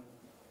 7.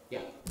 Yeah.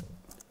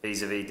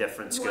 vis-a-vis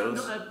different schools?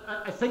 Well,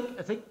 no, I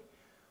think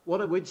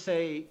what I would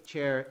say,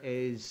 Chair,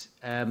 is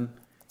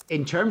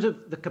in terms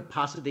of the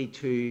capacity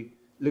to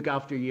look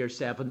after Year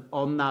 7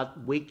 on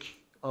that week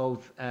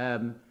of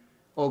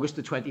August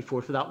the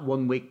 24th, for that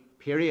 1 week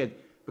period,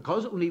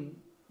 because only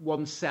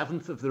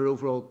 1/7 of their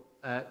overall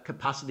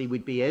capacity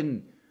would be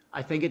in,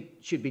 I think it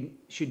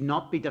should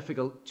not be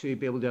difficult to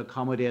be able to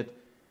accommodate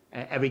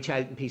every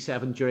child in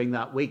P7 during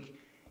that week.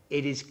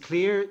 It is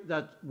clear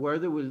that where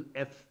there will,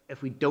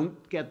 if we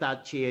don't get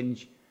that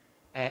change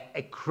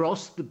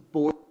across the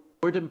board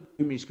in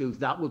primary schools,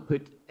 that will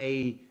put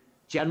a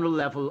general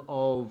level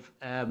of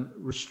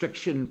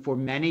restriction for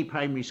many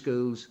primary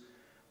schools.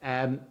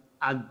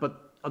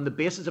 But on the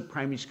basis of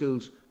primary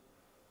schools,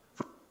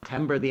 for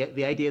September,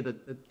 the idea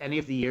that any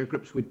of the year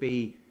groups would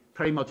be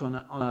pretty much on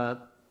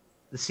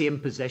the same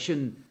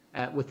position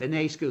within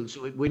a school,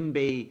 so it wouldn't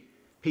be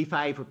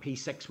P5 or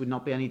P6 would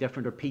not be any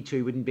different, or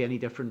P2 wouldn't be any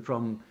different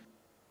from.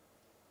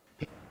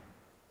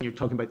 You're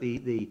talking about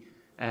the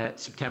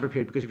September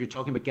period, because if you're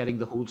talking about getting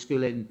the whole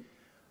school in,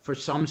 for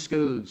some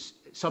schools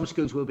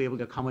will be able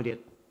to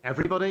accommodate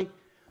everybody.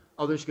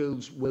 Other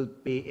schools will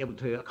be able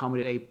to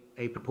accommodate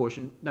a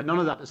proportion. Now, none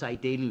of that is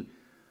ideal,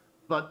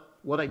 but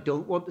what I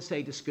don't want to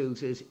say to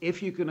schools is,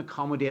 if you can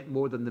accommodate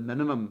more than the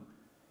minimum,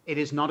 it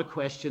is not a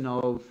question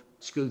of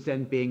schools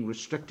then being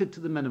restricted to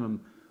the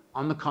minimum.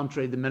 On the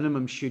contrary, the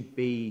minimum should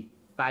be,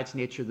 by its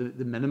nature,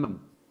 the minimum.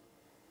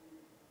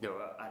 No,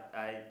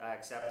 I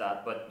accept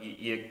that, but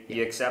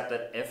you accept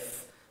that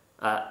if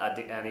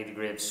any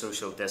degree of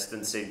social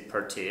distancing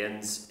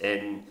pertains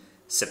in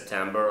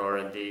September, or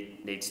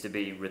indeed needs to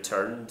be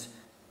returned,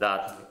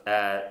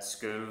 that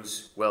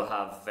schools will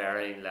have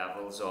varying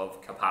levels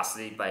of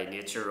capacity by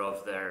nature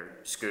of their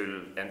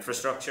school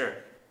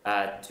infrastructure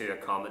to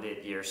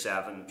accommodate Year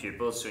 7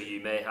 pupils. So you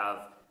may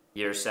have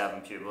Year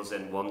 7 pupils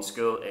in one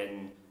school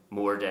in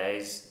more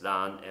days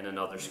than in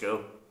another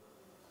school.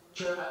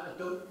 Chair, I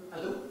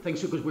don't think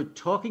so, because we're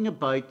talking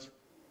about,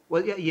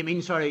 well, yeah, you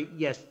mean, sorry,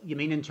 yes, you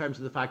mean in terms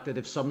of the fact that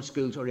if some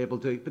schools are able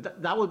to,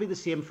 but that will be the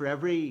same for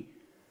everybody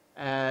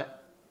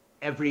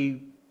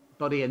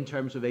in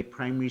terms of a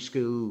primary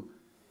school.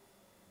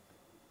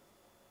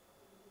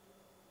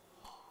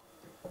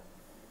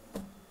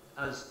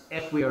 As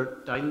if we are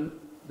down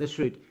this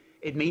route,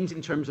 it means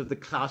in terms of the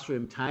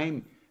classroom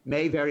time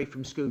may vary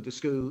from school to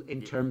school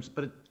in terms,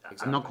 but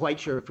exactly. I'm not quite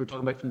sure if we're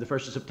talking about from the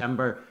 1st of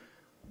September,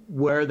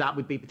 where that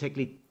would be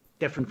particularly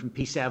different from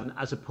P7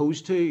 as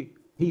opposed to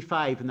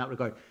P5 in that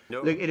regard.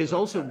 No, look, it is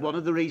also one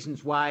of the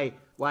reasons why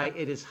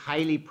it is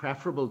highly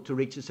preferable to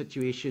reach a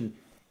situation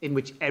in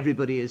which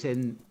everybody is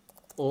in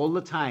all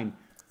the time.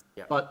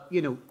 Yeah. But,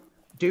 you know,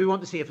 do we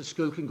want to see if a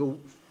school can go,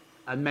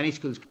 and many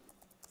schools,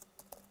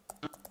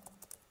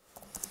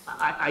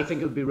 I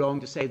think it would be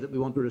wrong to say that we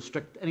want to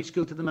restrict any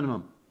school to the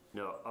minimum.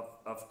 No,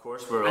 of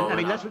course we're all. I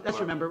mean, let's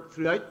remember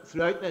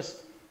throughout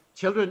this,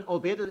 children,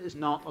 albeit it is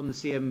not on the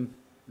same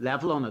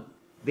level on it,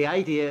 the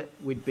idea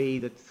would be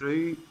that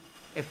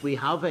if we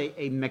have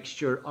a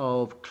mixture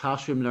of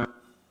classroom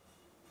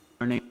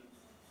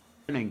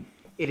learning,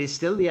 it is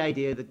still the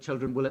idea that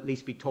children will at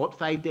least be taught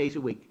 5 days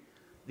a week.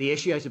 The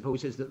issue, I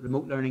suppose, is that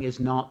remote learning is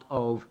not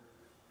of,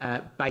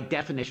 by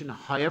definition,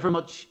 however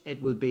much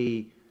it will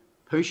be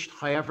pushed,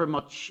 however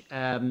much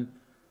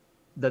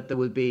that there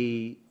will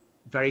be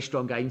very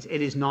strong guidance,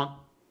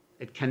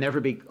 it can never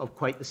be of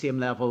quite the same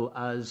level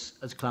as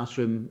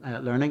classroom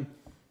learning.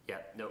 Yeah,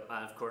 no,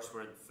 and of course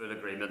we're in full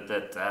agreement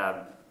that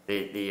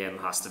the aim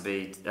has to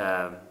be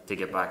to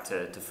get back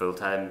to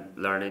full-time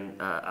learning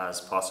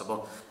as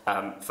possible.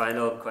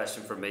 Final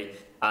question for me,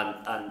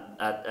 and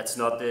it's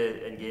not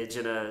to engage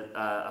in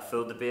a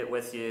full debate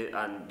with you,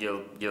 and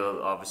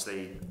you'll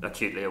obviously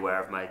acutely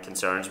aware of my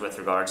concerns with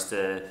regards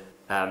to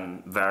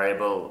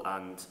variable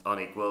and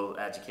unequal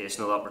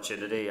educational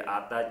opportunity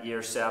at that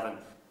Year 7.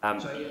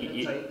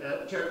 Sorry,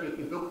 Chair,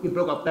 you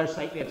broke up there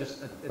slightly. I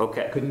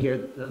couldn't hear a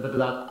bit of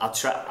that.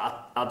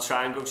 I'll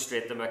try and go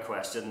straight to my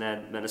question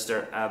then,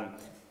 Minister.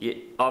 You're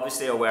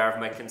obviously aware of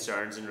my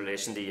concerns in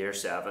relation to Year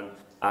 7.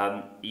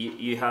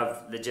 You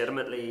have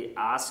legitimately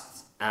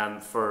asked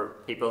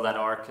for people that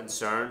are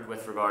concerned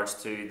with regards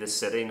to the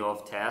sitting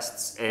of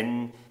tests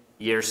in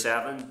Year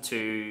 7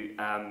 to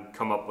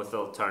come up with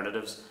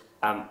alternatives.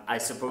 I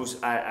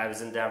suppose I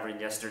was endeavouring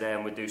yesterday,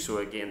 and would do so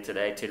again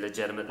today, to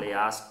legitimately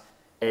ask,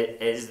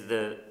 is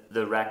the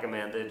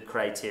recommended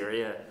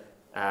criteria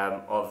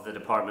of the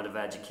Department of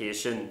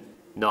Education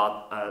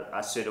not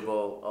a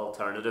suitable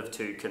alternative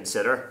to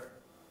consider?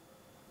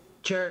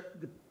 Chair,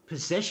 the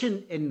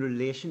position in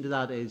relation to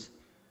that is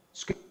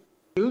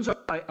schools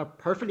are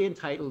perfectly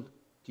entitled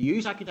to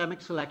use academic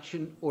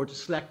selection or to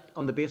select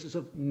on the basis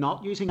of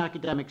not using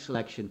academic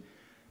selection.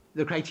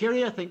 The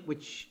criteria, I think,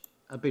 which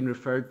have been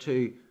referred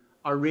to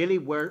are really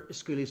where a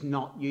school is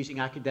not using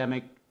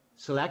academic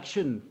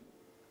selection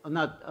on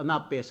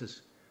that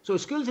basis. So a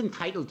school is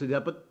entitled to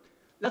that, but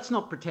let's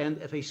not pretend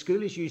if a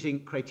school is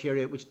using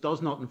criteria which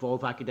does not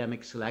involve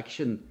academic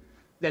selection,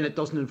 then it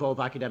doesn't involve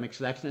academic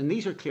selection. And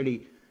these are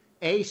clearly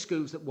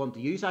schools that want to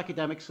use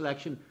academic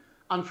selection.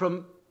 And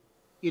from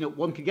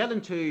one can get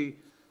into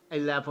a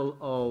level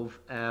of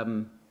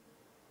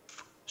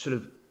sort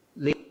of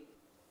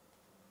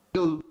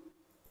legal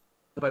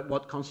about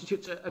what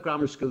constitutes a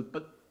grammar school,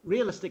 but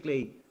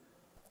realistically,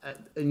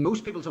 in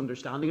most people's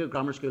understanding of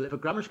grammar school, if a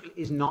grammar school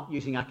is not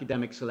using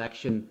academic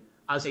selection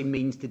as a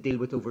means to deal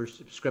with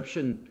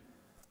oversubscription,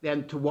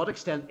 then to what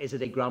extent is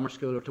it a grammar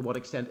school, or to what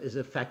extent is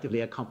it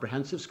effectively a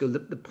comprehensive school? The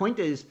point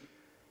is,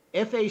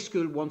 if a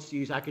school wants to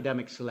use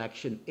academic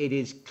selection, it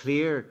is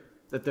clear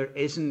that there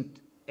isn't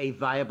a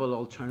viable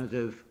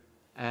alternative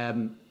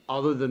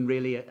other than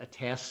really a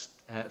test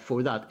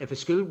for that. If a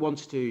school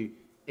wants to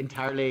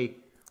entirely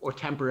or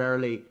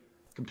temporarily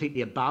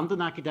completely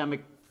abandon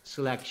academic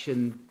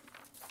selection,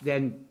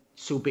 then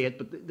so be it.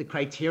 But the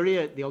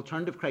criteria, the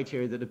alternative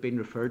criteria that have been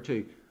referred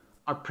to,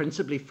 are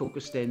principally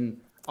focused in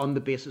on the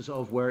basis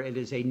of where it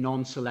is a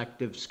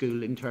non-selective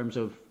school in terms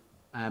of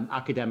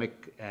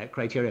academic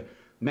criteria.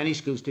 Many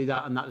schools do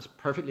that, and that is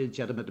perfectly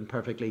legitimate and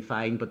perfectly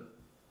fine. But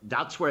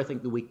that's where I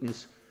think the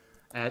weakness,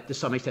 to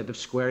some extent, of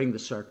squaring the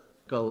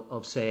circle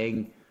of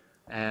saying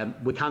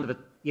we can't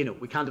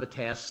have a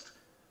test,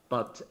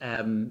 but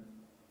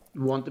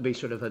we want to be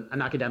sort of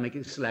an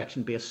academic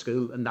selection-based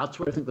school, and that's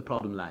where I think the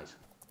problem lies.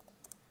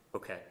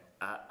 Okay,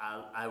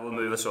 I will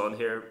move us on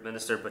here,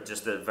 Minister, but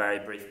just a very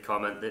brief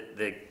comment.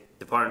 The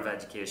Department of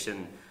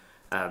Education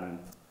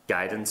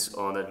guidance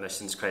on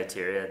admissions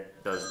criteria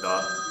does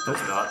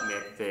not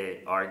make the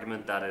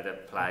argument that it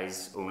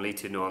applies only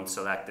to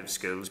non-selective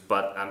schools,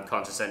 but I'm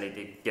conscious I need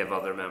to give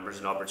other members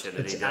an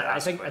opportunity to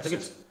ask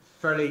questions.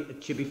 I think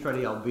it should be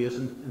fairly obvious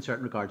in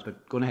certain regards,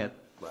 but go ahead.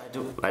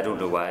 I don't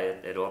know why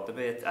it ought to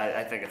be.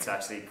 I think it's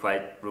actually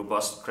quite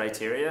robust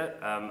criteria,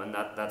 and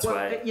that's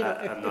why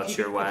I'm not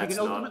sure why it's not. If you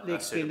can ultimately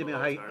explain to me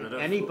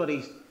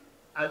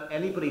how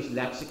anybody's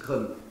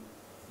lexicon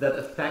that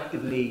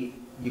effectively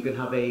you can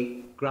have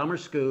a grammar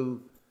school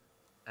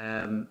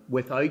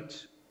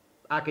without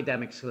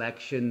academic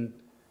selection.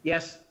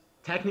 Yes,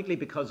 technically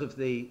because of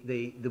the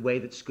way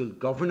that school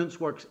governance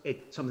works,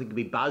 it's something to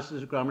be badged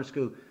as a grammar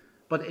school.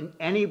 But in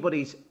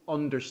anybody's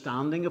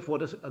understanding of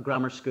what is a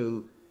grammar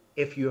school,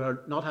 if you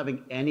are not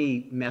having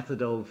any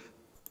method of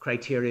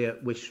criteria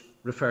which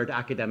refer to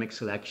academic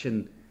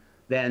selection,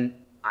 then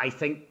I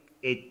think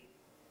it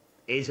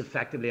is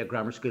effectively a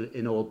grammar school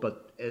in all,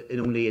 but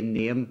only in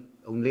name,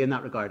 only in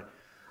that regard.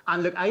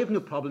 And look, I have no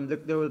problem.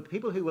 Look, there are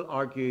people who will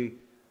argue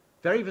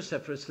very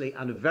vociferously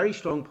and have very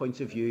strong points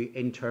of view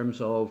in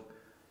terms of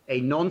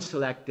a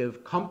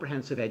non-selective,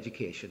 comprehensive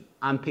education,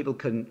 and people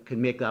can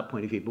make that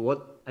point of view. But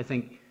what I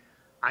think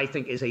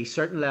is a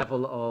certain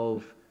level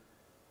of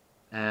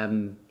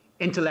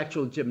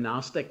intellectual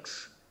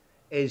gymnastics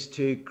is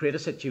to create a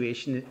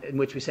situation in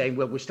which we say,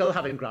 well, we're still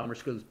having grammar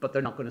schools, but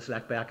they're not going to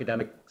select by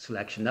academic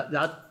selection.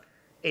 That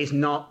is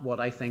not what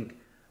I think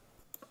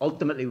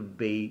ultimately would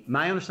be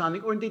my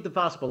understanding, or indeed the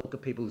vast bulk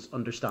of people's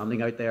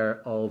understanding out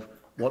there of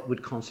what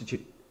would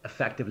constitute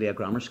effectively a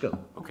grammar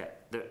school. Okay,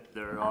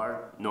 there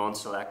are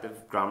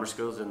non-selective grammar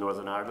schools in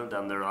Northern Ireland,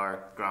 and there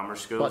are grammar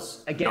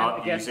schools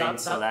not using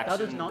selection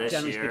that is not this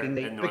generally year speaking,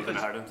 in Northern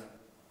Ireland.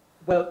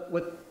 Well,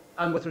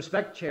 with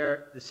respect,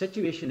 Chair, the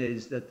situation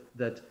is that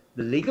the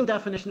legal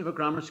definition of a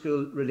grammar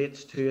school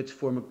relates to its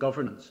form of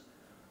governance.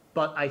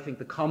 But I think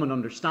the common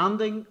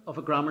understanding of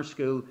a grammar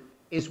school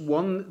is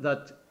one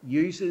that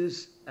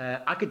uses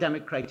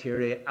academic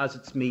criteria as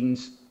its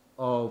means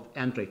of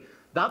entry.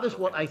 That is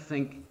what I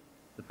think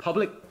the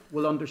public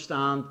will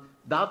understand.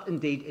 That,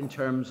 indeed, in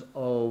terms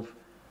of,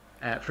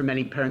 for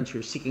many parents who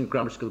are seeking a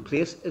grammar school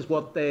place, is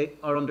what they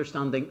are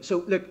understanding.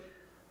 So, look,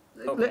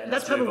 okay,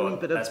 let's have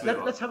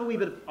a wee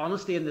bit of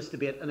honesty in this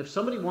debate. And if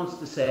somebody wants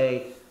to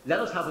say, let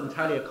us have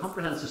entirely a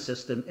comprehensive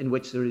system in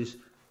which there is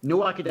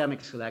no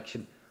academic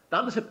selection,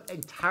 that is an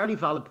entirely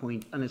valid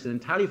point, and it's an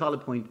entirely valid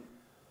point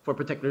for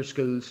particular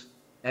schools,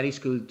 any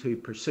school to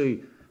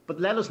pursue. But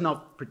let us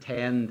not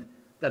pretend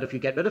that if you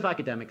get rid of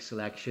academic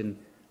selection,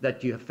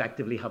 that you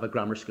effectively have a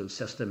grammar school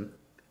system.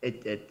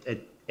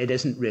 It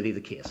isn't really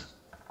the case.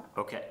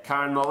 Okay,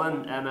 Karen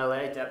Mullen,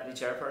 MLA, Deputy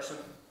Chairperson.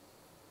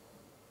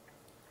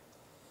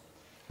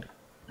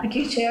 Thank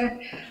you,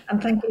 Chair,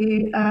 and thank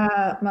you,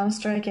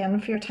 Minister, again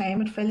for your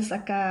time. It feels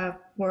like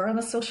we're in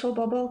a social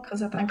bubble,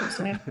 because I think it's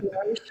only a few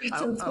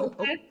hours.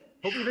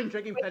 Hope you've been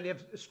drinking plenty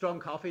of strong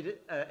coffee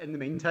in the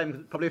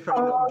meantime, probably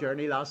from a long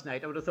journey last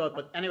night, I would have thought,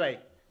 but anyway.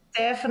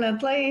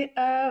 Definitely,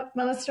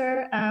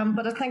 Minister,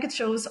 but I think it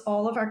shows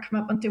all of our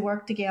commitment to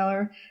work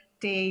together,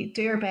 to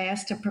do our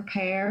best to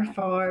prepare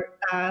for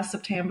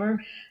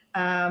September.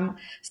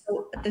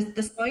 So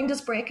the sound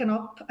is breaking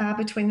up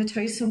between the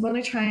two, so I'm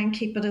going to try and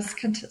keep it as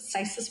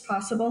concise as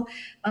possible.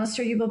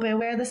 Minister, you will be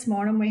aware this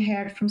morning we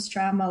heard from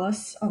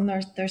Stranmillis on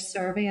their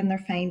survey and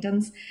their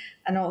findings,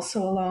 and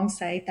also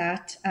alongside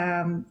that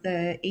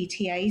the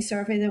ETI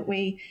survey that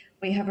we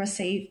have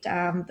received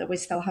that we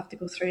still have to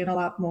go through in a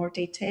lot more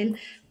detail.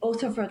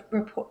 Both have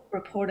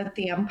reported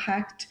the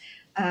impact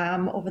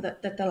over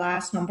the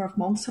last number of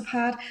months have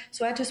had.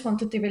 So I just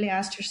wanted to really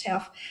ask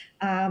yourself,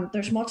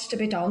 there's much to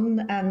be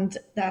done, and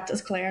that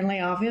is glaringly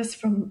obvious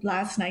from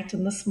last night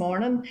and this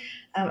morning,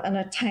 and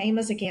our time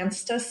is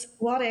against us.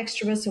 What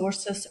extra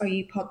resources are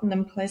you putting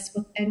in place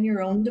within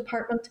your own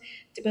department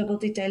to be able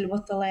to deal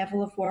with the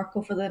level of work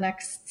over the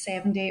next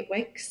 7 to 8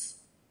 weeks?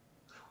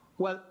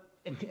 Well,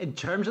 in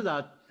terms of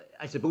that,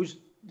 I suppose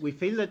we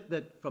feel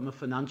that from a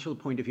financial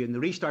point of view, and the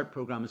Restart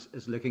programme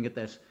is looking at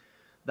this,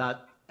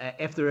 that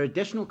if there are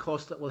additional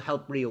costs that will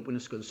help reopen a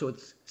school, so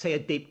it's, say, a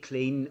deep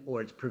clean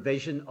or it's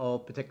provision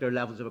of particular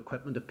levels of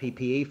equipment, of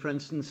PPE, for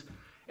instance,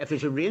 if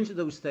there's a range of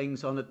those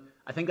things on it,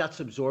 I think that's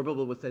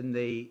absorbable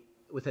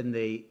within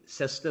the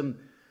system.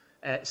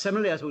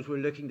 Similarly, I suppose we're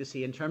looking to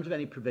see, in terms of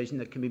any provision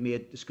that can be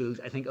made to schools,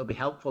 I think it'll be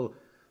helpful.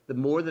 The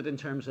more that in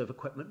terms of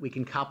equipment we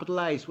can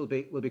capitalise will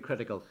be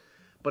critical.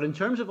 But in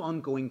terms of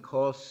ongoing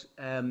costs,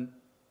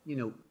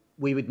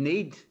 we would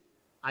need,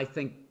 I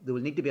think there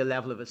will need to be a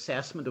level of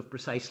assessment of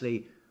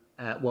precisely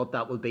what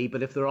that will be.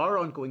 But if there are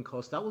ongoing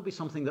costs, that will be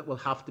something that will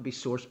have to be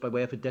sourced by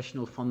way of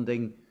additional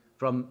funding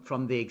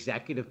from the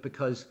executive,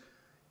 because,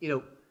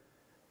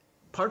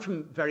 apart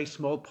from very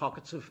small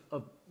pockets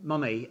of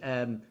money,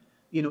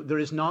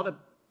 there's not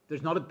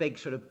a big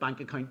sort of bank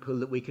account pool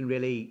that we can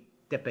really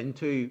dip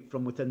into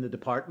from within the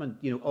department.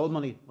 All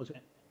money was.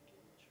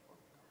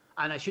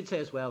 And I should say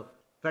as well,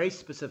 very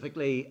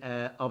specifically,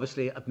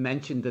 obviously, I've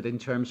mentioned that in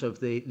terms of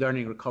the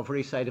learning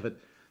recovery side of it,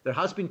 there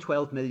has been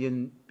 12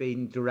 million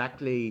being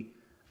directly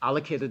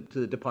allocated to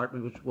the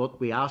department, which is what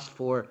we asked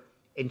for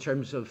in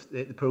terms of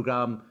the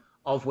programme,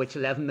 of which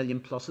 11 million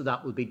plus of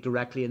that will be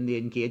directly in the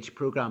Engage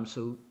programme.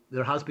 So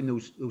there has been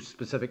those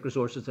specific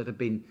resources that have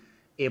been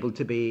able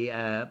to be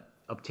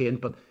obtained.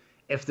 But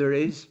if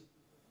there's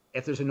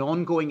an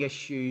ongoing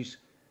issues,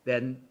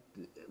 then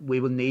we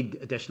will need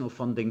additional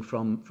funding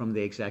from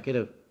the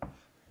executive.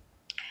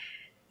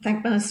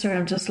 Thank Minister.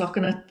 I'm just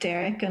looking at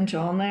Derek and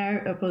John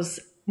there. It was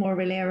more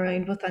really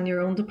around within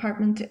your own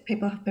department.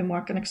 People have been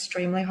working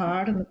extremely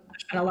hard, and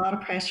there's been a lot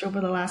of pressure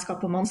over the last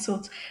couple of months. So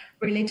it's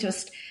really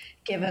just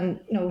given,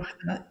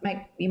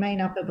 you may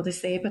not be able to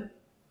say, but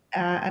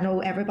I know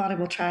everybody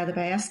will try the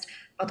best.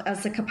 But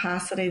is the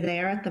capacity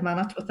there at the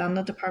minute within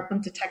the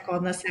department to take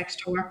on this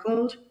extra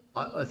workload?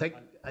 I think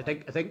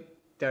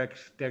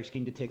Derek's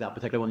keen to take that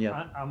particular one.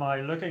 Yeah. Am I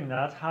looking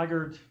that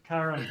haggard,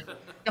 Karen?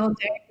 No,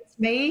 Derek.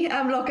 Me,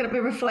 I'm looking at my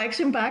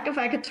reflection back if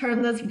I could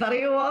turn this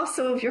video off,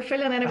 so if you're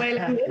feeling any way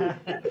like me.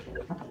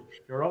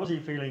 You're obviously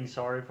feeling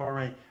sorry for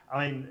me.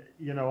 I mean,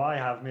 I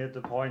have made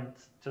the point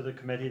to the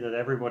committee that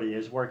everybody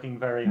is working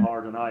very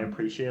hard, and I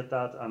appreciate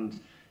that. And,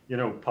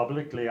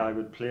 publicly I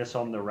would place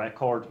on the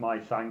record my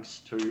thanks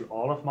to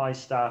all of my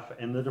staff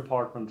in the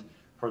department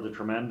for the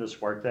tremendous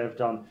work they've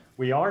done.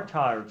 We are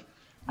tired,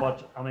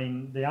 but I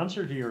mean, the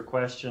answer to your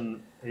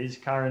question is,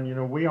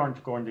 Karen, we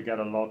aren't going to get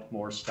a lot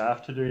more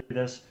staff to do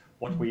this.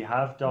 What we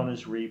have done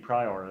is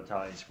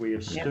reprioritise. We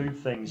have stood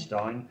things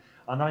down,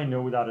 and I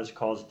know that has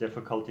caused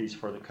difficulties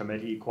for the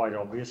committee, quite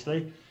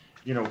obviously.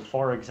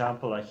 For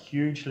example, a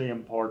hugely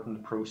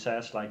important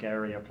process like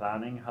area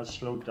planning has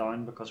slowed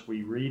down because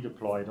we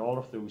redeployed all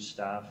of those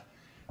staff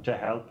to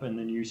help in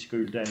the new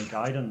school day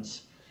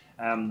guidance.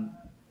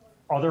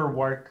 Other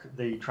work,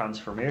 the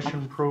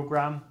transformation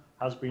programme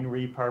has been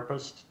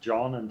repurposed.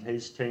 John and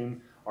his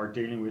team are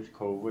dealing with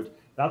COVID.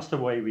 That's the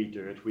way we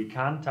do it. We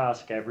can't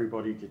ask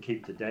everybody to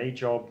keep the day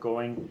job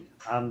going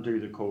and do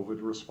the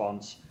COVID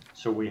response.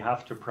 So we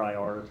have to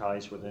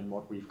prioritise within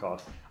what we've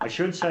got. I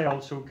should say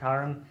also,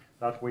 Karen,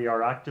 that we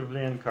are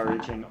actively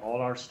encouraging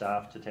all our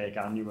staff to take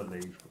annual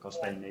leave because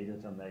they need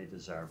it and they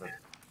deserve it.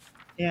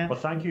 Yeah. But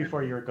thank you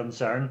for your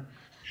concern.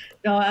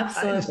 No,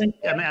 absolutely.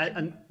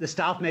 And the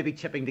staff may be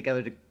chipping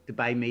together to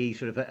buy me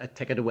sort of a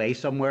ticket away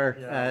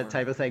somewhere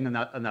type of thing in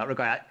that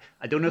regard.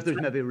 I don't know if there's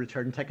maybe a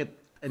return ticket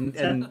in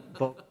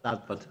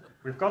that, but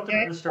we've got the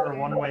Minister a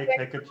one-way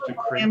ticket to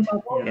Crete.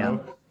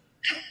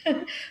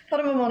 Put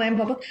him in one end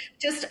bubble.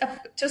 Just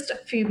a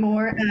few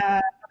more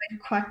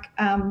quick.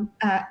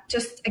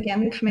 Just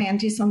again,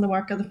 commend you on the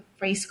work of the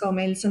free school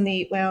meals and the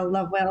Eat Well,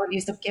 Love Well.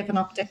 You've given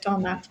an update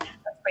on that.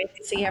 That's great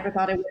to see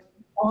everybody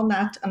on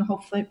that, and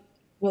hopefully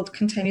we'll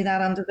continue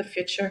that into the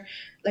future.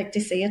 Like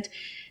to see it.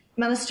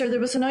 Minister, there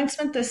was an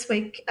announcement this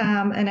week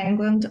in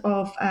England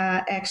of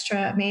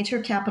extra major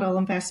capital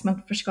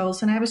investment for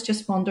schools, and I was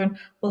just wondering,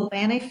 will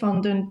any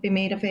funding be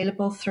made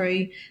available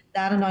through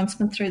that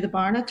announcement through the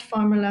Barnett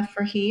formula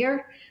for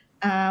here?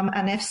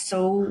 And if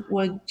so,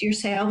 would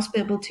yourselves be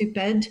able to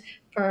bid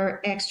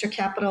for extra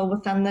capital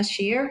within this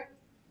year?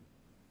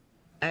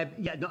 I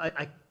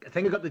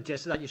think I got the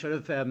gist of that. You sort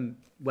of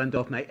went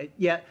off my...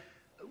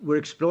 we're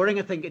exploring,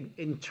 I think,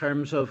 in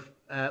terms of...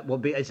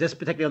 is this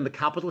particularly on the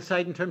capital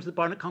side in terms of the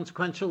Barnett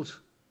consequentials?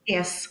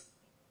 Yes.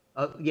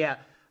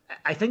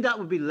 I think that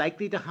would be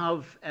likely to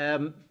have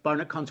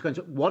Barnett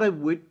consequentials. What I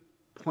would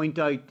point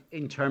out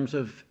in terms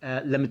of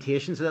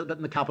limitations a little bit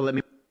in the capital, I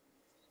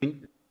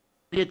mean,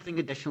 anything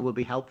additional will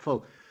be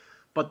helpful.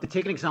 But to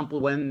take an example,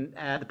 when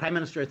the Prime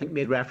Minister, I think,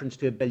 made reference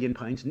to £1 billion,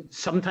 and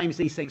sometimes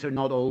these things are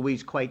not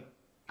always quite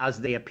as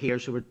they appear.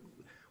 So we're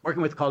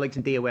working with colleagues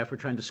in DOF, we're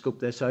trying to scope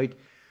this out.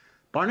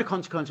 Barnett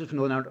consequences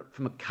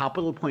from a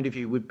capital point of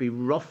view would be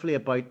roughly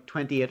about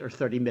 28 or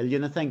 30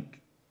 million, I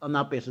think, on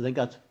that basis. I think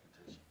that's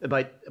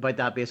about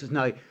that basis.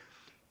 Now,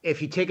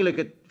 if you take a look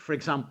at, for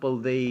example,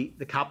 the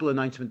capital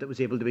announcement that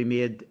was able to be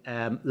made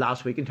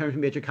last week in terms of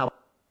major capital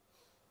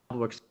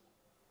works,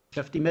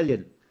 50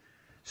 million.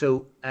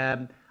 So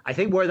I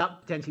think where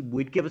that potentially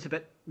would give us a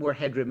bit more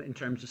headroom in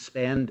terms of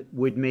spend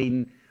would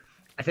mean,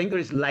 I think there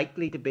is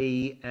likely to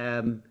be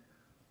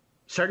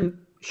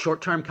certain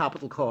short-term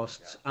capital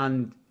costs,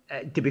 and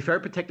to be fair,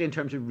 particularly in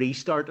terms of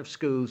restart of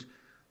schools,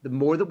 the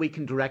more that we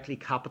can directly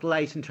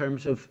capitalise in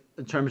terms of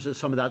some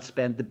of that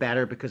spend, the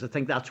better, because I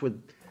think that's where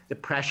the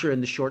pressure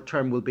in the short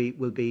term will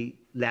be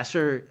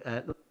lesser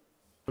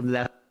from the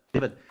left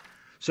of it.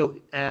 So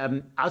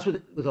as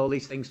with all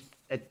these things,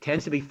 it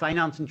tends to be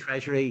finance and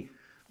treasury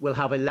will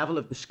have a level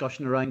of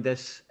discussion around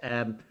this.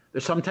 There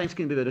sometimes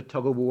can be a bit of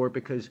tug of war,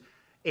 because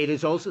it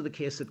is also the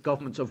case that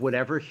governments of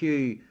whatever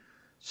hue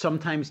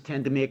sometimes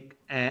tend to make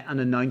an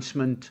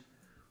announcement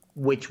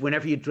which,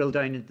 whenever you drill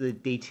down into the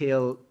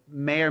detail,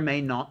 may or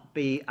may not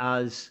be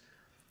as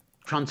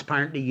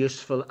transparently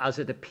useful as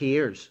it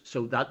appears.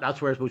 So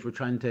that's where I suppose we're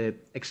trying to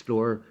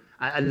explore,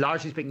 and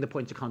largely speaking, the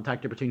points of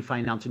contact are between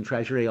finance and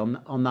treasury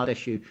on that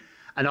issue.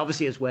 And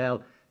obviously as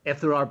well,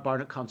 if there are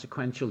Barnett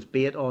consequentials,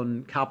 be it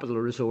on capital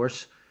or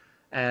resource,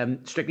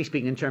 strictly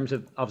speaking, in terms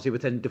of obviously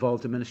within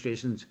devolved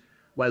administrations,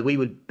 while we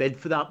would bid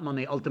for that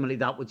money, ultimately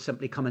that would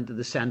simply come into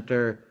the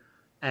centre.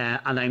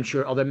 And I'm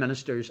sure other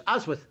ministers,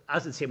 as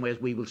the same way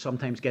as we will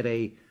sometimes get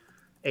a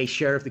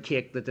share of the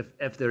cake, that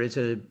if there is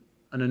an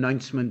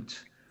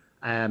announcement,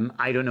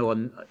 I don't know,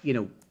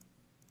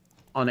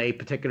 on a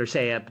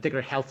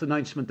particular health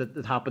announcement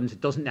that happens,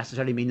 it doesn't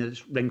necessarily mean that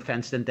it's ring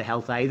fenced into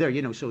health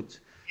either. So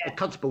it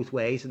cuts both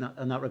ways in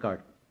that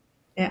regard.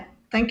 Yeah,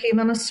 thank you,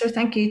 Minister.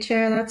 Thank you,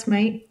 Chair. That's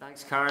me.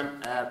 Thanks,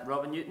 Karen.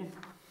 Robin Newton.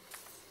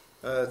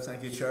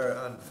 Thank you, Chair,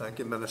 and thank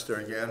you, Minister,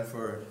 again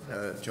for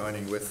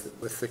joining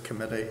with the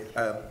committee.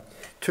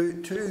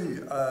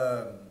 Two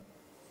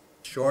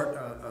short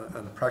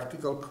and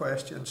practical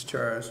questions,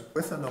 Chairs,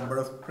 with a number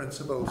of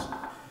principals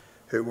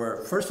who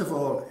were, first of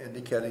all,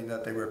 indicating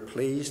that they were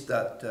pleased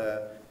that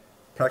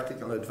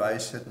practical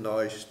advice had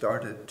now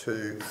started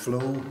to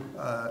flow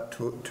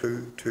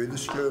to the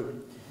school,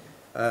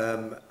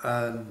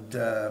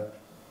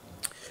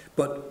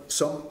 but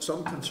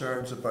some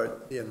concerns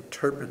about the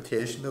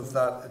interpretation of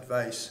that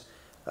advice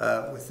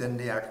within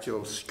the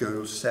actual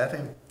school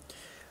setting.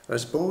 I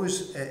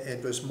suppose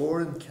it was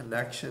more in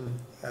connection,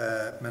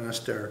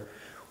 Minister,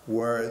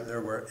 where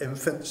there were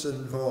infants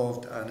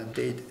involved, and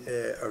indeed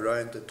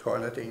around the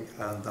toileting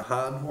and the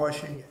hand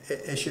washing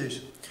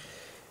issues.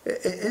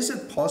 Is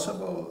it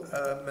possible,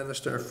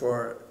 Minister,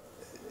 for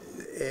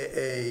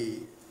a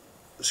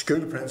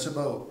school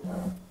principal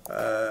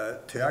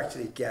to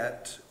actually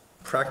get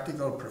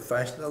practical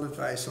professional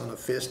advice on a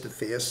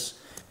face-to-face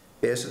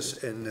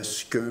basis in the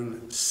school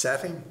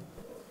setting?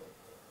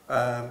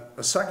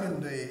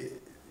 Secondly,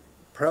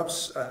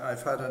 perhaps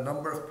I've had a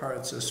number of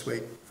parents this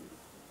week,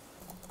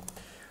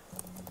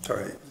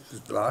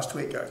 last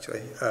week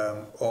actually,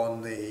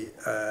 on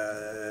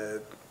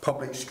the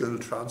public school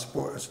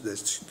transport,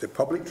 the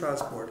public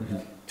transport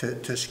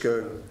to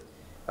school.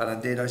 And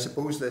indeed, I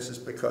suppose this is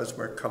because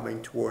we're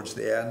coming towards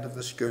the end of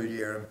the school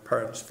year and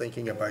parents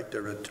thinking about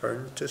the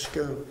return to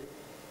school.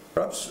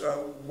 Perhaps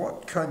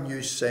what can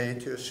you say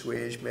to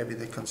assuage maybe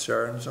the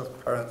concerns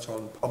of parents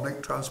on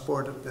public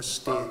transport at this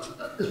stage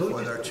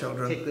for their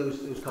children? Take those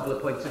couple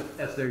of points.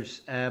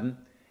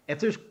 If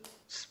there's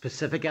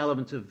specific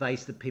elements of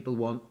advice that people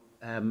want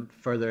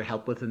further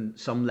help with, and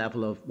some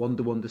level of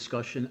one-to-one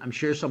discussion, I'm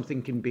sure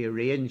something can be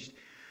arranged.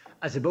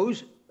 I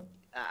suppose,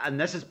 and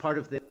this is part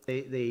of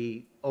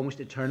the almost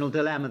eternal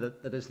dilemma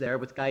that is there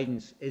with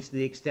guidance, is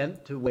the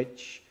extent to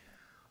which,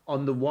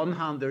 on the one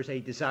hand, there's a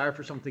desire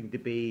for something to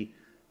be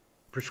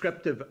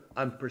prescriptive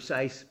and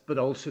precise, but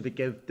also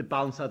to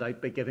balance that out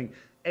by giving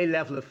a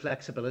level of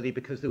flexibility,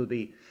 because there will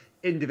be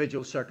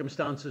individual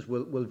circumstances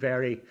will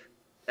vary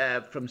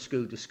from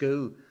school to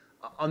school.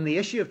 On the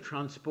issue of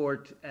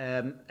transport,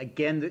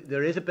 again,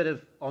 there is a bit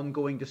of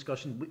ongoing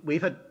discussion.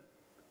 We've had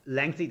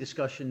lengthy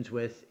discussions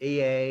with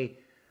EA,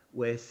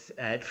 with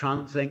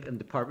TransLink and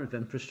Department of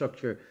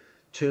Infrastructure.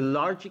 To a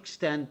large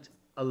extent,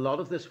 a lot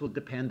of this will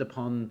depend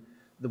upon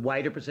the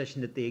wider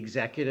position that the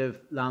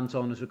executive lands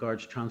on as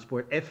regards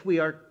transport. If we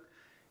are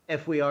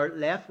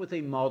left with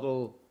a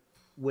model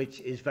which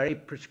is very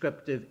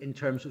prescriptive in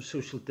terms of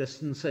social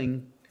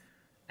distancing,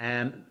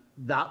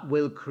 that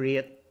will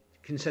create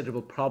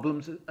considerable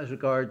problems as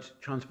regards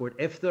transport.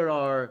 If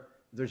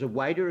there's a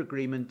wider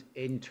agreement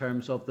in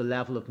terms of the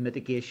level of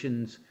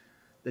mitigations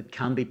that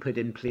can be put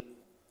in place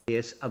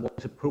and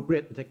what's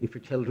appropriate, particularly for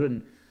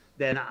children,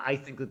 then I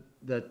think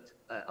that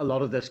a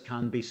lot of this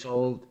can be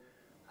solved.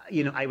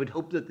 I would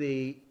hope that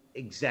the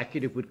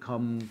executive would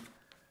come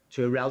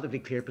to a relatively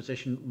clear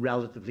position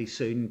relatively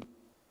soon,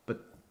 but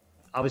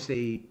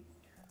obviously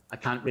I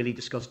can't really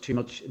discuss too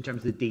much in terms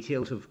of the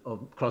details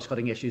of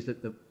cross-cutting issues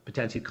that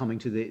potentially coming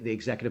to the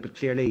executive, but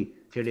clearly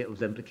it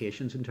was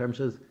implications in terms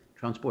of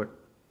transport.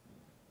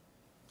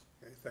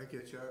 Okay, thank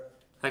you, Chair.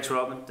 Thanks,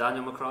 Robin.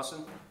 Daniel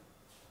McCrossan.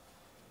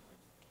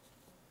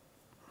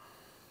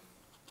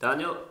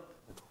 Daniel?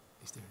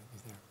 He's there.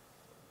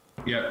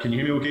 Yeah, can you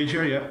hear me okay,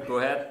 Chair? Yeah. Go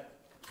ahead.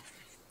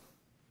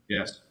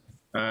 Yes.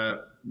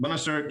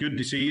 Minister, good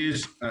to see you.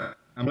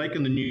 I'm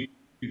liking the new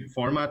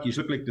format. You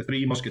look like the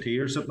three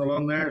musketeers sitting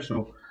along there,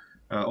 so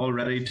all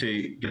ready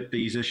to get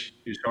these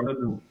issues started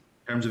in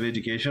terms of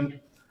education.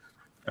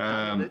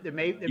 There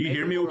may you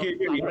hear me okay?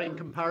 In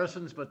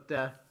comparisons, but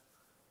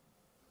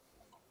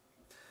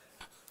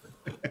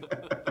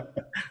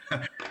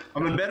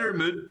I'm in better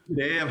mood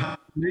today. I've had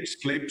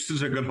mixed sleep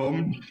since I got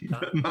home,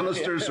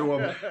 Minister, so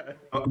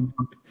I'm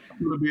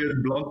going to be as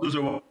blunt as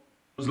I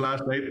was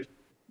last night.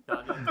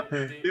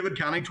 David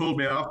Canning told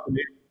me off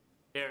today.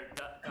 Here,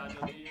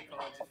 Daniel, do your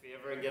colleagues a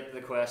favour and get to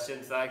the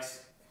questions,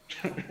 thanks.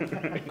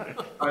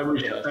 I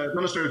was,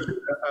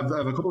 Minister, I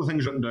have a couple of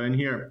things written down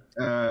here.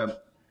 I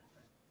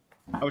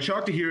was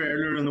shocked to hear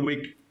earlier in the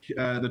week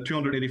that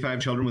 285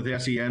 children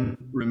with SEN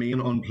remain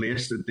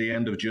unplaced at the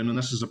end of June, and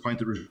this is a point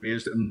that was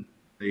raised in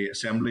the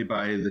Assembly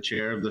by the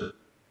chair of the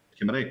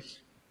committee.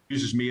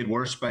 News is made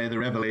worse by the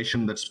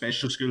revelation that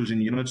special schools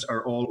and units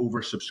are all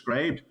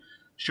oversubscribed.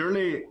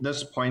 Surely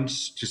this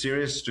points to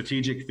serious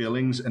strategic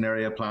failings in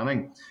area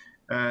planning.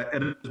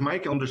 It is my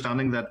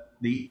understanding that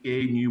the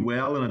EA knew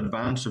well in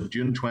advance of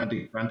June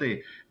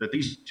 2020 that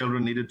these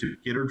children needed to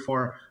be catered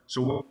for.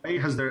 So why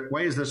has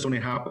this only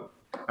happened,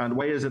 and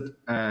why is it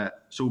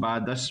so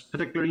bad this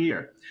particular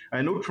year?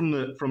 I note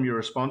from your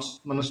response,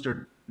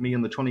 Minister, to me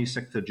on the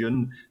 26th of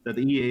June that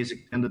the EA's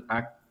extended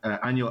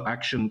annual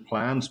action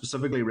plan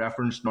specifically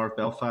referenced North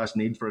Belfast's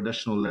need for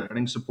additional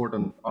learning support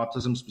and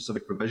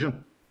autism-specific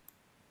provision.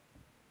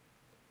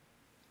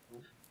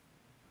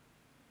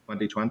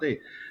 2020.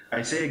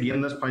 I say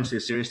again, this points to a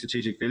serious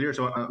strategic failure.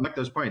 So I'll make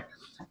this point.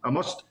 I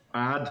must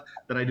add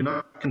that I do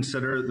not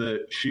consider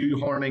the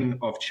shoehorning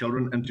of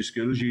children into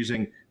schools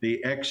using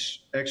the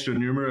extra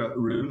numera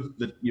rule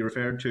that you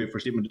referred to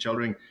for statement of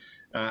children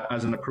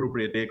as an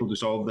appropriate vehicle to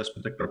solve this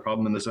particular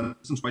problem in this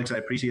instance. Whilst I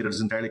appreciate it is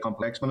entirely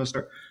complex,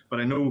 Minister, but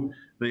I know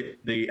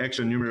the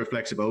extra numera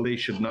flexibility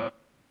should not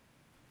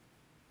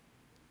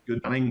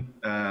good planning,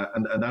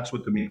 and that's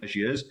what the main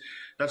issue is.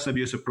 That's an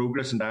abuse of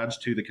progress and adds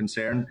to the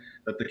concern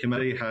that the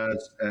committee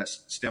has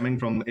stemming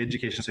from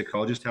education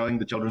psychologists telling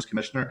the Children's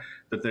Commissioner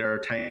that there are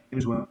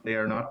times when they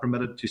are not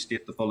permitted to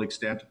state the full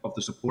extent of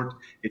the support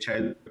a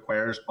child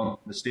requires on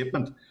the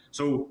statement.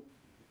 So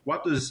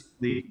what does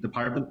the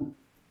Department,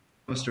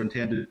 Minister,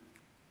 intend to do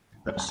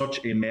that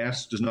such a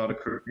mess does not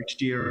occur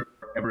next year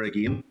or ever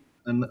again?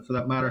 And for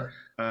that matter,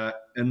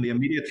 in the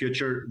immediate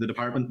future, the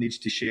department needs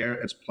to share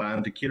its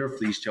plan to cater for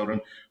these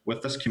children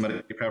with this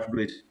committee,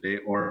 preferably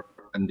today or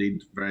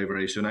indeed very,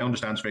 very soon. I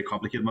understand it's very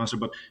complicated, Minister,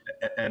 but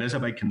it is a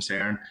big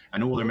concern. I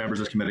know other members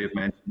of this committee have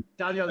mentioned.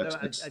 Daniel,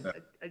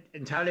 I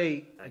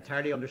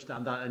entirely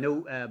understand that. I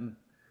know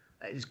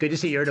it's good to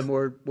see you're in a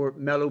more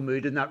mellow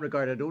mood in that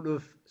regard. I don't know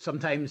if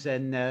sometimes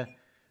in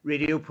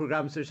radio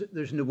programmes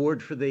there's an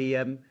award for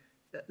the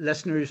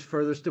listeners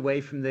furthest away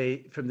from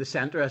the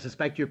centre. I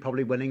suspect you're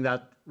probably winning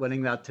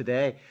that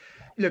today.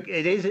 Look,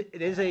 it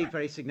is a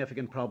very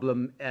significant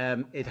problem.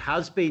 It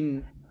has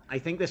been. I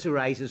think this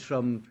arises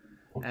from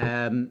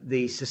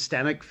the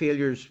systemic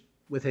failures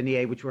within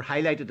EA, which were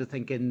highlighted, I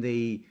think, in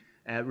the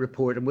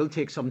report, and will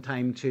take some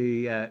time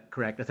to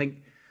correct. I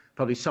think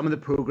probably some of the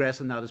progress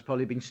on that has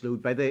probably been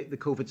slowed by the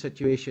COVID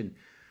situation.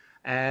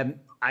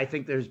 I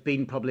think there's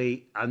been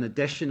probably an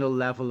additional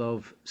level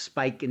of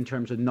spike in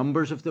terms of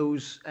numbers of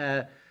those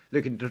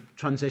looking to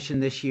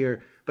transition this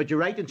year. But you're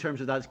right in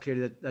terms of that. It's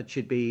clear that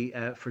should be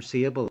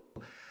foreseeable.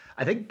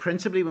 I think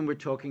principally when we're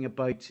talking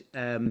about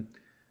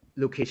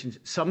locations,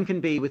 some can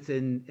be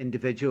within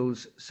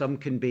individuals, some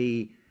can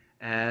be,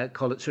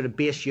 call it sort of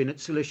base unit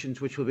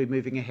solutions, which will be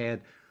moving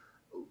ahead.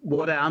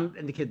 What I am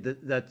indicating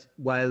that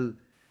while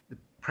the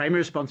primary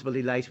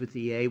responsibility lies with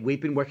the EA,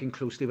 we've been working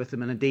closely with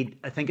them, and indeed,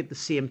 I think at the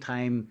same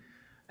time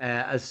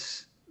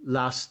as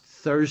last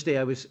Thursday,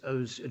 I was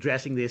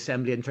addressing the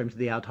Assembly in terms of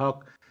the ad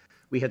hoc.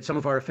 We had some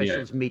of our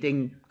officials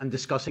meeting and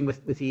discussing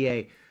with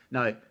EA.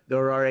 Now,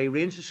 there are a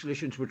range of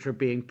solutions which are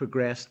being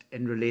progressed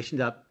in relation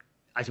to that,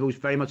 I suppose,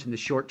 very much in the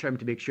short term,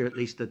 to make sure at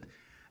least that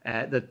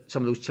that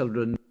some of those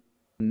children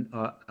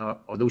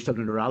or those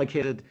children are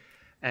allocated.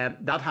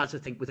 That has, I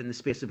think, within the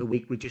space of a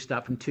week, reduced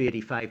that from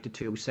 285 to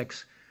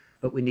 206.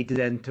 But we need to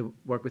then to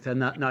work within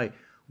that. Now,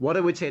 what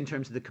I would say in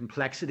terms of the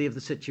complexity of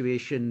the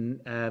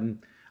situation,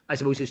 I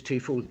suppose, is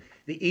twofold.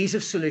 The ease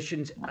of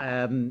solutions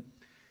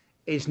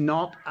is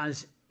not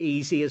as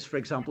easy as, for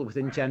example,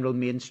 within general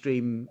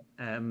mainstream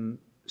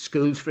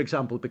schools, for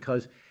example,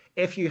 because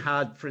if you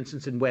had, for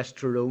instance, in West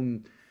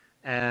Tyrone,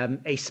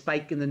 a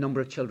spike in the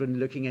number of children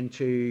looking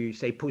into,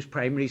 say,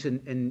 post-primaries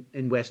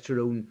in West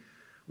Tyrone,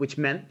 which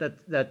meant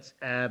that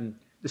the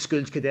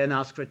schools could then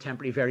ask for a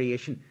temporary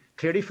variation.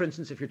 Clearly, for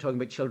instance, if you're talking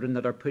about children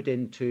that are put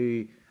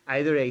into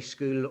either a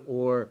school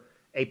or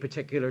a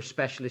particular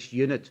specialist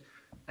unit,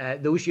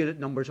 those unit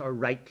numbers are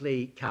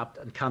rightly capped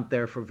and can't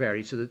therefore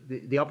vary. So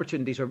the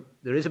opportunities are,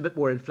 there is a bit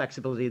more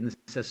inflexibility in the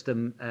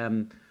system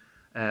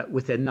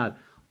within that.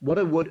 What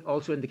I would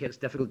also indicate, it's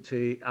difficult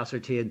to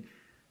ascertain,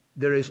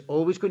 there is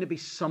always going to be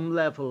some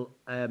level,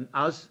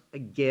 as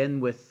again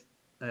with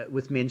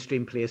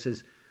mainstream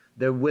places,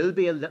 there will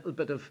be a little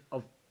bit of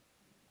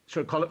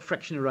sort of call it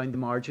friction around the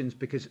margins,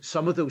 because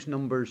some of those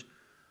numbers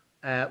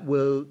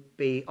will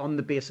be on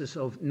the basis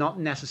of not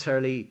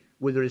necessarily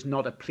where there is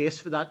not a place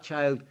for that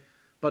child,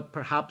 but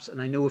perhaps,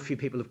 and I know a few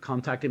people have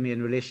contacted me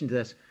in relation to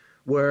this,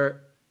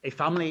 where a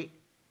family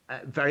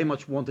very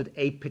much wanted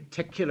a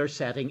particular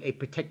setting, a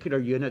particular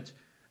unit,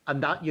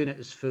 and that unit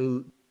is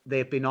full.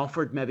 They've been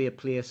offered maybe a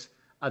place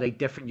at a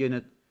different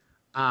unit,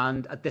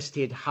 and at this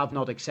stage have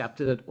not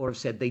accepted it, or have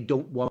said they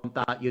don't want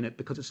that unit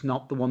because it's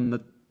not the one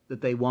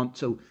that they want.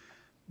 So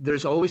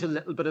there's always a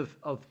little bit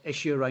of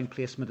issue around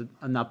placement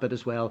and that bit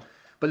as well.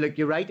 But look,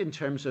 you're right in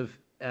terms of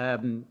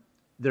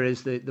there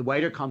is the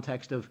wider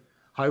context of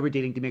how we're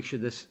dealing to make sure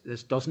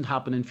this doesn't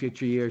happen in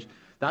future years.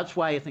 That's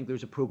why I think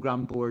there's a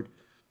programme board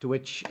to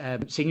which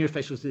senior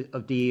officials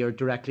of DE are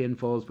directly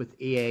involved with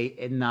EA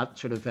in that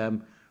sort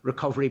of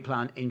recovery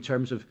plan in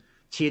terms of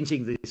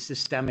changing the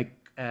systemic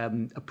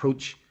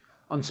approach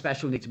on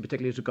special needs, in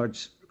particular as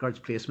regards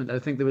placement. I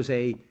think there was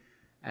a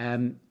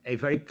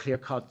very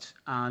clear-cut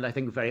and I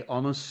think very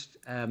honest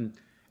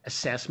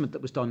assessment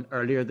that was done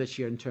earlier this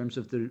year in terms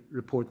of the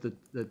report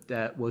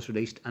that was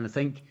released. And I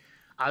think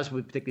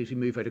particularly as we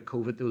move out of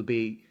COVID, there will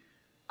be,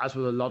 as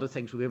with a lot of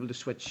things, we'll be able to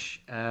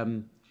switch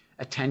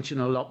attention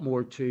a lot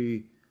more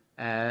to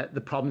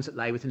the problems that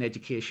lie within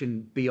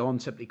education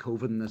beyond simply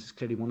COVID, and this is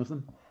clearly one of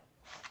them.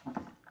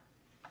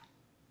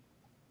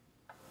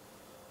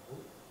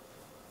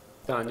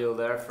 Daniel,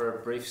 there for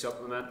a brief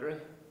supplementary?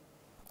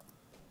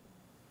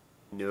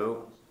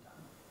 No?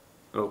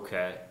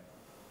 Okay.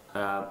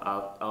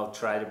 I'll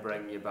try to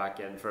bring you back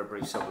in for a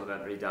brief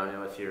supplementary,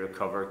 Daniel, if you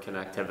recover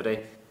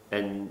connectivity.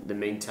 In the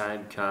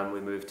meantime, can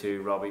we move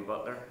to Robbie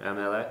Butler,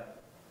 MLA?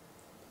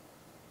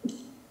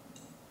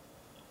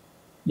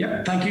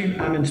 Yeah, thank you.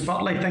 I'm in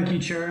Spotlight. Thank you,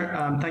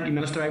 Chair. Thank you,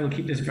 Minister. I will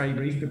keep this very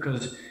brief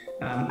because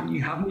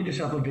you have made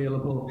yourself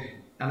available,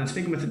 and I'm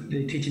speaking with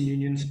the teaching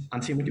unions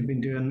and seeing what you've been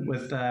doing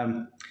with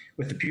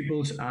the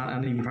pupils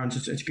and even parents.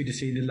 It's good to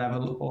see the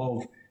level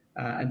of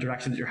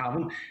interaction that you're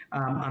having.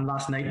 And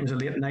last night was a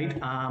late night,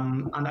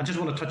 and I just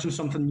want to touch on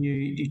something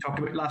you talked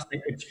about last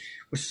night, which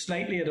was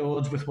slightly at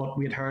odds with what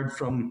we had heard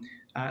from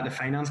the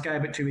finance guy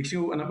about 2 weeks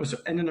ago, and it was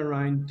in and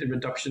around the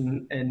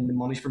reduction in the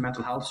monies for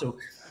mental health. So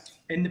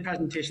in the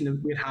presentation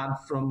that we had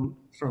from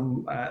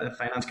the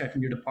finance guy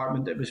from your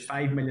department, it was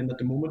 5 million at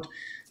the moment,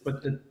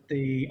 but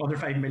the other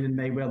 5 million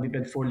may well be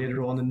bid for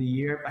later on in the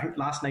year. I think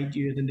last night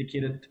you had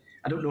indicated,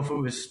 I don't know if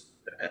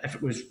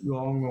it was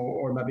wrong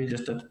or maybe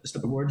just a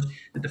slip of words,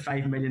 that the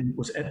 5 million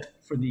was it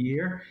for the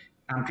year.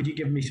 Could you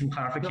give me some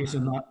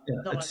clarification on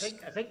that? No,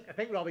 I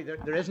think Robbie,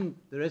 there isn't.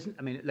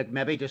 I mean, look,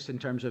 maybe just in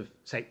terms of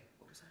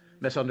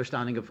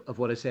misunderstanding of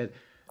what I said.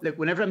 Look,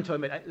 whenever I'm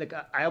talking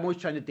about, I'm always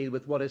trying to deal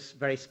with what is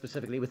very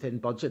specifically within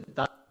budget.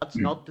 That's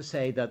not to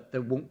say that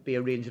there won't be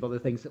a range of other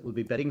things that we'll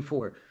be bidding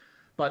for,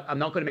 but I'm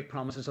not going to make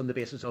promises on the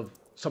basis of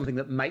something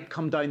that might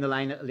come down the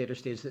line at a later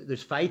stage.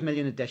 There's 5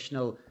 million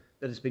additional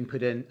that has been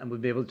put in, and we'll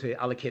be able to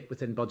allocate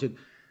within budget.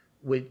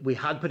 We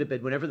had put a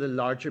bid, whenever the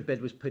larger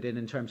bid was put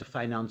in terms of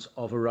finance,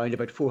 of around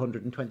about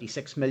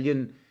 426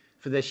 million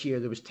for this year.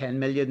 There was 10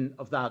 million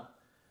of that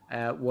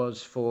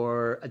was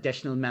for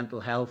additional mental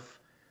health.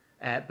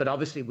 But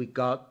obviously we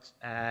got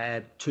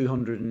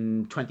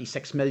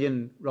 226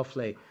 million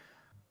roughly,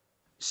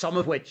 some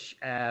of which,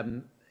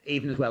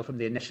 even as well from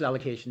the initial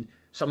allocation,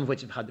 some of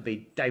which have had to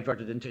be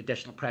diverted into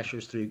additional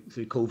pressures through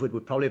COVID,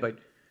 with probably about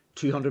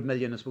 200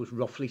 million, I suppose,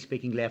 roughly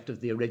speaking, left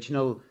of the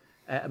original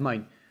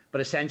amount.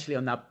 But essentially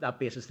on that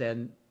basis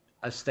then,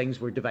 as things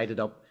were divided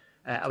up,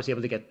 I was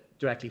able to get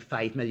directly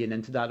 5 million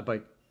into that,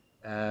 about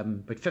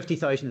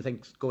 50,000 I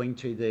think going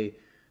to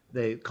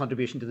the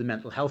contribution to the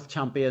mental health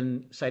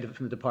champion side of it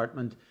from the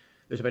department.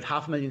 There's about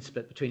 500,000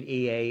 split between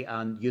EA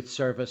and youth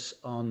service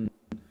on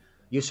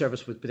youth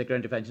service with particular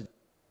interventions,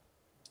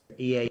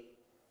 EA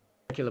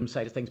curriculum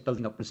side of things,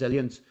 building up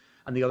resilience,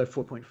 and the other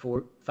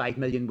 4.45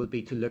 million would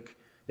be to look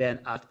then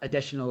at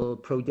additional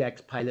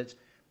projects, pilots,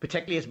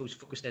 particularly as it was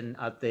focused in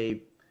at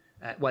the,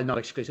 well, not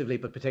exclusively,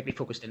 but particularly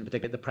focused in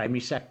particularly the primary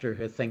sector,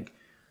 who I think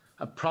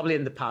have probably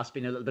in the past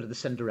been a little bit of the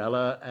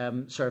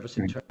Cinderella service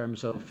in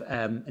terms of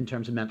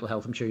mental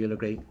health. I'm sure you'll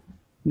agree.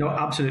 No,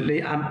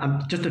 absolutely.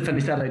 Just to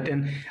finish that out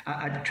then,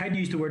 I tried to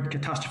use the word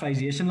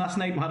catastrophisation last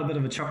night. We had a bit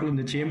of a chuckle in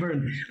the chamber,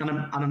 and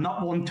I'm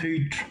not one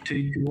to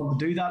want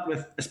to do that,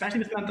 especially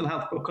with mental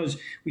health, because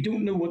we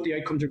don't know what the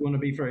outcomes are going to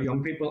be for our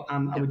young people.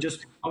 And I would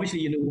just,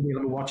 obviously, we'll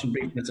have a watching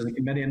brief as a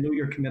committee. I know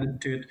you're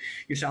committed to it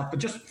yourself, but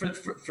just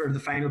for the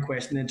final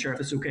question then, Chair,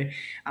 if it's okay,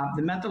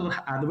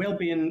 the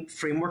wellbeing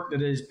framework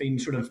that is being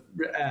sort of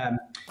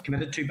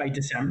committed to by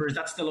December, is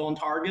that still on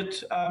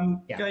target,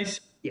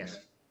 guys?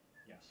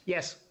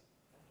 Yes.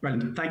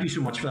 Brilliant. Thank you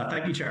so much for that.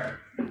 Thank you, Chair.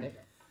 Okay.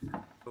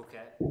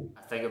 Okay,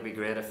 I think it'd be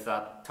great if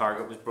that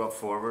target was brought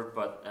forward,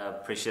 but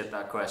appreciate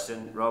that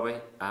question, Robbie.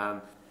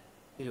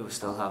 Who do we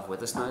still have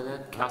with us now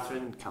then?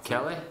 Catherine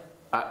Kelly?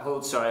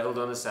 Hold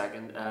on a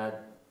second.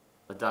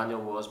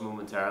 Daniel was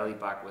momentarily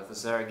back with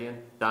us there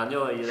again.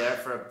 Daniel, are you there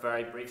for a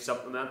very brief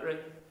supplementary?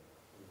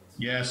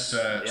 Yes,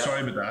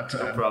 sorry about that.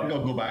 No problem.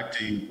 I'll go back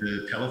to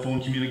the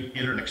telephone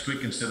communicator next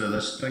week instead of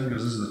this thing,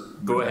 because this is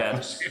Go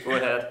ahead.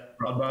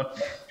 broadband.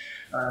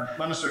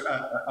 Minister,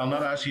 I'll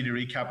not ask you to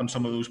recap on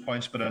some of those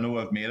points, but I know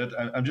I've made it.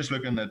 I'm just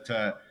looking at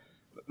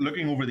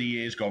looking over the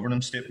EA's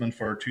governance statement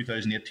for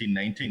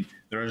 2018-19.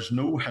 There is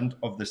no hint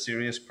of the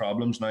serious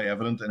problems now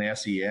evident in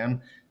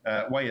SEN.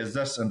 Why is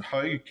this, and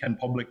how can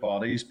public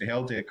bodies be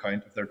held to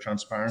account if their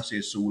transparency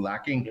is so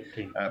lacking,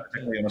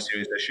 particularly on a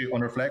serious issue?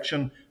 On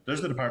reflection,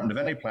 does the Department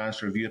have any plans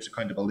to review its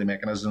accountability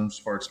mechanisms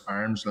for its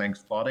arm's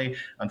length body?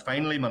 And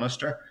finally,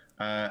 Minister,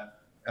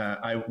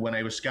 when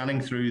I was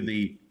scanning through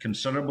the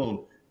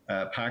considerable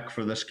pack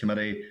for this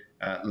committee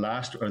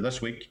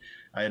this week,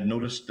 I had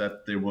noticed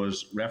that there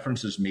was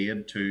references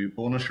made to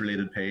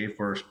bonus-related pay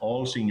for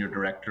all senior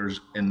directors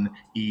in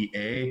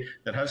EA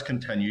that has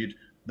continued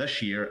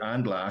this year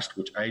and last,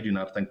 which I do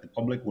not think the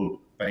public will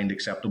find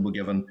acceptable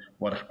given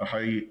how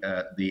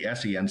the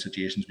SEN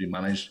situation has been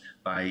managed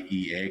by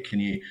EA. Can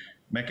you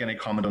make any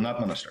comment on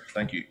that, Minister?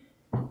 Thank you.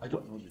 I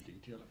don't know the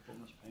detail of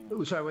bonus payment.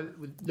 Oh, sorry,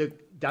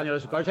 look, Daniel,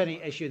 as regards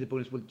any issue of the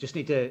bonus, we'll just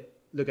need to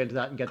look into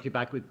that and get you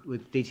back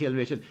with detail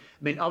relation.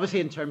 I mean, obviously,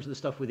 in terms of the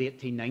stuff with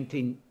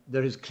 18-19,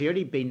 there has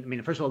clearly been, I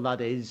mean, first of all,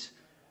 that is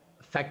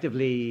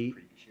effectively,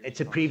 it's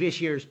a previous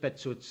year's bit,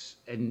 so it's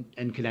in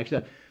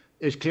connection.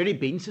 There's clearly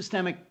been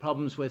systemic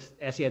problems with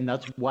SEN.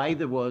 That's why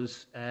there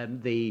was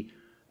the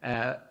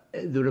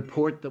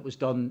report that was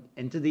done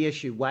into the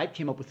issue, why it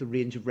came up with a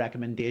range of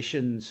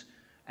recommendations.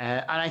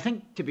 And I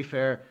think, to be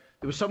fair,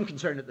 there was some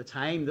concern at the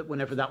time that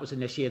whenever that was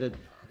initiated,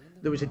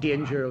 there was a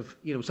danger of,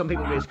 some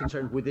people raised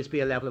concerns, would this be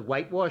a level of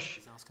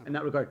whitewash in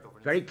that regard?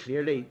 Very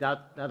clearly,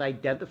 that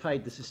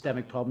identified the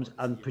systemic problems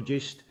and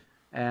produced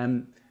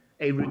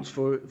a routes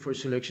for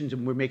solutions,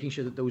 and we're making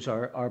sure that those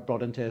are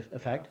brought into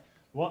effect.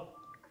 What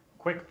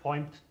quick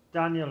point,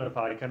 Daniel, if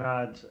I can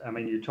add, I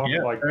mean, you talk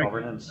about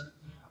governance.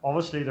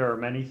 Obviously, there are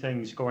many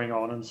things going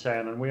on in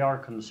SEN, and we are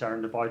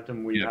concerned about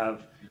them. We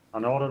have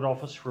an audit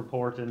office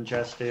report in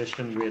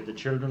gestation, we had the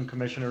Children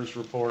Commissioner's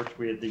report,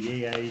 we had the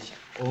EA's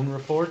own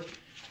report.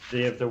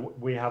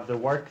 We have the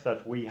work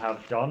that we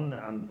have done,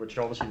 and which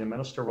obviously the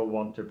Minister will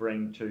want to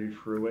bring to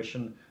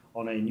fruition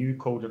on a new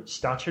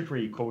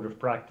statutory code of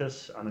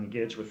practice, and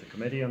engage with the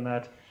committee on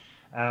that.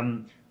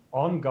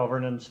 On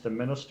governance, the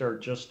Minister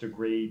just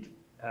agreed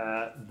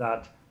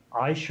that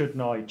I should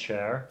now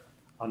chair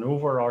an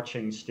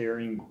overarching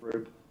steering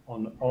group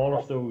on all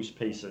of those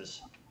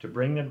pieces, to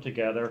bring them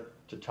together,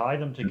 to tie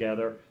them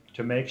together,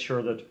 to make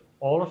sure that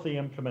all of the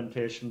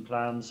implementation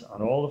plans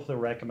and all of the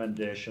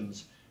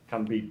recommendations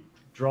can be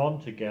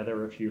drawn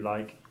together, if you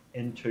like,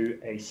 into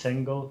a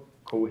single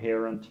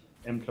coherent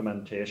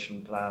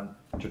implementation plan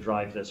to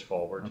drive this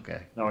forward.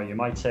 Okay. Now, you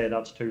might say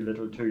that's too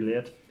little, too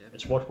late.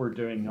 It's what we're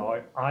doing now.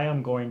 I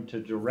am going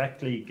to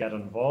directly get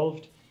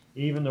involved,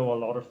 even though a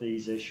lot of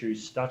these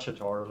issues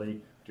statutorily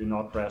do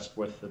not rest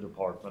with the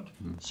department.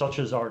 Such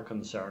is our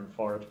concern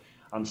for it.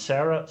 And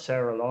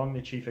Sarah Long,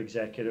 the Chief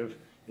Executive,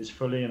 is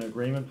fully in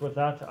agreement with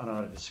that, and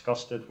I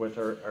discussed it with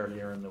her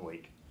earlier in the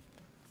week.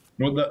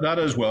 Well, that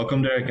is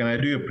welcome, Derek, and I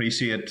do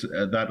appreciate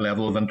that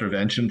level of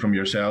intervention from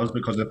yourselves,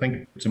 because I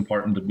think it's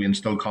important that we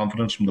instill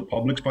confidence from the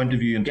public's point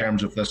of view in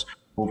terms of this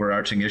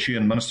overarching issue.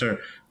 And Minister,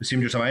 it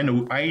seems yourself, I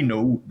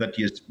know that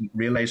you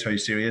realise how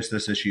serious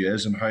this issue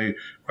is and how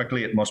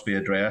quickly it must be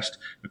addressed,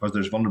 because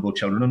there's vulnerable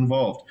children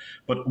involved.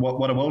 But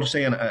what I will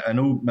say, and I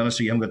know,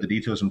 Minister, you haven't got the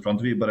details in front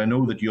of you, but I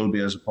know that you'll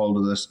be as appalled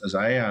of this as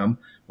I am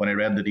when I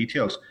read the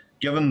details.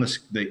 Given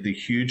the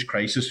huge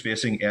crisis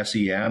facing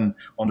SEN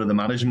under the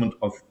management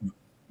of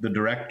the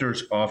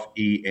directors of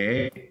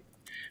EA,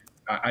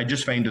 I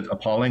just find it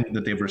appalling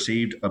that they've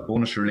received a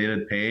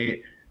bonus-related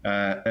pay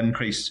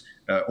increase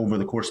over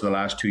the course of the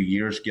last 2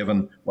 years,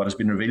 given what has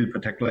been revealed,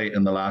 particularly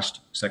in the last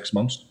 6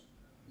 months.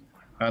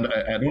 And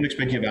I don't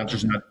expect you have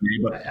answers on that today,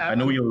 but I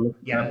know you'll look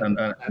at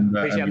that.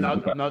 I'm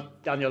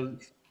not, Daniel,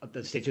 at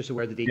the stage of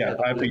where the details.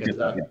 Yeah, I appreciate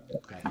that.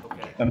 Okay.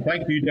 And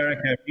thank you, Derek.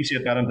 I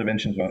appreciate that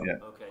intervention as well. Yeah.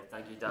 Okay,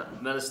 thank you, Dan.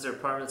 Minister,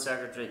 Permanent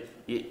Secretary,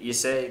 you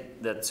say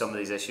that some of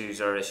these issues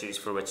are issues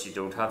for which you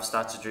don't have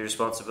statutory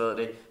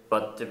responsibility,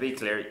 but to be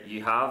clear,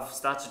 you have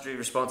statutory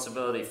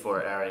responsibility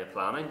for area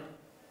planning?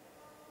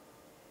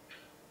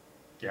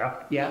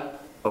 Yeah. Yeah.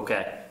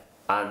 Okay.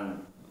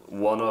 And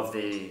one of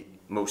the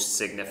most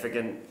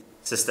significant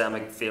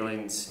systemic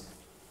failings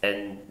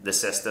in the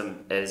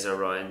system is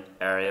around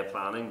area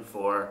planning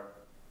for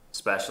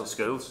special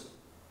schools.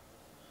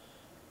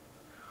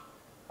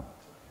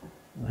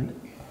 Can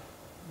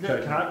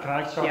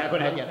I start? Yeah, go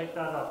ahead. Pick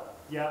that up?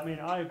 Yeah, I mean,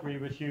 I agree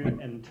with you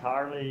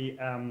entirely,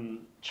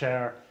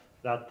 Chair,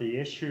 that the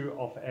issue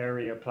of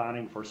area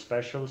planning for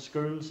special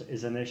schools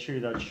is an issue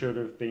that should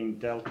have been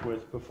dealt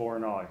with before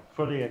now.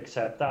 Fully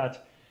accept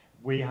that.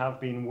 We have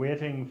been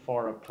waiting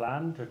for a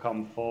plan to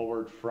come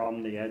forward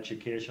from the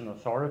Education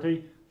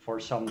Authority for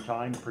some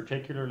time,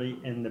 particularly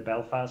in the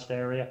Belfast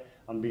area,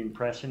 and been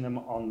pressing them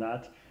on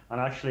that. And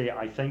actually,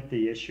 I think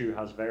the issue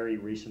has very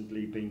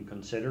recently been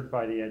considered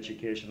by the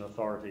Education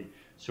Authority,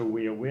 so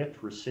we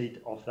await receipt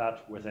of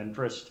that with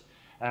interest.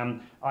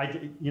 When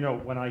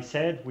I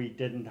said we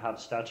didn't have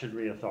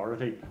statutory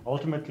authority,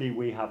 ultimately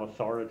we have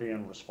authority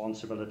and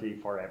responsibility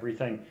for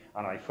everything,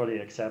 and I fully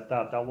accept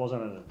that. That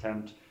wasn't an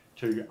attempt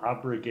to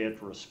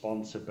abrogate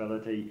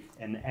responsibility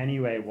in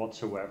any way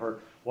whatsoever.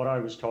 What I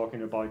was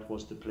talking about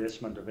was the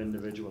placement of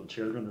individual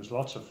children. There's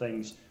lots of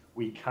things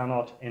we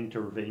cannot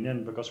intervene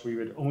in because we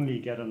would only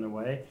get in the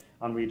way,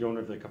 and we don't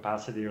have the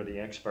capacity or the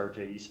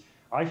expertise.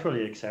 I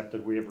fully accept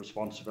that we have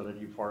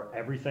responsibility for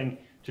everything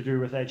to do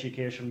with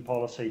education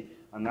policy,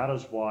 and that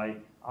is why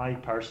I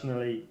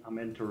personally am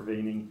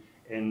intervening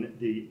in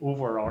the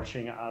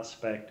overarching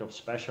aspect of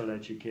special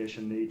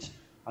education needs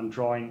and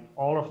drawing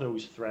all of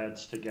those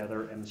threads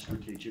together in a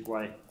strategic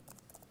way.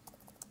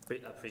 I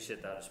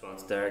appreciate that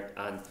response, Derek.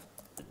 And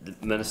the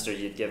Minister,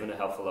 you'd given a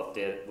helpful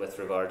update with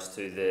regards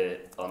to the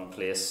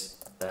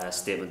unplaced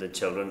statement of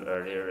children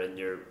earlier in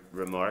your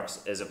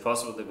remarks. Is it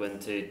possible to go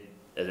into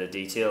the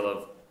detail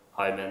of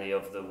how many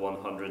of the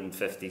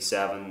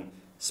 157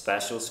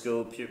 special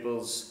school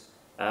pupils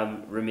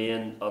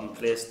remain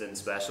unplaced in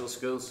special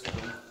schools?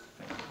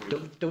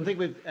 Don't think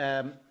we've,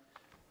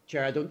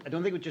 Chair. I don't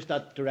think we've just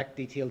that direct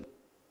detail.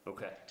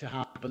 Okay. To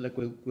hand, but look,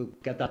 we'll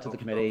get that to the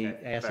committee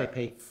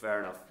ASAP. Fair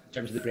enough. In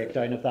terms of the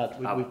breakdown of that,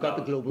 we've got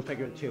the global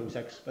figure at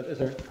 206, but is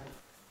there?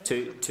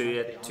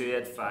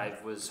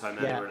 285 was how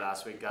many were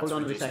last week. That's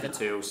reduced to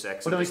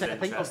 206. Hold on a second. I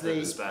think of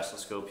the special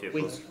school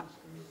pupils.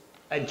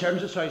 In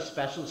terms of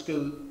special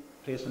school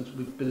placements,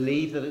 we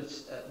believe that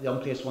it's the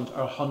unplaced ones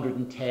are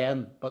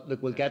 110. But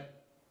look,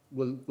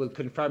 we'll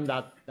confirm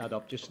that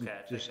up just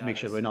to make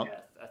sure we're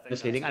not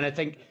misleading. And I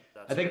think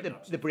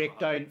the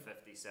breakdown.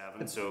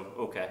 So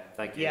okay,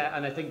 thank you. Yeah,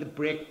 and I think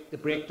the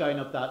breakdown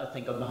of that, I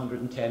think on the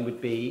 110 would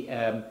be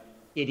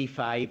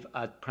 85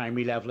 at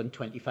primary level and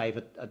 25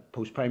 at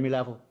post-primary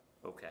level.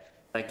 Okay,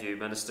 thank you,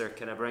 Minister.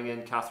 Can I bring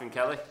in Catherine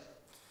Kelly?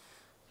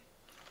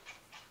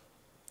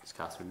 Is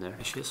Catherine there?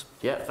 She is.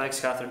 Yeah, thanks,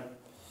 Catherine.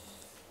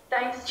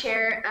 Thanks,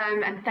 Chair,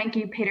 and thank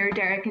you, Peter,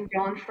 Derek and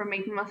John, for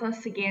meeting with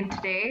us again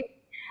today.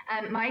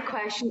 My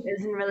question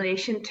is in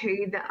relation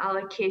to the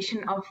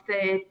allocation of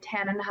the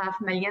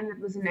 10.5 million that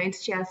was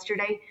announced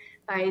yesterday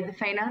by the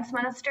Finance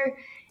Minister.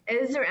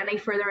 Is there any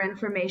further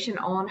information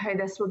on how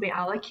this will be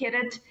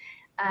allocated?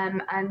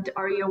 And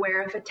are you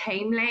aware of a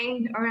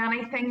timeline or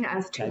anything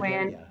as to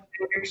when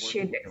voters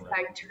should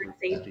expect to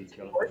receive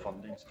support?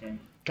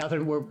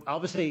 Catherine,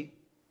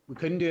 we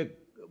couldn't do it.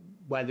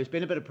 Well, there's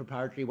been a bit of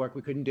preparatory work.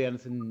 We couldn't do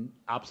anything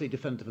absolutely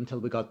definitive until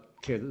we got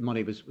clear that the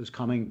money was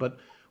coming. But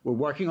we're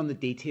working on the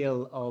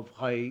detail of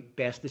how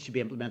best this should be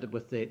implemented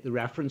with the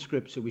reference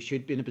group. So we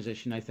should be in a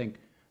position, I think,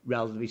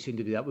 relatively soon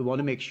to do that. We want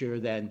to make sure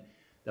then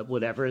that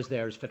whatever is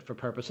there is fit for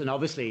purpose. And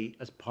obviously,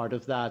 as part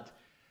of that,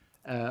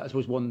 I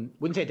suppose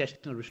wouldn't say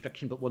additional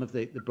restriction, but one of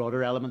the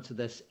broader elements of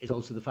this is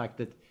also the fact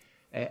that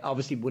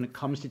obviously when it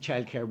comes to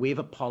childcare, we have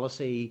a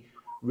policy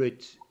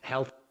route,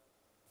 health.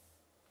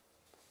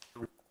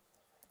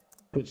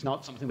 It's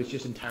not something which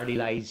just entirely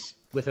lies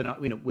within,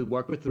 we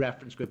work with the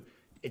reference group.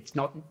 It's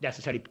not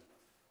necessarily,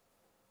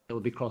 it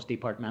will be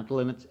cross-departmental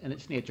in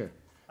its nature.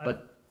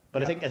 But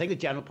I think the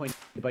general point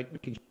about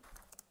making sure.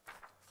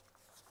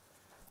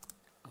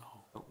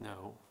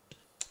 No.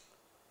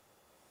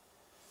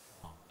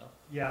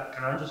 Yeah,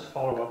 can I just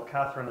follow up,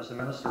 Catherine? As the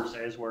Minister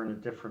says, we're in a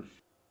different.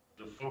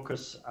 The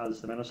focus, as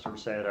the Minister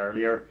said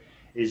earlier,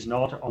 is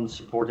not on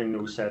supporting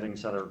those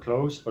settings that are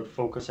closed, but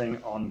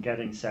focusing on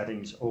getting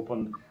settings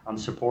open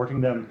and supporting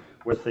them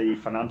with the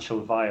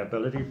financial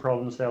viability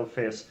problems they'll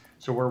face.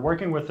 So we're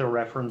working with the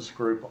reference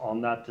group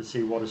on that to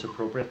see what is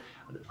appropriate.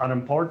 An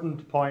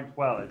important point,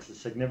 well, it's a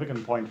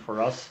significant point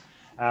for us.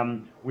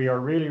 We are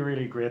really,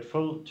 really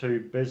grateful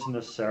to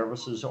Business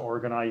Services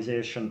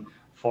Organisation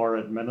for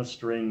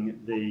administering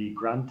the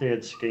grant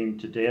aid scheme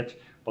to date,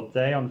 but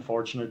they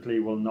unfortunately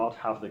will not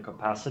have the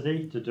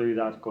capacity to do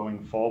that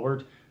going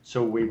forward.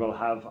 So we will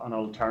have an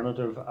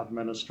alternative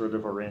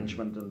administrative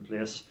arrangement in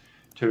place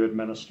to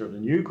administer the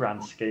new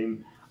grant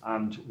scheme,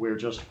 and we're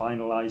just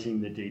finalising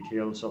the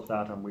details of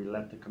that, and we'll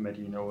let the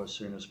committee know as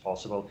soon as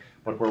possible.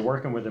 But we're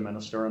working with the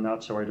Minister on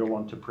that, so I don't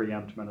want to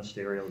preempt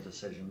ministerial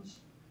decisions.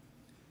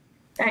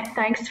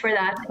 Thanks for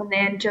that. And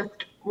then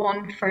just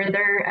one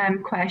further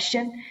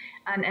question,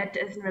 and it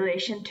is in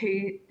relation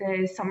to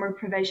the summer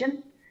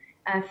provision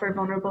for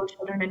vulnerable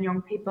children and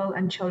young people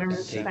and children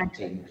with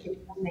special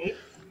educational needs.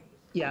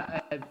 Yeah,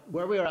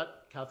 where we are at,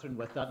 Catherine,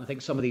 with that, and I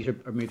think some of these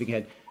are moving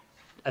ahead.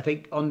 I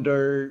think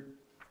under,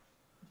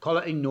 call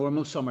it a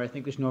normal summer, I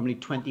think there's normally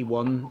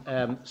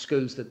 21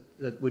 schools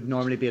that would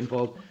normally be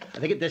involved. I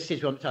think at this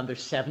stage we understand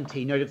there's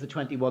 17 out of the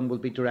 21 will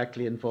be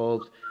directly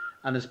involved.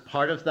 And as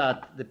part of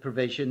that, the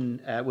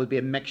provision will be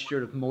a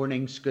mixture of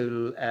morning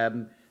school,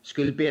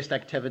 school-based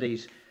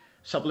activities,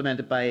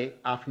 supplemented by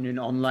afternoon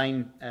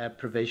online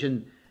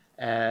provision.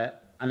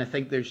 And I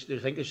think there's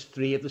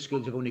 3 of the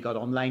schools have only got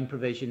online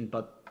provision,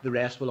 but the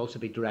rest will also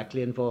be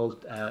directly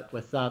involved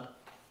with that.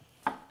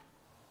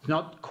 It's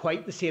not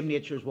quite the same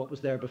nature as what was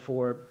there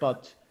before,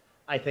 but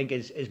I think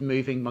is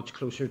moving much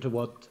closer to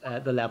what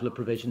the level of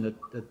provision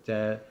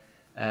that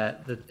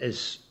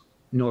is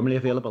normally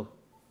available.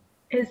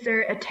 Is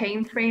there a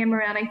time frame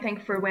or anything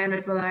for when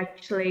it will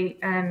actually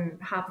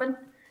happen?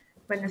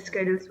 When the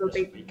schools will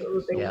be?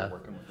 Yeah,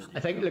 I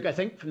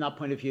think from that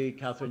point of view,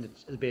 Catherine,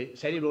 it'll be a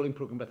steady rolling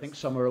programme. But I think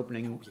some are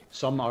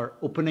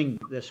opening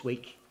this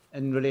week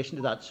in relation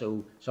to that.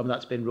 So some of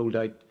that's been rolled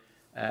out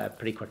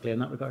pretty quickly in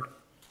that regard.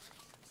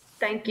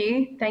 Thank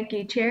you,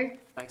 Chair.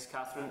 Thanks,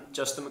 Catherine.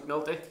 Justin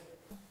McNulty.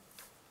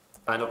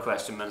 Final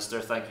question, Minister.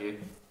 Thank you.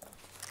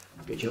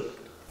 Good job.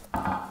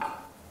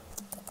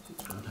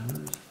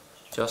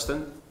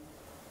 Justin.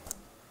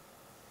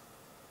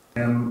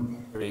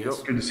 There you go.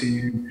 Good to see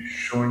you,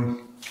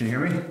 Sean. Can you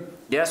hear me?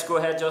 Yes, go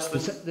ahead,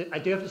 Justin. I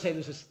do have to say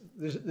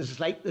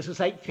there's a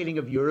slight feeling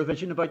of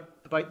Eurovision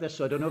about this.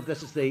 So I don't know if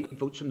this is the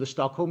votes from the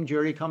Stockholm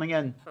jury coming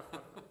in.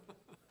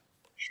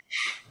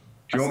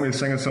 Do you want me to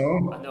sing a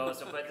song? No, I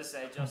was about to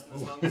say, Justin,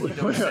 as long as you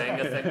don't sing,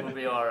 I think we'll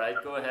be all right.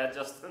 Go ahead,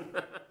 Justin.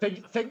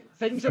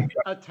 Things have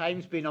at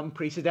times been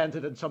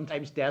unprecedented and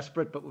sometimes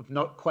desperate, but we've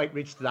not quite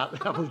reached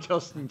that level,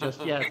 Justin,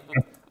 just yet.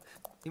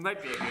 He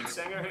might be a good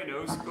singer, who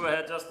knows? Go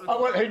ahead, Justin.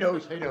 Oh, well, who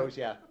knows,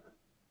 yeah.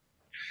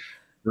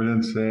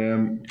 Brilliant.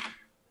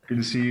 Good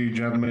to see you,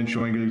 gentlemen,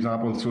 showing a good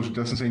example of social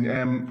distancing.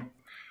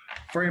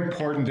 Very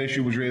important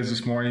issue was raised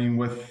this morning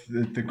with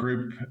the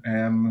group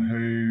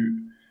who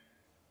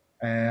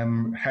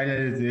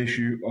highlighted the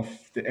issue of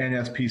the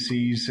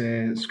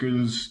NSPC's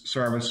schools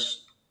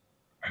service,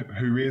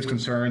 who raised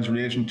concerns in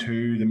relation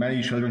to the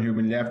many children who have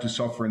been left to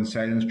suffer in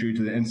silence due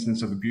to the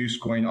incidents of abuse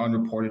going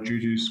unreported due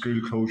to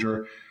school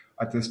closure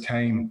at this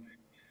time.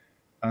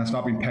 And it's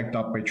not been picked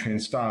up by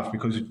trained staff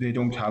because they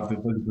don't have the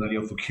visibility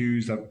of the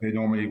queues that they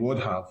normally would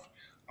have.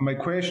 And my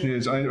question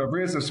is, I've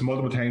raised this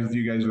multiple times with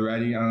you guys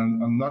already,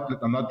 and I'm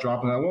not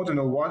dropping it. I want to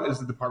know, what is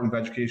the Department of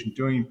Education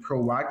doing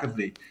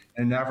proactively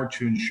in an effort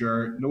to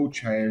ensure no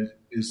child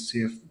is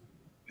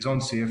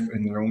unsafe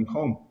in their own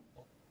home?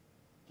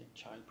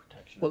 Child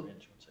protection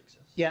arrangements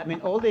exist. Yeah, I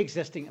mean, all the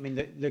existing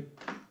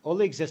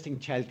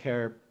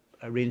childcare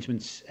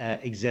arrangements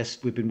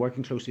exist. We've been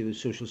working closely with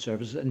social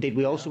services. Indeed,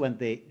 we also went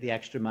the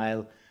extra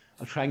mile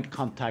of trying to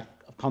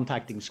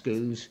contacting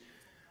schools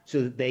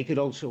so that they could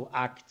also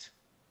act,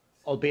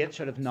 albeit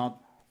sort of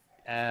not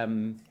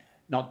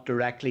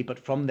directly, but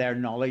from their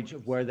knowledge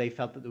of where they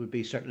felt that there would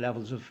be certain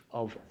levels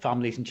of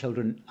families and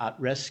children at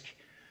risk.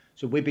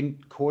 So we've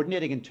been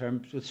coordinating in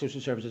terms with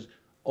social services.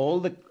 All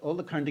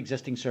the current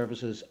existing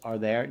services are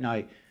there.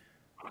 Now,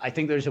 I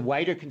think there's a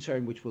wider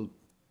concern which will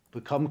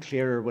become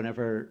clearer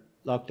whenever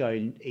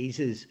lockdown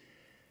eases,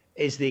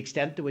 is the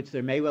extent to which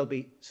there may well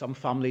be some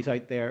families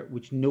out there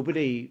which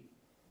it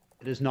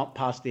has not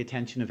passed the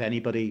attention of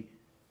anybody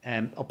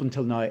up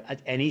until now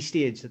at any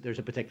stage that there's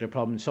a particular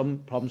problem. Some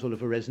problems will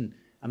have arisen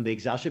and be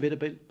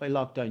exacerbated by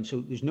lockdown.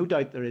 So there's no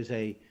doubt there is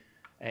a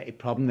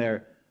problem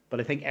there. But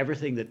I think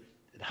everything that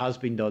has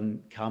been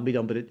done can be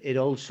done. But it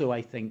also,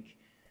 I think,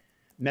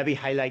 maybe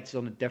highlights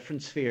on a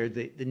different sphere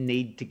the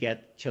need to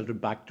get children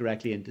back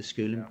directly into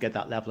school and get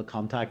that level of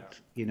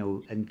contact,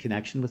 in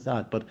connection with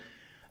that. But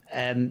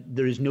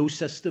there is no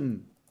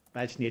system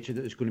by its nature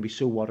that is going to be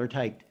so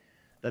watertight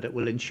that it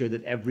will ensure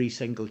that every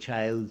single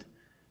child,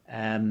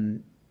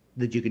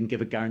 that you can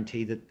give a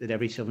guarantee that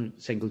every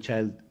single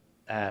child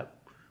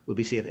will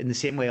be safe. In the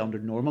same way, under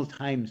normal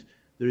times,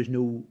 there is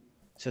no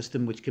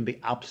system which can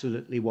be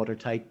absolutely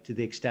watertight to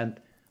the extent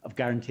of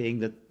guaranteeing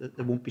that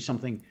there won't be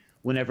something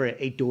whenever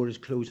a door is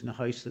closed in a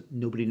house that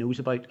nobody knows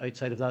about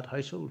outside of that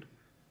household.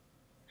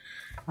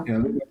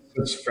 Yeah,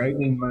 that's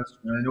frightening, Master.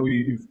 I know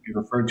you've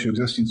referred to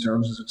existing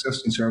services.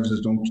 Existing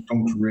services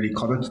don't really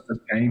cut it at this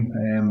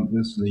time.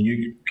 This is a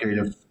new period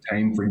of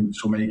time for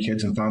so many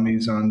kids and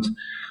families, and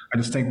I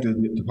just think the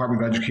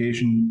Department of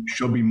Education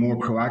should be more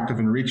proactive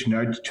in reaching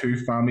out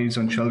to families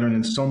and children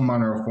in some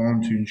manner or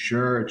form to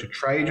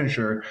try to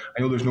ensure.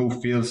 I know there's no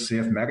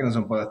fail-safe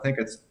mechanism, but I think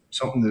it's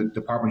something the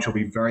department should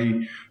be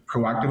very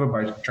proactive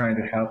about, trying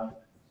to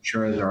help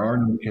ensure there are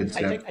no kids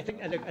left. I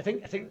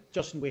think,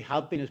 Justin, we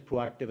have been as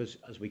proactive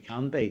as we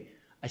can be.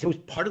 I suppose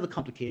part of the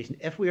complication,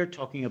 if we are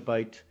talking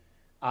about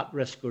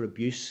at-risk or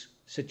abuse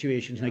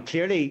situations, now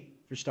clearly,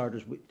 for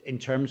starters, in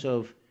terms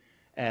of,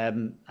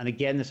 and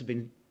again, this has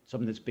been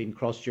something that's been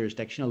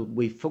cross-jurisdictional,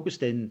 we've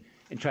focused in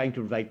trying to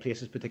provide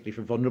places, particularly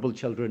for vulnerable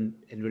children,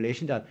 in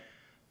relation to that.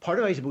 Part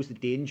of, I suppose, the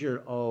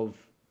danger of,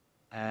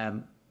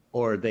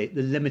 or the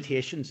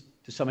limitations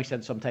to some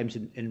extent sometimes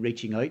in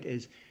reaching out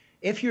is,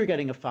 if you're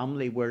getting a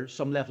family where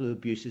some level of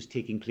abuse is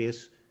taking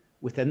place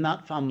within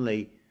that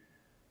family,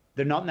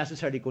 they're not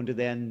necessarily going to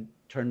then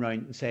turn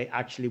around and say,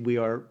 actually, we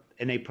are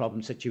in a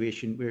problem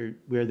situation,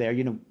 we're there.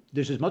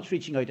 There's as much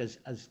reaching out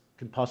as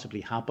can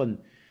possibly happen.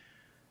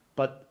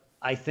 But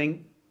I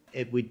think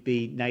it would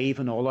be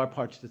naive on all our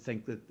parts to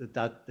think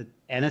that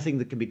anything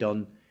that can be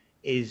done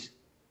is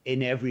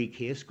in every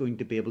case going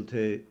to be able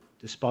to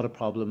spot a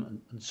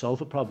problem and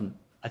solve a problem.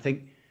 I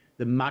think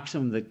the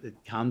maximum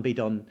that can be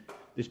done,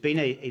 there's been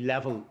a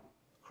level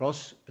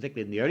across,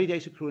 particularly in the early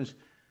days of coronas,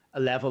 a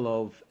level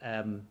of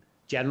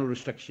general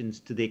restrictions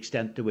to the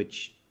extent to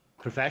which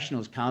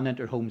professionals can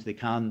enter homes, they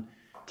can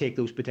take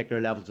those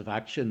particular levels of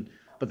action,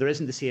 but there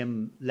isn't the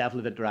same level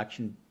of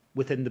interaction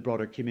within the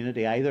broader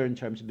community either in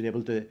terms of being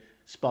able to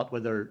spot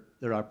whether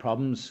there are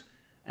problems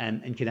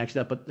in connection to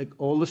that. But like,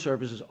 all the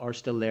services are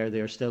still there,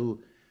 they are still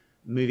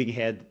moving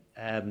ahead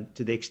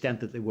to the extent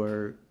that they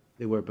were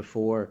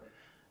before.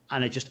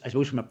 And I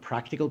suppose from a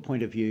practical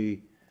point of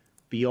view,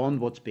 beyond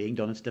what's being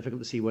done, it's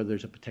difficult to see whether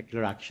there's a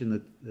particular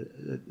action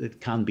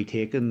that can be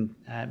taken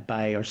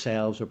by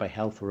ourselves or by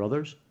health or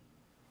others.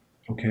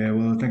 Okay,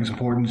 well, I think it's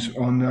important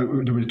on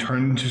the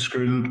return to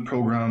school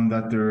programme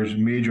that there's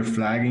major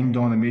flagging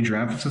done, a major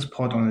emphasis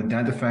put on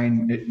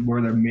identifying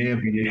where there may have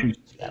been issues.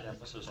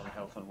 Emphasis on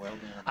health and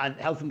well-being. And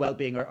health and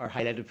well-being are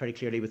highlighted very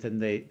clearly within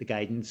the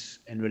guidance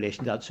in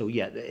relation to that. So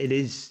yeah, it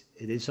is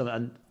something,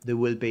 and there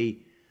will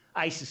be,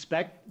 I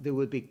suspect there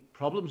will be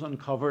problems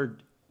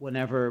uncovered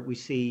whenever we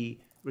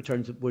see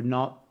returns that were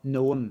not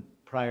known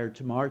prior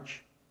to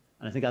March.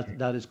 And I think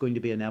that is going to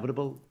be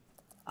inevitable.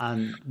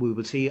 And we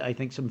will see, I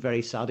think, some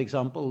very sad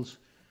examples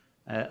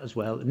as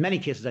well. In many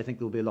cases, I think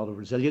there will be a lot of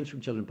resilience from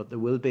children, but there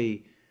will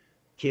be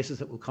cases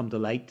that will come to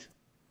light,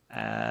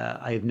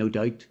 I have no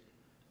doubt,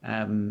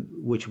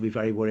 which will be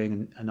very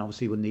worrying and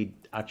obviously will need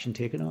action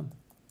taken on.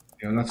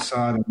 Yeah, that's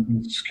sad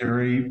and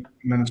scary,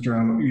 Minister.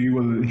 You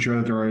will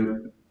ensure that there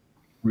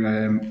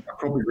are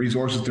appropriate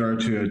resources there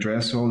to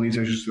address all these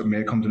issues that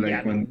may come to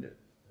light when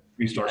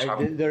restarts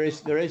happen. There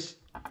is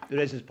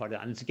as part of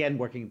that, and it's again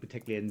working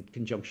particularly in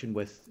conjunction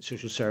with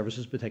social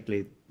services,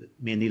 particularly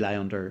mainly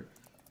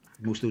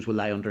most of those will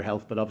lie under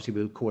health, but obviously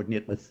we'll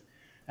coordinate with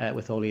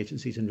all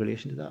agencies in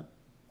relation to that.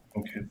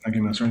 Okay, thank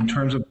you, Minister. In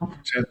terms of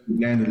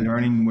blended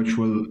learning, which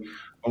will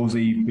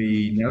obviously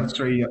be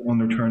necessary on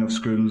the return of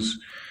schools,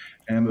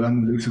 and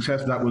the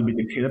success of that will be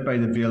dictated by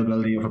the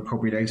availability of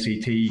appropriate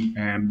ICT.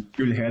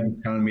 School head is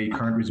telling me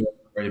current resources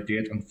are out of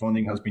date and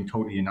funding has been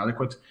totally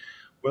inadequate.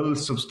 Will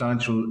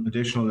substantial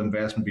additional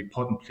investment be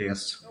put in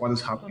place? What is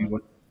happening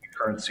with the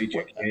current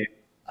CJK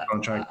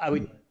contract? I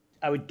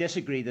would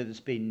disagree that it's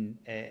been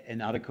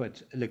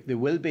inadequate. Look, there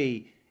will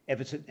be,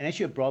 if it's an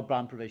issue of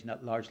broadband provision,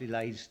 that largely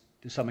lies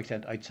to some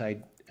extent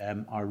outside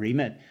our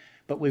remit.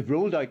 But we've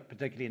rolled out,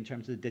 particularly in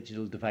terms of the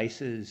digital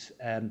devices,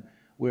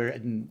 we're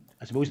in,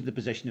 I suppose, in the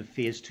position of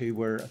phase 2,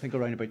 where I think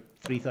around about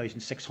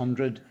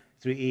 3,600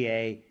 through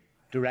EA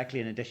directly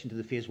in addition to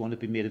the phase 1 have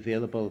been made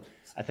available.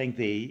 I think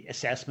the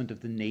assessment of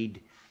the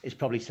need is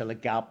probably still a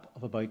gap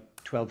of about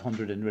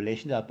 1,200 in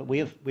relation to that. But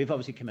we've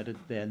obviously committed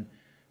then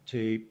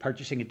to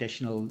purchasing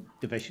additional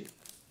devices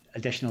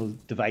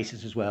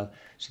as well,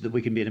 so that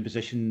we can be in a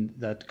position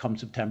that come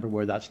September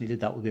where that's needed,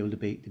 that will be able to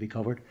be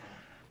covered.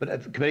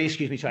 But committee,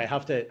 excuse me, sorry, I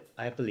have to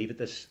leave at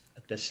this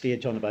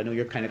stage, John. But I know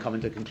you're kind of coming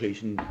to a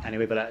conclusion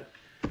anyway. But I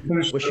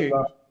wish you.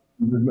 I'll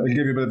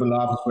give you a bit of a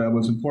laugh as well.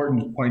 It's an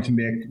important point to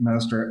make,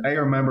 Minister. I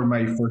remember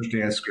my first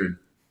day at school.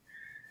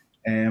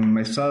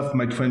 Myself,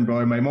 my twin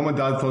brother, my mum and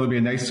dad thought it'd be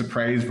a nice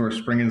surprise for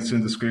bringing us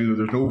into school.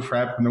 There's no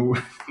prep, no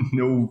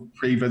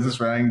pre-business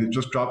or anything. They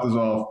just dropped us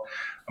off.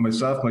 And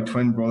myself, my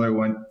twin brother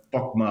went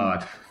buck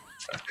mad.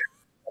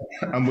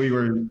 And we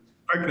were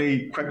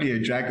quickly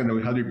ejected and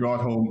we had to be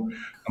brought home.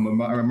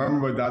 And I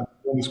remember my dad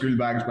throwing the school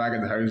bags back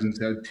at the house and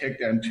said, take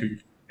them to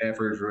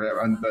efforts,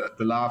 and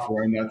the laugh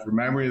around that, for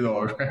memory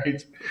though,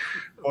 right?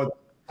 But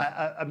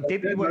I'm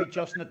deeply worried,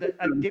 Justin, at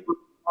the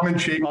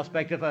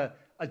prospect of a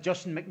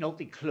Justin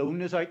McNulty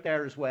clone is out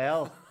there as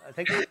well. I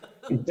think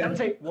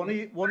one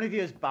of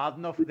you is bad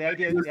enough. The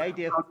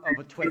idea of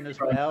a twin as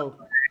well.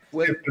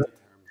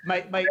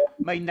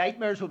 My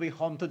nightmares will be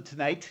haunted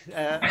tonight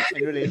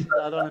in relation to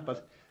that on it,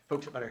 but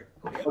folks better.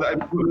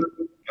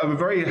 I'm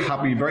very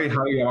happy, very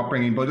high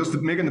upbringing, but just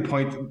making the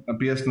point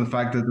based on the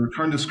fact that the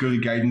return to school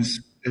guidance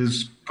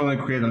is going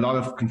to create a lot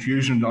of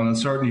confusion and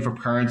uncertainty for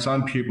parents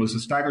and pupils. The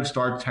staggered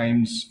start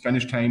times,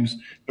 finish times,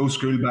 no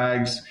school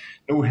bags,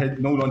 no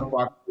lunch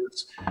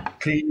boxes,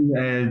 clean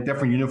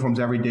different uniforms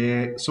every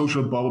day,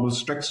 social bubbles,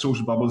 strict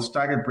social bubbles,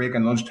 staggered break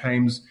and lunch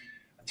times,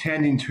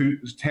 attending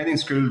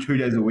school 2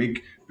 days a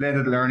week,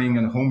 blended learning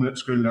and home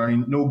school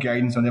learning, no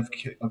guidance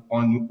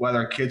on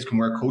whether kids can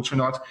wear coats or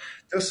not.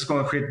 This is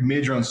going to create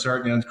major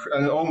uncertainty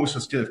and almost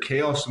a state of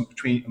chaos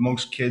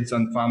amongst kids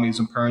and families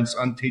and parents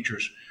and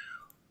teachers.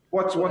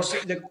 I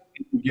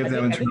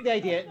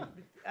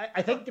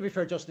think to be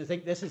fair, Justin, I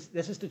think this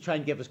is to try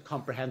and give us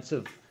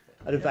comprehensive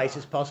advice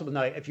as possible.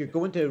 Now, if you're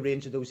going to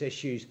arrange those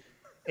issues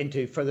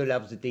into further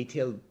levels of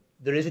detail,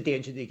 there is a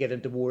danger that you get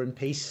into war and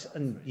peace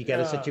and you get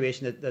a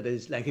situation that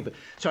is lengthy. But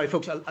sorry,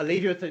 folks, I'll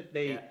leave you with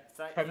the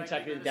Permanent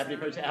Secretary and Deputy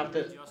President. I have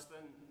to. Justin,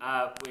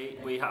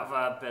 we have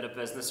a bit of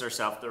business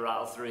ourselves to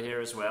rattle through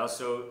here as well.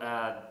 So,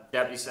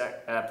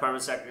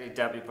 Permanent Secretary,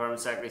 Deputy Permanent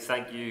Secretary,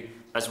 thank you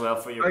as well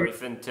for your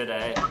briefing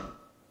today.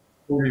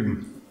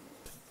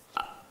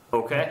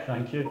 Okay.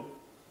 Thank you.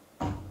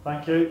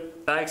 Thank you.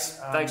 Thanks,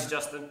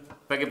 Justin.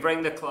 If I could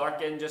bring the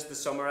clerk in just to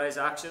summarise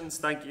actions,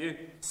 thank you.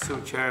 So,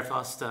 Chair, I've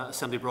asked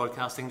Assembly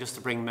Broadcasting just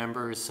to bring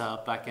members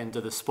back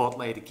into the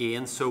spotlight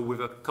again. So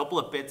we've a couple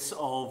of bits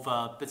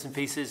and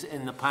pieces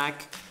in the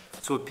pack.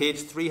 So at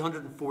page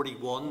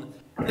 341,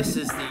 this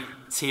is the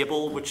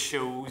table which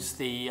shows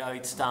the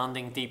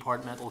outstanding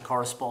departmental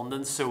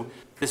correspondence. So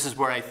this is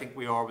where I think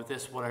we are with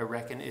this. What I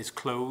reckon is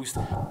closed,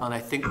 and I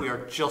think we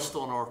are just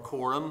on our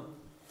quorum,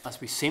 as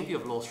we seem to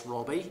have lost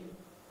Robbie.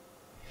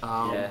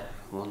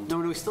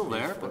 No, he's still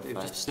there, but I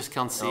just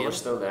can't see him. We're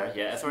still there.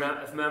 Yeah,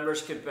 if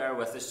members could bear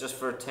with us just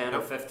for 10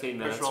 or 15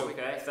 minutes,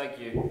 okay? Thank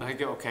you.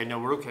 Okay, no,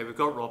 we're okay. We've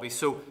got Robbie.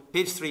 So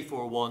page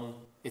 341.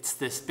 It's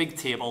this big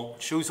table,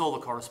 shows all the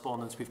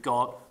correspondence we've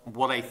got,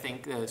 what I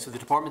think, so the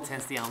department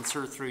tends to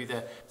answer through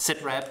the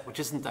SITREP, which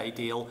isn't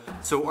ideal.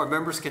 So are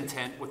members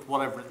content with what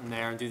I've written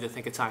there, and do they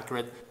think it's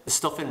accurate? The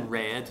stuff in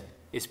red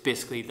is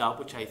basically that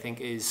which I think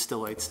is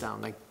still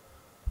outstanding.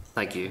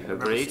 Thank you.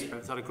 Agreed?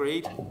 Is that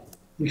agreed?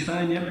 It's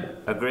fine, yeah.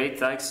 Agreed,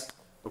 thanks.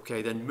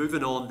 Okay, then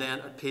moving on then,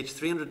 at page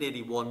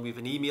 381, we have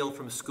an email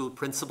from a school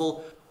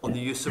principal on the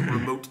use of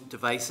remote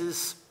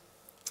devices.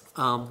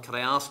 Can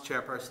I ask,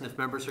 Chairperson, if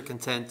members are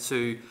content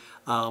to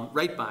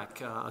write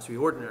back, as we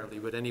ordinarily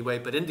would anyway,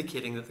 but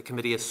indicating that the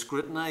committee has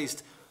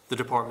scrutinised the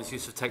department's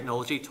use of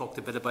technology, talked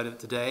a bit about it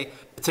today,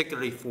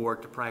 particularly for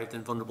deprived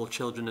and vulnerable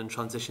children in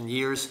transition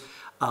years,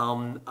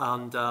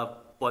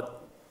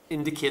 but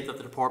indicate that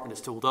the department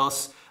has told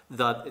us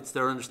that it's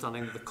their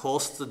understanding that the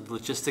costs and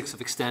logistics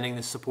of extending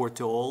this support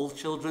to all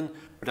children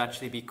would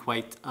actually be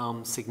quite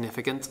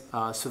significant.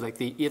 So like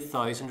the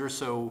 8,000 or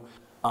so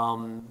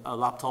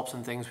laptops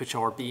and things which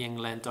are being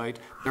lent out,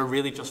 they're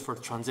really just for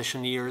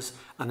transition years,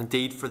 and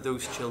indeed for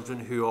those children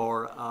who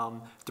are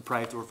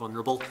deprived or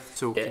vulnerable.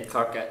 So, yeah,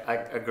 Clerk, I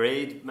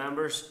agreed,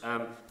 members.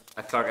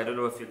 Clerk, I don't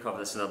know if you cover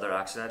this in other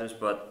action items,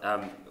 but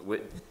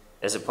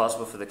is it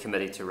possible for the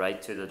committee to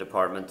write to the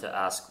department to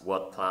ask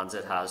what plans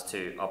it has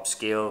to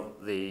upscale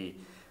the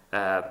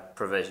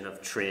provision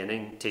of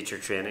training, teacher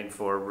training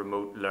for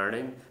remote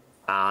learning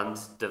and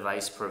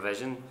device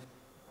provision,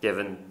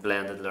 given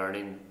blended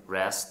learning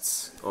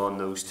rests on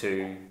those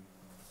two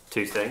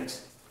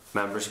things?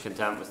 Members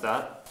content with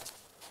that?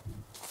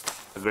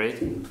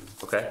 Agreed?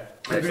 Okay.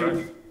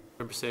 Agreed.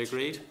 Members say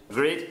agreed?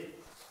 Agreed.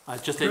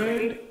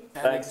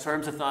 In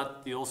terms of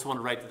that, you also want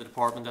to write to the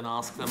department and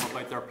ask them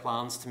about their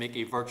plans to make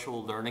a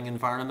virtual learning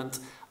environment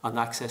and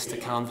access to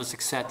Canvas,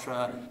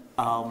 etc.,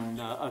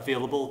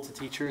 available to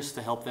teachers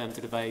to help them to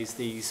devise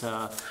these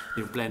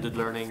blended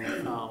learning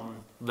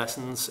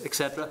lessons,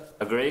 etc.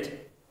 Agreed.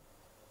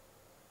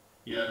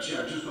 Yeah,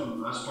 Chair, just on the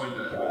last point,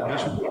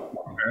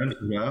 parents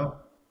as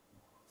well.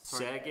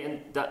 Say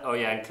again?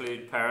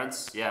 Include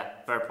parents. Yeah,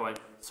 fair point.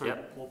 Sorry,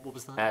 yep. What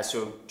was that?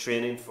 So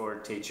training for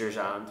teachers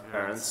and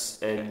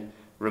parents in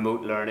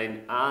remote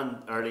learning and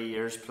early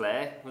years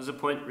play was a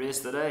point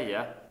raised today.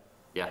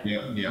 Yeah.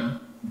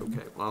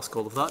 Okay, we'll ask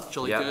all of that.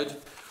 Jolly good.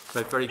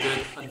 Right, very good.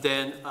 And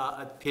then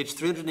at page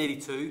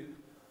 382,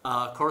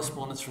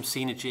 correspondence from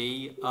Sina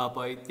G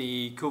about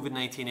the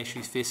COVID-19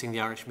 issues facing the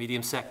Irish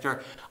medium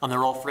sector, and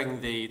they're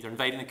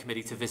inviting the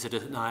committee to visit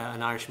an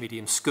Irish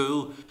medium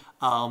school.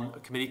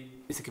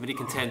 Is the committee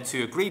content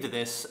to agree to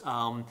this,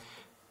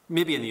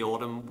 maybe in the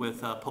autumn,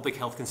 with public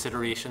health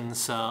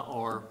considerations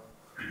or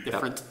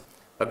different?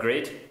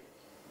 Agreed.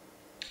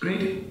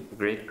 Agreed.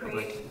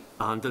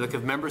 And look,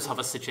 if members have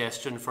a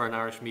suggestion for an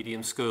Irish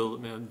medium school,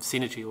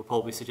 Sina G will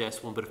probably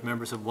suggest one, but if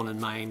members have one in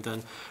mind, then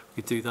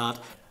we could do that.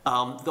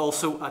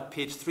 Also at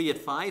page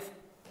 385,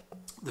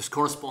 there's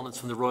correspondence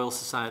from the Royal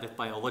Society of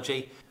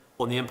Biology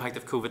on the impact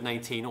of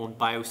COVID-19 on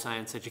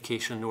bioscience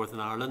education in Northern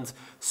Ireland.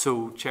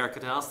 So, Chair,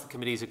 could I ask the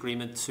committee's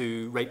agreement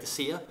to write to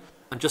SIA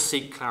and just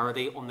seek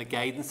clarity on the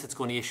guidance it's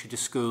going to issue to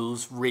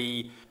schools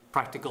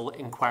practical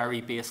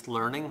inquiry-based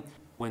learning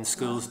when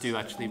schools do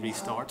actually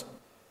restart?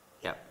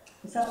 Yeah.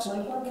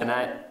 Can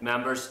I,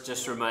 members,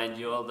 just remind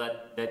you all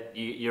that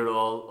you're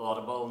all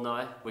audible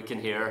now? We can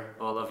hear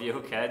all of you,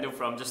 okay? No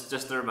problem,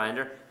 just a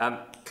reminder.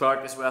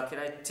 Clark, as well, can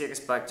I take us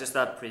back, just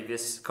that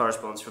previous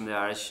correspondence from the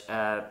Irish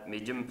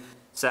medium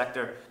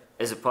sector?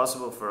 Is it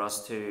possible for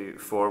us to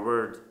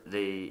forward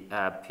the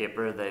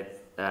paper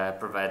they've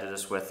provided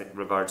us with in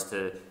regards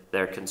to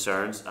their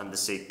concerns and to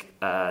seek,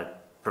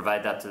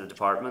 provide that to the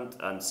department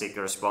and seek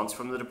a response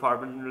from the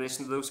department in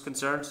relation to those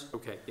concerns?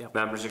 Okay, yeah.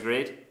 Members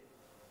agreed?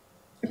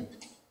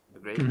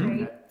 Agreed.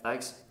 Okay,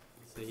 thanks.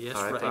 So yes,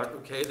 right.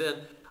 Okay then.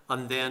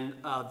 And then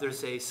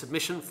there's a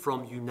submission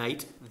from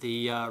Unite,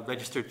 the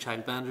registered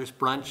childminders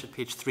branch, at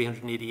page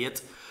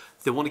 388.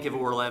 They want to give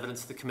oral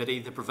evidence to the committee.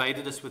 They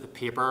provided us with a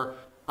paper.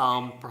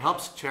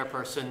 Perhaps,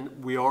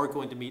 Chairperson, we are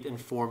going to meet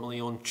informally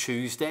on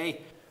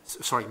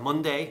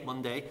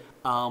Monday.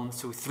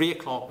 So 3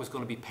 o'clock was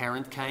going to be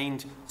parent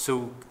kind.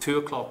 So 2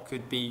 o'clock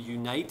could be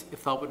Unite,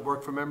 if that would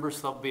work for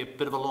members. That would be a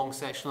bit of a long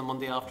session on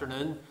Monday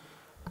afternoon.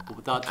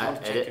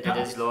 It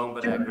is long,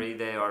 but I agree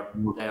they are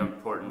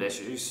important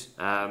issues.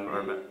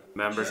 Or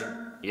members,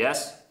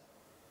 yes?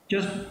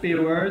 Just be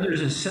aware,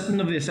 there's a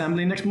sitting of the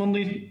Assembly next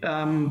Monday.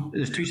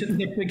 There's 2 sittings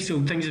next week, so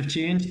things have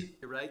changed.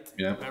 You're right.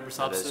 Yeah. Member's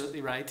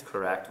absolutely right.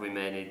 Correct. We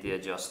may need to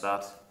adjust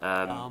that.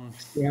 Yeah,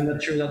 I'm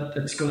not sure that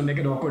it's going to make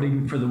it awkward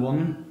even for the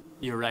one.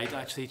 You're right,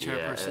 actually,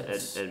 Chairperson.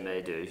 Yeah, it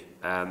may do.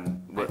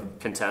 We're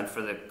content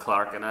for the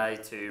clerk and I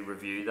to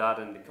review that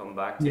and to come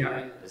back to you.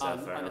 Is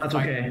that fair enough? That's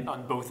okay.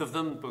 On both of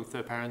them, both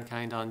the Parent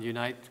Kind and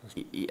Unite?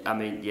 I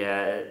mean,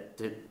 yeah,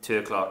 2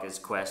 o'clock is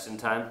question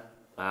time.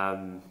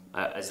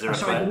 Is there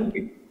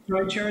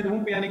Sorry, Chair, there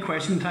won't be any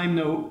question time,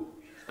 no.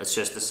 It's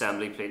just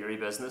assembly plenary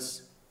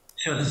business.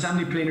 So the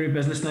assembly plenary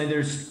business now,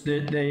 there's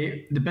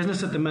the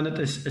business at the minute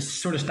is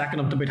sort of stacking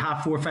up to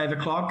about 4:30, 5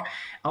 o'clock.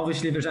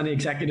 Obviously, if there's any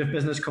executive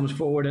business comes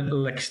forward,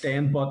 it'll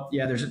extend. But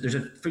yeah, there's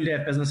a full day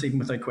of business even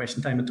without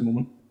question time at the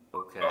moment.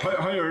 Okay.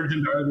 How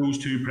urgent are those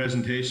two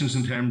presentations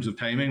in terms of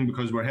timing?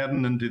 Because we're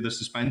heading into the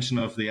suspension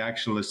of the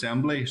actual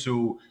assembly.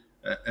 So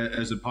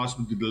is it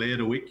possible to delay it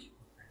a week?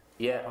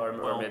 Yeah,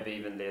 or maybe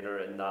even later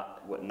in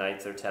that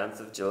 9th or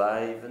 10th of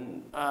July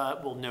even?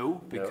 Well, no,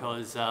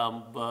 because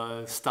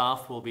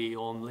staff will be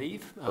on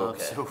leave,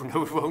 Okay. so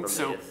no, it won't.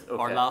 So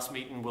our last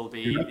meeting will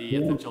be the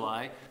 8th of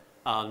July,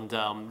 and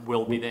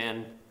we'll be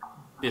then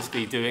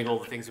basically doing all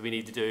the things that we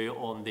need to do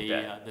on the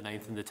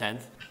 9th and the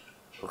 10th.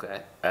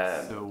 Okay.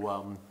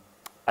 So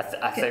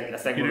I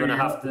think we're going to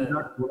have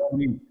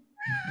to.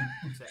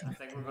 I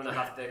think we're going to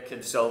have to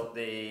consult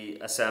the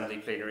assembly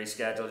plenary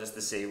schedule just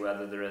to see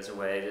whether there is a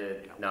way to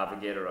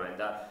navigate around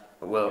that.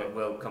 But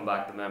we'll come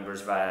back to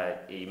members via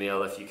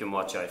email if you can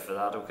watch out for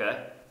that.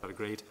 Okay.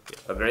 Agreed.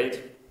 Yeah.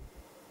 Agreed.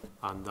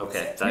 And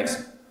okay.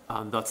 Thanks.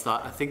 And that's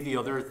that. I think the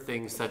other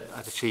things that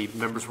actually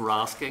members were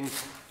asking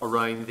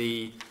around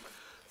the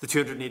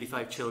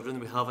 285 children,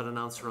 we have an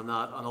answer on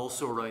that, and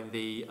also around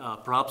the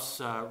perhaps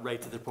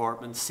right to the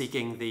department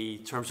seeking the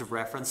terms of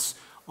reference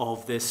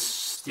of this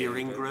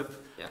steering group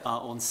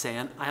on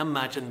SEN. I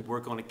imagine we're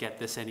going to get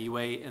this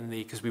anyway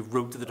because we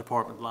wrote to the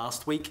department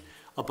last week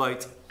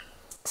about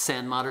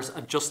SEN matters.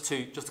 And just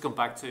to come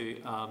back to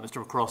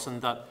Mr.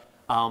 McCrossan, that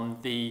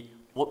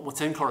what's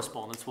in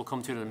correspondence, we'll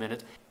come to it in a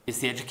minute, is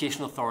the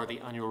Education Authority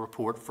annual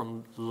report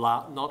from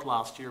not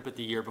last year but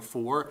the year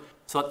before.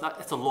 So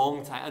it's a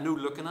long time. I know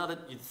looking at it,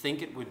 you'd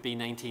think it would be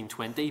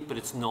 1920, but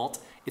it's not.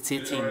 It's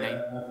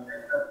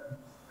 1890.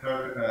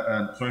 Sorry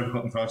for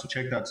cutting across. I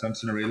checked that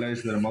since and I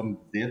realised that I'm on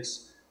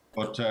dates.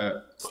 But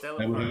still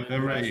I would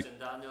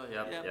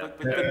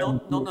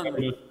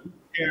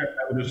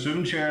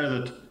assume, Chair,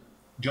 that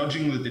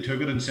judging that they took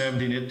it in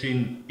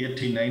 1718,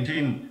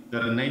 1819,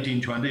 that in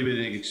 1920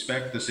 we'd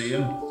expect the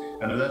same.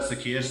 And if that's the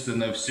case, then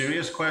they have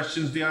serious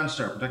questions to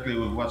answer, particularly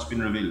with what's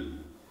been revealed.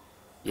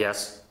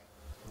 Yes.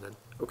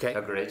 Okay.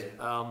 Agreed.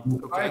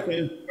 Okay.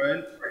 £5,000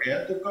 per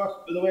head they've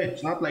got, by the way.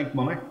 It's not like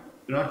money.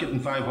 They're not getting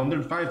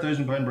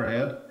 £5,000 per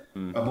head.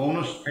 A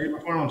bonus pay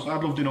performance.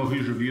 I'd love to know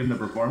who's reviewing the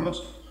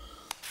performance.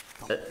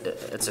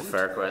 It's a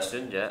fair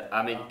question, yeah.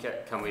 I mean,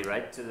 can we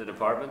write to the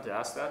department to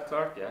ask that,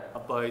 Clark? Yeah.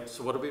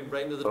 So what are we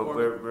writing to the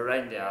department? We're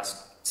writing to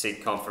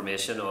seek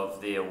confirmation of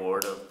the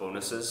award of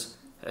bonuses.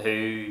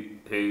 Who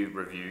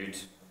reviewed,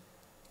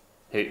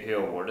 who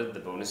awarded the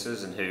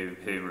bonuses, and who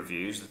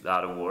reviews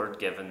that award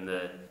given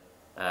the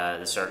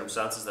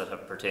circumstances that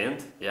have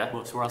pertained. Yeah.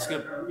 Well, so we're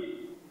asking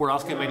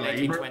about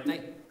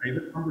 1920.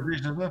 Private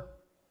conversation, isn't it?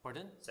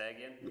 Pardon? Say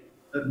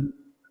again.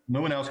 No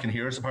one else can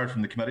hear us apart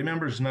from the committee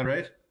members, isn't that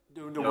right?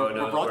 No,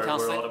 we're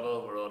broadcasting. We're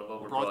audible.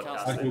 We're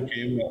broadcasting.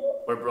 Okay,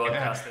 well, we're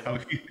broadcasting.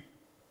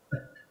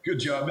 Good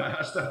job I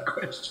asked that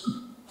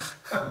question.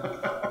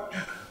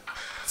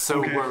 So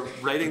we're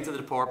writing to the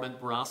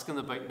department, we're asking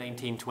about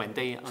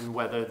 1920 and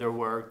whether there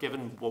were,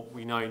 given what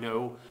we now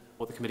know,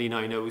 what the committee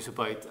now knows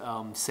about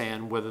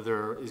SEN, whether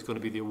there is going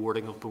to be the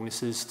awarding of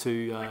bonuses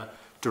to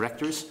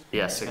directors.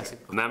 Yes.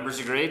 Members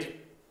agreed?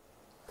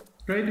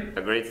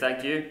 Agreed,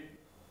 thank you.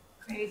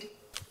 Agreed.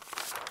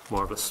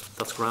 Marvellous,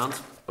 that's grand.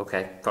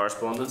 Okay,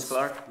 correspondence,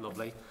 Clark?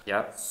 Lovely.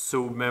 Yeah.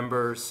 So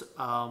members,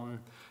 a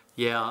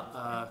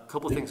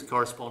couple of things in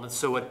correspondence.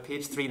 So at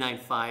page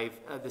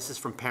 395, this is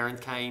from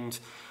Parent Kind.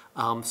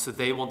 So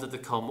they wanted to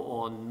come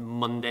on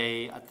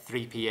Monday at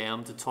 3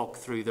 p.m. to talk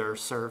through their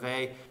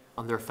survey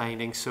and their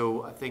findings.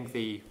 So I think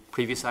the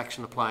previous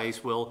action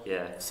applies. We'll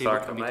see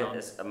Clark, what can be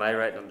done. Am I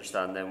right in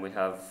understanding we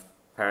have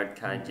Parent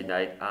Kind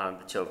Unite and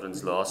the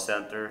Children's Law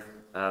Centre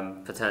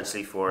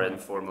potentially for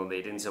informal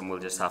meetings, and we'll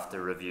just have to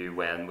review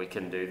when we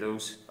can do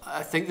those?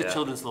 I think the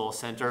Children's Law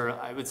Centre,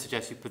 I would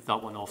suggest you put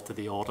that one off to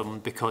the autumn,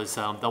 because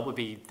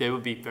they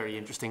would be very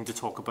interesting to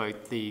talk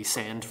about the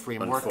SEND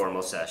framework.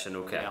 Informal session,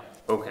 okay. Yeah.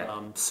 Okay.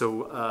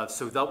 So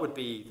that would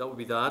be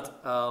that.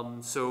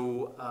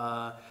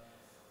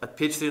 At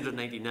page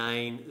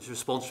 399, there's a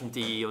response from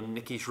DE on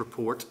Nikki's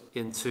report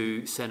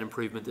into SEND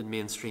improvement in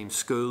mainstream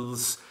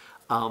schools.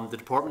 The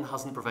department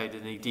hasn't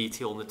provided any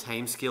detail on the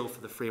timescale for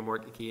the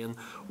framework again,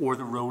 or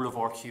the role of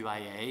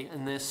RQIA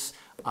in this.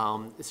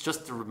 It's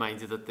just to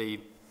remind you that the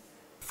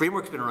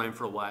framework's been around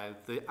for a while.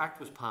 The Act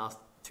was passed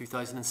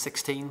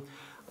 2016,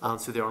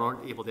 so they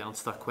aren't able to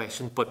answer that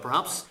question. But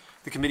perhaps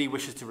the committee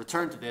wishes to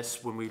return to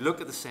this when we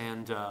look at the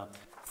SEND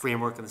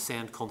framework and the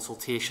SEND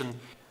consultation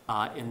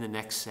in the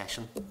next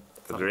session.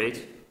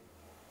 Agreed.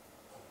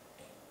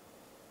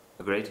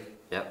 Agreed.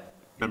 Yep.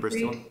 Members,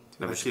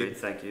 Agreed.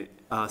 Thank you.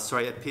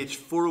 Sorry, at page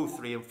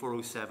 403 and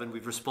 407,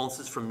 we've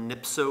responses from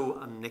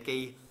NIPSO and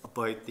Nikki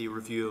about the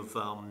review of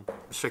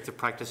restrictive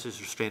practices,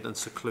 restraint and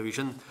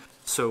seclusion.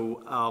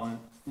 So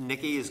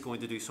Nikki is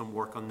going to do some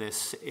work on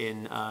this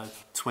in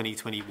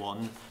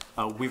 2021.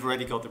 We've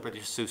already got the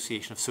British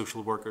Association of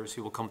Social Workers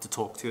who will come to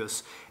talk to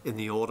us in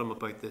the autumn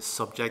about this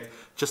subject.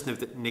 Just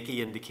note that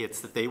Nikki indicates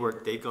that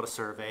they've got a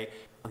survey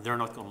and they're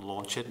not going to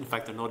launch it. In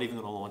fact, they're not even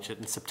going to launch it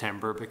in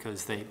September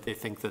because they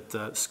think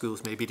that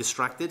schools may be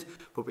distracted.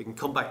 But we can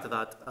come back to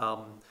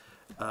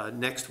that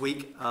next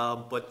week.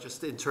 But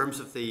just in terms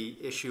of the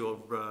issue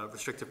of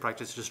restrictive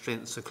practice, restraint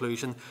and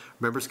seclusion,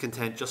 members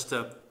content just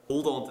to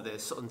hold on to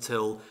this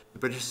until the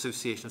British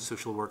Association of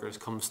Social Workers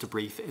comes to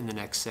brief in the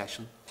next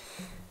session.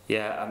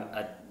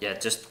 Yeah,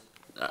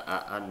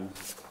 and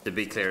to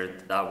be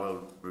clear, that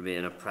will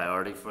remain a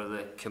priority for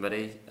the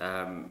committee,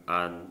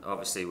 and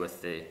obviously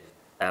with the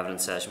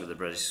evidence session with the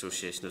British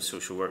Association of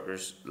Social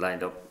Workers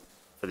lined up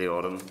for the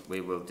autumn,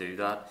 we will do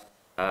that.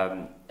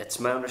 It's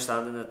my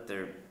understanding that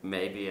there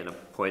may be an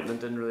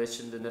appointment in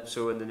relation to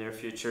NIPSO in the near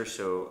future,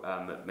 so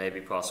it may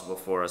be possible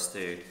for us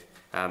to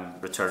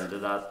return to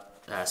that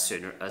as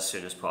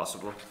soon as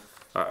possible.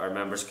 Are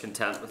members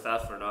content with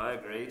that for now?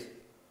 Agreed?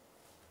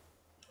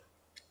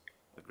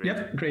 Agreed.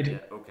 Yep, agreed. Yeah,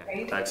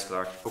 okay, thanks,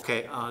 Clark.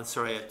 Okay,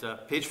 sorry,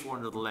 at page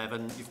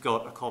 411, you've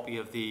got a copy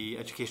of the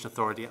Education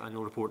Authority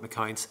Annual Report and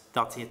Accounts.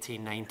 That's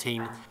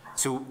 1819.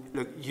 So,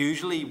 look,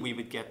 usually we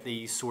would get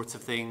these sorts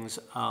of things,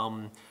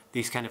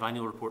 these kind of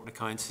annual report and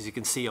accounts, as you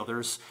can see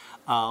others,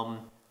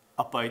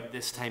 about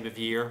this time of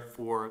year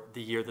for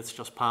the year that's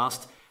just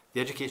passed. The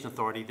Education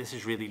Authority, this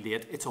is really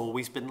late. It's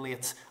always been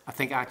late. I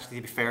think actually,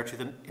 to be fair to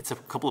them, it's a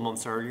couple of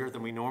months earlier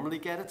than we normally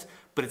get it,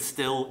 but it's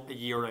still a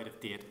year out of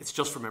date. It's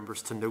just for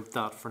members to note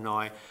that for now,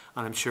 and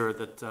I'm sure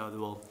that they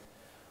will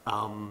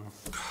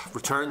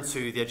return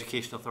to the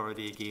Education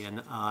Authority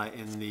again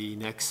in the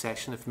next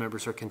session if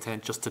members are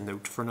content just to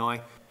note for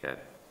now. Okay.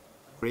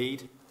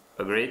 Agreed?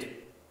 Agreed.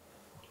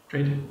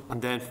 Agreed.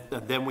 And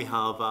then we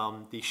have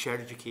the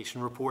Shared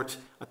Education Report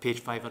at page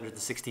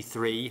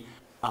 563.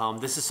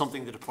 This is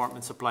something the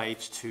department's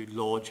obliged to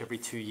lodge every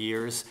 2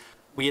 years.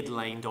 We had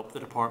lined up the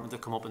department to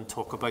come up and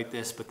talk about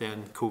this, but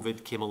then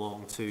COVID came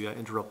along to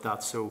interrupt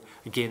that. So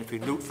again, if we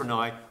note for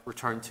now,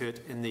 return to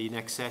it in the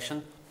next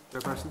session.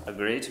 Chairperson?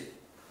 Agreed.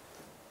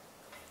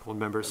 One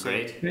member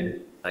say.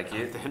 Agreed. Thank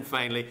you. And then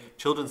finally,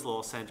 Children's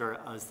Law Centre,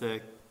 as the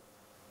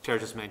Chair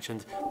just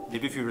mentioned,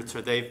 maybe if you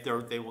return,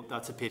 they want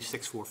that's at page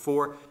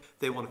 644.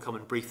 They want to come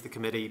and brief the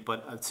committee,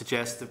 but I'd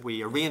suggest that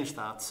we arrange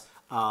that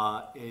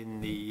in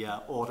the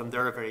autumn.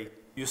 They're a very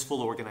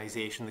useful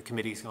organisation. The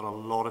committee's got a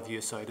lot of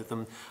use out of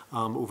them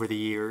over the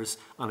years,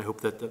 and I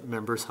hope that the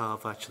members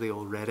have actually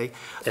already.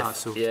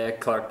 Yeah,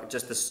 Clark,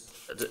 just this,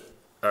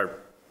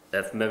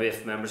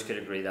 if members could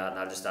agree that, and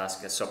I'll just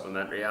ask a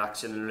supplementary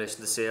action in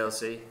relation to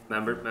CLC.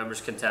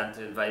 Members content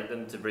to invite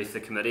them to brief the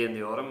committee in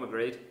the autumn.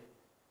 Agreed.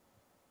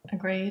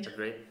 Agreed.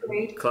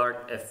 Agreed.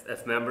 Clark,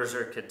 if members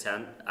are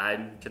content,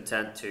 I'm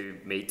content to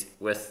meet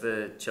with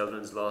the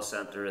Children's Law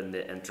Centre in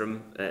the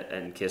interim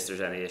in case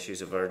there's any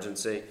issues of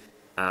urgency,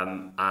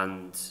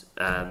 and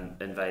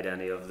invite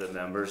any of the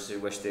members who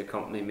wish to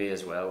accompany me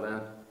as well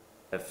then,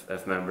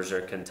 if members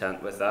are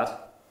content with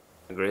that.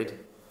 Agreed?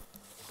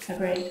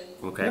 Agreed.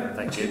 Okay,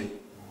 thank you.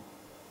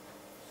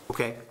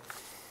 Okay.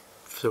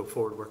 So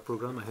forward work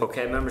programme, I think.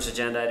 Okay, members,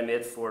 agenda item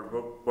 8, forward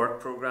work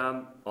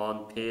programme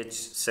on page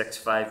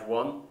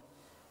 651.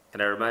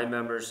 Can I remind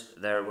members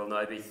there will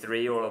now be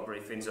 3 oral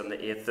briefings on the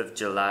 8th of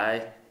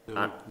July.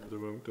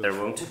 There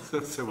won't.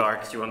 So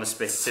Mark, do you want to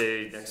speak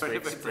to next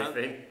week's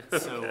briefing?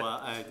 So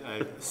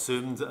I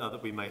assumed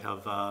that we might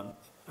have.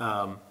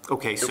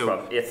 Okay, no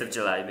problem. 8th of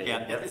July, maybe.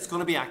 Yeah, it's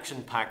going to be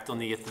action-packed on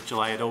the 8th of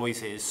July. It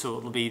always is. So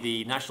it'll be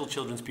the National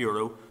Children's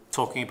Bureau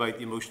talking about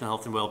the Emotional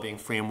Health and Wellbeing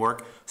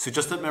Framework. So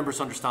just that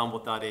members understand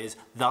what that is,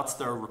 that's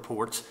their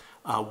report,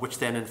 which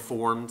then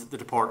informed the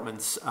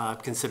department's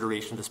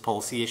consideration of this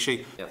policy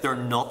issue. Yep. They're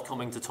not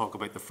coming to talk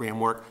about the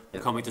framework, they're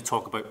coming to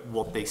talk about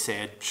what they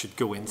said should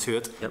go into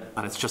it,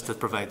 and it's just that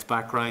provides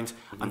background.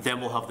 And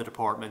then we'll have the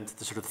department,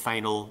 the sort of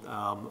final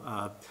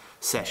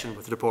session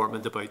with the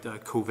department about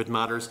COVID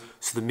matters.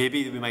 So that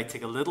maybe we might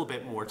take a little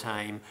bit more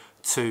time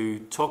to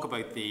talk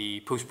about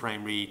the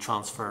post-primary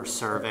transfer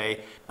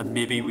survey, and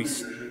maybe we...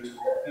 Sorry,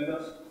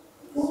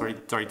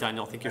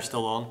 Daniel, I think you're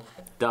still on.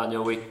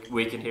 Daniel,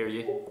 we can hear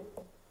you.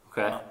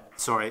 Okay.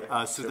 Sorry,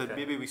 so that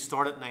maybe we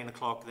start at 9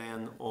 o'clock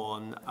then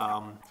on,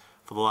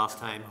 for the last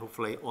time,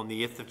 hopefully, on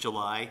the 8th of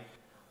July,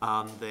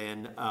 and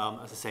then,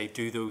 as I say,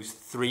 do those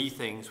 3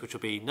 things, which will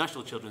be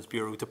National Children's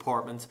Bureau,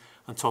 Department,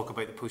 and talk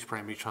about the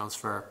post-primary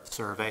transfer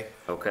survey.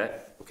 Okay.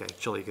 Okay,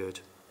 jolly good.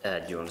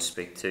 Do you want to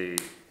speak to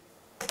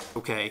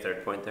the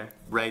third point there?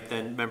 Right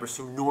then, members,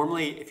 so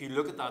normally, if you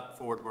look at that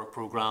forward work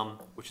programme,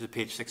 which is at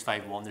page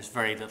 651, there's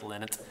very little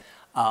in it.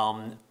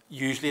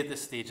 Usually at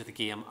this stage of the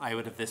game, I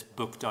would have this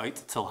booked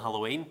out till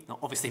Halloween. Now,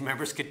 obviously,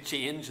 members could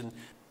change and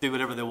do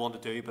whatever they want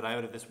to do, but I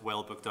have this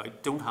well booked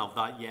out. Don't have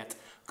that yet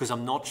because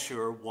I'm not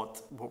sure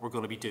what we're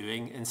going to be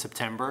doing in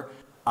September.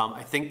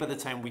 I think by the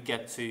time we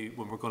get to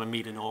when we're going to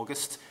meet in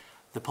August,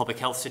 the public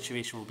health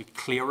situation will be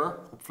clearer,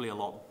 hopefully a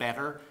lot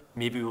better.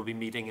 Maybe we'll be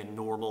meeting in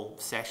normal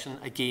session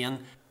again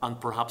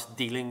and perhaps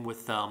dealing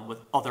with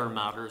other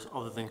matters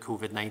other than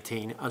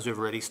COVID-19 as we've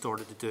already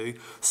started to do.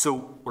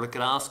 So what I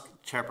could ask,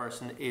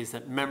 Chairperson, is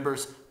that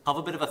members have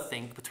a bit of a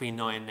think between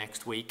now and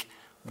next week.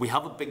 We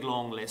have a big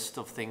long list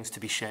of things to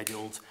be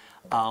scheduled.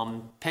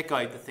 Pick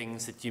out the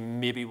things that you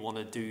maybe want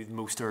to do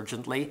most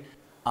urgently,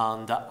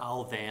 and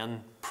I'll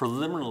then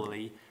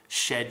preliminarily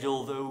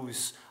schedule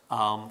those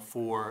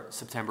for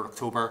September,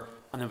 October,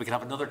 and then we can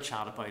have another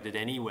chat about it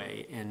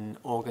anyway in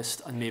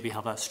August and maybe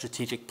have a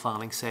strategic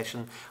planning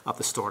session at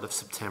the start of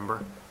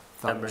September.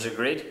 Members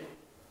agreed?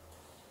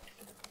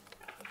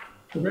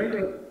 Agreed.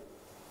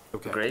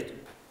 Okay. Agreed.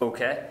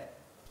 Okay.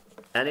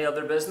 Any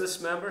other business,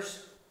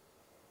 members?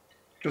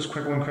 Just a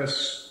quick one,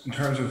 Chris. In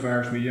terms of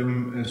Irish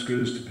medium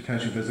schools to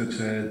potentially visit,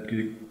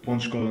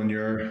 Bunchgull and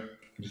Weir,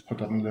 just put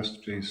that on the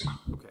list, please.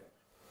 Okay.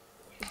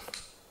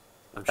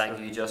 Thank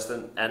you,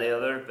 Justin. Any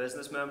other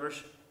business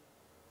members?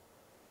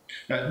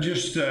 Chair,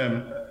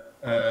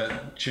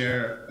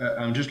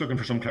 I'm just looking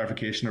for some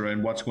clarification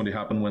around what's going to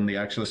happen when the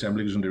actual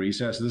Assembly goes into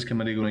recess. Is this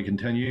committee going to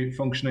continue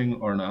functioning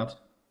or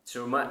not?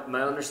 So my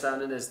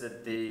understanding is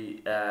that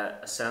the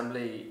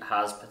Assembly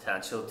has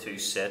potential to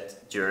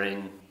sit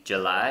during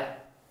July,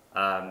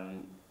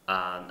 and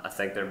I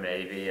think there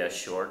may be a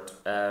short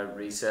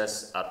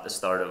recess at the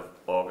start of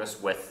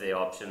August with the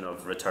option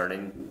of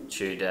returning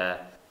should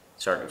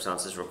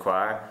circumstances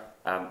require.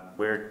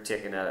 We're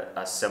taking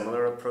a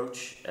similar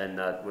approach in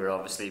that we're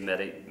obviously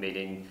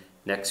meeting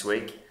next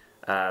week,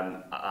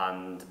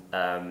 and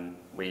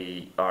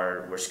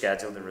we're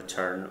scheduled to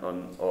return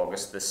on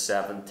August the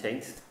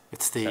 17th.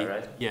 It's the Is that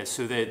right? Yeah.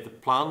 So the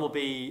plan will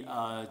be,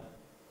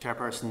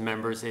 Chairperson,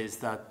 members, is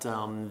that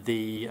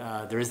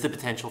there is the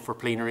potential for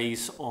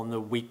plenaries on the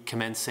week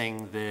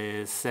commencing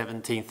the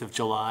 17th of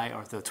July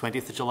or the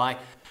 20th of July,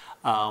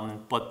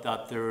 but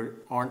that there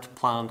aren't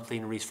planned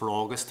plenaries for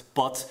August.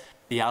 But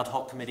the ad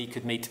hoc committee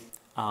could meet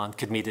and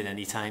could meet at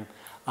any time.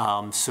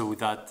 So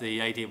that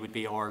the idea would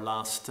be our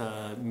last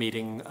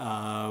meeting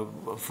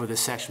for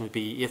this session would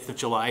be 8th of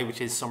July, which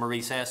is summer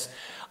recess,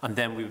 and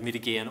then we would meet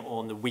again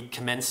on the week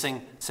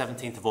commencing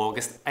 17th of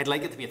August. I'd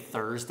like it to be a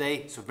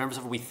Thursday, so if members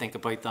have a wee think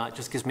about that, it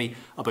just gives me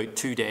about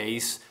 2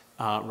 days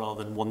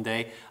rather than 1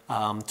 day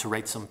to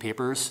write some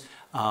papers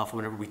for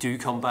whenever we do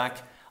come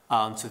back.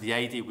 So the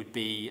idea would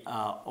be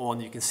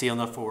you can see on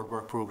that forward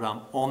work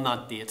programme, on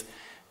that date,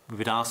 we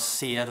would ask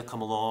SIA to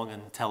come along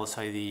and tell us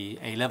how the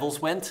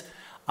A-levels went,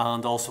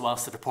 and also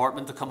ask the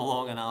department to come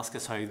along and ask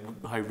us how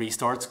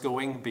restart's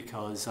going,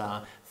 because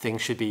that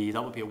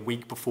would be a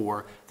week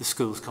before the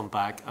schools come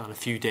back and a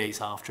few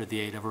days after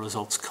the A-level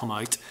results come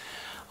out.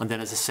 And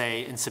then, as I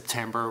say, in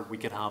September we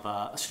could have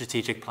a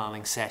strategic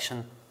planning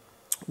session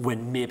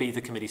when maybe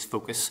the committee's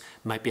focus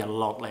might be a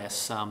lot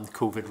less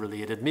COVID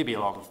related, maybe a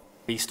lot of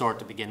restart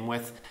to begin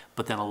with,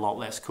 but then a lot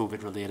less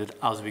COVID related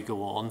as we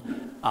go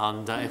on.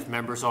 And if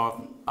members have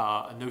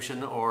a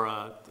notion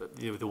or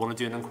they want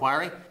to do an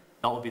inquiry,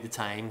 that will be the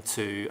time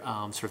to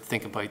sort of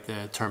think about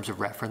the terms of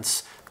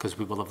reference, because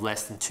we will have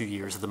less than 2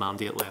 years of the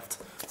mandate left.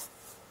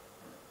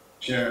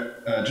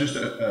 Chair, just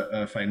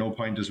a final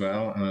point as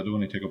well, and I don't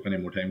want to take up any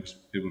more time because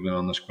people have been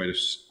on this quite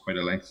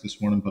a length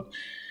this morning, but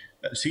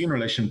see in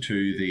relation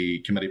to the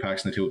committee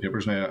packs and the table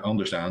papers, now I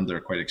understand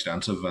they're quite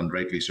extensive, and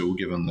rightly so,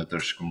 given that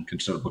there's some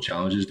considerable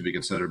challenges to be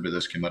considered by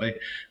this committee.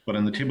 But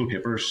in the table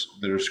papers,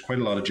 there's quite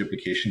a lot of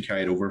duplication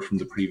carried over from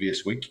the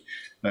previous week.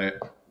 Now,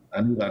 I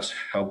know that's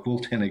helpful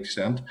to an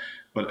extent,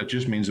 but it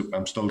just means that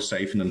we're still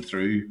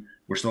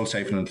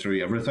siphoning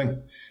through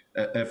everything.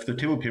 If the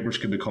table papers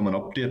could become an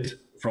update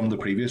from the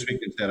previous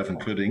week instead of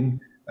including,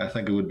 I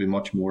think it would be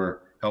much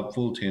more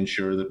helpful to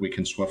ensure that we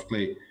can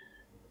swiftly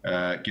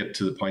get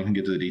to the point and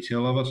get to the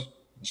detail of it.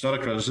 It's not a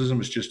criticism,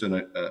 it's just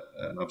an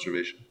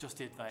observation. Just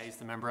to advise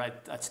the member,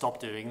 I'd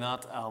stopped doing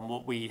that.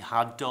 What we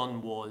had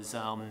done was,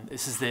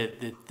 this is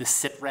the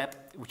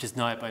SITREP, which is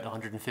now about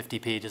 150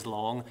 pages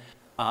long.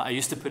 I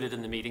used to put it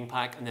in the meeting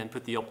pack and then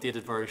put the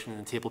updated version in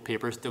the table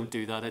papers. Don't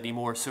do that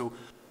anymore. So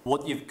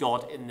what you've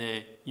got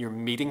in your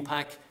meeting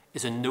pack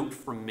is a note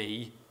from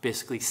me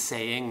basically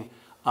saying,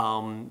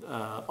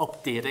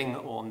 updating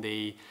on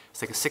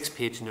it's like a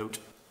 6-page note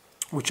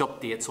which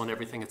updates on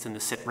everything that's in the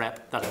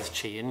SITREP that has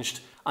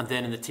changed. And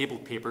then in the table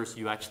papers,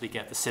 you actually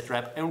get the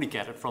SITREP. I only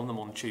get it from them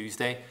on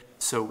Tuesday,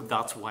 so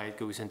that's why it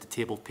goes into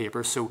table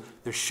papers. So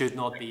there should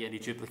not be any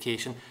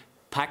duplication.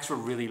 Packs were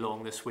really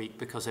long this week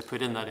because I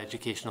put in that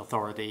Education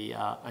Authority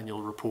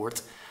annual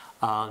report,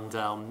 and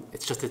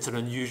it's an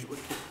unusual.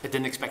 I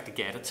didn't expect to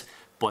get it,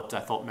 but I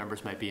thought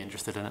members might be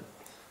interested in it.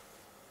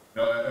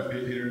 No,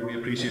 Peter, we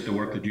appreciate the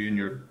work that you and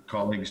your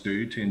colleagues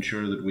do to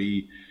ensure that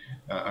we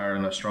are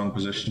in a strong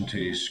position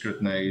to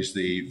scrutinise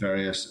the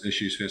various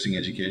issues facing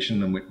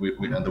education, and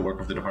and the work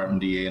of the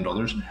Department, DA and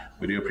others.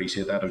 We do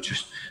appreciate that.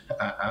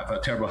 I have a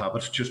terrible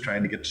habit of just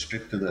trying to get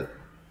straight to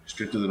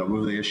straight to the nub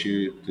of the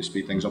issue to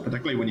speed things up,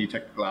 particularly when you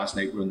take last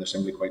night we were in the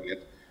Assembly quite late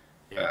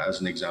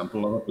as an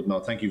example of it. But no,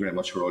 thank you very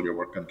much for all your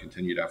work and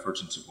continued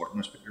efforts in supporting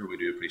us, Peter. We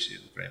do appreciate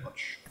it very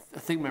much. I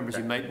think members,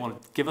 you might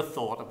want to give a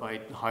thought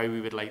about how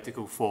we would like to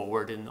go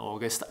forward in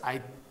August.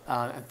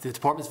 The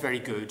department's very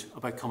good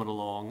about coming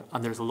along,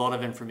 and there's a lot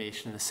of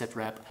information in the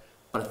SITREP,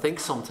 but I think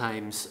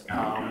sometimes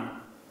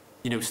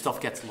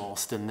stuff gets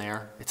lost in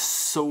there. It's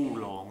so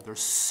long,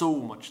 there's so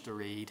much to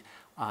read,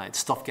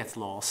 stuff gets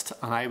lost,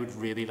 and I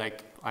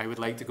would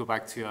like to go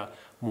back to a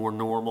more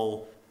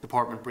normal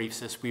department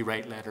briefs us, we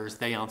write letters,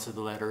 they answer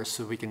the letters,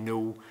 so we can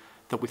know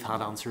that we've had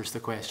answers to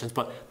questions.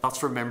 But that's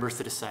for members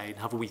to decide.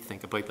 Have a wee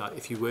think about that,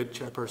 if you would,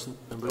 Chairperson,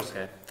 members.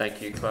 Okay,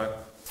 thank you, Clark.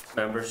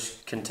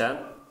 Members, content?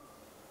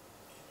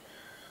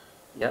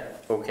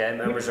 Yep, okay,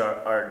 members,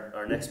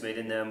 our next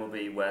meeting then will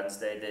be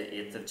Wednesday the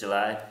 8th of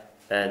July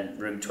in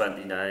room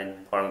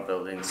 29, Parliament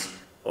Buildings,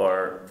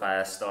 or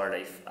via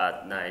Starleaf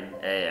at 9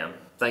 AM.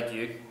 Thank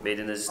you.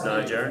 Meeting is now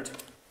adjourned.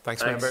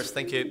 Thanks, members.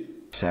 Thank you.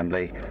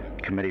 Assembly,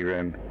 Committee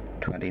Room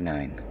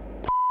 29.